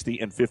 1460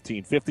 and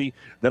 1550.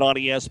 Then on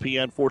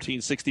ESPN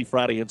 1460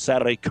 Friday and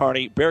Saturday,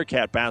 Kearney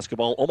Bearcat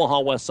basketball.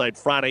 Omaha Westside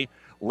Friday,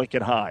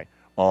 Lincoln High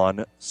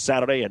on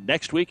Saturday. And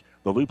next week,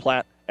 the Lou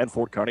Platte and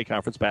Fort Kearney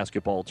Conference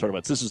basketball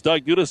tournaments. This is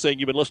Doug Duda saying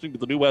you've been listening to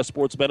the New West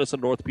Sports Medicine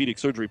and Orthopedic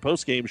Surgery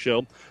postgame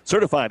show.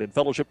 Certified and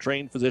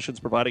fellowship-trained physicians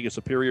providing a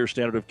superior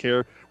standard of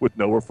care with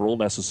no referral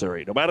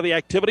necessary. No matter the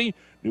activity,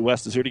 New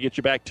West is here to get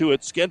you back to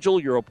it. Schedule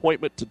your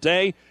appointment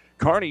today.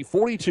 Kearney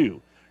 42,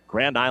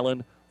 Grand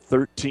Island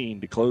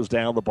 13 to close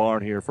down the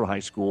barn here for high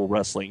school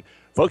wrestling.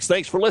 Folks,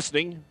 thanks for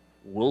listening.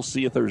 We'll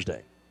see you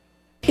Thursday.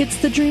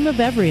 It's the dream of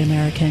every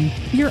American,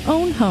 your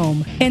own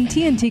home. And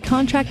TNT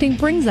Contracting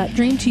brings that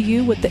dream to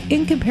you with the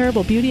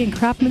incomparable beauty and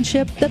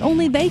craftsmanship that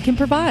only they can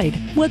provide.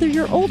 Whether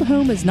your old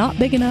home is not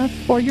big enough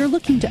or you're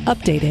looking to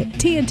update it,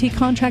 TNT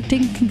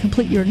Contracting can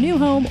complete your new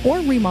home or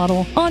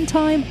remodel on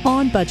time,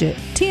 on budget.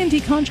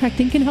 TNT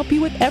Contracting can help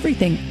you with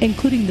everything,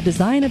 including the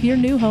design of your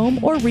new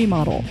home or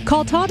remodel.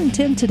 Call Todd and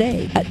Tim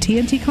today at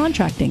TNT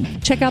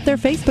Contracting. Check out their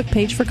Facebook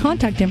page for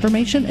contact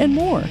information and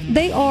more.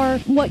 They are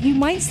what you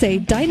might say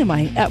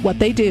dynamite at what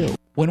they do.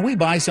 When we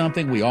buy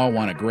something, we all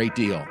want a great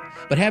deal.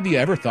 But have you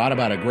ever thought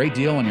about a great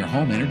deal on your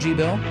home energy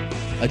bill?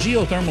 A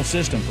geothermal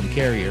system from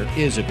Carrier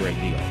is a great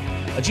deal.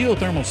 A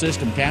geothermal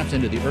system taps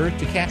into the earth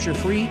to capture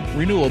free,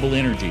 renewable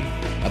energy.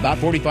 About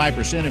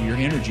 45% of your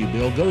energy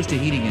bill goes to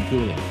heating and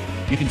cooling.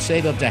 You can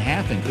save up to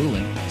half in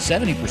cooling,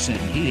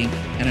 70% in heating,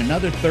 and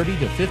another 30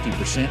 to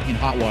 50% in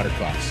hot water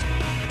costs.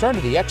 Turn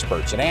to the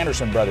experts at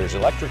Anderson Brothers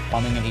Electric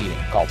Plumbing and Heating.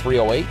 Call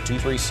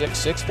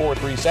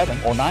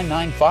 308-236-6437 or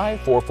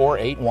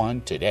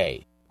 995-4481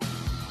 today.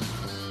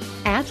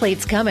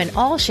 Athletes come in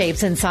all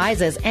shapes and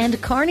sizes,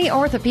 and Kearney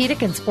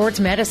Orthopedic and Sports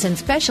Medicine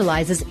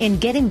specializes in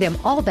getting them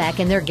all back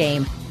in their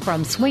game.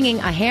 From swinging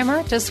a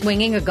hammer to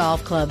swinging a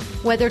golf club,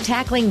 whether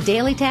tackling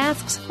daily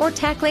tasks or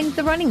tackling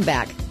the running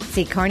back.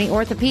 See Kearney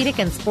Orthopedic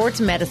and Sports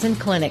Medicine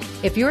Clinic.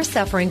 If you're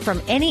suffering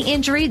from any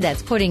injury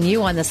that's putting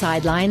you on the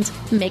sidelines,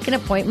 make an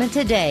appointment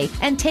today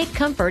and take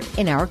comfort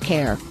in our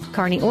care.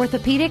 Kearney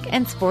Orthopedic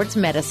and Sports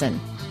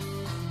Medicine.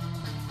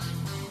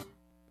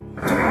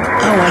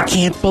 Oh, I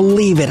can't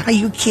believe it. Are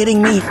you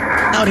kidding me?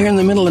 Out here in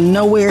the middle of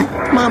nowhere,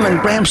 Mom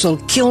and Bramps will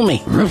kill me.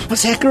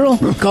 What's that, girl?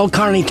 Call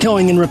Kearney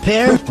Towing and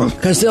Repair?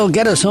 Because they'll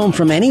get us home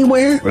from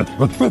anywhere?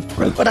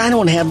 But I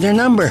don't have their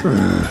number.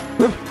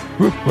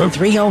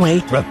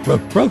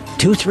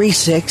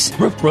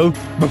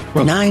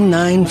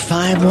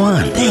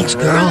 308-236-9951. Thanks,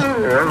 girl.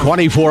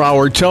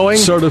 24-hour towing,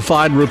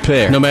 certified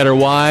repair. No matter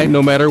why,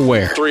 no matter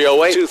where.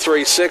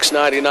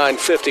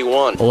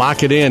 308-236-9951.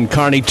 Lock it in,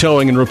 Kearney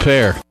Towing and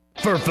Repair.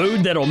 For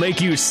food that'll make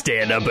you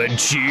stand up and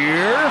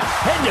cheer,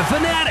 head to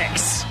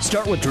Fanatics.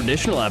 Start with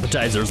traditional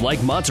appetizers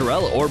like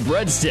mozzarella or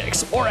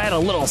breadsticks, or add a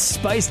little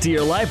spice to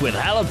your life with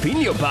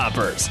jalapeno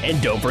poppers. And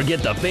don't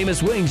forget the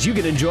famous wings you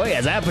can enjoy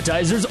as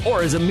appetizers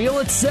or as a meal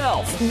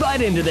itself.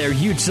 Bite into their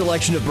huge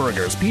selection of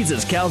burgers,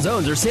 pizzas,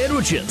 calzones, or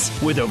sandwiches.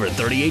 With over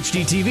 30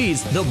 HD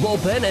TVs, the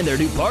bullpen, and their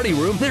new party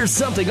room, there's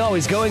something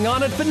always going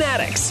on at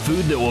Fanatics.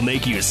 Food that will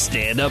make you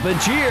stand up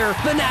and cheer.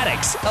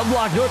 Fanatics, a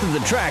block north of the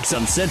tracks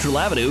on Central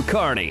Avenue,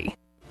 Kearney.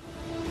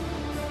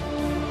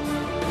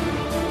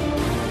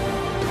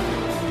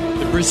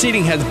 The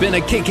proceeding has been a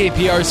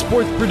KKPR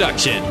sports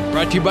production,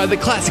 brought to you by the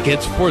Classic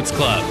Hits Sports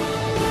Club.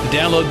 To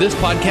download this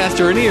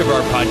podcast or any of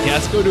our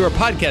podcasts, go to our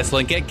podcast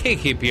link at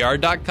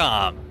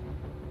kkpr.com.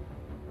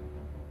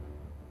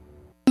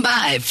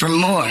 Bye for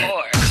more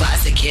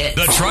Classic Hits.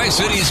 The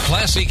Tri-Cities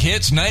Classic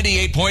Hits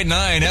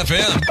 98.9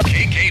 FM,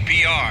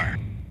 KKPR.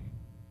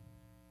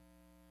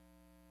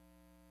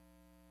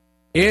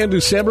 In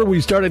December, we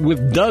started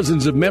with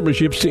dozens of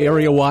memberships to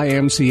area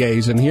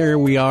YMCAs, and here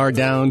we are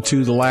down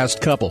to the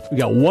last couple. We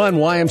got one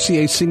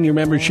YMCA senior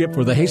membership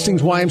for the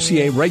Hastings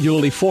YMCA,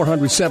 regularly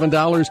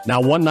 $407,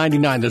 now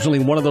 $199. There's only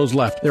one of those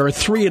left. There are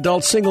 3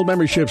 adult single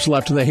memberships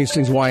left to the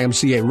Hastings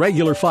YMCA,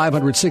 regular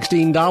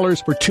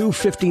 $516 for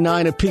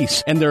 $259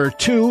 apiece. And there are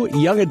 2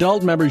 young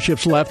adult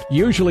memberships left,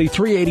 usually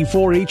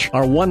 $384 each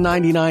or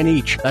 $199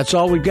 each. That's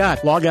all we've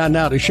got. Log on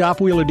now to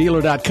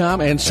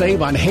shopwheelerdealer.com and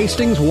save on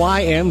Hastings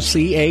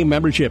YMCA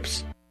memberships.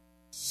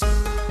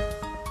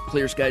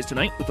 Clear skies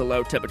tonight with a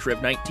low temperature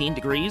of 19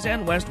 degrees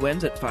and west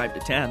winds at 5 to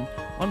 10.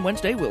 On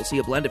Wednesday, we'll see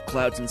a blend of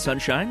clouds and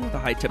sunshine with a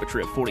high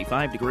temperature of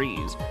 45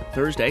 degrees.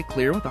 Thursday,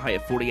 clear with a high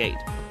of 48.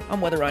 I'm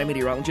Weather Eye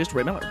meteorologist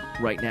Ray Miller.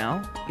 Right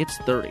now, it's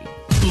 30.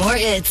 More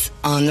hits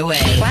on the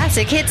way.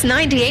 Classic Hits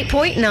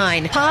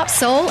 98.9. Pop,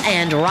 soul,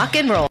 and rock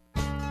and roll.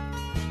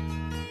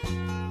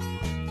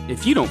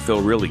 If you don't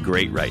feel really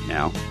great right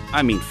now,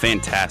 I mean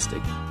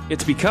fantastic,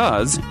 it's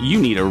because you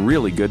need a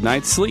really good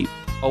night's sleep.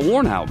 A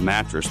worn-out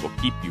mattress will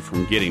keep you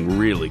from getting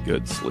really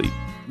good sleep.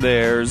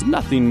 There's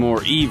nothing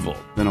more evil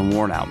than a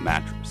worn-out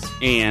mattress.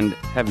 And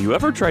have you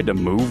ever tried to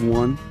move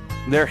one?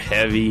 They're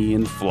heavy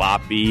and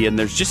floppy, and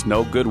there's just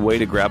no good way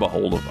to grab a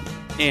hold of them.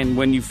 And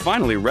when you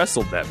finally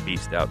wrestled that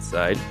beast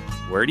outside,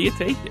 where do you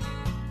take it?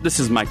 This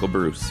is Michael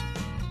Bruce,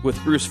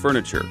 with Bruce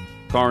Furniture,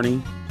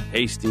 Kearney,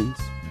 Hastings,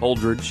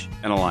 Holdridge,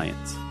 and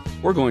Alliance.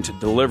 we're going to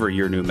deliver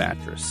your new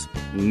mattress.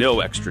 No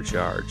extra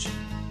charge.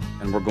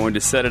 And we're going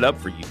to set it up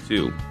for you,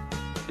 too.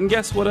 And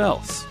guess what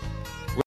else?